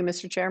 Thank you,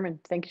 Mr. Chairman.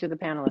 Thank you to the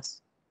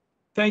panelists.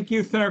 Thank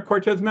you, Senator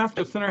Cortez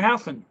Masto. Senator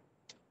Hassan.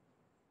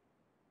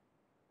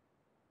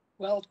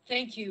 Well,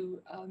 thank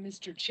you,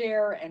 Mr.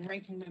 Chair and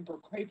Ranking Member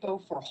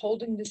Crapo for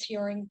holding this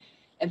hearing,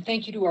 and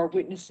thank you to our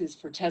witnesses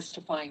for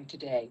testifying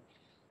today.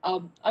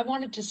 I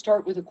wanted to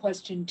start with a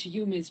question to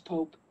you, Ms.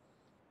 Pope.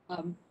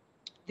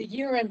 The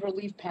year-end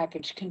relief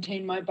package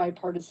contained my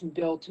bipartisan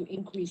bill to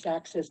increase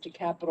access to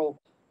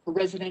capital for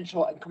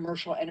residential and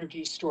commercial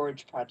energy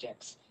storage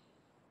projects.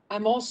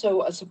 I'm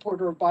also a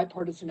supporter of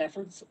bipartisan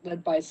efforts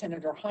led by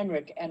Senator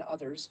Heinrich and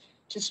others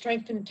to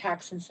strengthen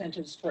tax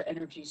incentives for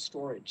energy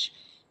storage.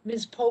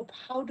 Ms. Pope,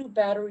 how do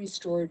battery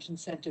storage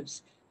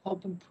incentives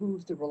help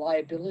improve the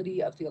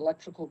reliability of the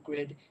electrical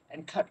grid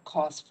and cut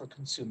costs for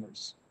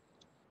consumers?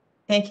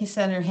 Thank you,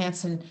 Senator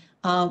Hansen.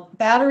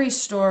 Battery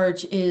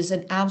storage is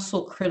an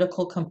absolute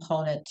critical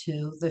component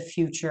to the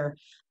future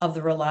of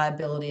the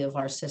reliability of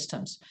our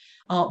systems,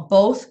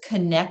 both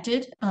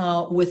connected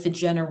with the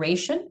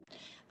generation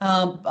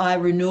by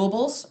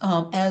renewables,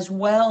 as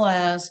well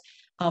as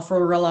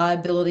for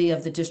reliability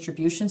of the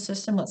distribution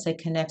system, let's say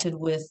connected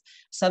with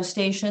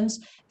substations,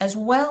 as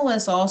well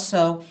as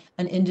also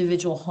an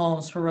individual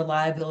homes for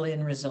reliability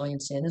and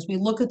resiliency. And as we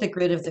look at the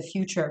grid of the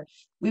future,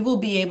 we will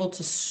be able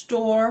to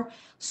store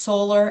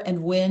solar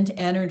and wind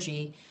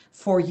energy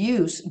for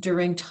use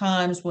during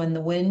times when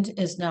the wind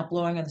is not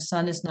blowing and the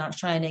sun is not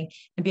shining,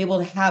 and be able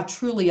to have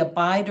truly a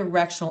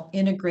bi-directional,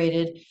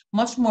 integrated,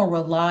 much more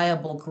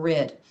reliable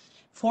grid.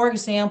 For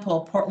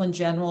example, Portland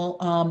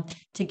General,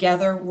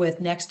 together with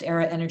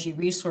NextEra Energy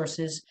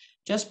Resources,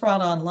 just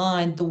brought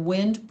online the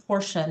wind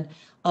portion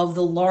of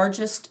the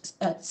largest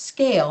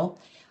scale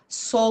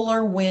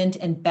solar, wind,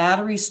 and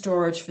battery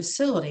storage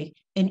facility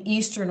in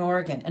Eastern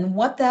Oregon. And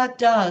what that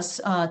does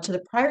to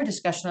the prior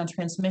discussion on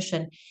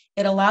transmission,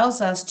 it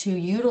allows us to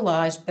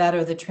utilize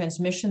better the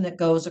transmission that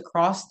goes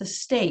across the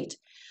state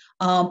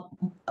on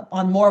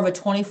more of a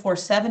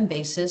 24/7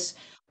 basis,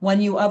 when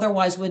you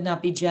otherwise would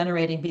not be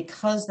generating,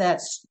 because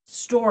that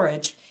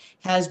storage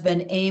has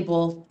been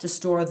able to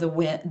store the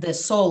wind, the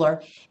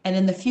solar, and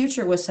in the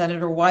future with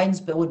Senator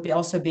Wyden's bill would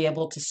also be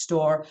able to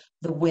store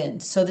the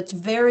wind. So that's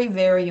very,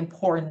 very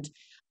important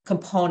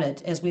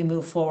component as we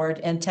move forward,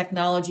 and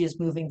technology is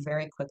moving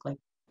very quickly.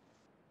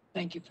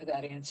 Thank you for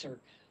that answer.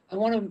 I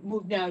want to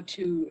move now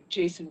to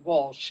Jason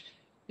Walsh.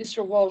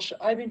 Mr. Walsh,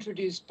 I've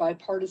introduced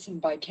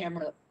bipartisan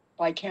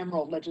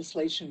bicameral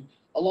legislation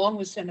along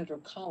with Senator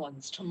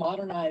Collins to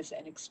modernize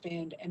and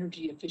expand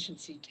energy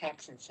efficiency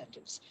tax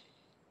incentives.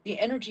 The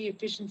energy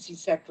efficiency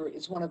sector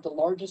is one of the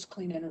largest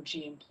clean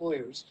energy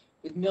employers,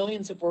 with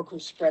millions of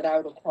workers spread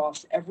out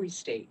across every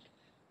state.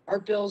 Our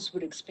bills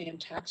would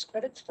expand tax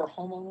credits for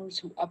homeowners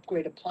who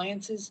upgrade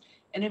appliances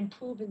and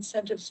improve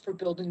incentives for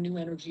building new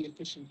energy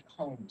efficient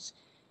homes.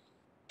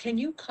 Can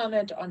you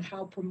comment on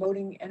how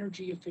promoting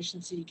energy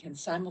efficiency can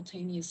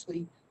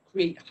simultaneously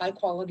create high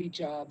quality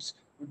jobs,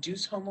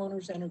 reduce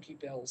homeowners' energy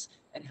bills,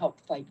 and help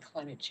fight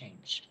climate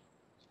change?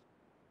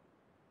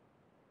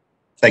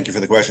 Thank you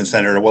for the question,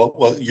 Senator.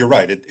 Well, you're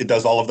right. It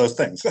does all of those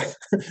things.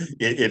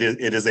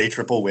 It is a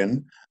triple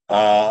win.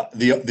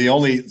 The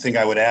only thing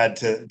I would add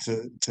to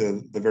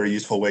the very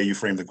useful way you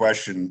framed the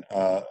question,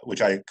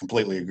 which I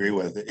completely agree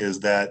with, is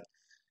that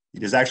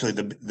it is actually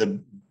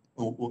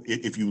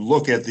if you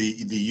look at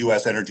the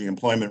U.S. Energy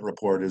Employment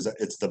Report,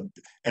 it's the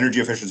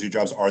energy efficiency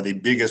jobs are the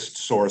biggest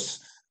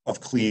source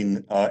of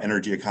clean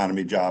energy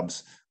economy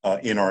jobs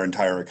in our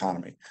entire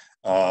economy.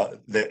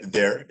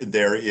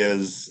 There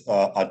is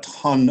a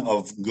ton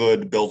of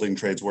good building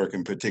trades work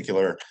in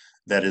particular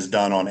that is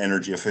done on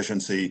energy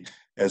efficiency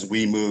as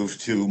we move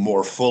to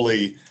more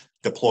fully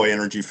deploy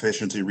energy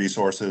efficiency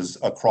resources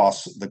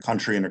across the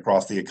country and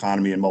across the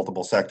economy in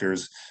multiple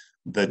sectors.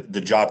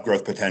 The job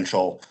growth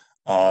potential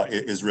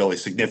is really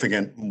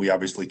significant. We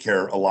obviously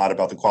care a lot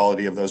about the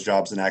quality of those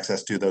jobs and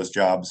access to those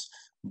jobs,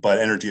 but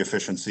energy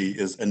efficiency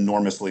is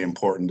enormously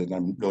important, and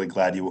I'm really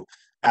glad you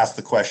asked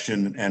the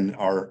question and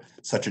are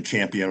such a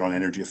champion on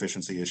energy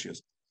efficiency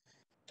issues.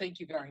 Thank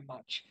you very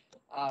much.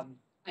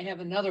 I have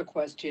another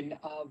question.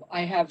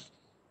 I have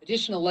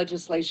additional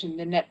legislation,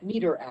 the Net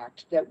Meter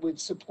Act, that would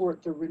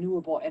support the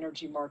renewable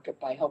energy market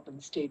by helping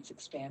states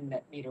expand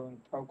net metering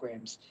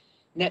programs.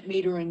 Net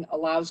metering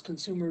allows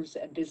consumers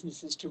and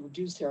businesses to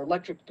reduce their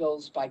electric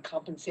bills by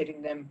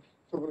compensating them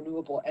for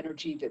renewable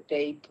energy that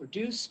they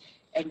produce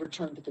and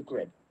return to the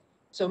grid.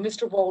 So,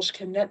 Mr. Walsh,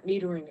 can net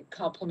metering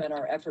complement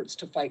our efforts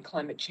to fight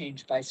climate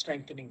change by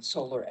strengthening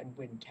solar and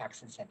wind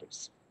tax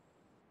incentives?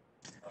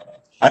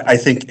 I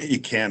think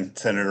it can,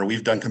 Senator.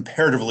 We've done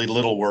comparatively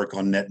little work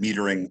on net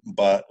metering,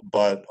 but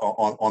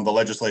on the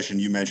legislation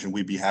you mentioned,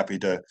 we'd be happy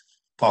to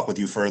talk with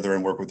you further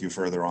and work with you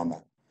further on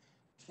that.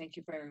 Thank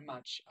you very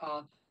much.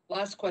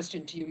 Last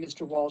question to you,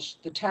 Mr. Walsh.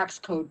 The tax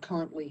code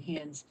currently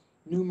hands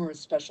numerous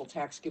special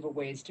tax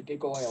giveaways to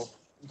big oil,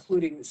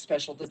 including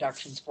special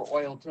deductions for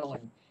oil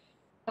drilling.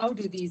 How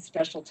do these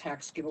special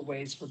tax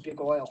giveaways for big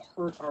oil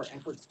hurt our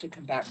efforts to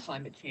combat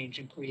climate change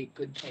and create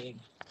good paying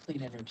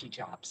clean energy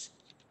jobs?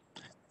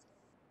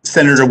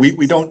 Senator,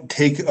 we don't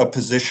take a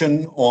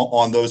position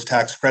on those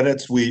tax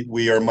credits.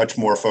 We are much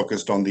more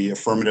focused on the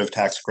affirmative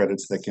tax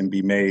credits that can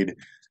be made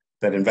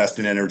that invest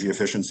in energy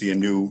efficiency and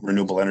new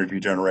renewable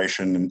energy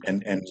generation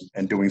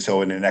and doing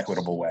so in an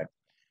equitable way.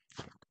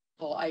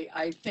 Well,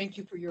 I thank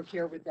you for your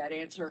care with that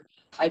answer.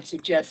 I'd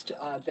suggest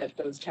that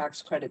those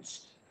tax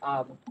credits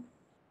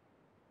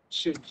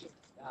should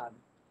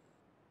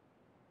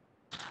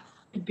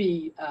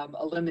be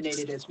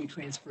eliminated as we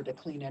transfer to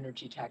clean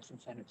energy tax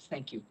incentives.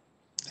 Thank you.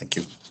 Thank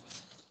you.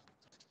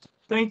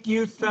 Thank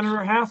you,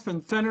 Senator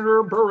Hassan.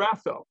 Senator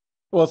Barrasso.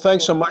 Well,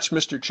 thanks so much,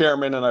 Mr.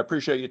 Chairman, and I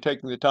appreciate you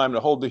taking the time to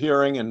hold the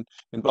hearing and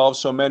involve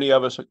so many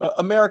of us.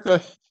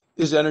 America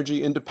is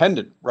energy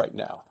independent right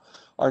now.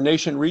 Our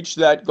nation reached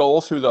that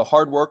goal through the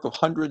hard work of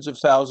hundreds of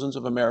thousands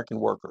of American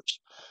workers.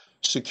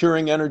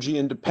 Securing energy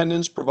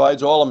independence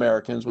provides all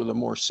Americans with a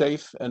more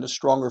safe and a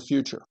stronger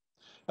future.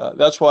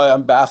 That's why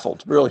I'm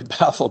baffled, really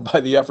baffled by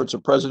the efforts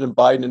of President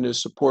Biden and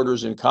his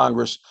supporters in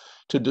Congress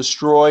to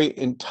destroy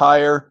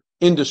entire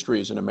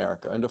industries in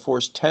America and to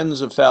force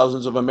tens of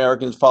thousands of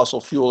Americans, fossil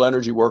fuel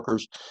energy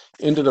workers,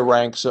 into the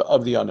ranks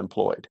of the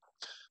unemployed.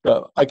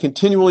 I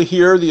continually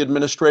hear the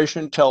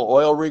administration tell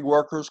oil rig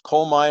workers,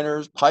 coal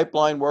miners,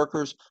 pipeline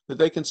workers that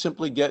they can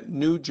simply get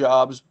new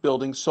jobs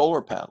building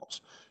solar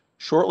panels.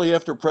 Shortly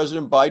after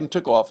President Biden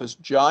took office,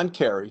 John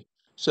Kerry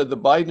said the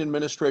Biden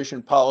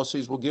administration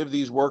policies will give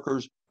these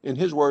workers, in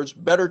his words,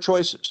 better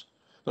choices.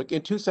 Look,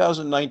 in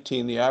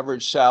 2019, the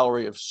average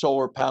salary of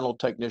solar panel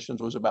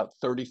technicians was about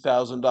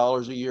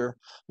 $30,000 a year,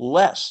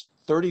 less,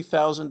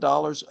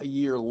 $30,000 a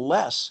year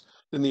less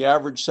than the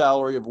average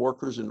salary of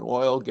workers in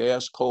oil,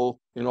 gas,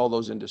 coal, in all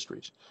those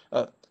industries.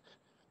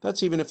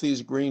 That's even if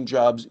these green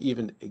jobs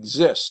even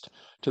exist.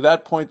 To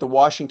that point, the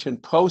Washington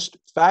Post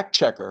fact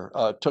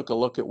checker took a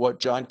look at what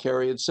John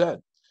Kerry had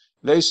said.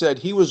 They said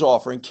he was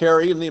offering,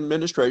 Kerry and the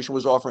administration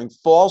was offering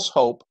false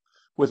hope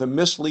with a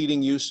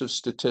misleading use of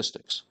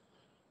statistics.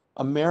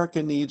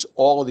 America needs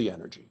all of the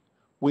energy.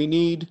 We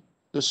need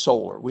the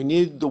solar, we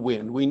need the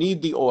wind, we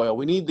need the oil,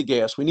 we need the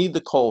gas, we need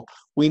the coal,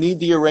 we need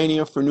the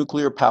uranium for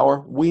nuclear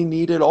power. We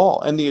need it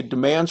all. And the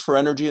demands for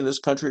energy in this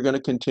country are going to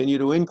continue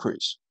to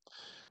increase.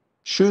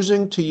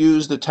 Choosing to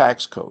use the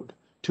tax code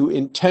to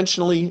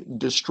intentionally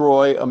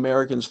destroy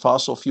Americans'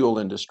 fossil fuel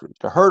industry,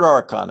 to hurt our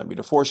economy,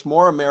 to force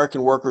more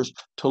American workers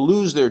to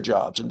lose their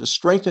jobs, and to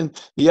strengthen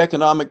the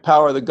economic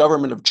power of the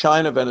government of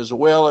China,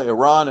 Venezuela,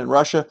 Iran, and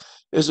Russia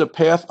is a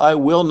path I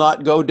will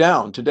not go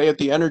down. Today at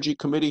the Energy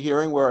Committee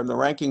hearing, where the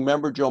ranking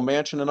member, Joe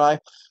Manchin, and I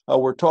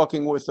were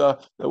talking with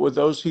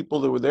those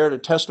people that were there to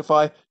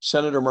testify,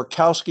 Senator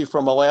Murkowski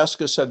from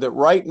Alaska said that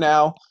right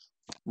now,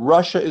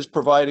 Russia is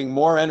providing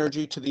more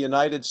energy to the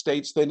United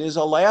States than is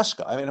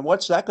Alaska. I mean,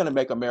 what's that going to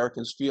make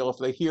Americans feel if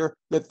they hear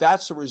that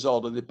that's a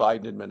result of the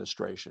Biden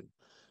administration?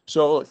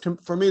 So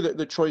for me,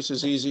 the choice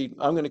is easy.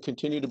 I'm going to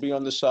continue to be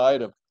on the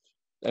side of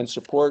and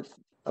support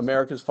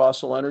America's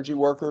fossil energy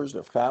workers,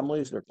 their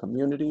families, their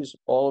communities,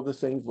 all of the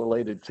things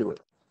related to it.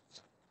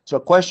 So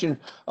a question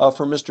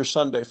for Mr.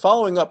 Sunday,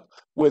 following up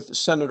with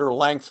Senator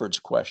Langford's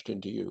question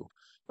to you.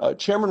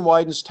 Chairman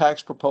Wyden's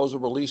tax proposal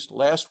released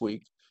last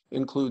week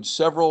includes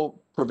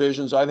several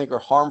provisions I think are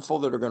harmful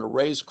that are going to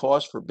raise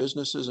costs for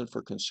businesses and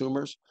for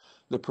consumers.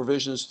 The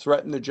provisions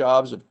threaten the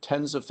jobs of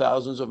tens of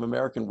thousands of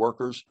American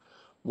workers.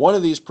 One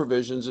of these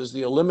provisions is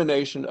the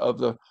elimination of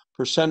the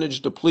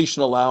percentage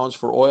depletion allowance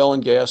for oil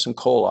and gas and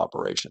coal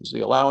operations. The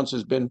allowance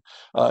has been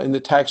in the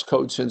tax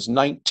code since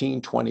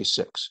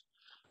 1926.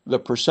 The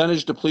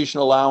percentage depletion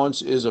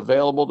allowance is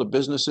available to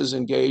businesses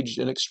engaged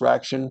in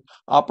extraction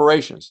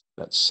operations.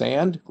 That's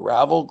sand,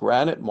 gravel,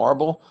 granite,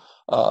 marble,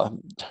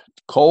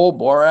 coal,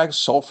 borax,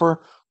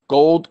 sulfur,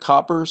 gold,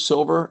 copper,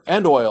 silver,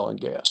 and oil and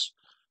gas.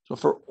 So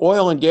for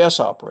oil and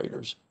gas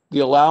operators, the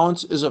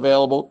allowance is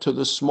available to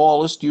the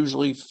smallest,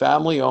 usually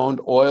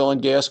family-owned oil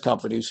and gas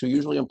companies who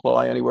usually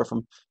employ anywhere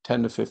from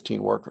 10 to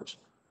 15 workers.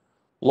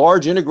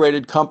 Large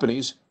integrated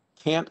companies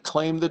can't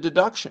claim the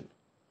deduction,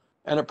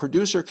 and a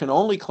producer can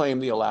only claim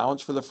the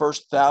allowance for the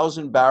first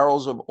 1,000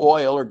 barrels of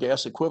oil or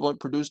gas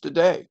equivalent produced a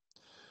day.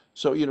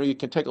 So, you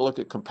can take a look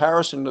at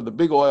comparison to the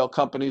big oil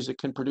companies that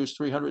can produce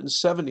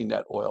 370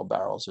 net oil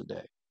barrels a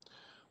day.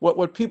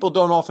 What people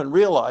don't often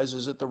realize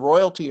is that the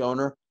royalty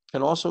owner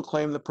can also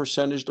claim the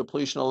percentage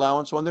depletion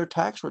allowance on their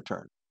tax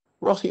return.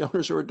 Royalty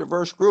owners are a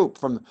diverse group,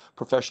 from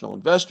professional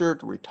investor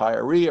to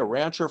retiree, a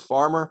rancher,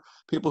 farmer,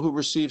 people who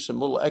receive some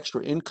little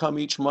extra income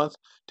each month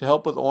to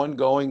help with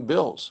ongoing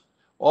bills.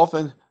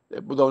 Often,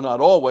 though not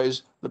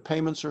always, the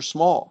payments are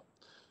small.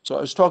 So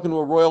I was talking to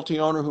a royalty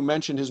owner who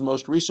mentioned his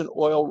most recent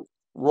oil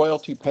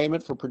royalty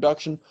payment for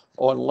production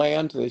on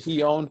land that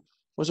he owned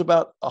was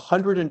about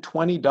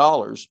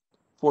 $120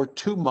 for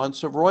 2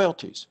 months of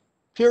royalties,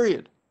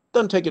 period.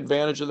 Doesn't take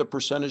advantage of the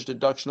percentage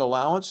deduction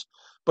allowance,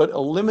 but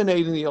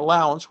eliminating the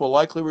allowance will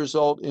likely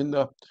result in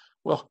the,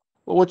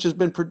 which has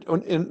been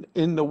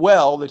in the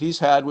well that he's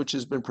had, which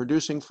has been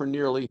producing for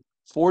nearly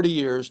 40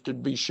 years, to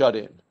be shut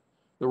in.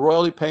 The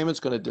royalty payment's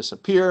going to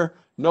disappear.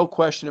 No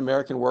question,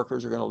 American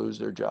workers are going to lose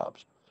their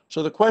jobs.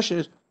 So the question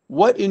is,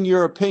 what, in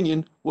your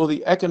opinion, will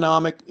the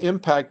economic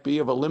impact be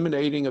of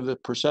eliminating of the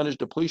percentage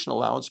depletion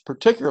allowance,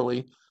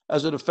 particularly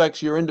as it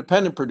affects your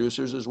independent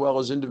producers as well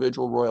as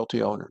individual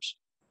royalty owners?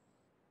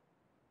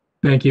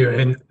 Thank you.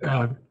 And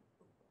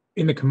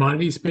in the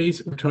commodity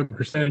space, we're talking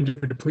percentage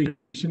of depletion.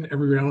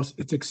 Everywhere else,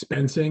 it's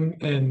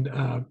expensing and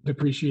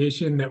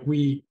depreciation that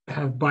we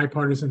have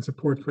bipartisan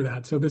support for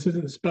that. So this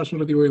isn't special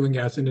to the oil and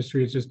gas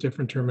industry. It's just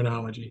different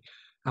terminology.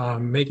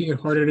 Making it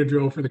harder to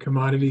drill for the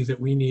commodities that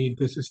we need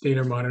to sustain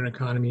our modern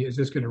economy is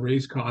just going to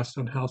raise costs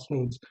on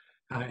households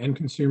and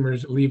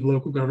consumers, leave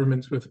local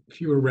governments with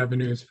fewer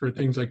revenues for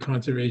things like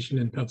conservation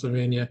in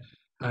Pennsylvania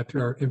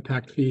through our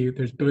impact fee.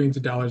 There's billions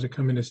of dollars that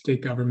come into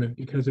state government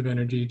because of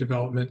energy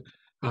development.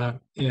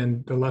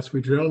 And the less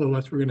we drill, the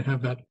less we're going to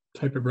have that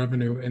type of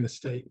revenue in the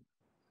state.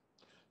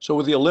 So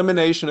with the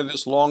elimination of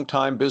this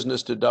long-time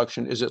business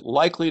deduction, is it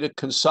likely to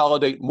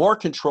consolidate more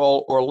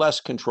control or less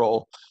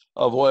control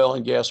of oil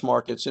and gas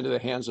markets into the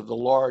hands of the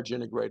large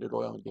integrated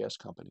oil and gas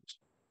companies?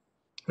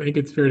 I think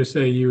it's fair to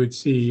say you would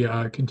see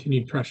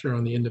continued pressure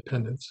on the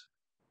independents.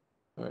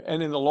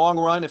 And in the long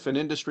run, if an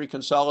industry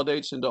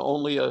consolidates into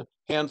only a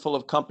handful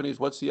of companies,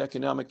 what's the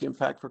economic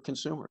impact for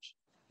consumers?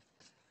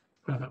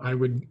 I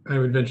would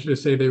venture to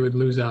say they would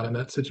lose out in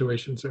that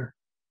situation, sir.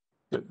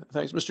 Good.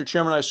 Thanks, Mr.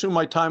 Chairman. I assume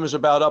my time is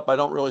about up. I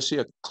don't really see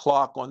a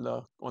clock on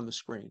the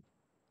screen.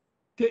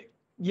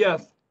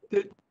 Yes.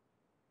 Did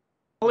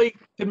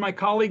my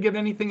colleague have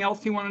anything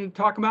else he wanted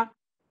to talk about?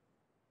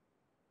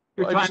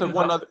 I just have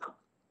one other.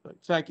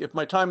 Thank you. If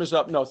my time is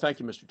up, no, thank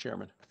you, Mr.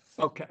 Chairman.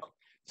 Okay.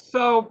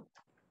 So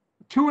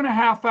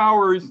 2.5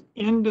 hours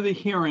into the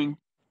hearing,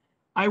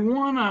 I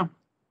want to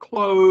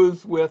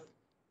close with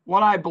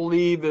what I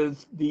believe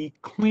is the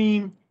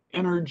clean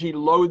energy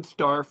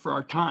lodestar for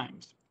our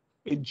times,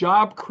 a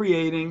job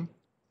creating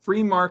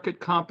free market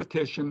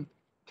competition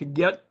to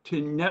get to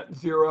net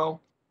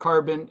zero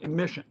carbon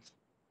emissions.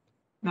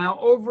 Now,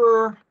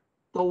 over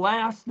the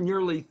last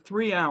nearly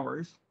 3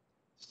 hours,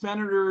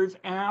 senators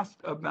asked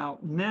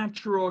about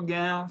natural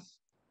gas,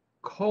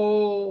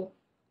 coal,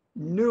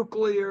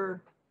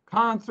 nuclear,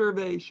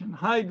 conservation,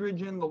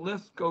 hydrogen, the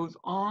list goes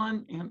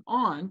on and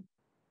on.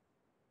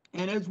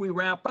 And as we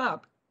wrap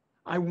up,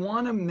 I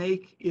want to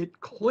make it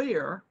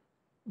clear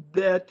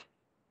that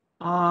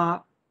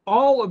all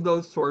of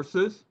those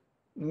sources,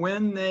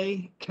 when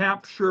they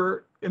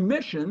capture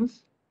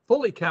emissions,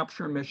 fully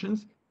capture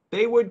emissions,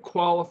 they would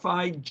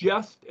qualify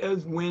just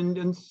as wind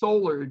and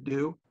solar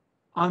do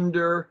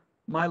under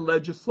my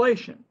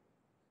legislation.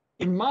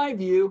 In my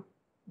view,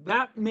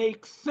 that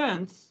makes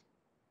sense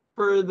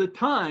for the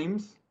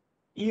times,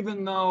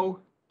 even though,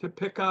 to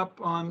pick up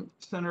on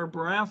Senator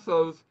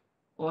Barrasso's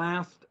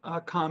last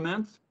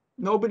comments,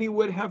 nobody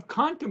would have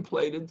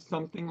contemplated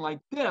something like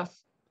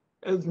this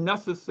as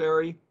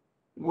necessary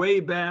way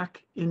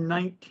back in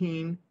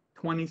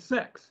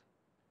 1926.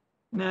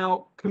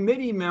 Now,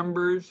 committee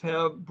members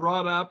have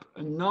brought up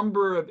a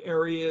number of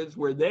areas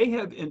where they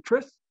have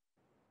interests.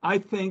 I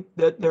think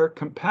that they're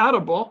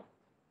compatible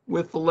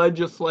with the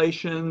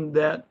legislation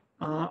that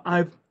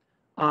I've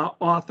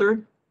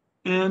authored.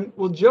 And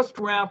we'll just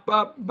wrap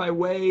up by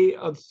way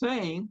of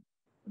saying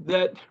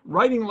that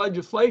writing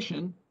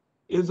legislation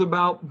is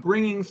about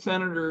bringing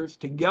senators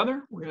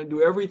together. We're going to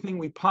do everything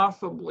we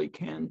possibly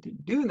can to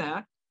do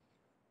that.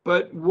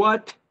 But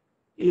what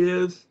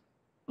is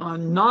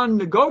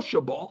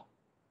non-negotiable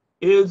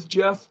is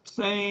just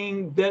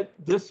saying that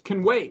this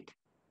can wait,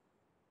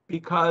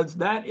 because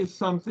that is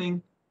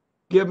something,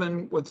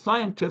 given what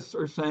scientists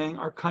are saying,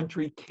 our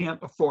country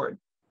can't afford.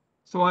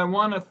 So I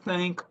want to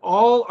thank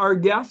all our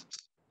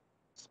guests.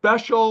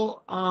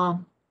 Special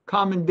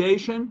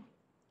commendation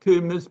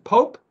to Ms.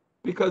 Pope,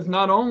 because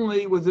not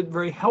only was it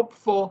very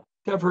helpful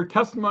to have her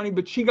testimony,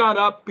 but she got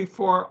up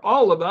before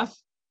all of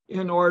us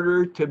in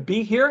order to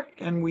be here,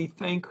 and we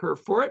thank her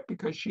for it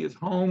because she is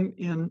home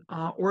in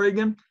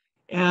Oregon.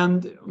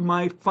 And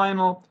my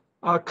final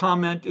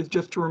comment is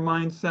just to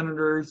remind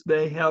senators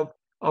they have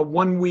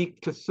 1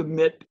 week to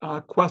submit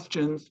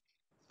questions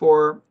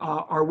for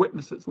our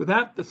witnesses. With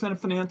that, the Senate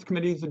Finance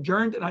Committee is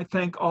adjourned, and I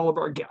thank all of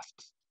our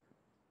guests.